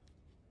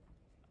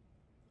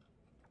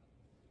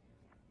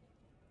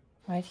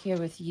 Right here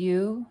with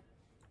you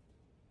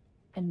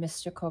and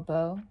Mr.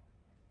 Corbeau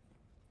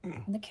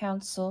and the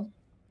council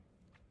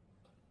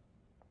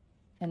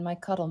and my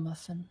cuddle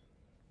muffin.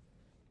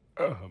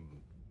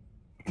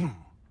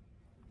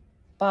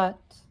 But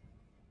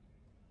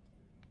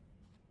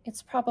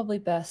it's probably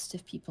best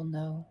if people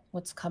know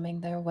what's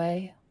coming their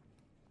way.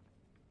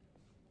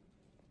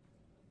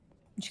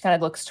 She kind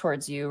of looks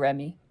towards you,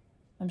 Remy.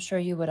 I'm sure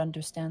you would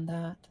understand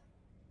that.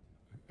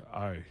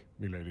 Aye,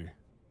 milady.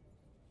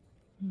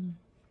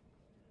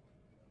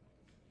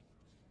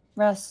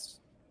 Rest,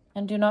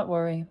 and do not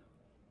worry.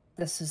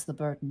 This is the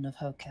burden of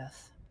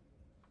Hoketh.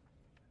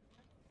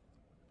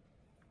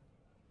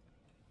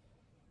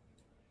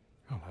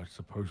 Well, I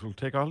suppose we'll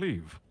take our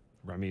leave.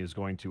 Remy is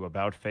going to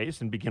about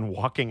face and begin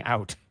walking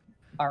out.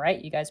 All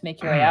right, you guys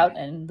make your way out,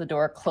 and the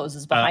door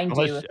closes behind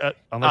you.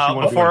 Unless you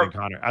want to do anything,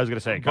 Connor. I was going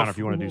to say, Connor, if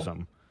you want to do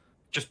something.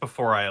 Just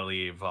before I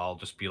leave, I'll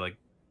just be like,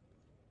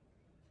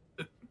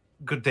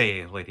 good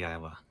day, Lady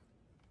Isla.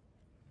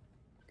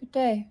 Good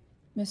day,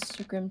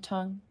 Mr.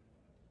 Grimtongue.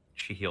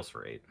 She heals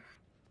for 8.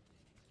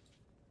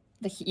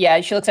 Yeah,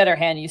 she looks at her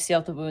hand, and you see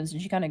out the wounds,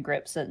 and she kind of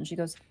grips it, and she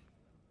goes,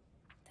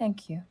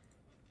 thank you.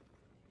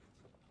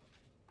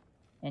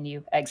 And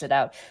you exit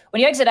out.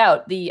 When you exit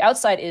out, the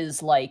outside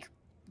is, like,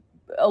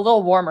 a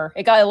little warmer.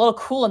 It got a little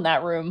cool in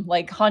that room,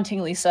 like,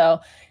 hauntingly so.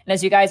 And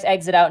as you guys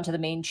exit out into the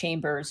main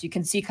chambers, you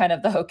can see kind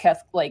of the Hoketh,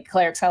 like,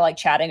 clerics kind of, like,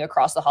 chatting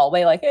across the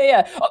hallway, like, hey,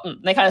 yeah. Oh,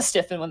 they kind of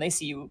stiffen when they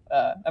see you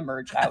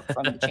emerge out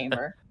from the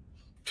chamber.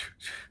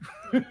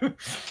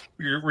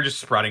 We're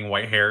just sprouting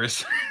white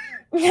hairs.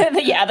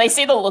 Yeah, they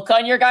see the look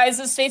on your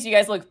guys' face. You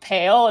guys look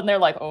pale, and they're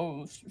like,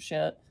 oh,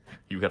 shit.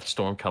 You got a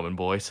storm coming,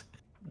 boys.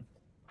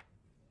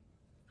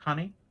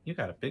 Honey, you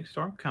got a big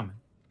storm coming.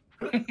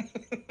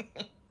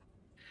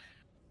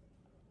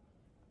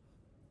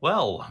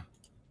 Well,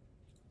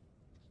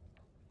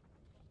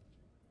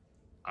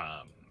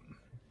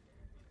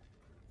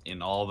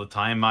 in all the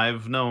time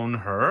I've known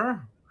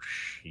her,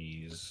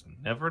 she's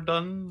never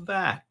done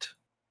that.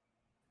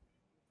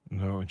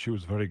 No, and she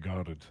was very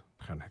guarded,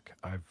 Panic.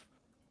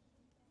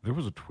 There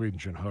was a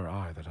twinge in her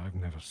eye that I've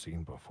never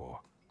seen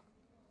before.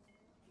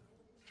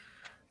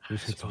 I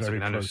suppose I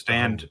can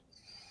understand.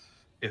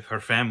 If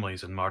her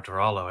family's in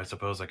Martorello, I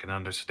suppose I can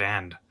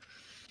understand.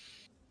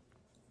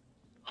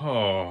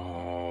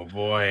 Oh,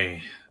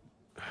 boy.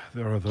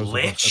 There are those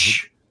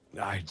Lich?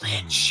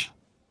 Lich.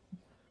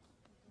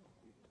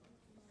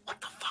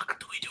 What the fuck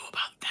do we do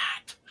about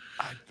that?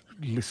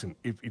 Listen,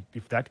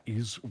 if that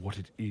is what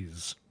it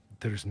is,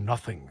 there is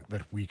nothing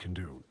that we can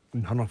do.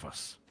 None of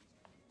us.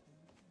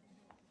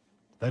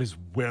 That is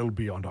well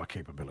beyond our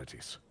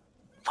capabilities.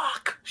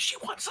 Fuck! She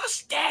wants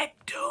us dead,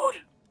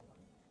 dude!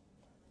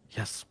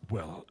 Yes,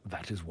 well,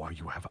 that is why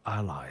you have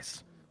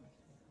allies.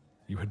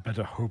 You had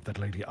better hope that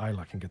Lady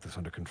Isla can get this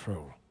under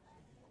control.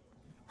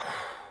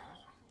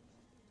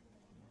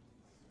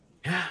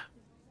 Yeah.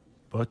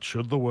 But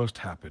should the worst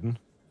happen,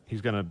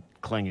 he's gonna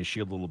clang his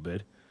shield a little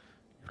bit.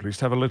 At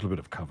least have a little bit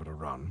of cover to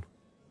run.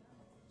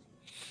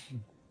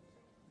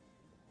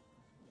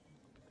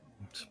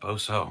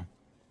 Suppose so.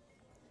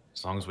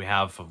 As long as we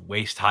have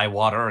waist-high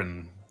water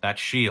and that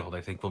shield,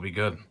 I think we'll be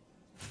good.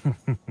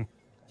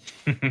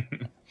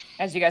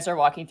 As you guys are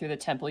walking through the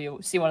temple, you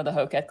see one of the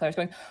Hoketh clerics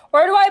going,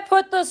 where do I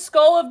put the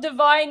skull of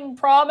divine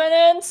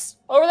prominence?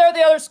 Over there are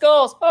the other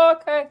skulls. Oh,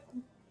 okay.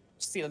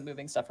 Just see them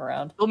moving stuff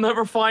around. You'll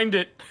never find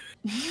it.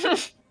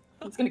 It's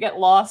going to get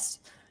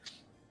lost.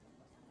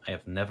 I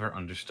have never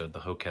understood the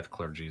Hoketh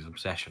clergy's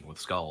obsession with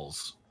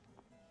skulls.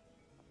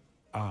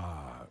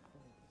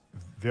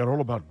 They're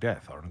all about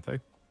death, aren't they?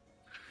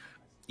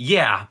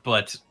 Yeah,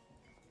 but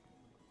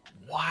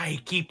why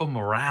keep them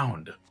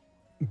around?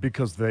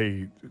 Because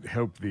they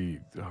help the,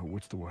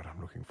 what's the word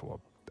I'm looking for?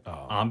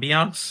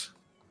 Ambiance?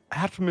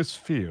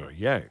 Atmosphere,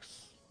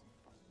 yes.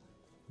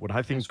 When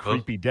I think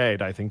creepy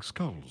dead, I think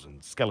skulls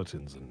and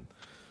skeletons and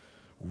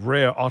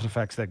rare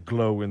artifacts that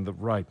glow in the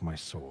right. My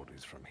sword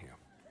is from here.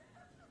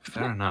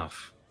 Fair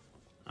enough.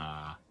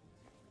 I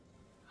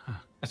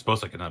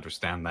suppose I can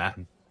understand that.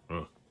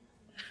 Ugh.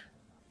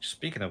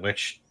 Speaking of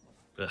which,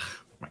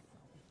 my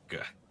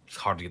God, it's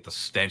hard to get the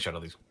stench out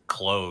of these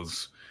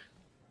clothes.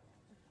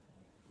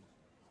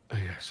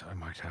 Yes, I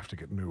might have to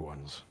get new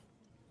ones.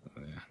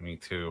 Yeah, me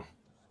too.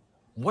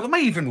 What am I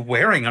even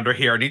wearing under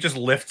here? And he just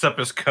lifts up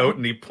his coat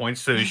and he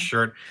points to his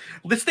shirt.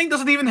 This thing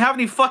doesn't even have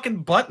any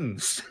fucking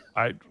buttons.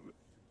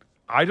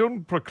 I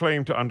don't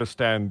proclaim to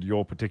understand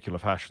your particular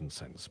fashion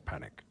sense,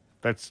 Panic.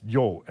 That's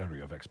your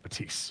area of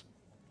expertise.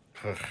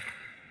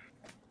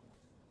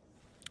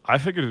 I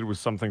figured it was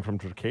something from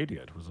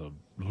Tricadia. It was a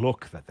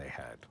look that they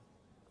had.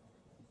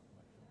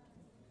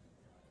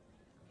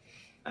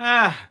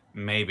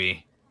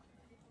 Maybe.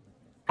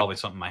 Probably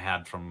something I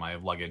had from my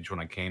luggage when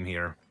I came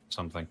here.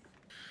 Something.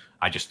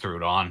 I just threw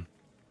it on.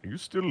 Are you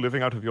still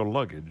living out of your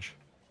luggage?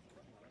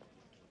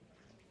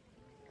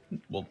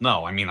 Well,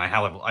 no. I mean, I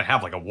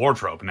have like a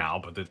wardrobe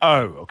now, but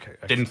okay.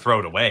 Didn't throw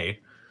it away.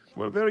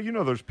 Well, there, you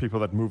know those people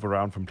that move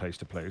around from place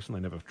to place and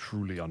they never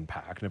truly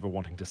unpack, never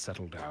wanting to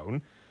settle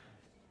down.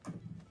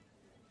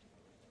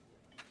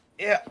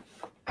 Yeah.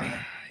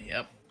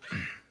 Yep.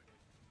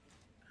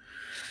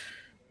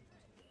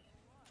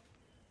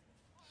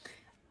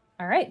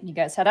 All right, you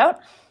guys head out?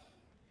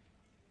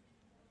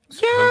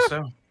 Yeah.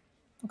 So.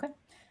 Okay.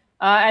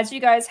 As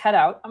you guys head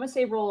out, I'm going to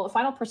say roll a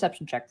final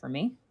perception check for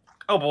me.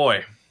 Oh,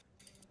 boy.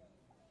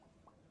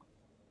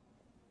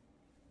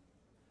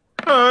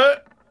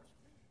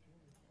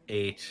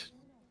 8.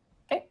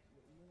 Okay.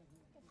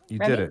 You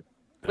Remy? did it.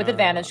 With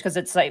advantage because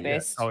it's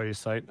sight-based. Yeah. Oh, it's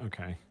sight?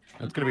 Okay.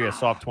 That's going to be a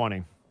soft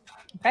 20.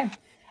 Okay.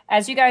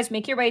 As you guys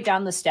make your way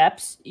down the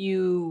steps,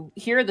 you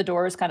hear the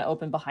doors kind of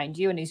open behind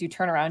you, and as you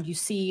turn around, you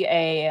see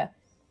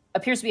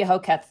appears to be a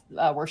Hoketh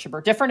worshiper,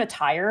 different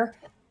attire.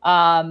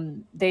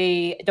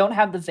 They don't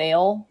have the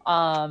veil,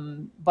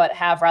 but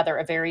have rather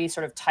a very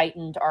sort of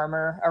tightened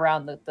armor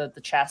around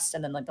the chest,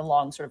 and then like the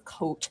long sort of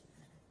coat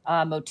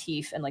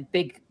motif, and like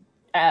big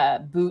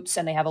boots,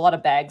 and they have a lot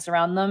of bags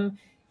around them.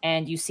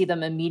 And you see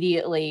them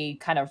immediately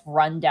kind of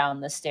run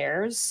down the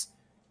stairs.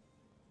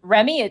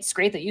 Remy, it's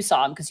great that you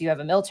saw him because you have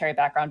a military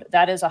background.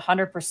 That is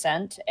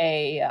 100%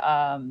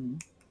 a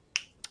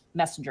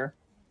messenger.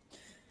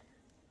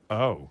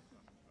 Oh.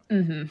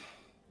 Mm-hmm.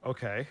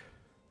 Okay.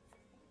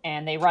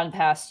 And they run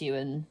past you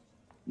and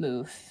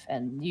move.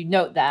 And you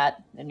note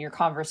that in your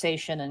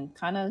conversation and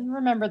kind of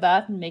remember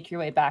that and make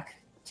your way back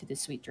to the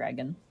Sweet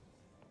Dragon.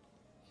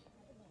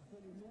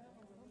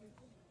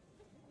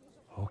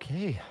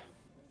 Okay.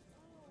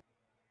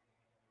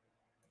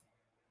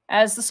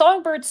 As the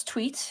songbirds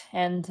tweet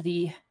and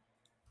the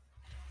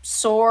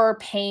sore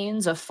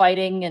pains of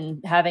fighting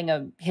and having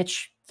a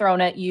hitch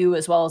thrown at you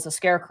as well as a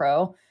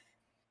scarecrow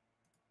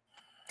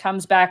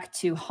comes back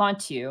to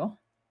haunt you,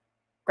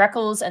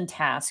 Greckles and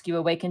Task, you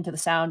awaken to the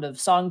sound of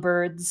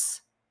songbirds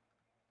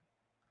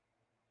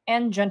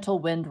and gentle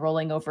wind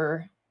rolling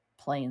over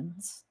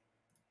plains.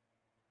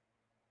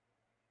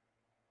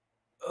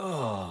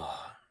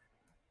 Oh,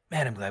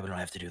 man, I'm glad we don't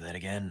have to do that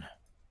again.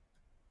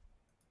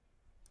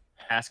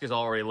 Ask is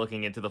already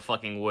looking into the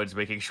fucking woods,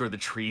 making sure the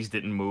trees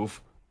didn't move.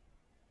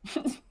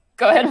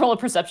 Go ahead and roll a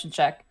perception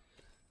check.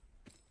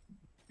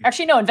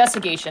 Actually, no,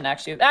 investigation,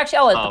 actually.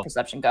 I'll let the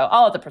perception go.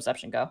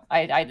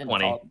 I didn't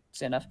 20. call it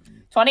soon enough.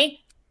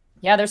 20?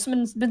 Yeah, there's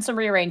been some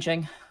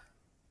rearranging.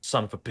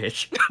 Son of a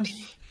bitch.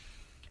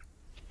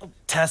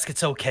 Task,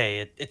 it's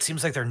okay. It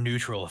seems like they're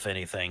neutral, if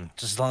anything.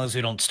 Just as long as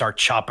we don't start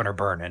chopping or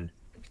burning.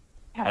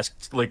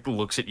 Task, like,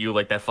 looks at you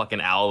like that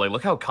fucking owl. Like,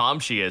 look how calm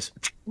she is.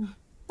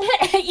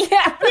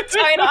 Yeah,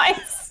 tight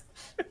eyes.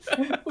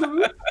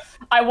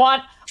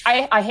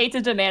 I hate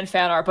to demand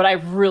fan art, but I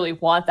really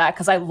want that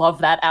because I love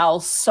that owl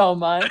so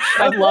much.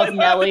 I love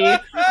Nelly.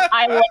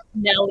 I love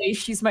Nelly.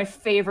 She's my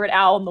favorite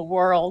owl in the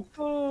world.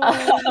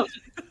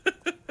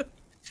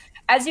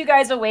 As you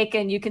guys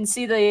awaken, you can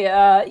see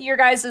your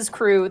guys'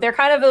 crew. They're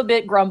kind of a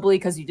bit grumbly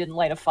because you didn't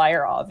light a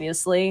fire,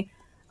 obviously.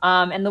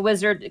 And the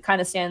wizard kind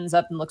of stands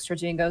up and looks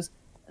towards you and goes,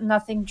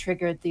 "Nothing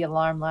triggered the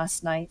alarm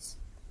last night."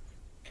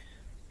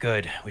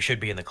 Good. We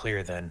should be in the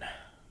clear then.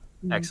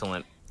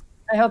 Excellent.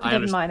 I hope you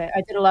didn't mind it.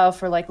 I did allow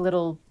for like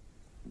little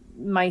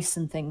mice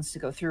and things to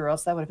go through, or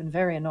else that would have been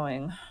very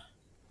annoying.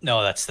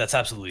 No, that's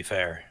absolutely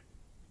fair.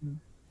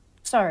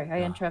 Sorry,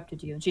 I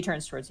interrupted you. And she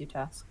turns towards you,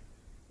 Task.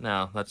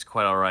 No, that's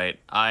quite all right.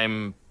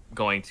 I'm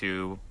going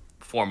to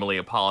formally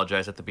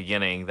apologize at the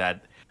beginning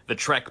that the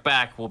trek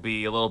back will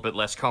be a little bit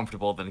less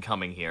comfortable than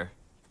coming here.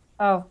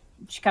 Oh,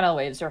 she kind of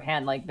waves her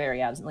hand like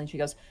very absently. She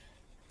goes,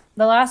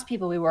 "The last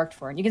people we worked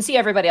for," and you can see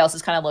everybody else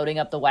is kind of loading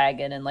up the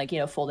wagon and like,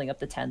 folding up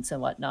the tents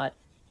and whatnot.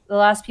 "The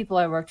last people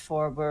I worked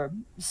for were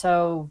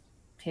so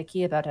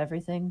picky about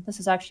everything. This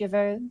is actually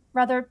a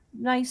rather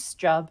nice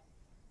job.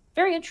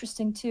 Very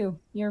interesting too.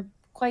 You're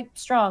quite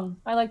strong.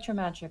 I liked your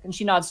magic." And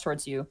she nods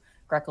towards you,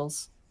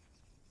 Greckles.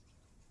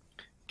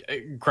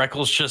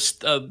 Greckles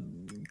just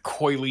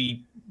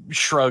coyly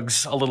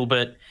shrugs a little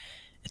bit.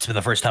 It's been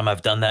the first time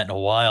I've done that in a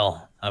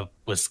while. I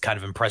was kind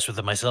of impressed with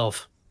it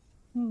myself.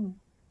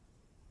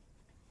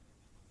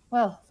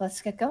 Well, let's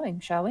get going,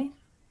 shall we?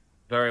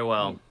 Very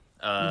well.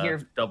 You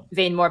hear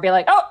Vainmore be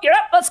like, "Oh, you're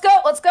up. Let's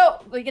go.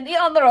 We can eat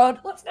on the road.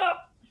 Let's go."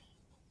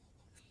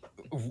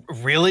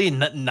 Really?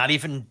 Not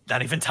even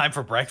time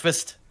for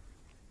breakfast?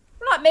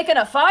 We're not making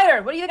a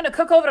fire. What are you going to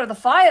cook over the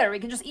fire? We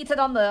can just eat it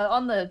on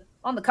the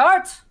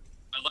cart.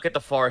 I look at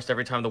the forest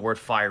every time the word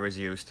fire is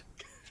used.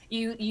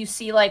 You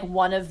see like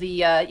one of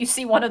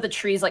the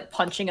trees like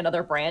punching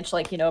another branch,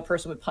 like a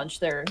person would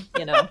punch their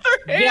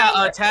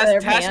Yeah,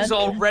 Task is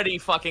already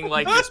fucking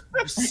like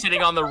just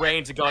sitting on the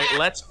reins and going,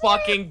 "Let's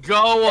fucking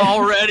go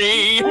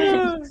already."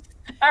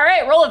 All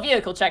right, roll a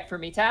vehicle check for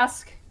me,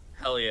 Task.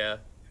 Hell yeah.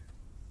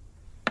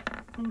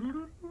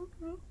 Ooh.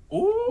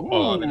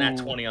 Oh, the nat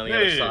 20 on the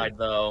other side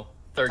though.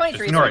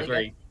 23 is really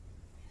good.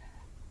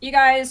 You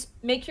guys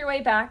make your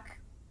way back,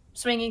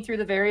 swinging through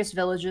the various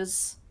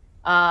villages.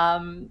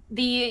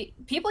 The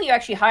people you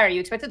actually hire, you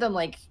expected them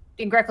like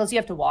in Greckles, you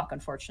have to walk,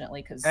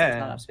 unfortunately, because there's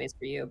not enough space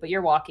for you, but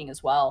you're walking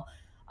as well.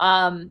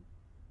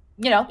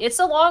 It's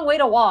a long way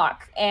to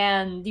walk,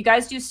 and you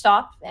guys do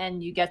stop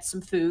and you get some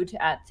food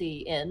at the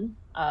inn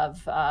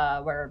of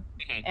where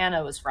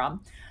Anna was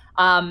from.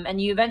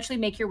 And you eventually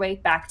make your way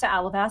back to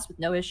Alivast with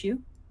no issue.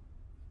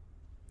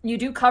 You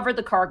do cover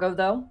the cargo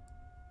though,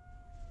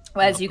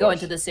 as you go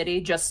into the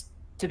city, just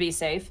to be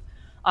safe.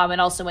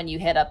 And also when you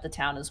hit up the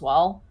town as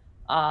well.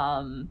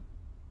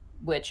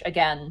 Which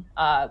again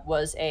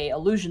was a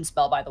illusion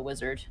spell by the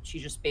wizard. She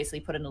just basically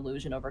put an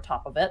illusion over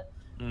top of it.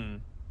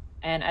 And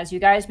as you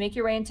guys make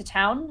your way into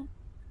town,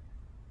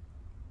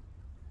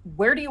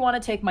 where do you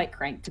want to take Mike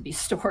Crank to be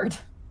stored?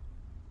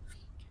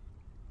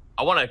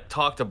 I want to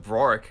talk to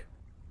Brork.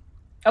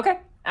 Okay,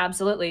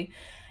 absolutely.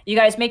 You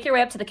guys make your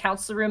way up to the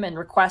council room and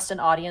request an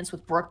audience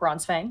with Brooke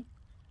Bronzefang.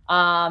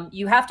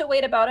 You have to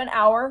wait about an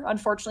hour,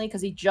 unfortunately,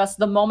 because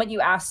the moment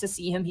you ask to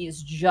see him, he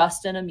is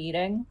just in a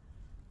meeting.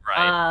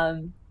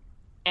 Right.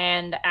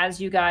 And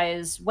as you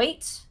guys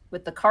wait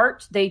with the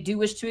cart, they do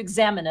wish to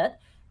examine it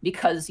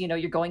because,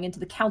 you're going into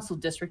the council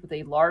district with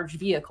a large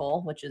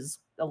vehicle, which is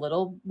a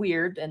little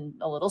weird and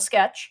a little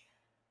sketch.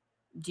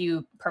 Do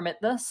you permit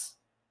this?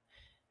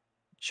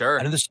 Sure.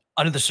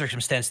 Under the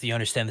circumstance, do you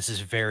understand this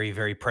is very,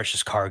 very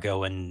precious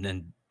cargo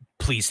and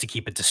please to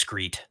keep it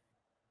discreet?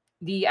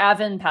 The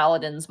Avon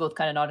Paladins both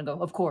kind of nod and go,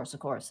 of course.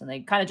 And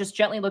they kind of just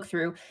gently look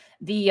through.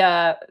 The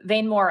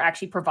Vainmore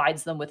actually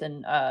provides them with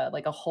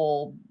like a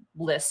whole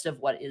list of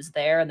what is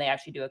there, and they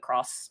actually do a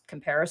cross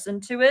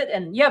comparison to it.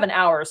 And you have an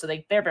hour, so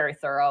they're very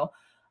thorough.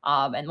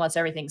 And once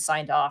everything's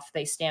signed off,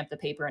 they stamp the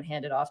paper and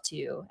hand it off to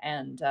you.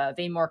 And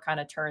Vainmore kind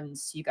of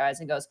turns to you guys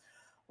and goes,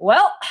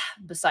 well,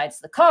 besides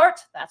the cart,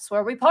 that's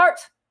where we part.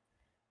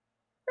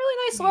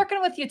 Really nice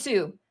working with you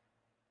two.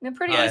 You're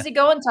pretty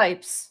easygoing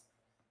types.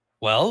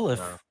 Well,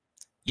 if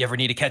you ever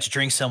need to catch a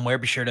drink somewhere,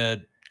 be sure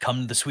to come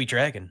to the Sweet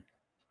Dragon.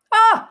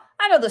 Ah,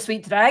 I know the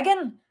Sweet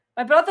Dragon.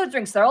 My brother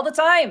drinks there all the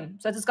time.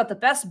 Says it's got the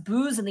best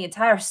booze in the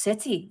entire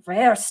city.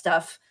 Rare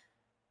stuff.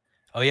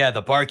 Oh yeah,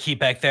 the barkeep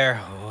back there.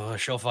 Oh,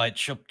 she'll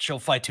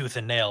fight tooth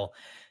and nail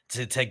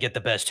to get the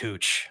best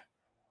hooch.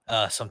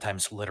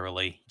 Sometimes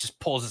literally. Just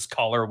pulls his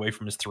collar away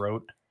from his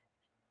throat.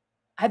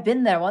 I've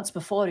been there once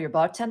before. Your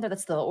bartender,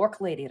 that's the orc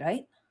lady,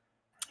 right?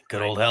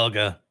 Good old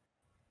Helga.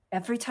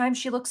 Every time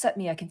she looks at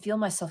me, I can feel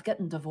myself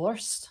getting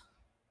divorced.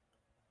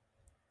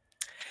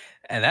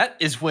 And that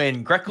is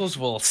when Greckles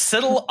will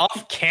settle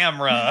off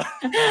camera.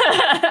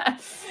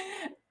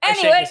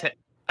 Anyway,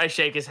 I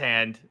shake his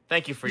hand.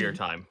 Thank you for your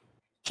time.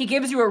 He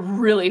gives you a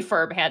really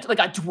firm hand, like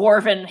a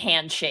dwarven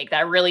handshake,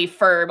 that really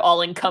firm,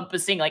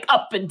 all-encompassing, like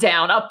up and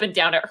down.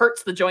 It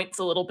hurts the joints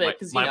a little bit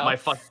because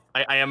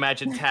I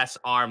imagine Tess'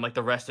 arm, like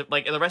the rest of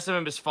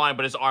him is fine,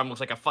 but his arm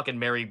looks like a fucking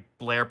Mary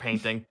Blair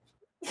painting.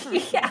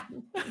 Yeah.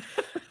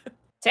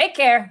 Take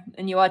care.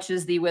 And you watch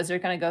as the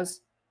wizard kind of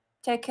goes,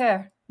 take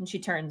care. And she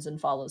turns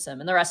and follows him.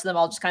 And the rest of them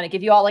all just kind of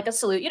give you all like a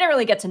salute. You don't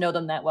really get to know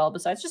them that well,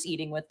 besides just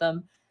eating with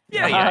them.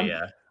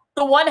 Yeah.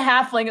 The one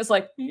halfling is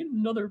like, need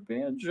another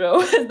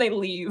banjo. And they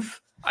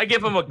leave. I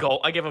give him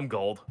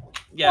gold.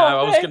 Yeah,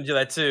 I was going to do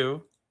that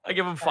too. I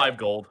give him 5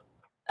 gold.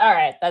 All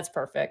right, that's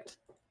perfect.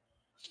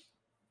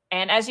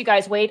 And as you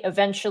guys wait,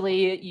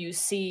 eventually you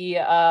see,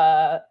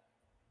 actually,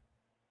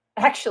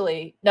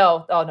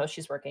 no. Oh, no,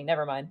 she's working.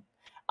 Never mind.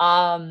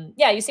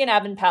 You see an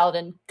Avon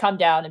Paladin come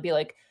down and be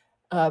like,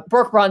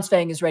 Brooke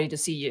Bronzefang is ready to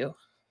see you.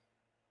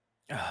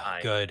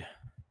 Good.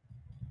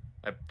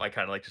 I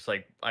kind of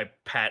I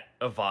pat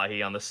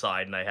Avahi on the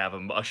side and I have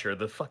him usher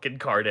the fucking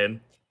cart in.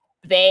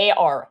 They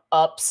are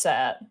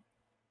upset.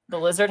 The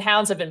lizard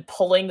hounds have been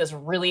pulling this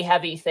really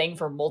heavy thing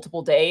for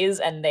multiple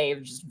days, and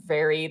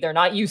they're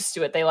not used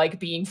to it. They like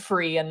being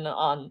free and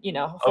on,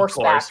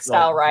 horseback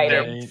style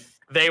riding.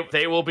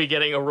 They will be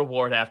getting a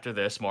reward after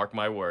this, mark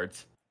my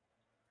words.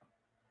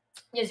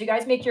 As you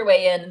guys make your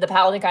way in, the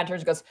paladin kind of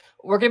turns and goes,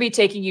 we're going to be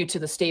taking you to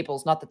the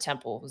stables, not the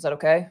temple. Is that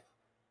okay?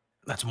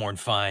 That's more than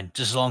fine,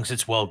 just as long as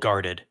it's well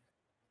guarded.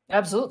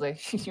 Absolutely.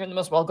 You're in the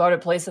most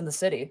well-guarded place in the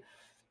city.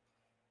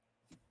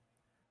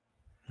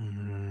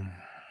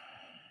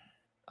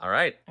 All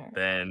right.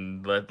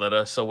 Then let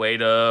us await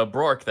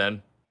Brork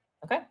then.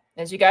 Okay.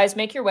 As you guys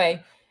make your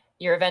way,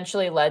 you're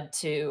eventually led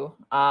to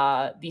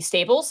the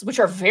stables, which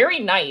are very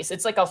nice.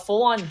 It's like a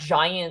full-on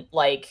giant,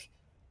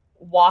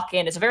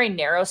 walk-in. It's a very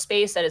narrow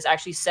space that is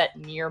actually set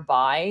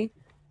nearby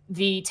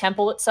the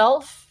temple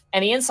itself.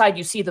 And the inside,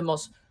 you see the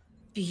most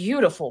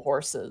beautiful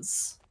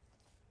horses.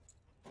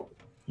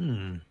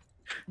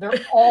 They're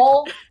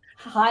all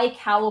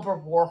high-caliber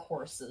war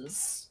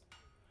horses.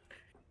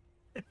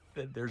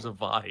 Then there's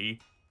Avahi.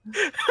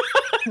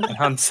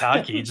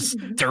 Hansaki just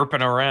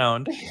derping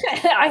around.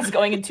 Eyes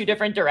going in 2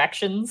 different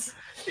directions.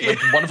 Like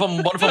one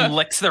of them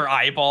licks their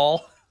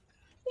eyeball.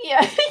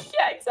 Yeah,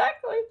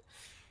 exactly.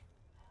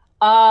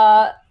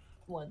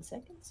 1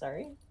 second,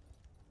 sorry.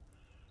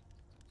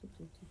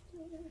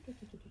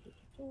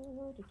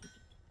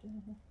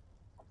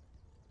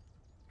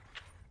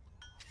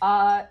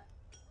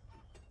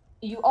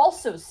 You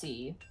also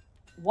see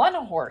one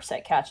horse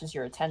that catches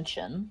your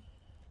attention.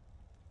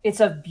 It's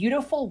a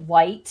beautiful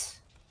white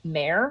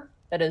mare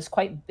that is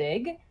quite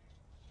big,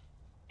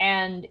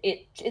 and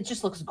it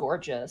just looks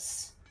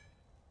gorgeous.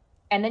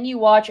 And then you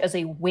watch as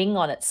a wing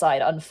on its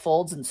side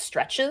unfolds and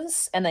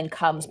stretches, and then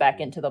comes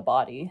back into the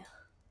body.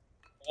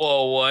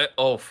 Whoa, what?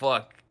 Oh,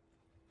 fuck.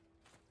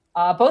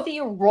 Both of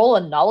you roll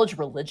a knowledge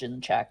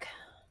religion check.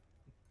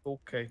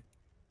 Okay.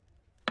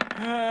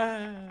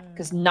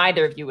 Because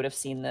neither of you would have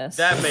seen this.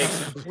 That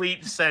makes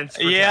complete sense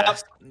for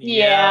Tess.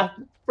 Yeah.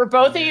 For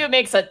both of you, it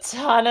makes a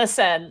ton of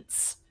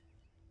sense.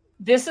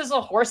 This is a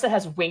horse that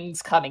has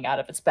wings coming out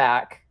of its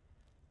back.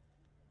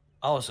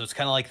 Oh, so it's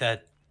kind of like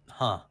that,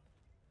 huh?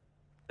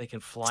 They can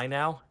fly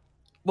now?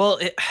 Well,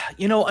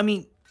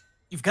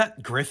 you've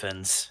got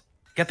griffins.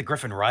 You got the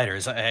griffin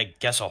riders. I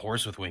guess a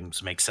horse with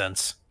wings makes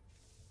sense.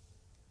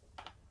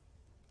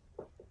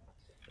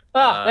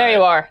 There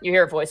you are. You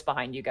hear a voice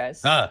behind you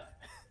guys.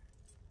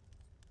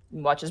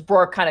 You watch as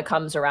Bork kind of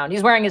comes around.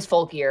 He's wearing his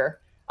full gear.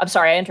 I'm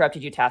sorry, I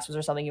interrupted you, Task. Was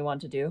there something you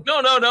wanted to do? No.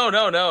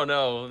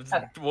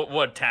 Okay.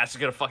 What Task is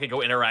gonna fucking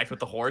go interact with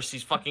the horse?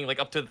 He's fucking like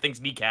up to the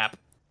thing's kneecap.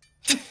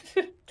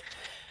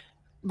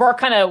 Bork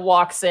kind of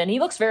walks in. He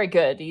looks very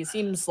good. He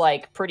seems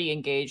like pretty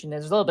engaged, and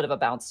there's a little bit of a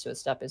bounce to his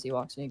step as he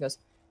walks in. He goes,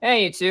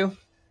 "Hey, you two."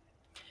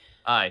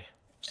 Aye.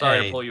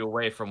 Sorry to pull you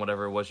away from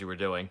whatever it was you were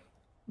doing.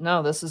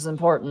 No, this is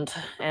important.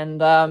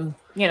 And,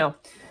 you know,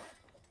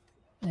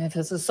 if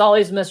this is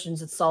Solly's mission,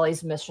 it's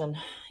Solly's mission.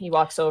 He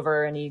walks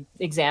over and he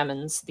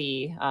examines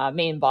the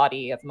main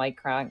body of Mike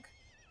Crank.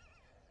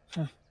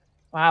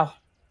 Wow.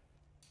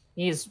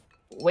 He's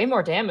way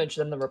more damaged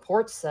than the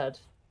reports said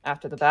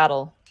after the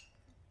battle.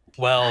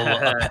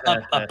 Well,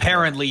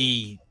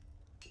 apparently,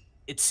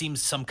 it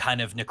seems some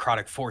kind of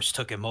necrotic force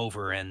took him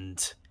over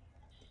and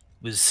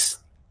was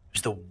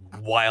the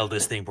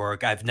wildest thing,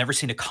 Bork. I've never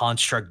seen a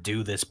construct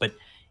do this, but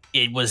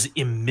it was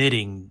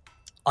emitting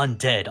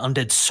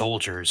undead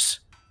soldiers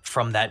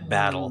from that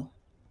battle.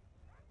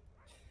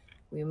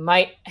 We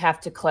might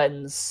have to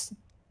cleanse.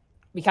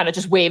 He kind of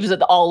just waves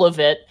at all of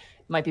it.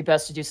 Might be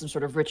best to do some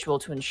sort of ritual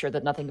to ensure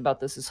that nothing about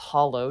this is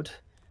hollowed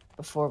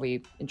before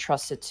we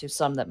entrust it to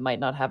some that might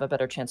not have a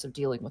better chance of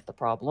dealing with the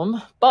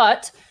problem.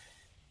 But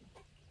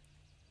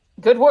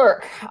good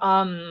work.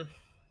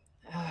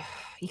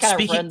 He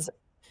kind of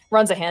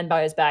runs a hand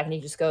by his back and he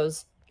just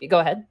goes, "Go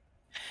ahead."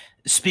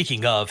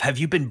 Speaking of, have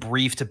you been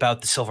briefed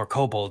about the Silver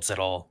Kobolds at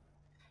all?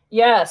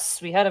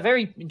 Yes, we had a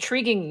very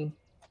intriguing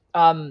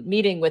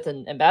meeting with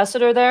an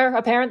ambassador there,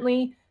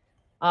 apparently.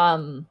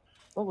 What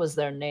was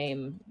their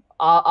name?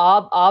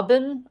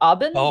 Aubin?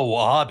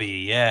 Oh,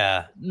 Abby,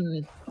 yeah.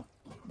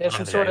 There's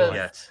some sort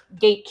of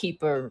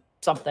gatekeeper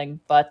something.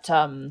 But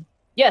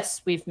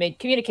yes, we've made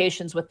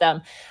communications with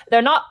them.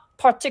 They're not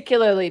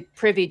particularly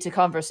privy to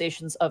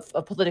conversations of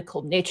a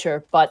political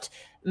nature, but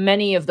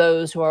many of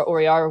those who are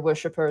Oriara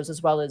worshippers,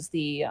 as well as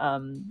the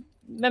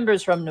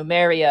members from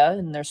Numeria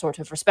and their sort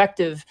of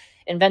respective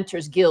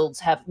inventors guilds,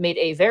 have made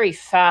a very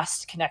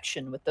fast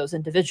connection with those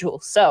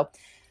individuals. So,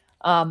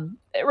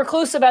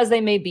 reclusive as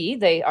they may be,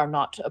 they are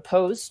not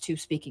opposed to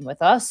speaking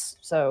with us.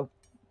 So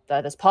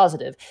that is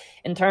positive.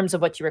 In terms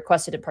of what you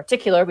requested in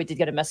particular, we did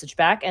get a message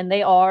back, and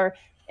they are,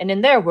 and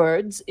in their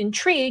words,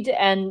 intrigued.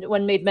 And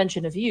when made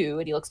mention of you,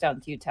 and he looks down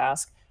at you,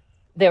 Task,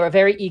 they were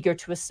very eager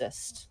to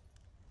assist.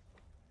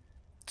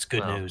 It's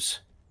good news.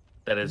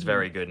 That is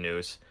very good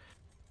news.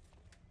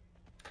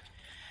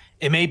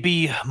 It may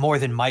be more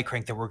than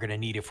Micrank that we're going to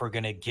need if we're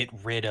going to get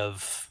rid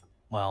of,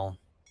 well,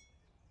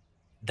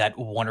 that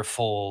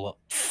wonderful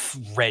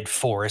red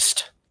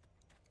forest.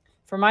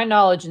 From my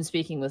knowledge in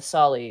speaking with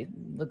Solly,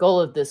 the goal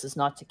of this is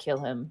not to kill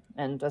him.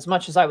 And as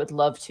much as I would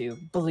love to,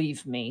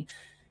 believe me,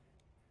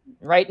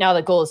 right now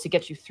the goal is to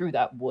get you through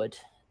that wood,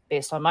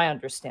 based on my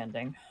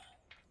understanding.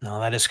 No,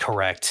 that is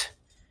correct.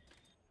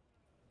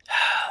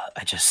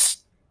 I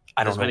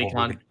don't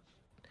know.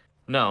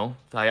 No,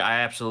 I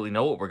absolutely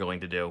know what we're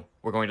going to do.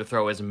 We're going to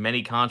throw as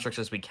many constructs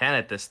as we can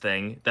at this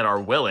thing that are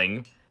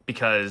willing,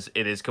 because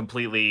it is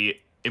completely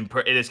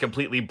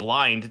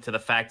blind to the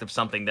fact of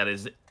something that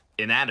is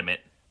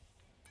inanimate.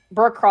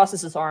 Bork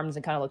crosses his arms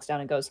and kind of looks down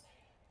and goes,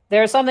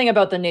 "There's something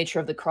about the nature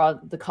of the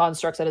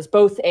constructs that is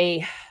both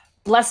a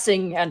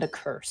blessing and a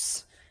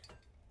curse.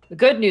 The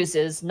good news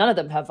is none of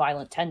them have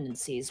violent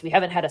tendencies. We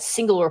haven't had a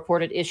single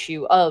reported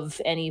issue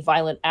of any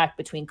violent act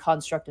between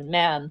construct and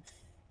man,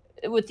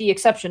 with the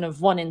exception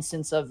of one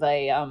instance of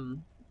a,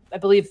 I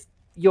believe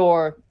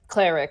your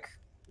cleric,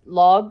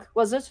 Log,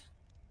 was it?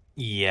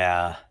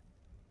 Yeah.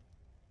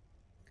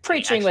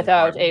 Preaching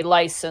without a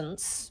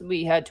license.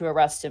 We had to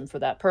arrest him for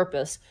that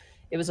purpose.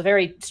 It was a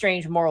very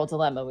strange moral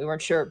dilemma. We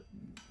weren't sure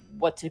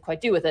what to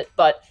quite do with it,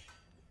 but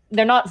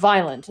they're not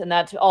violent, and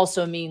that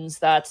also means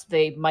that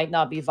they might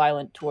not be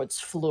violent towards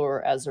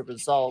Fleur as a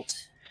result."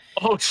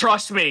 Oh,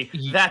 trust me,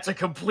 that's a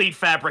complete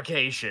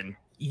fabrication.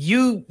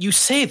 You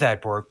say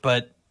that, Bork,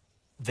 but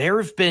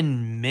there have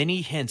been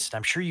many hints, and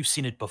I'm sure you've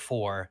seen it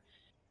before.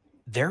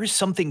 There is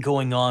something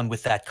going on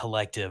with that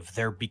collective.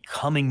 They're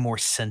becoming more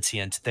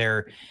sentient.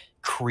 They're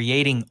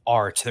creating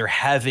art. They're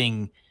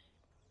having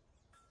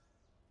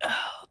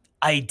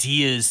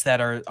ideas that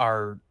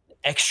are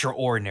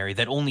extraordinary,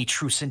 that only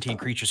true sentient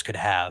creatures could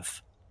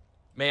have.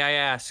 May I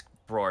ask,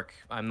 Bork,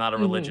 I'm not a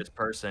religious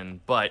person,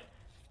 but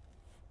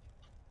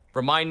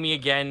remind me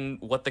again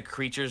what the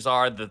creatures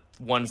are, the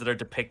ones that are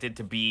depicted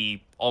to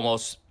be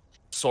almost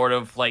sort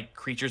of like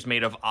creatures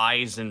made of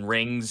eyes and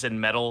rings and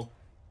metal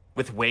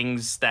with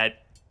wings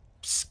that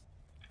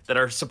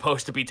are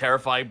supposed to be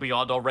terrifying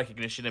beyond all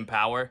recognition and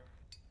power.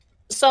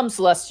 Some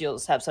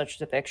Celestials have such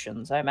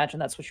depictions. I imagine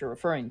that's what you're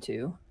referring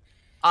to.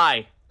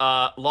 Aye.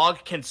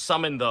 Log can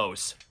summon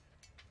those.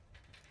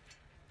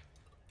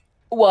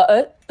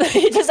 What?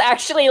 He just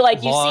actually,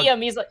 like, you see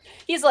him,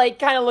 he's like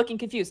kind of looking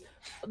confused.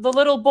 The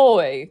little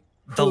boy.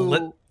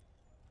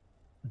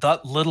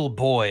 That little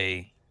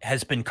boy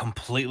has been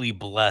completely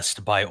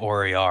blessed by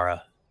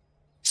Oriara.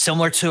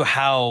 Similar to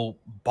how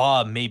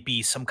Bob may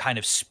be some kind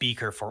of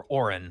speaker for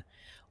Orin,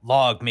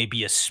 log may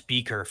be a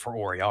speaker for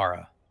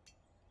Oriara.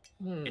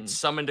 It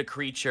summoned a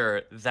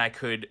creature that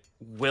could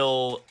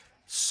will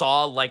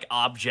saw-like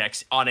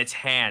objects on its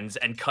hands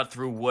and cut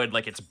through wood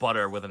like it's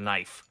butter with a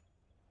knife.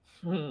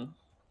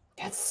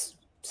 That's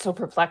so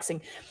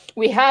perplexing.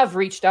 We have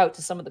reached out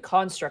to some of the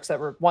constructs that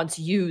were once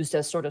used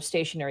as sort of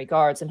stationary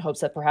guards in hopes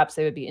that perhaps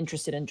they would be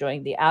interested in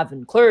joining the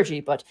Avon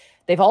clergy, but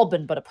they've all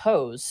been but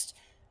opposed.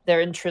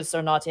 Their interests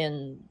are not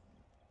in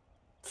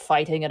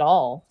fighting at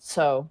all.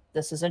 So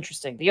this is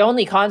interesting. The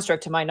only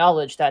construct, to my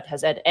knowledge, that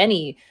has had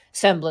any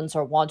semblance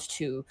or want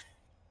to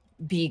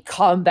be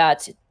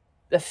combat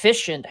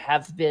efficient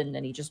have been,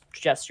 and he just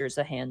gestures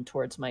a hand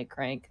towards Mike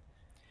Crank.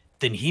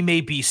 Then he may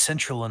be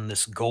central in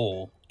this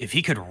goal. If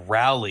he could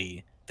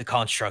rally the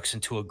constructs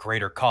into a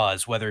greater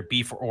cause, whether it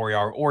be for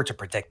Oriar or to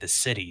protect the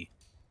city,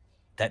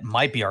 that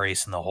might be our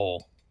ace in the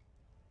hole.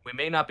 We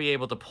may not be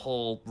able to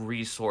pull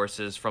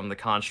resources from the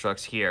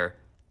constructs here,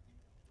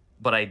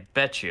 but I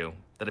bet you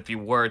that if you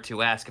were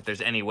to ask if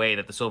there's any way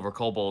that the Silver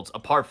Kobolds,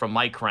 apart from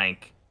Mike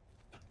Crank,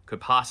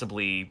 could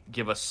possibly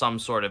give us some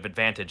sort of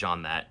advantage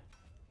on that.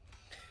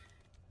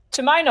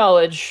 To my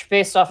knowledge,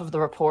 based off of the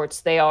reports,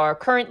 they are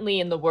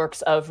currently in the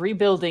works of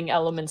rebuilding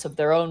elements of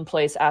their own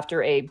place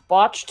after a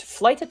botched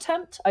flight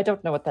attempt. I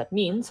don't know what that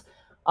means.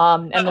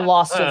 And the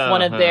loss of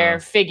one of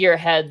their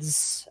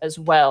figureheads as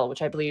well,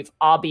 which I believe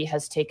Abi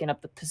has taken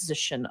up the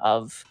position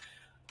of.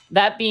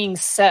 That being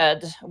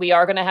said, we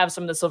are going to have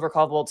some of the Silver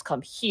Kobolds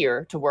come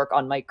here to work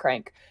on Mike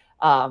Crank.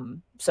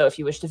 So if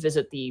you wish to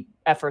visit the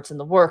efforts and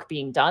the work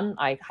being done,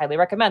 I highly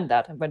recommend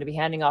that. I'm going to be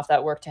handing off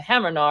that work to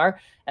Hammernar,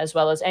 as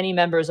well as any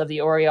members of the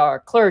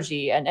Oriar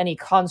clergy and any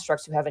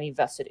constructs who have any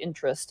vested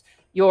interest.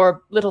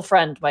 Your little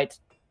friend might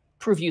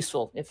prove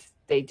useful if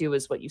they do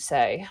as what you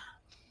say.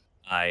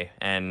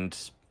 And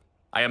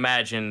I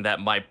imagine that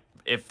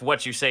if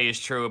what you say is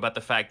true about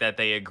the fact that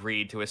they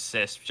agreed to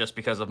assist just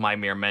because of my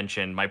mere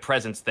mention, my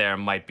presence there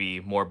might be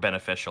more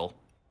beneficial.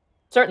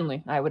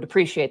 Certainly, I would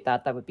appreciate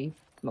that. That would be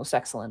most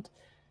excellent.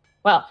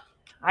 Well,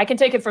 I can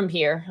take it from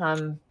here.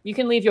 You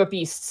can leave your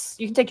beasts.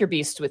 You can take your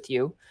beasts with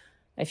you,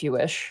 if you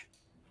wish.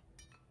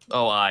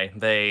 Oh,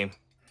 they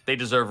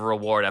deserve a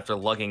reward after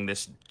lugging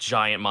this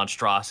giant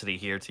monstrosity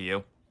here to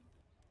you.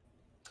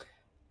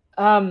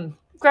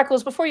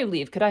 Greckles, before you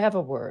leave, could I have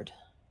a word?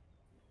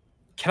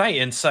 Can I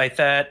insight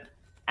that?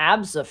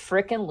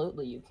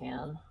 Abso-frickin-lutely you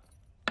can.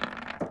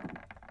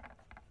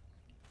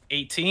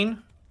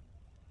 18?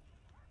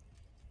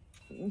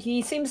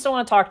 He seems to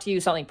want to talk to you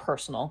something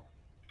personal.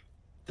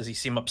 Does he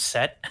seem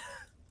upset?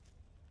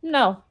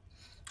 No.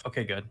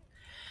 Okay, good.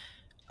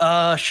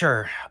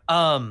 Sure.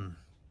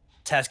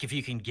 Task if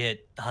you can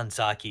get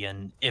Hanzaki,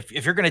 and if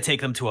you're going to take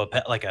them to a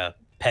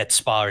pet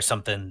spa or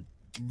something,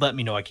 let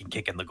me know. I can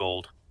kick in the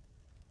gold.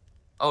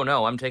 Oh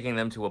no, I'm taking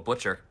them to a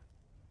butcher.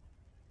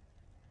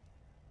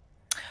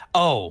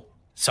 Oh,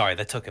 sorry,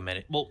 that took a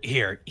minute. Well,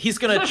 here, he's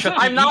gonna chuck.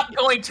 I'm not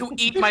going to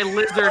eat my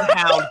lizard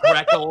hound,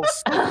 Greckles.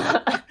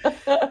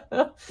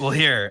 Well,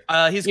 here,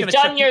 he's You've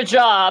gonna done your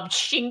job.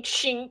 Shink,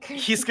 shink.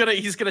 He's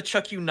gonna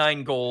chuck you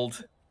 9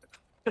 gold.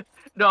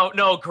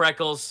 No,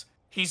 Greckles.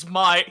 He's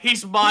my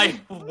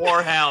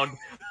warhound.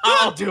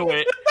 I'll do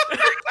it.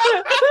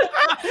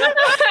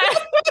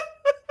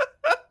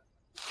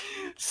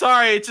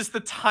 Sorry, it's just the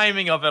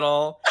timing of it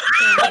all.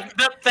 Thank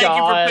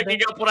you for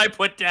picking up what I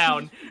put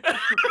down.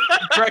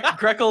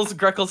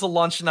 Greckles will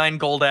launch 9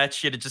 gold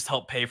at you to just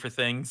help pay for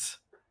things.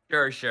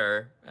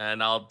 Sure.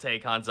 And I'll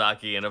take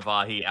Hanzaki and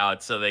Avahi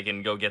out so they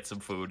can go get some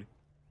food.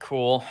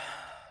 Cool.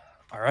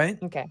 All right.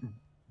 Okay.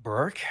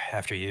 Burke,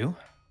 after you.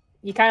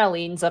 He kind of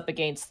leans up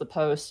against the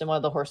post, and one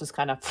of the horses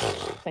kind of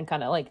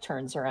like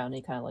turns around.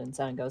 He kind of leans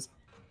down and goes,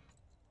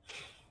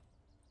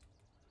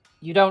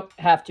 "You don't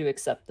have to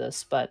accept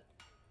this, but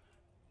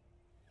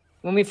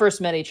when we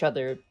first met each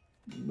other,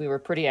 we were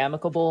pretty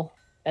amicable,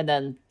 and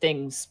then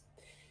things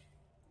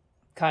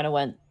kind of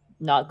went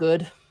not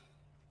good."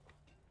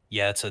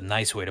 Yeah, it's a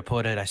nice way to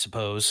put it, I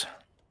suppose.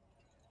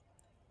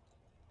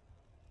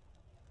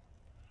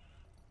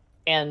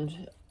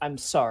 And I'm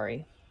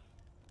sorry.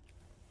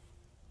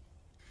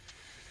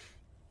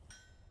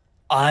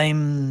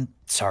 I'm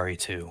sorry,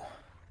 too.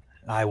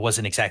 I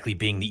wasn't exactly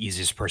being the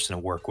easiest person to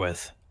work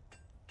with.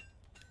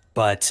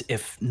 But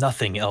if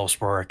nothing else,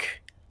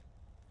 Burke,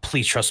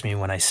 please trust me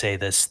when I say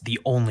this. The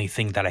only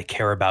thing that I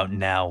care about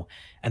now,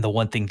 and the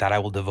one thing that I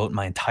will devote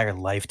my entire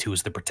life to,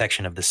 is the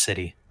protection of the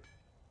city.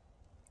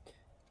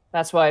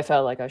 That's why I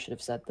felt like I should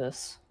have said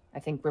this. I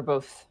think we're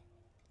both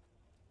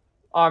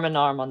arm in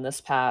arm on this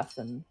path,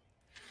 and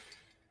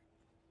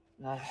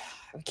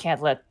we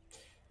can't let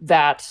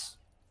that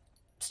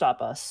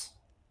stop us.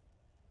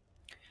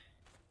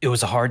 It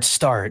was a hard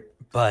start,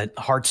 but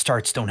hard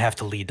starts don't have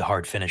to lead to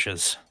hard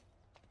finishes.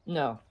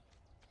 No.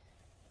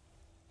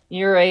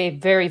 You're a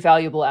very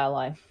valuable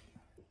ally.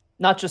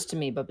 Not just to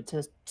me, but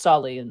to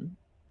Solly and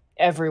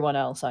everyone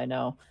else I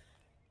know.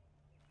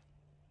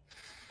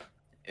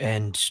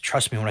 And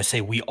trust me when I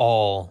say we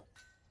all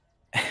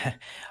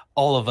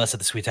of us at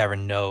the Sweet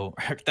Tavern know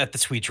that the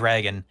Sweet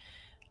Dragon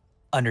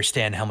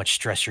understand how much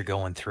stress you're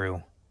going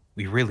through.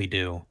 We really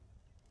do.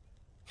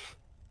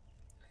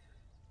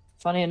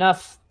 Funny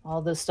enough, all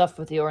this stuff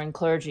with the Oran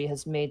clergy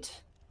has made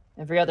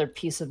every other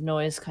piece of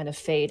noise kind of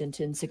fade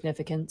into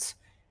insignificance.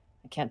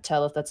 I can't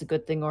tell if that's a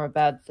good thing or a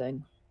bad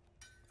thing.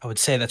 I would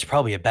say that's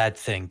probably a bad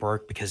thing,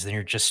 Bork, because then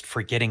you're just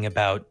forgetting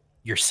about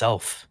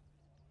yourself.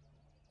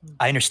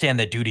 I understand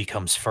that duty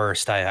comes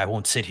first. I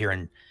won't sit here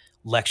and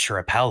lecture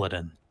a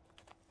paladin,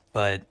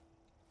 but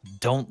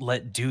don't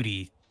let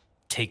duty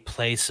take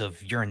place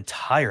of your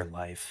entire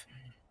life.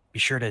 Be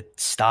sure to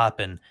stop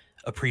and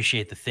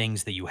appreciate the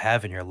things that you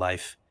have in your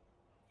life.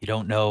 You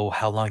don't know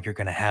how long you're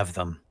going to have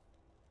them.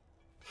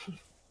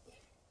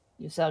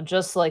 You sound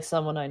just like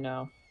someone I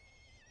know.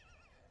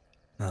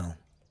 Oh.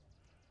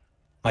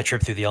 My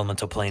trip through the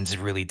elemental planes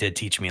really did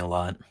teach me a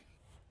lot.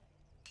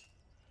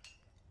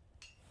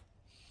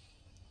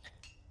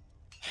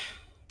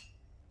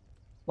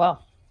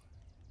 Well,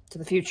 to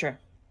the future,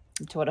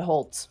 and to what it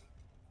holds.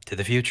 To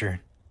the future.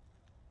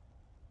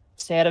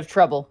 Stay out of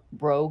trouble,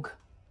 rogue.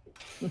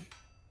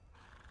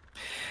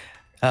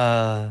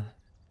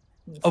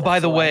 Oh, by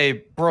the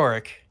way,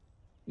 Brorik.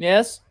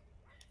 Yes?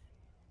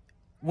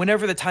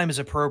 Whenever the time is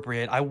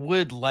appropriate, I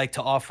would like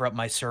to offer up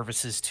my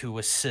services to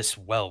assist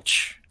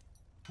Welch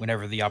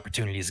whenever the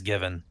opportunity is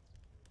given.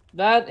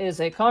 That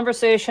is a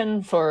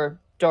conversation for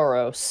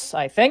Doros,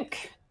 I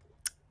think.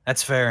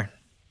 That's fair.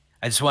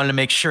 I just wanted to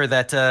make sure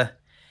that, I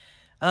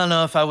don't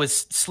know if I was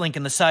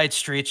slinking the side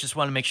streets, just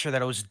wanted to make sure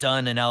that it was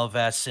done in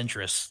Alivast's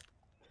interest.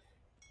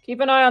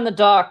 Keep an eye on the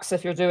docks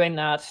if you're doing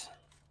that.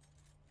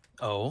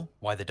 Oh,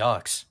 why the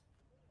docks?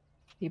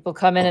 People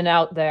come in and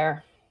out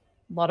there.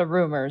 A lot of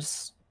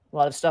rumors. A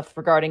lot of stuff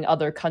regarding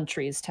other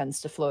countries tends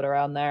to float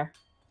around there.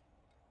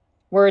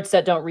 Words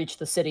that don't reach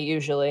the city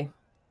usually.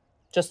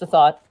 Just a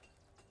thought.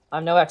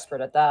 I'm no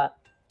expert at that.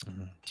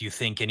 Do you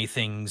think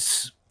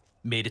anything's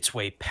made its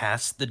way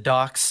past the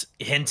docks,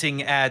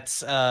 hinting at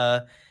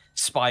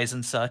spies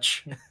and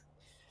such?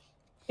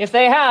 If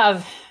they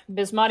have,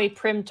 Bismati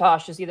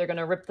Primtosh is either going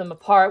to rip them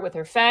apart with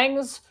her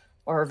fangs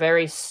or her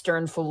very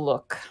sternful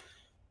look.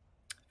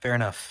 Fair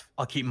enough.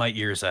 I'll keep my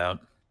ears out.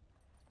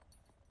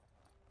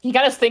 He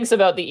kind of thinks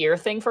about the ear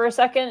thing for a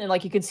second, and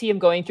like you can see him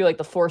going through like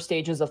the 4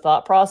 stages of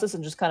thought process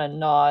and just kind of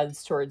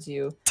nods towards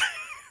you.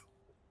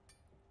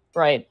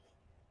 Right.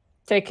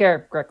 Take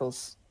care,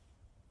 Greckles.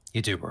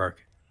 You too,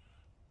 Bork.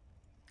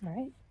 All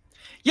right.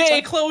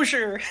 Yay,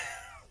 closure!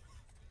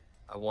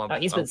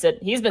 He's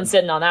been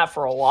sitting on that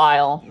for a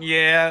while.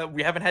 Yeah,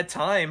 we haven't had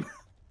time.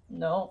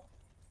 No.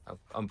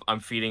 I'm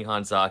feeding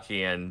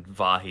Hanzaki and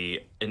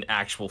Vahi an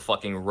actual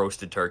fucking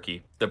roasted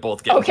turkey. They're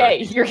both getting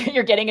okay. turkey.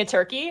 You're getting a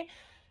turkey.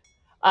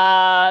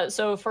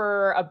 So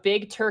for a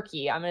big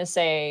turkey, I'm gonna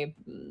say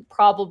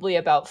probably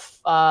about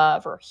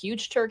for a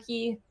huge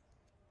turkey.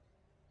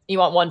 You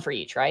want 1 for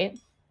each, right?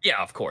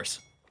 Yeah, of course.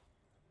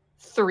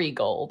 3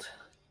 gold.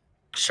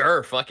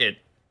 Sure, fuck it.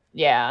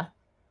 Yeah.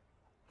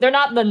 They're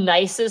not the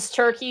nicest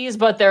turkeys,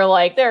 but they're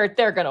like they're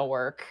gonna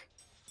work.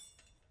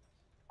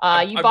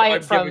 You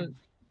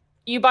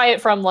buy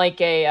it from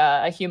like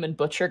a human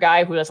butcher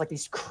guy who has like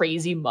these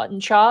crazy mutton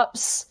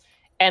chops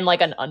and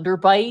like an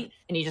underbite,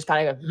 and he just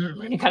kind of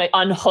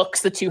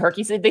unhooks the 2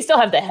 turkeys. They still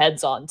have the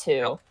heads on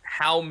too.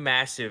 How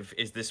massive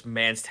is this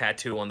man's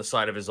tattoo on the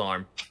side of his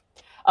arm?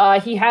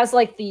 He has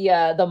like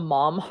the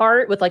mom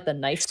heart with like the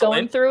knife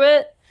going through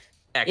it.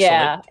 Excellent.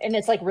 Yeah, and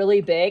it's like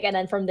really big, and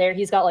then from there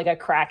he's got like a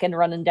kraken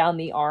running down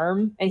the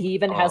arm, and he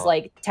even has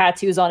like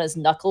tattoos on his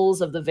knuckles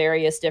of the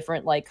various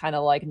different like kind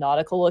of like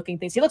nautical looking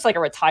things. He looks like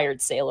a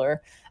retired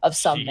sailor of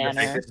some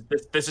manner.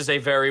 This is a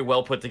very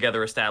well put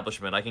together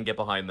establishment. I can get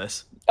behind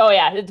this. Oh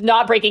yeah, it's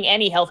not breaking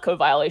any health code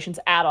violations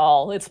at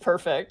all. It's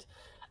perfect.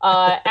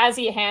 As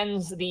he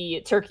hands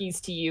the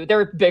turkeys to you,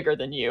 they're bigger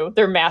than you.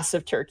 They're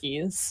massive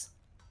turkeys.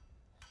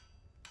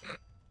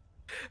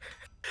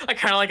 I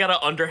kind of like got an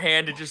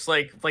underhand and just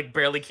like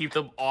barely keep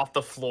them off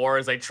the floor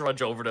as I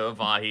trudge over to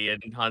Avahi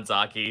and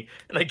Hanzaki,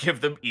 and I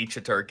give them each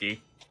a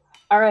turkey.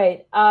 All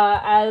right.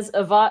 As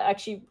Avahi,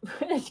 actually,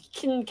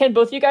 can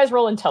both you guys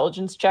roll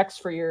intelligence checks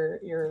for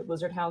your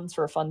lizard hounds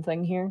for a fun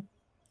thing here?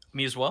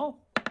 Me as well.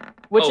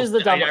 Which is the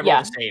dumb? I rolled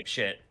the same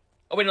shit.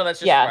 Oh wait, no, that's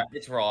just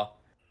it's raw.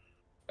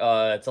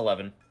 It's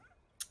 11.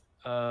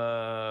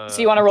 So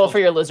you want to roll for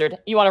your lizard?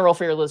 You want to roll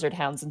for your lizard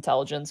hound's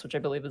intelligence, which I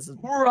believe is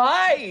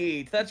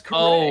right. That's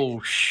correct. Oh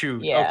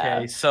shoot. Yeah.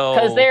 Okay, so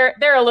because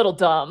they're a little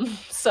dumb.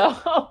 So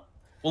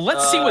well,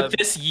 let's see what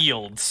this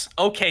yields.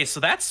 Okay, so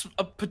that's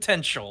a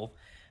potential.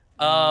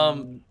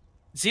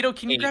 Zito,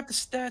 can you grab the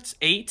stats?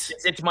 8.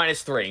 It's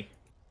 -3.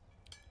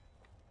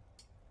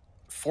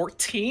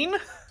 14.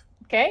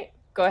 Okay,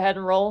 go ahead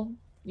and roll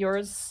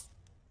yours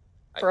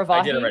for Avahi.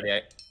 I did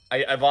already.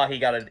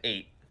 Avahi got an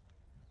 8.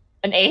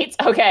 An 8?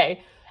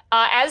 Okay.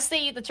 As they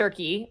eat the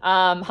turkey,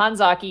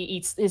 Hanzaki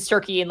eats his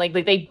turkey and like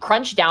they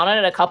crunch down on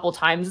it a couple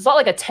times. It's not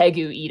like a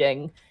tegu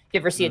eating. If you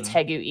ever see a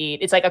tegu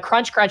eat, it's like a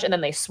crunch and then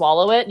they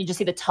swallow it and you just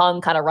see the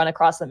tongue kind of run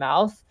across the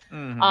mouth.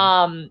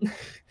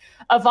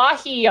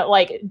 Avahi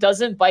like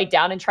doesn't bite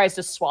down and tries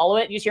to swallow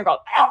it. You just hear him go,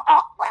 ow,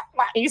 ow, wah,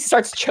 wah. And he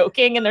starts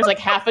choking and there's like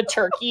half a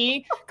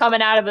turkey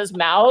coming out of his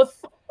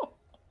mouth.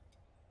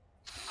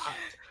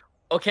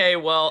 Okay,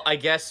 well, I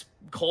guess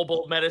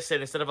kobold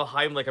medicine, instead of a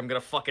Heimlich, I'm gonna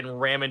fucking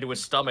ram into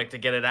his stomach to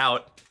get it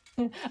out.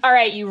 All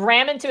right, you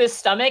ram into his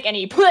stomach, and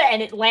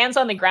and it lands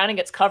on the ground and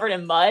gets covered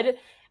in mud.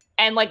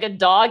 And like a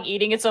dog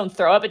eating its own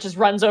throw up, it just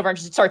runs over and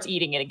just starts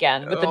eating it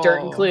again with the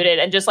dirt included,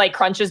 and just like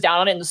crunches down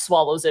on it and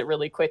swallows it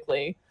really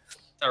quickly.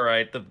 All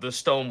right, the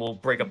stone will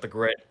break up the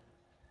grit.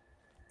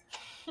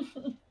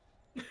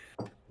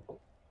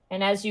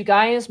 And as you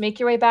guys make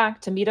your way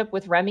back to meet up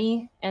with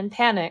Remy and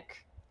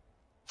Panic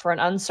for an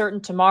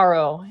uncertain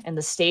tomorrow, and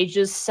the stage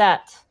is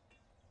set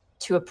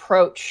to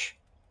approach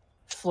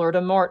Fleur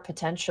de Mort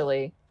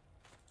potentially,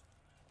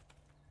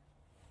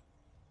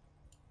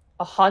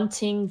 a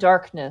haunting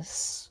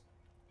darkness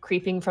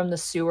creeping from the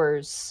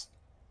sewers,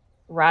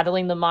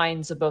 rattling the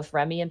minds of both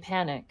Remy and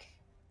Panic.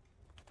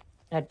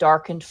 A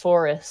darkened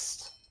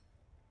forest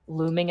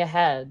looming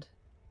ahead.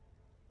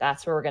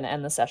 That's where we're going to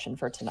end the session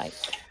for tonight.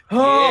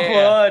 Oh,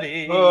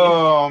 buddy.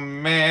 Oh,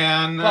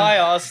 man. Bye,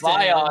 Austin.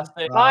 Bye,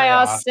 Austin. Bye,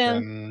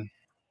 Austin.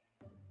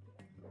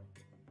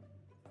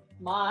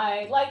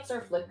 My lights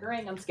are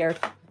flickering. I'm scared.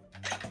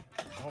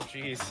 Oh,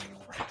 jeez.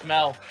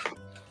 Mel.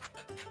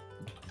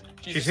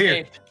 She's here.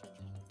 escaped.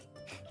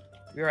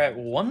 We're at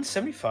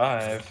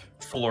 175.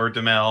 Fleur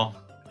de Mel.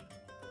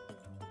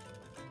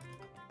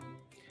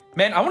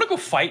 Man, I want to go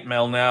fight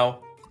Mel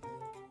now.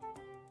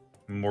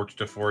 Mort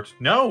de Fort.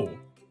 No!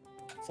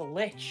 It's a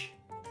lich.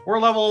 We're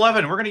level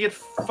 11. We're gonna get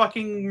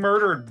fucking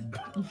murdered.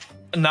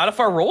 Not if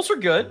our rolls are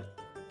good.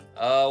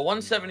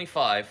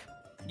 175.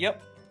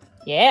 Yep.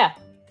 Yeah.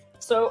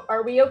 So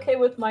are we okay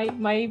with my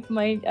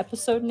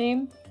episode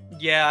name?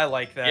 Yeah, I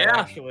like that, Yeah.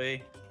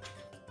 actually.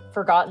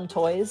 Forgotten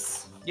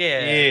Toys?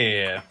 Yeah.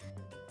 Yeah.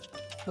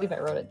 I believe I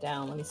wrote it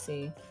down. Let me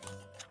see.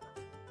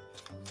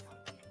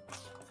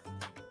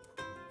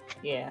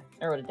 Yeah,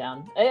 I wrote it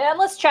down.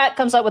 Unless chat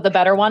comes up with a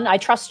better one. I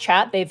trust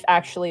chat. They've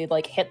actually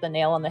like hit the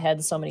nail on the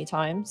head so many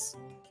times.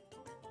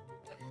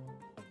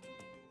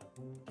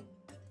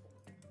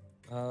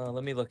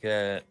 Let me look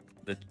at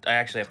the. I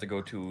actually have to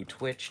go to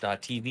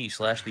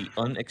twitch.tv/the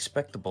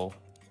Unexpectable.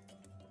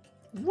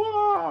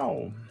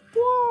 Whoa!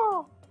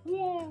 Whoa!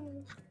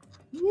 Whoa!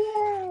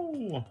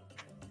 Whoa!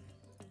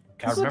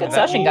 This was a good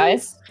session,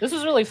 guys. This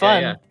was really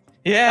fun. Yeah.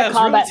 Yeah, it was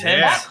combat, really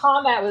tense. that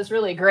combat was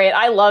really great.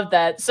 I love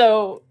that.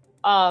 So,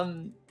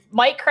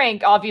 Mike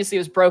Crank obviously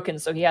was broken,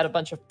 so he had a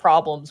bunch of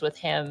problems with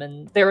him,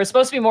 and there was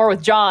supposed to be more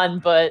with John,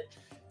 but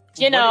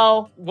you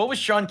know, What was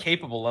Sean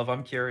capable of?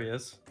 I'm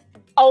curious.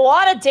 a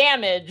lot of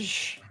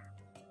damage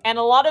and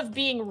a lot of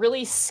being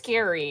really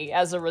scary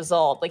as a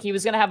result. Like he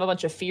was gonna have a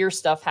bunch of fear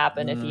stuff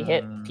happen if he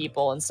hit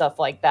people and stuff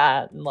like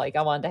that. And like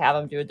I wanted to have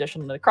him do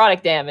additional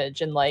necrotic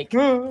damage and like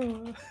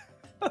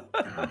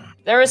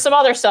there is some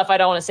other stuff I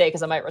don't want to say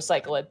because I might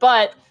recycle it,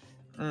 but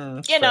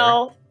you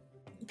know,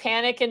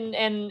 Panic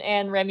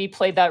and Remy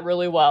played that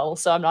really well,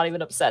 so I'm not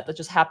even upset. That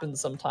just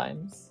happens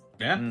sometimes.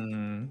 Yeah.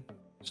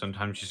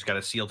 Sometimes you just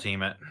gotta SEAL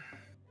team it.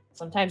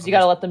 Sometimes you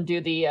gotta let them do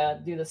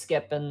the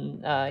skip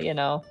and you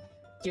know,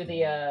 do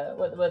the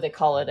what do they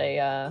call it,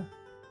 a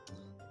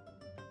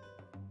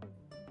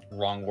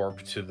Wrong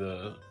warp to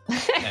the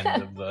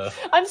end of the.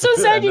 I'm so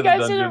the sad end you of the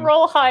guys didn't dungeon.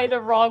 roll high to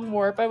wrong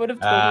warp. I would have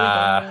totally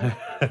done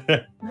that.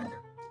 That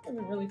would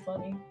be really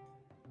funny.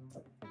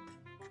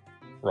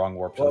 Wrong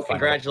warp. To Well, the final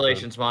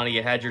congratulations, Monty.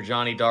 You had your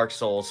Johnny Dark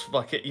Souls.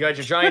 Fuck it. You had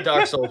your Johnny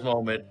Dark Souls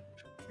moment.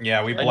 episode.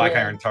 Yeah, we Black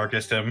Iron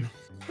Tarkist him.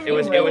 It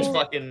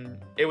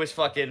was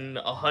fucking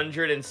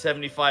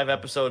 175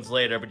 episodes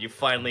later, but you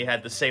finally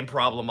had the same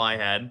problem I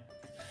had.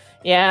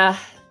 Yeah,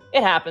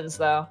 it happens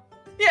though.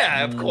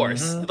 Yeah, of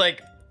course.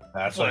 Like,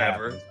 That's what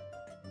whatever. happened.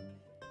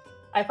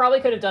 I probably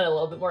could have done a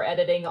little bit more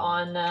editing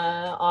on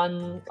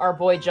our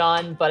boy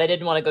John, but I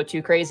didn't want to go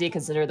too crazy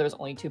considering there was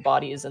only 2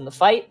 bodies in the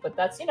fight. But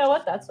that's, you know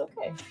what, that's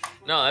okay.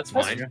 No, that's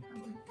fine.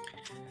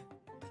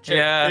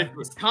 Yeah.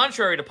 It's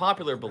contrary to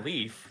popular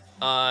belief.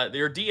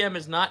 Your DM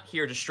is not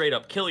here to straight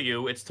up kill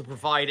you. It's to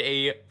provide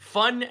a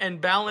fun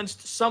and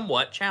balanced,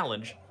 somewhat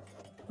challenge.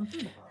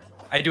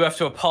 I do have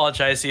to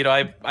apologize. You know,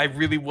 I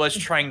really was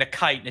trying to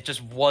kite, and it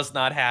just was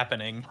not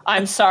happening.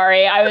 I'm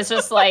sorry. I was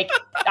just like,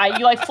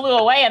 you like flew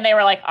away, and they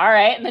were like, "All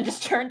right," and then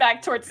just turned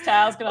back towards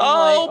Task. And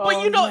I'm like,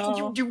 but you know,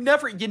 no.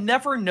 you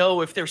never know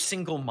if they're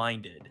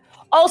single-minded.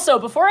 Also,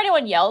 before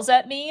anyone yells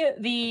at me,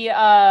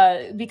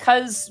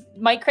 because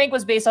Mike Crank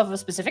was based off of a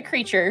specific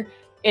creature,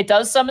 it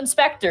does summon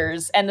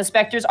specters, and the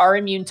specters are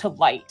immune to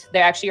light.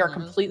 They actually are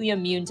completely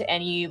immune to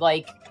any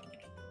like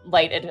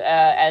light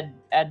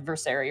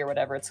adversary or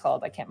whatever it's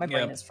called. My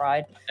brain is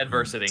fried.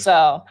 Adversity.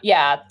 So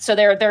yeah, so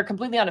they're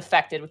completely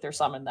unaffected with their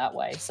summon that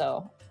way.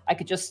 So I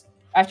could just,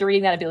 after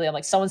reading that ability, I'm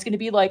like, someone's gonna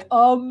be like,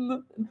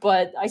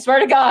 but I swear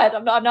to God,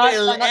 I'm not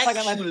talking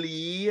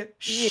actually.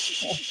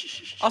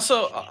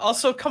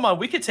 Also, come on,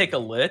 we could take a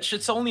lich.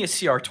 It's only a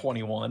CR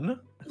 21.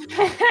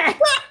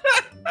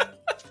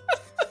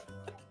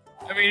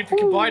 I mean, if you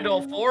combined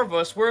all 4 of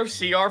us, we're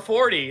CR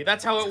 40.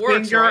 That's how it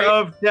works, Finger right?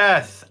 of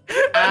death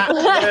at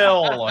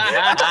will.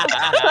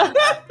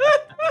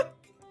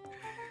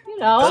 You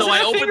know. So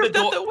I opened the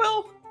door.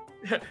 Will?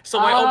 So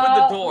I opened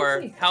the door.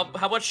 let's see.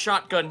 How much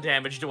shotgun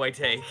damage do I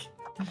take?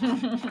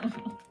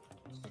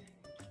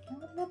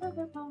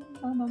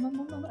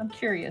 I'm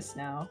curious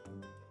now.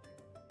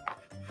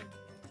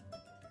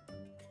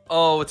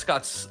 Oh, it's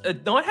got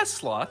no. It has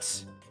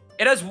slots.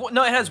 It has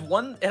no. It has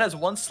one. It has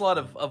one slot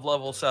of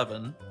level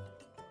 7.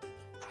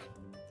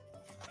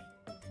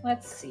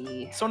 Let's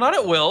see. So not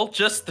at will.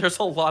 Just there's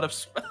a lot of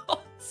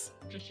spells.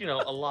 Just a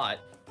lot.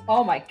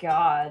 Oh my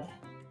god.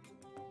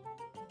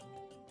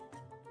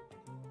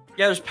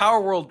 Yeah, there's power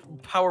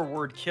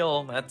word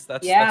kill. That's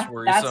Yeah,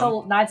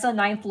 worrisome. that's a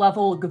 9th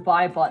level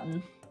goodbye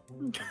button.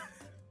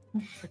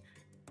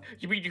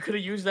 You mean you could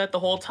have used that the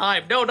whole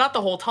time? No, not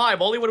the whole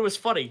time. Only when it was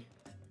funny.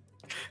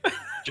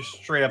 Just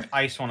straight up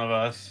ice one of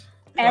us.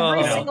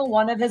 Every single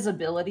one of his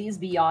abilities,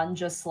 beyond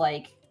just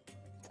like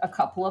a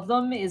couple of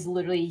them, is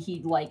literally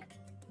he like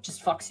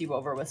just fucks you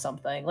over with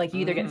something. Like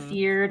you either get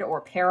feared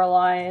or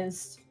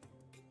paralyzed,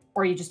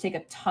 or you just take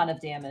a ton of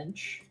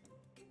damage.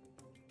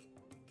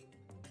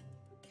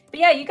 But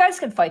yeah, you guys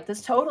can fight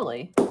this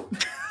totally.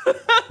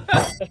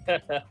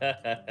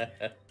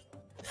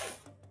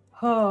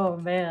 Oh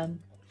man.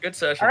 Good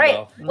session. All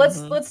right, though.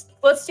 let's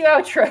do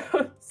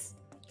outros.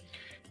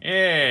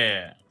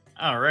 Yeah.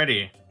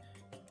 Alrighty.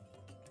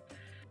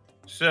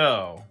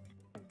 So,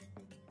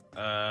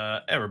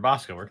 Edward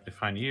Bosco, where can they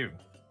find you?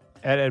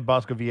 At Ed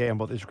Bosco VA on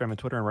both Instagram and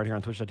Twitter, and right here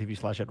on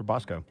twitch.tv/Edward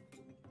Bosco.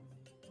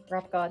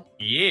 Rough God.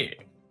 Yeah.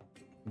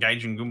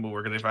 Gaijin Goomba,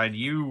 where can they find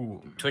you?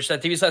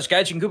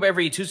 Twitch.tv/GaijinGoop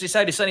every Tuesday,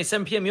 Saturday, Sunday,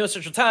 7 p.m. US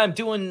Central Time,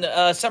 doing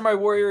Samurai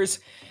Warriors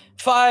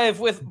 5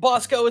 with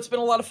Bosco. It's been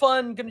a lot of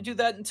fun. Gonna do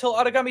that until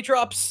Origami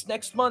drops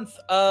next month.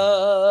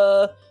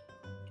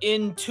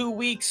 In 2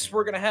 weeks,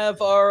 we're gonna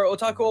have our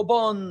Otaku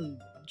Obon.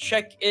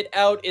 Check it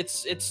out.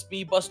 It's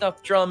me busting out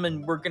the drum,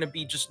 and we're gonna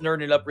be just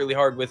nerding it up really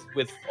hard with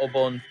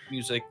Obon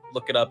music.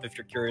 Look it up if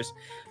you're curious.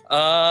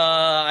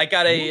 I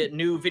got a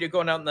new video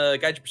going out on the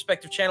Gaijin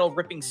Perspective channel,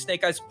 ripping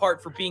Snake Eyes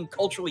apart for being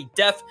culturally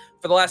deaf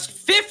for the last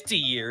 50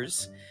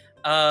 years.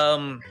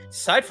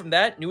 Aside from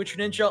that, New Witcher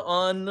Ninja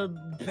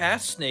on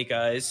past Snake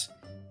Eyes.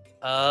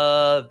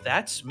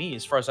 That's me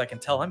as far as I can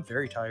tell. I'm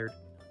very tired.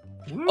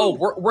 Woo. Oh,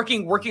 we're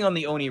working on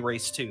the Oni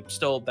race too.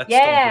 Still, that's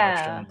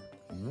yeah.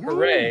 Still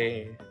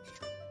hooray!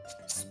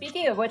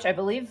 Speaking of which, I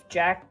believe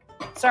Jack.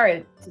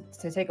 Sorry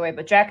to take away,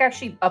 but Jack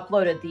actually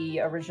uploaded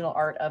the original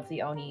art of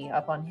the Oni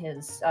up on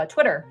his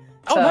Twitter.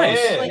 Oh, so nice!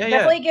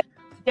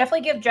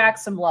 Definitely give Jack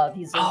some love.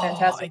 He's a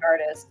fantastic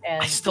artist,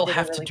 and I still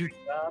have to do.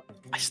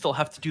 I still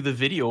have to do the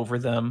video over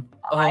them.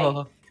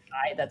 I'm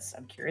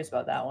curious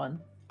about that one.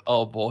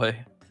 Oh boy,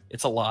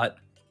 it's a lot.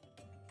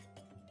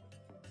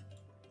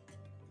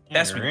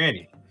 That's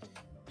ready.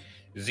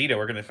 Zito,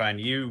 we're gonna find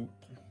you.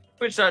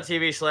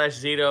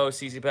 Twitch.tv/Zito,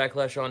 CZ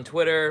Backlash on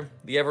Twitter,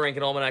 the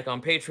Ever-Ranking Almanac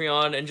on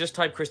Patreon, and just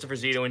type Christopher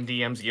Zito in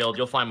DM's Guild.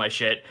 You'll find my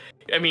shit.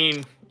 I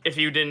mean, if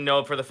you didn't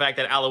know for the fact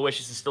that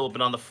Aloysius has still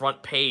been on the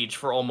front page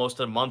for almost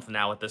a month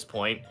now at this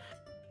point.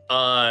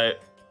 From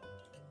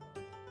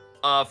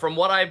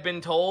what I've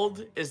been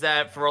told is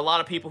that for a lot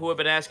of people who have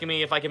been asking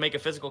me if I can make a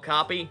physical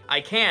copy, I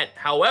can't.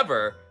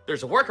 However,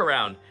 there's a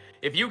workaround.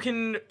 If you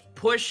can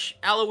push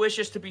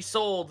Aloysius to be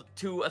sold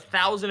to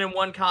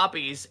 1,001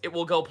 copies, it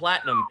will go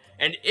platinum.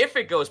 And if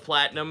it goes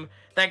platinum,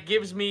 that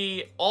gives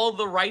me all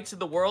the rights in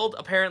the world,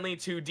 apparently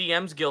to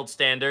DM's Guild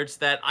standards,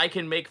 that I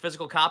can make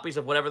physical copies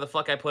of whatever the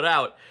fuck I put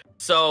out.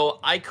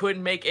 So I could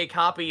make a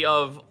copy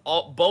of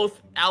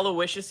both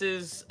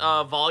Aloysius's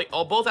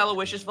both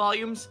Aloysius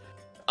volumes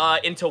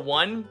into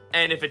one.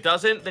 And if it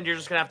doesn't, then you're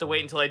just gonna have to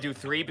wait until I do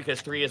 3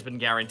 because 3 has been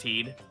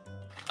guaranteed.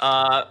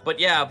 But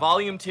yeah,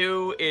 Volume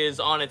 2 is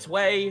on its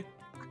way.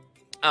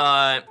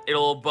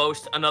 It'll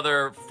boast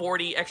another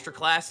 40 extra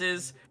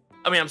classes.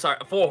 I mean, I'm sorry,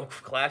 4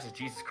 classes,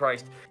 Jesus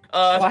Christ.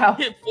 Wow.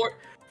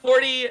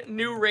 40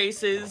 new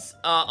races.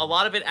 A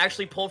lot of it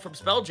actually pulled from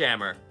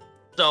Spelljammer.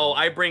 So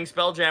I bring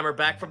Spelljammer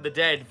back from the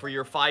dead for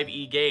your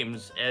 5e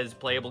games as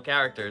playable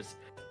characters.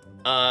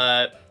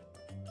 A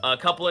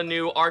couple of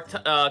new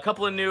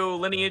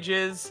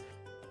lineages.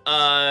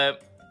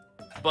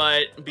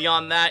 But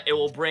beyond that, it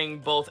will bring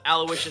both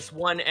Aloysius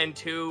 1 and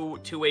 2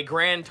 to a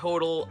grand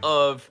total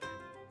of...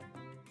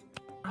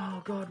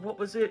 Oh god, what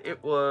was it?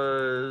 It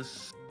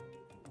was...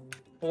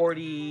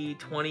 40,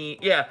 20...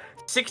 Yeah,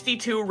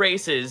 62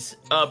 races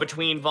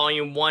between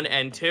Volume 1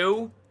 and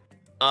 2.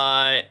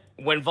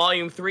 When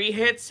Volume 3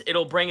 hits,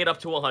 it'll bring it up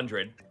to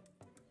 100.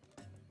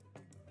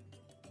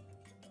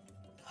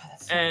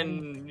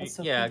 And,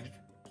 so yeah... Cool.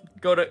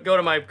 Go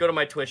to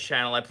my Twitch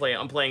channel. I'm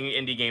playing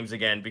indie games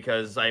again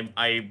because I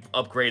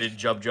upgraded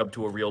Jub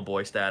to a real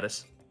boy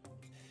status.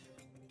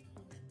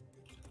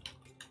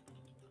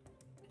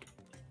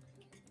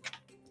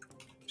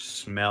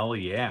 Smell,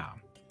 yeah.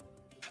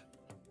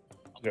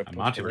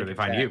 Monty, where do they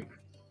find you?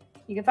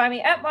 You can find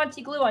me at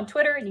MontyGlue on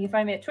Twitter, and you can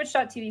find me at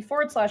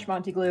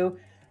twitch.tv/MontyGlue.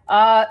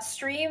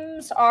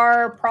 Streams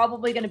are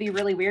probably going to be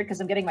really weird because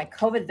I'm getting my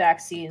COVID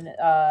vaccine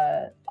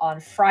on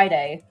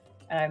Friday,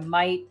 and I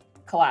might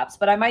collapse,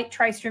 but I might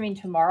try streaming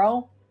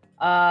tomorrow.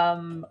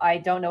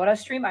 I don't know what I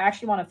stream. I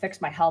actually want to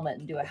fix my helmet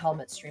and do a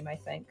helmet stream, I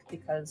think,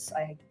 because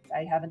I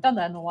haven't done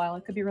that in a while.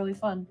 It could be really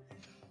fun.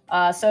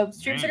 So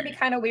streams are going to be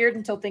kind of weird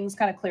until things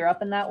kind of clear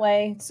up in that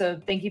way.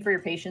 So thank you for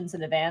your patience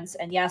in advance.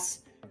 And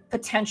yes,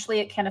 potentially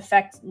it can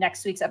affect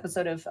next week's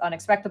episode of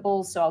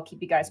Unexpectables. So I'll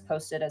keep you guys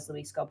posted as the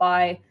weeks go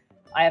by.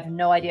 I have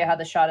no idea how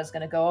the shot is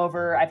going to go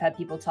over. I've had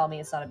people tell me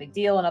it's not a big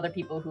deal, and other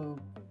people who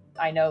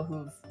I know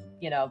who've,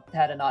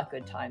 had a not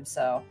good time.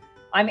 So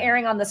I'm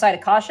erring on the side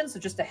of caution. So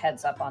just a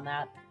heads up on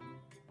that.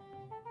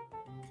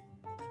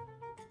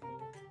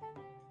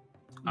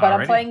 But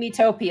I'm playing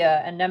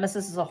Metopia, and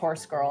Nemesis is a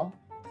horse girl.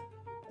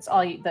 That's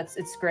all.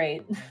 It's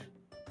great.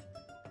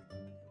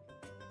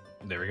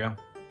 There we go.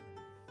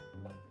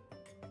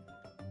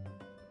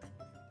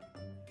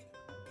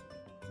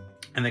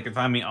 And they can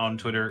find me on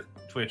Twitter,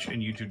 Twitch,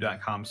 and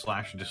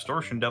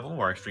YouTube.com/DistortionDevil,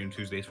 where I stream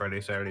Tuesdays,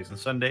 Fridays, Saturdays, and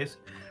Sundays.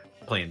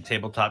 Playing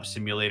Tabletop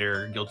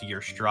Simulator, Guilty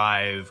Gear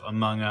Strive,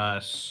 Among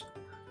Us,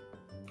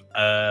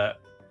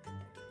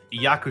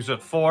 Yakuza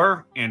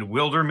 4, and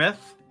Wildermyth.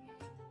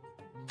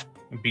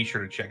 Be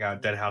sure to check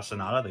out Dead House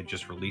Sonata. They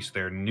just released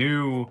their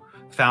new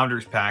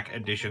Founders Pack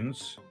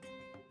editions.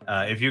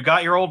 If you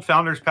got your old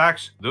Founders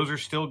Packs, those are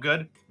still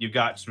good. You've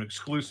got some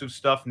exclusive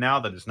stuff now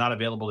that is not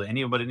available to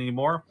anybody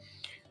anymore.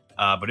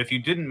 But if you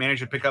didn't manage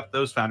to pick up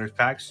those Founders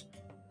Packs,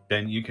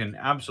 then you can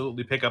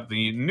absolutely pick up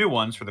the new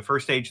ones for the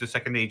first stage, the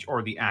second stage,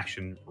 or the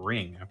Action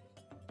Ring.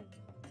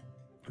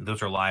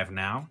 Those are live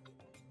now.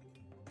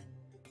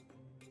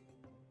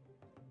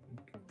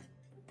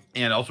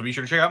 And also be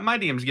sure to check out my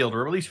DM's Guild,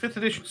 or at least 5th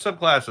edition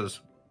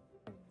subclasses,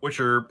 which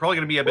are probably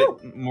going to be a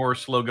bit more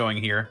slow going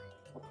here,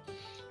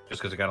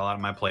 just because I got a lot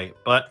on my plate,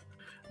 but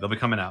they'll be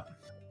coming out.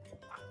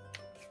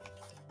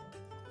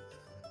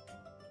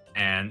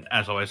 And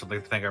as always, I'd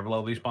like to thank our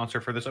lovely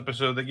sponsor for this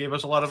episode that gave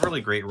us a lot of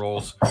really great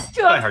rolls.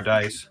 Die Hard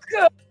Dice.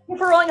 Good.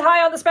 For rolling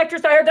high on the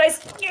Spectre's Die Hard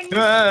Dice.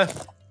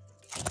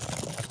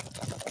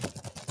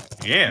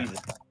 Yeah.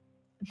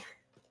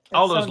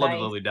 All those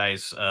lovely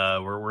dice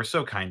were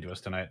so kind to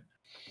us tonight.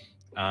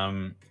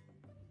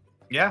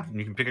 Yeah,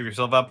 you can pick up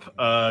yourself up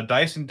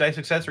dice and dice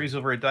accessories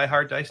over at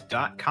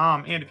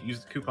dieharddice.com, and if you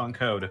use the coupon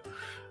code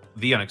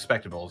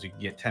TheUnexpectables, you can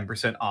get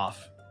 10%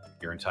 off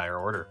your entire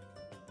order.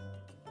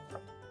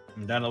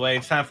 And down the way,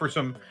 it's time for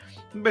some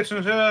bits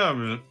and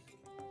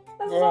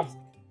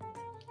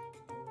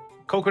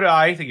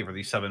Kokodai, thank you for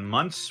these 7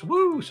 months.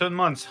 Woo, 7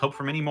 months. Hope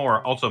for many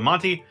more. Also,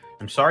 Monty,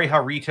 I'm sorry how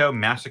Rito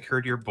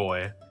massacred your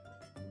boy.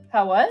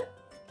 How what?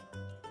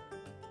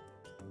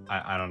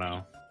 I don't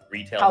know.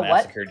 Retail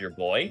massacred your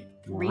boy?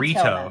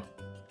 Rito.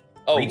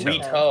 Oh,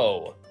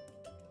 Rito.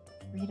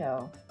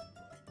 Rito.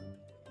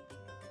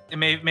 It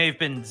may have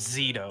been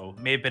Zito.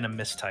 May have been a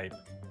mistype.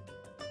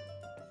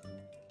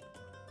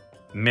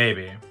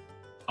 Maybe.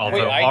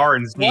 Although R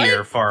and Z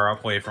are far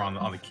away from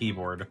on the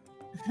keyboard.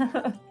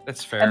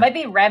 That's fair. It might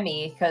be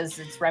Remy, because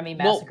it's Remy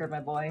massacred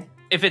my boy.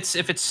 If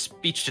it's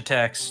speech to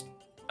text,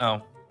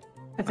 potentially.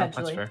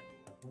 That's fair.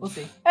 We'll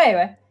see.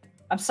 Anyway,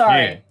 I'm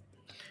sorry. Yeah.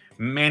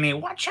 Manny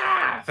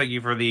Watcha, thank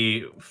you for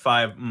the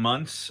 5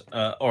 months,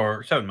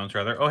 or 7 months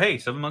rather. Oh, hey,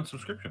 7 month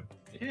subscription.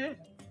 Yeah.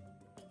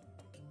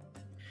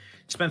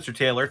 Spencer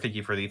Taylor, thank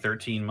you for the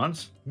 13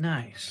 months.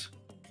 Nice.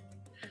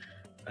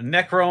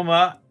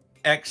 Necroma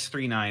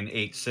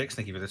X3986,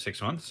 thank you for the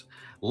 6 months.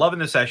 Loving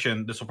the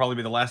session. This will probably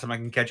be the last time I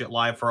can catch it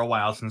live for a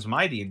while, since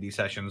my D&D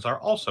sessions are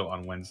also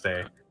on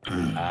Wednesday.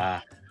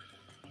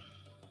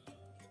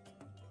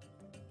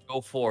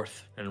 Go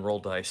forth and roll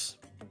dice.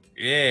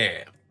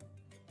 Yeah.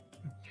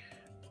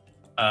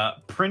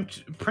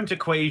 Print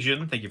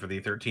Equation, thank you for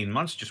the 13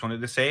 months. Just wanted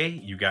to say,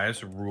 you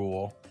guys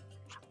rule.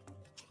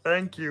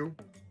 Thank you.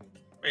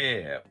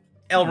 Yeah.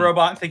 L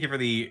Robot, thank you for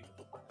the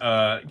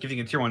giving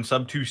a tier 1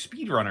 sub to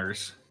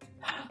Speedrunners.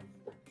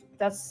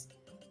 That's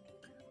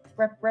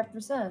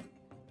represent.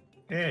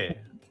 Yeah.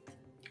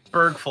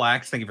 Berg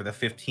Flax, thank you for the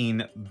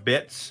 15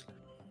 bits.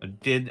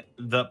 Did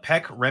the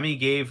peck Remy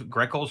gave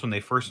Greckles when they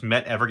first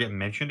met ever get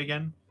mentioned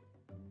again?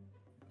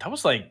 That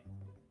was like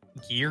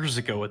years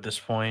ago at this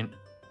point.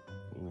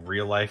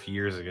 Real life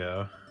years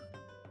ago.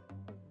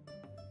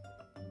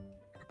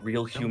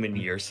 Real human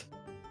years.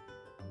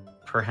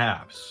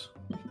 Perhaps.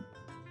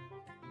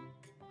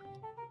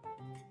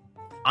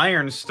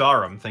 Iron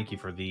Starum, thank you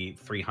for the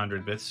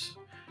 300 bits.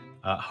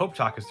 Hope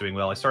Talk is doing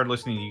well. I started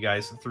listening to you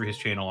guys through his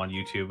channel on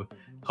YouTube.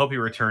 Hope he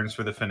returns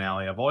for the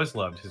finale. I've always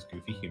loved his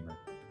goofy humor.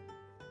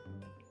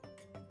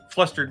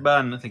 Flustered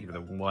Bun, thank you for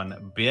the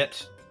 1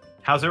 bit.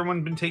 How's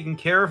everyone been taking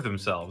care of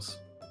themselves?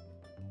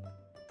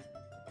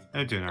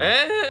 I'm doing all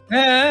right.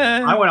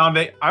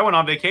 I went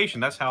on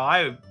vacation. That's how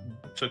I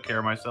took care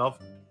of myself.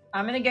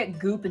 I'm gonna get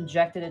goop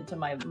injected into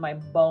my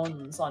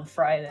bones on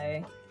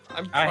Friday.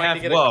 I'm trying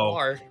to get a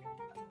car.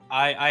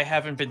 I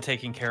haven't been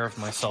taking care of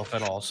myself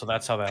at all, so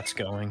that's how that's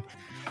going.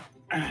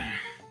 We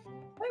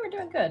were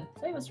doing good.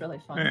 Today was really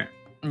fun.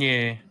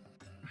 Yeah.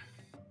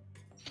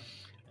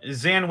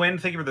 Zanwin,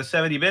 thank you for the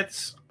 70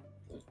 bits.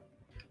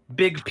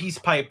 Big Peace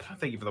Pipe,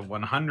 thank you for the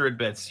 100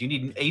 bits. You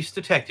need an ace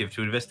detective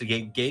to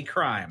investigate gay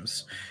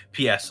crimes.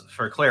 P.S.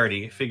 For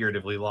clarity,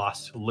 figuratively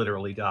lost,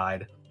 literally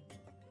died.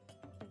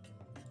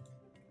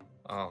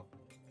 Oh.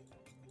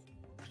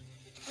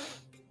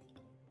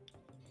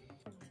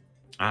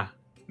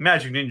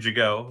 Magic Ninja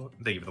Go,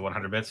 thank you for the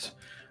 100 bits.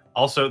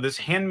 Also, this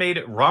handmade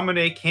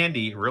ramune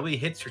candy really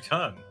hits your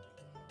tongue.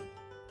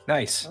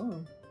 Nice.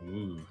 Oh.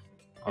 Ooh.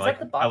 I like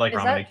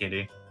ramune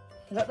candy.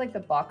 Is that like the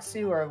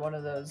Baksu or one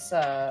of those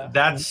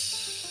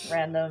That's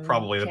random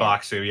probably the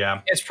Baksu,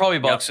 yeah. It's probably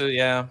Baksu,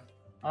 yeah.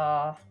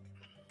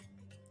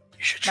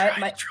 You should try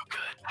my- it. It's real good.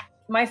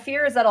 My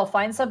fear is that I'll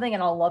find something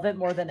and I'll love it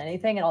more than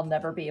anything, and I'll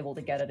never be able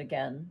to get it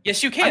again.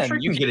 Yes, you can. I'm sure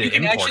you can get it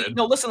actually imported.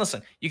 no.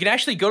 Listen. You can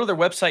actually go to their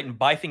website and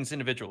buy things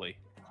individually.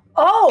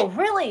 Oh,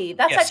 really?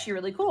 That's Yes. actually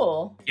really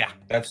cool.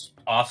 That's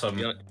awesome.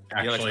 The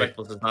Actually,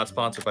 Unexpectables is not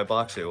sponsored by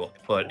Boxu,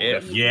 but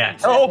if yeah.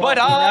 Oh, but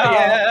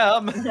I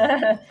am.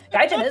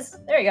 Gaijin is.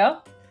 There you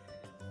go.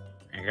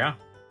 There you go.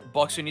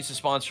 Boxu needs to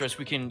sponsor us.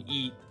 We can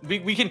eat.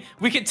 We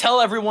can tell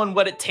everyone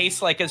what it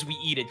tastes like as we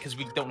eat it because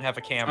we don't have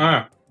a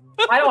camera.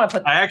 I don't want to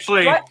put. I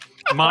actually, What?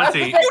 Monty,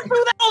 you do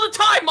that all the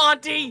time,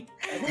 Monty.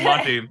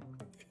 Monty,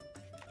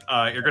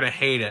 you're gonna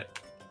hate it.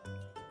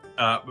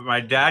 My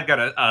dad got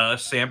a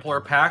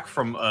sampler pack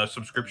from a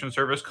subscription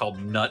service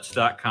called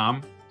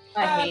Nuts.com.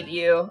 I hate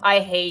you. I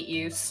hate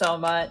you so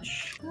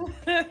much.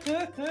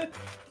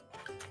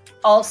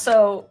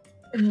 Also,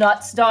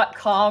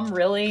 Nuts.com,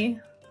 really?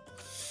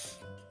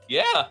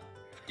 Yeah.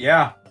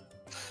 Yeah.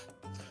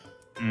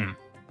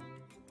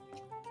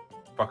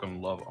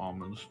 Fucking love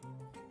almonds.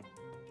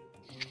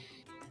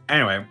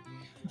 Anyway,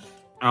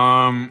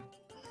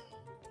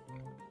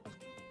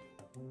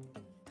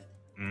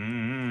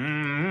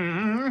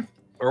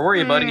 Where were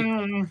you, buddy?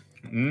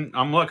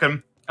 I'm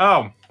looking.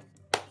 Oh,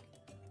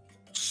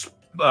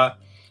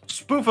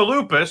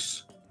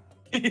 Spoofalupus.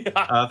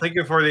 Thank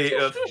you for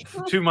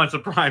the 2 months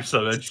of Prime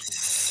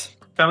subbage.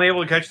 Finally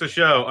able to catch the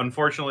show.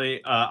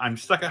 Unfortunately, I'm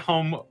stuck at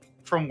home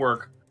from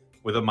work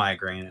with a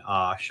migraine.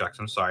 Ah, shucks.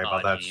 I'm sorry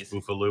about that, Geez.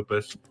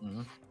 Spoofalupus.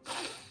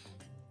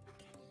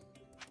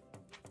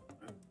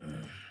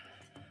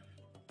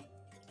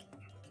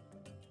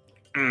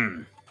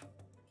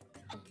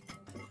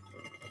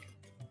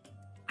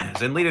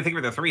 Zenlita, thank you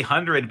for the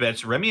 300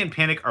 bits. Remy and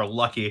Panic are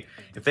lucky.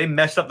 If they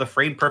messed up the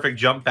frame perfect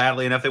jump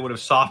badly enough, they would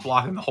have soft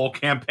blocked the whole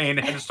campaign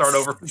and had to start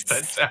over from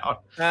set down.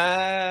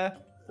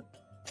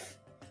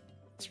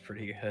 It's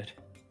pretty good.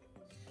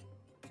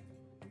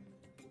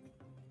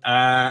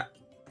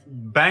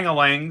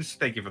 Bangalangs,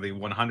 thank you for the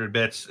 100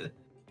 bits.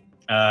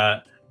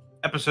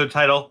 Episode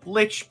title,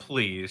 Lich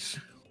Please.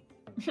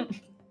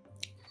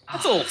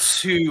 That's a little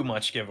too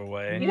much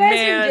giveaway. You guys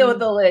didn't deal with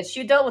the Lich.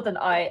 You dealt with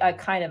a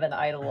kind of an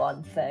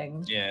Eidolon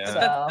thing. Yeah.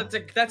 So.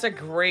 That's a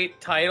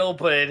great title,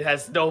 but it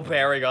has no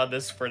bearing on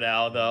this for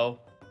now, though.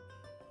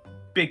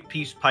 Big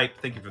Peace Pipe,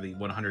 thank you for the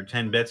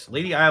 110 bits.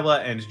 Lady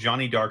Isla and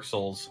Johnny Dark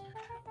Souls.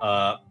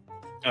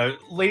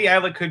 Lady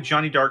Isla could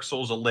Johnny Dark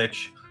Souls a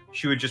Lich.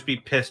 She would just be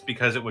pissed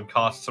because it would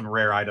cost some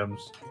rare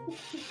items.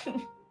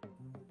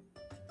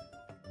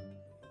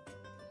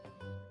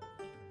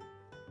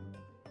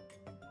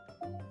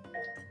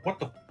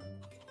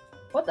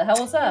 What the hell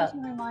was that?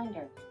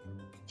 Reminder.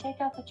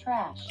 Take out the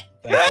trash.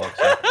 Thanks,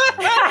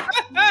 Alexa.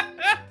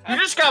 You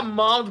just got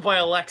mommed by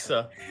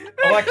Alexa.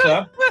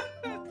 Alexa,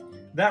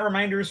 that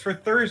reminder is for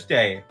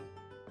Thursday.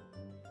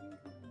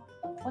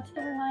 What's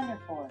the reminder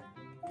for?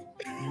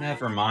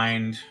 Never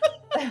mind.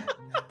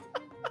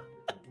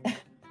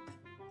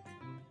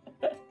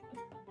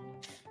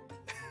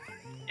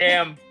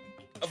 Damn.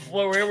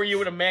 Where were you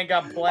when a man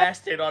got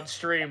blasted on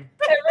stream?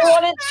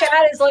 Everyone in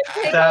chat is like,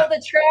 take out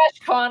the trash,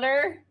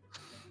 Connor.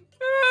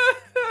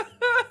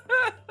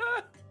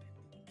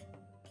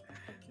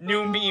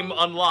 New meme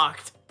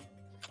unlocked.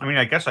 I mean,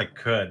 I guess I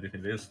could if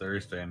it is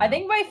Thursday. I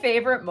think my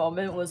favorite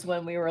moment was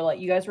when we were like,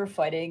 you guys were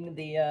fighting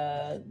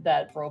the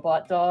that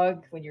robot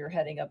dog when you were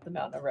heading up the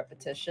mountain of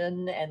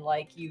repetition, and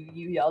like you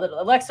yelled at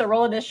Alexa,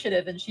 roll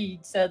initiative, and she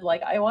said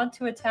like, I want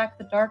to attack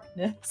the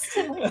darkness.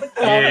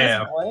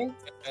 Yeah.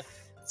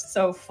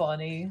 So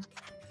funny.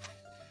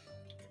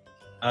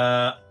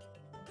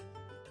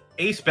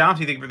 Ace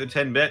Bounty, thank you for the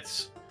 10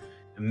 bits.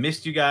 I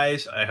missed you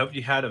guys. I hope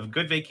you had a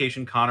good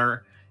vacation,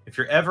 Connor. If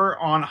you're ever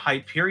on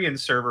Hyperion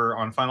server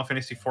on Final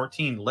Fantasy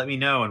 14, let me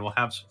know and we'll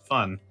have some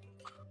fun.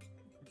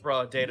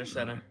 Bro, data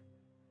center.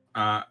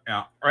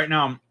 Yeah. Right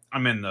now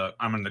I'm in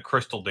the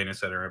Crystal data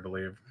center, I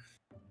believe.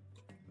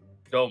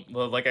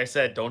 Like I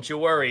said, don't you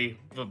worry.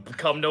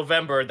 Come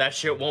November, that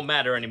shit won't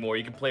matter anymore.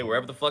 You can play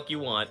wherever the fuck you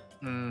want.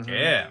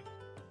 Yeah.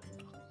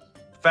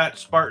 Fat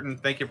Spartan,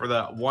 thank you for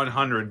the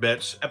 100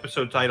 bits.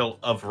 Episode title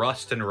of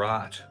Rust and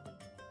Rot.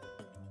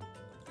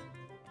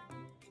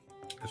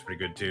 That's pretty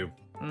good too.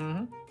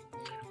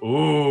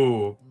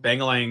 Ooh,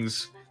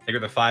 Bangalangs, thank you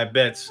for the 5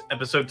 bits.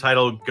 Episode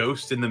title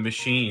Ghost in the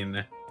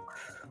Machine.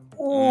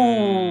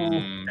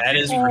 Ooh, that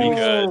is pretty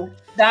good.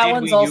 That Did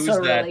one's we also use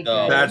that, really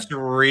though? good. That's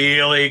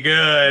really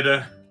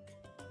good.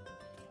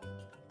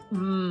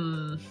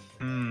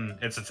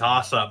 It's a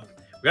toss-up.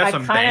 We got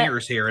some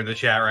bangers here in the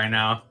chat right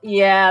now.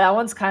 Yeah, that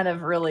one's kind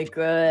of really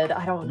good.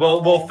 I don't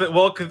know.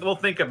 We'll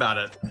think about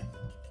it.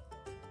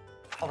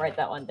 I'll write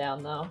that one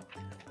down though.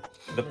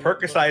 The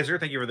Percisizer,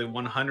 thank you for the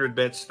 100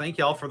 bits. Thank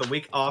y'all for the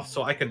week off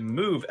so I can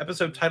move.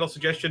 Episode title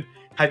suggestion,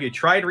 have you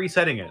tried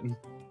resetting it?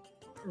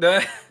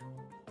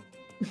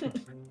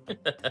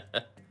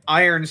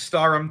 Iron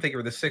Starum, thank you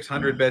for the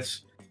 600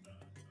 bits.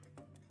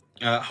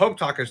 Hope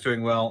Taco's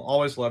doing well.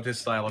 Always loved his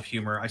style of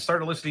humor. I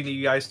started listening to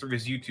you guys through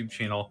his YouTube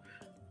channel.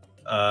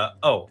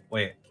 Oh,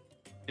 wait.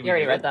 You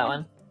already read that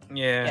one.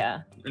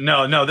 Yeah.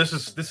 No, this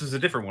is a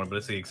different one, but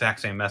it's the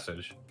exact same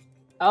message.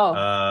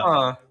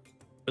 Oh.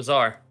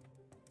 Bizarre.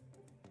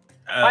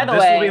 By the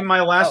this way, will be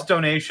my last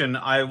donation.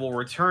 I will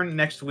return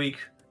next week,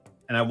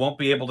 and I won't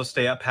be able to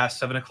stay up past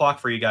 7 o'clock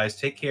for you guys.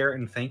 Take care,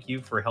 and thank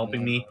you for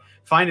helping me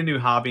find a new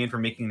hobby and for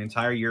making an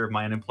entire year of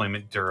my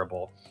unemployment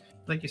durable.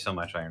 Thank you so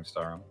much, Iron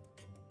Starum.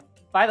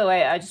 By the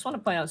way, I just want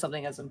to point out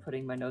something as I'm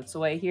putting my notes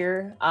away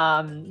here.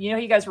 You know,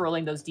 you guys were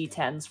rolling those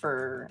D10s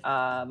for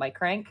my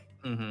crank.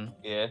 Mm-hmm.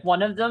 Yeah.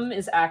 One of them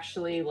is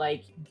actually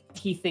like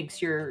he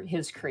thinks you're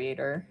his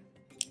creator.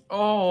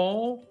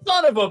 Oh,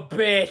 son of a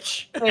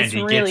bitch! It's And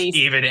he really gets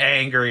even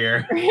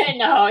angrier.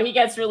 no, he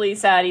gets really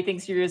sad. He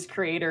thinks you're his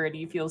creator, and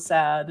he feels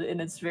sad, and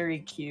it's very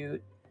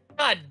cute.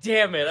 God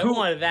damn it! I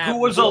wanted that. Who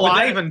was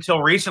alive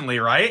until recently,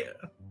 right?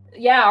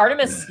 Yeah,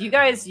 Artemis. You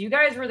guys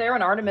were there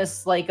when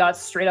Artemis like got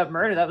straight up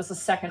murdered. That was the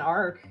second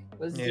arc.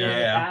 Was dealing with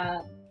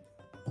that.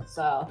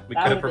 So We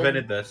that could have would've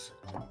prevented this.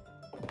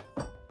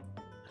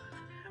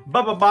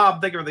 Bubba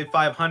Bob, thank you for the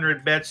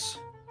 500 bits.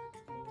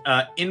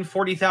 In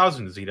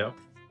 40,000, Zito.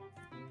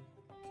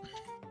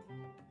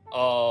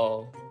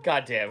 Oh,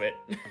 god damn it!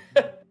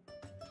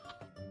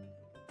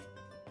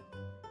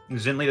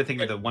 Zinlita, thank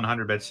you for the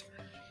 100 bits.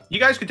 You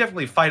guys could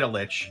definitely fight a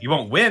lich. You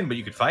won't win, but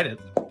you could fight it.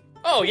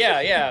 Oh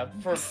yeah.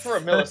 For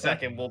a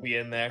millisecond, we'll be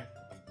in there.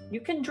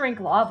 You can drink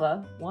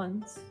lava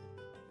once.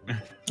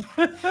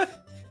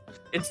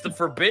 It's the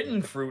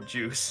forbidden fruit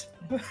juice.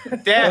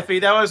 Daffy,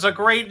 that was the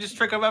greatest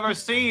trick I've ever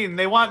seen.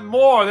 They want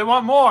more. They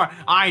want more.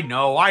 I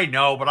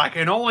know, but I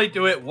can only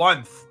do it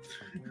once.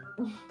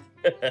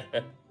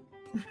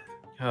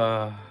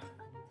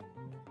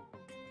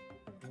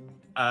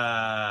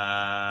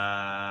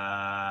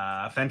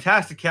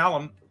 Fantastic,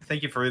 Callum.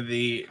 Thank you for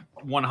the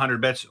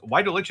 100 bits.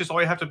 Why do liches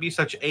always have to be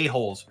such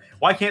a-holes?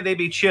 Why can't they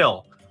be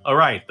chill? All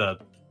right, the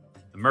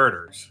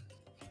murders.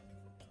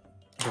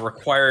 The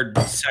required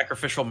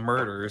sacrificial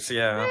murders,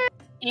 yeah.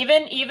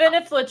 Even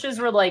if liches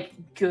were like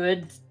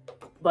good,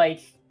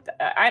 like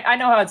I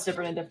know how it's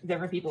different in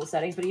different people's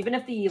settings, but even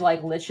if the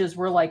like liches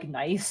were like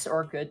nice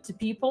or good to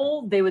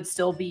people, they would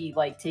still be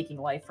like taking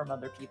life from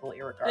other people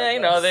irregardless. Yeah, you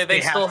know,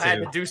 they still had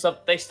to do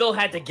something. They still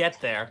had to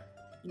get there.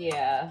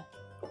 Yeah.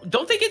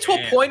 Don't they get to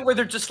a point where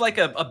they're just like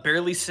a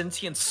barely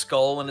sentient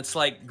skull and it's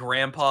like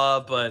grandpa,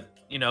 but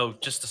you know,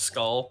 just a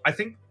skull? I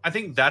think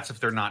that's if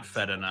they're not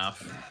fed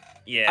enough.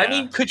 Yeah. I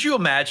mean, could you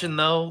imagine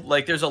though?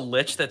 Like there's a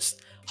lich that's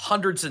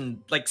hundreds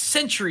and like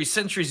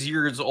centuries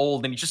years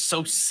old and he's just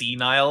so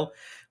senile.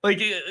 Like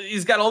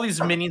he's got all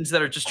these minions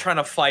that are just trying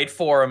to fight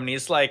for him and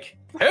he's like,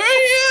 "Hey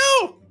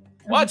you!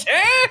 What's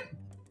here?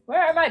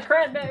 Where are my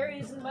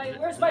cranberries and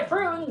where's my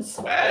prunes?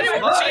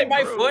 Where's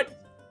my foot?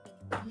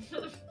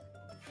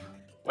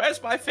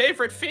 Where's my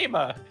favorite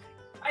FEMA?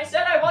 I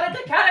said I wanted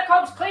the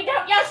catacombs cleaned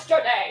out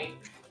yesterday.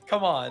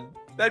 Come on.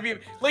 That'd be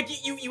like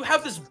you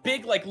have this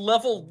big like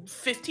level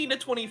 15 to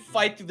 20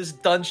 fight through this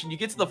dungeon. You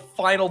get to the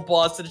final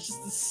boss and it's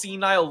just a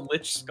senile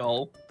lich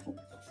skull.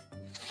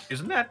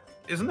 Isn't that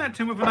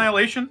Tomb of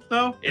Annihilation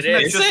though? It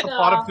Isn't is. that just the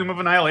plot of Tomb of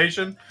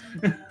Annihilation?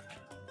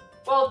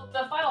 Well,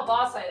 the final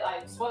boss,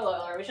 I spoiler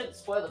alert, we shouldn't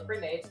spoil the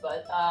premates,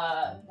 but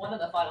one of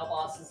the final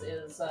bosses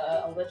is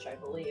a lich, I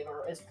believe,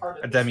 or is part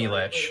of A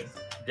demi-lich.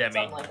 Demi.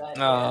 Something like that.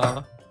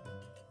 Yeah.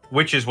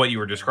 Which is what you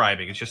were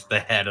describing. It's just the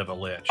head of a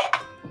lich.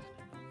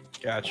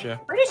 Gotcha.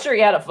 Pretty sure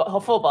he had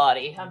a full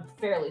body. I'm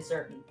fairly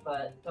certain,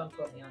 but don't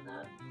quote me on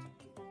that.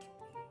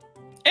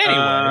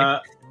 Anyway.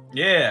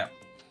 Yeah.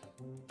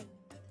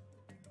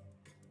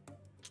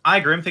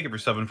 Grim, thank you for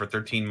subbing for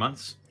 13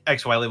 months.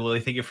 XY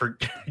Lily, thank you for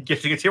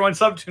gifting a tier 1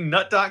 sub to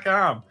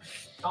nut.com.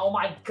 Oh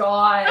my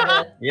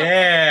god.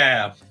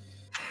 Yeah.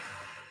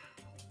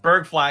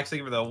 Berg Flax, thank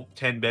you for the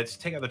 10 bits.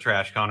 Take out the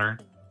trash, Connor.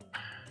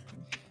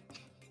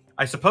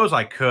 I suppose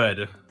I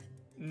could.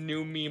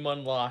 New meme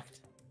unlocked.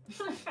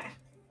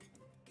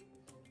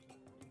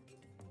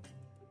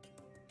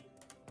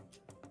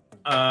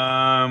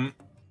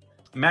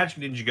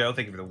 Magic Ninja Go,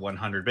 thank you for the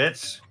 100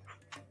 bits.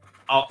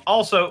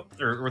 Also,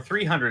 or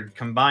 300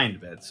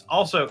 combined bits.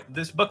 Also,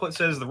 this booklet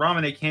says the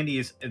Ramune candy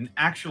is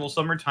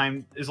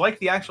like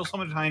the actual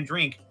summertime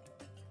drink.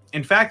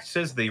 In fact, it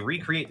says they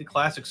recreate the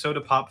classic soda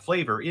pop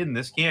flavor in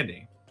this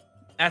candy.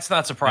 That's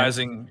not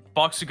surprising.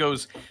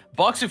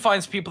 Boxu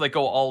finds people that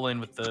go all in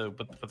with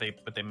what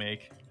they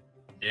make.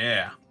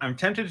 Yeah, I'm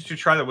tempted to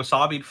try the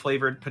wasabi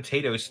flavored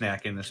potato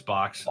snack in this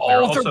box. Oh, there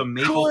are they're also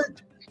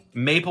good.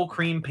 maple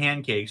cream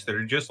pancakes that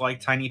are just like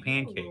tiny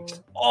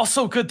pancakes.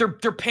 Also good.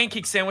 They're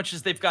pancake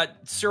sandwiches. They've got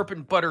syrup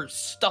and butter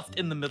stuffed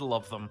in the middle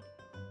of them.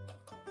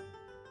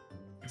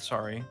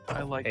 Sorry,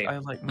 I like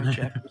my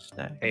Japanese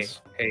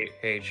snacks.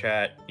 Hey,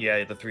 chat.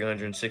 Yeah, the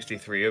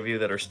 363 of you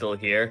that are still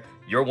here,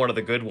 you're one of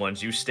the good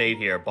ones. You stayed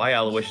here. Buy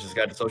Aloysius'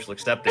 Guide to Social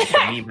Acceptance.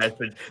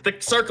 The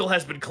circle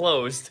has been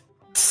closed.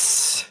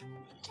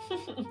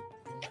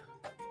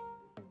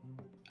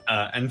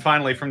 And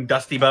finally, from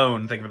Dusty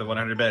Bone, thank you for the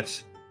 100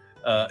 bits.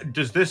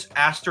 Does this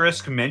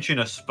asterisk mention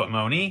a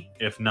Spumoni?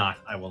 If not,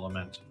 I will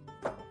lament.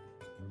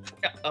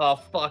 Oh,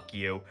 fuck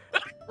you.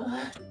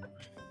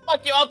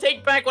 Fuck you, I'll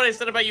take back what I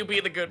said about you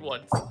being the good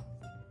ones.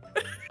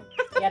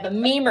 Yeah, the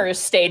memers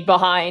stayed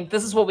behind.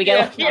 This is what we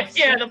get.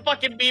 Yeah, the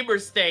fucking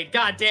memers stayed.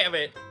 God damn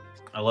it.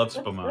 I love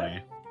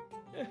Spumoni.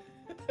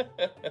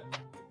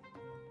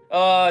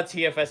 Oh,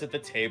 TFS at the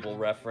table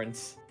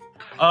reference.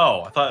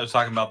 Oh, I thought I was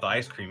talking about the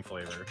ice cream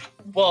flavor.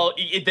 Well,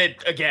 it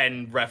did,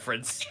 again,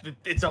 reference.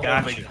 It's a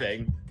whole big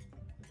thing.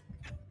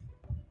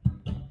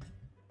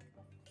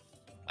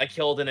 I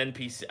killed an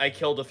NPC. I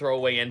killed a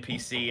throwaway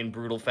NPC in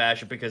brutal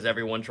fashion because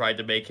everyone tried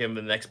to make him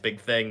the next big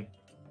thing.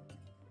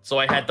 So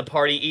I had the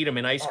party eat him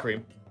in ice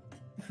cream.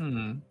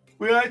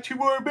 We got 2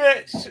 more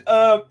bits.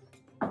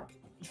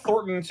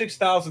 Thornton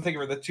 6000, thank you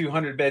for the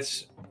 200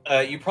 bits.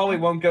 You probably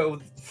won't go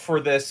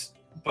for this,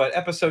 but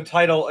episode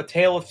title: A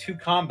Tale of Two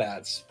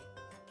Combats.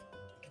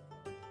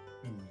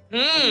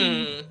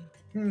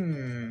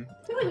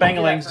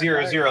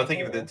 Bangalang00, thank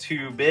you for the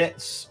 2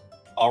 bits.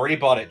 Already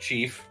bought it,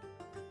 Chief.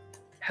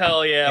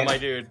 Hell yeah, my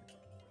dude.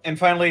 And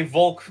finally,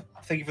 Volk,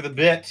 thank you for the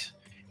bit.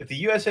 If the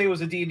USA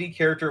was a D&D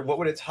character, what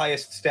would its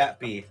highest stat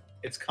be?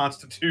 Its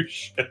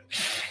constitution.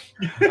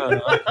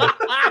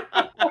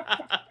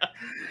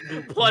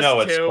 Plus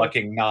no, 2. it's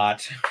fucking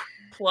not.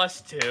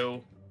 Plus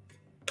 2.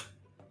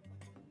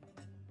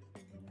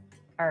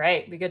 All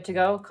right, we good to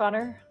go,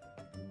 Connor?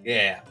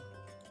 Yeah.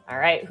 All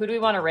right, who do we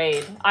want to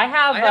raid? I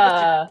have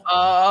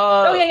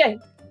oh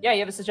yeah, you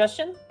have a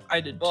suggestion?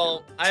 I did.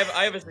 Well, I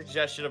have a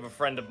suggestion of a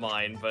friend of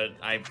mine, but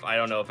I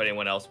don't know if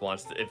anyone else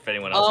wants to, if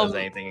anyone else has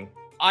anything.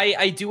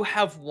 I do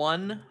have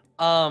one.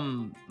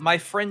 My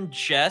friend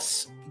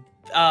Jess,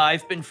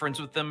 I've been friends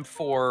with them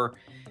for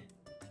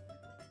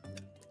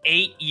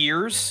 8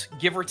 years,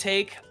 give or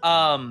take.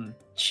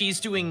 She's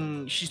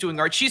doing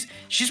art. She's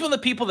one of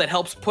the people that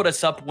helps put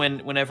us up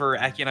whenever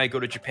Aki and I go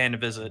to Japan to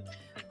visit.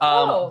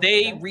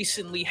 They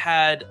recently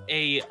had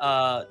a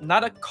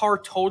not a car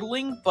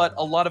totaling, but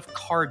a lot of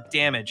car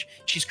damage.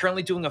 She's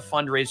currently doing a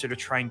fundraiser to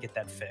try and get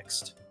that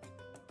fixed.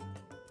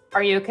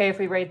 Are you okay if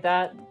we raid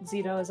that,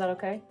 Zito? Is that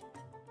okay?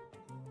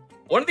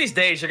 One of these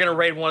days, you're gonna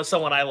raid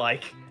someone I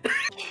like.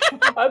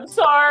 I'm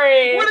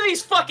sorry. One of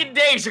these fucking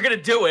days, you're gonna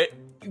do it.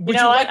 Would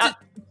you like to?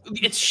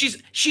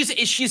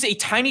 She's a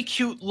tiny,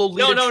 cute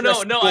Lolita.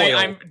 No.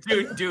 I'm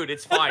dude.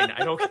 It's fine.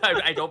 I don't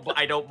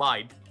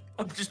mind.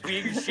 I'm just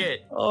being a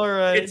shit. All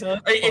right.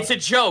 It's a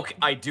joke.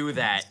 I do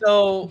that.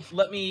 So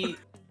let me.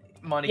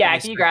 Money. Yeah,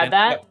 can you grab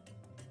that? Yep.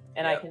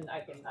 And I can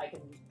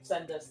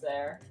send this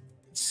there.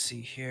 Let's see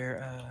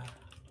here.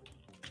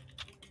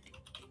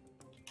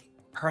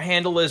 Her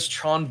handle is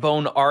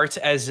Trombone Art,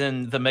 as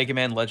in the Mega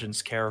Man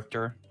Legends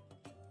character.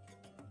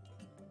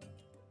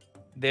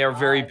 They are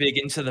very big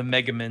into the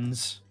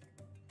Megamans.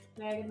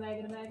 Mega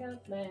Man.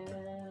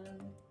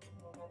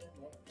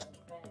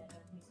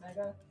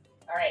 All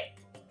right.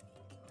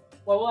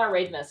 What will our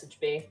raid message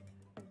be?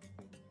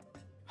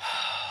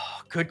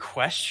 Good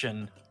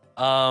question.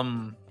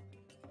 Honestly,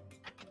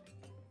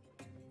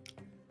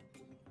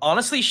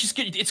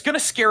 it's gonna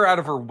scare her out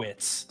of her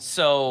wits.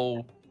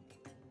 So,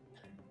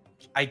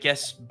 I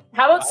guess.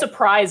 How about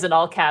surprise in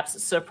all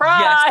caps?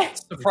 Surprise!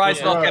 Yes,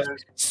 surprise in all caps.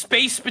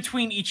 Space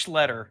between each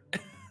letter.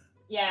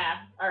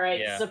 Yeah. All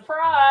right. Yeah.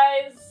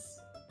 Surprise.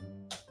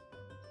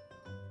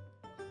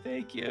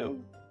 Thank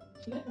you.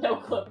 No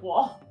clip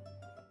wall.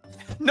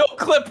 No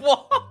clip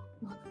wall.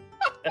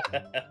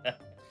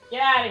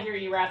 Get out of here,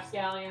 you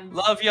rapscallions.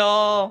 Love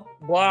y'all.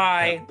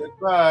 Bye.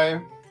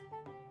 Goodbye.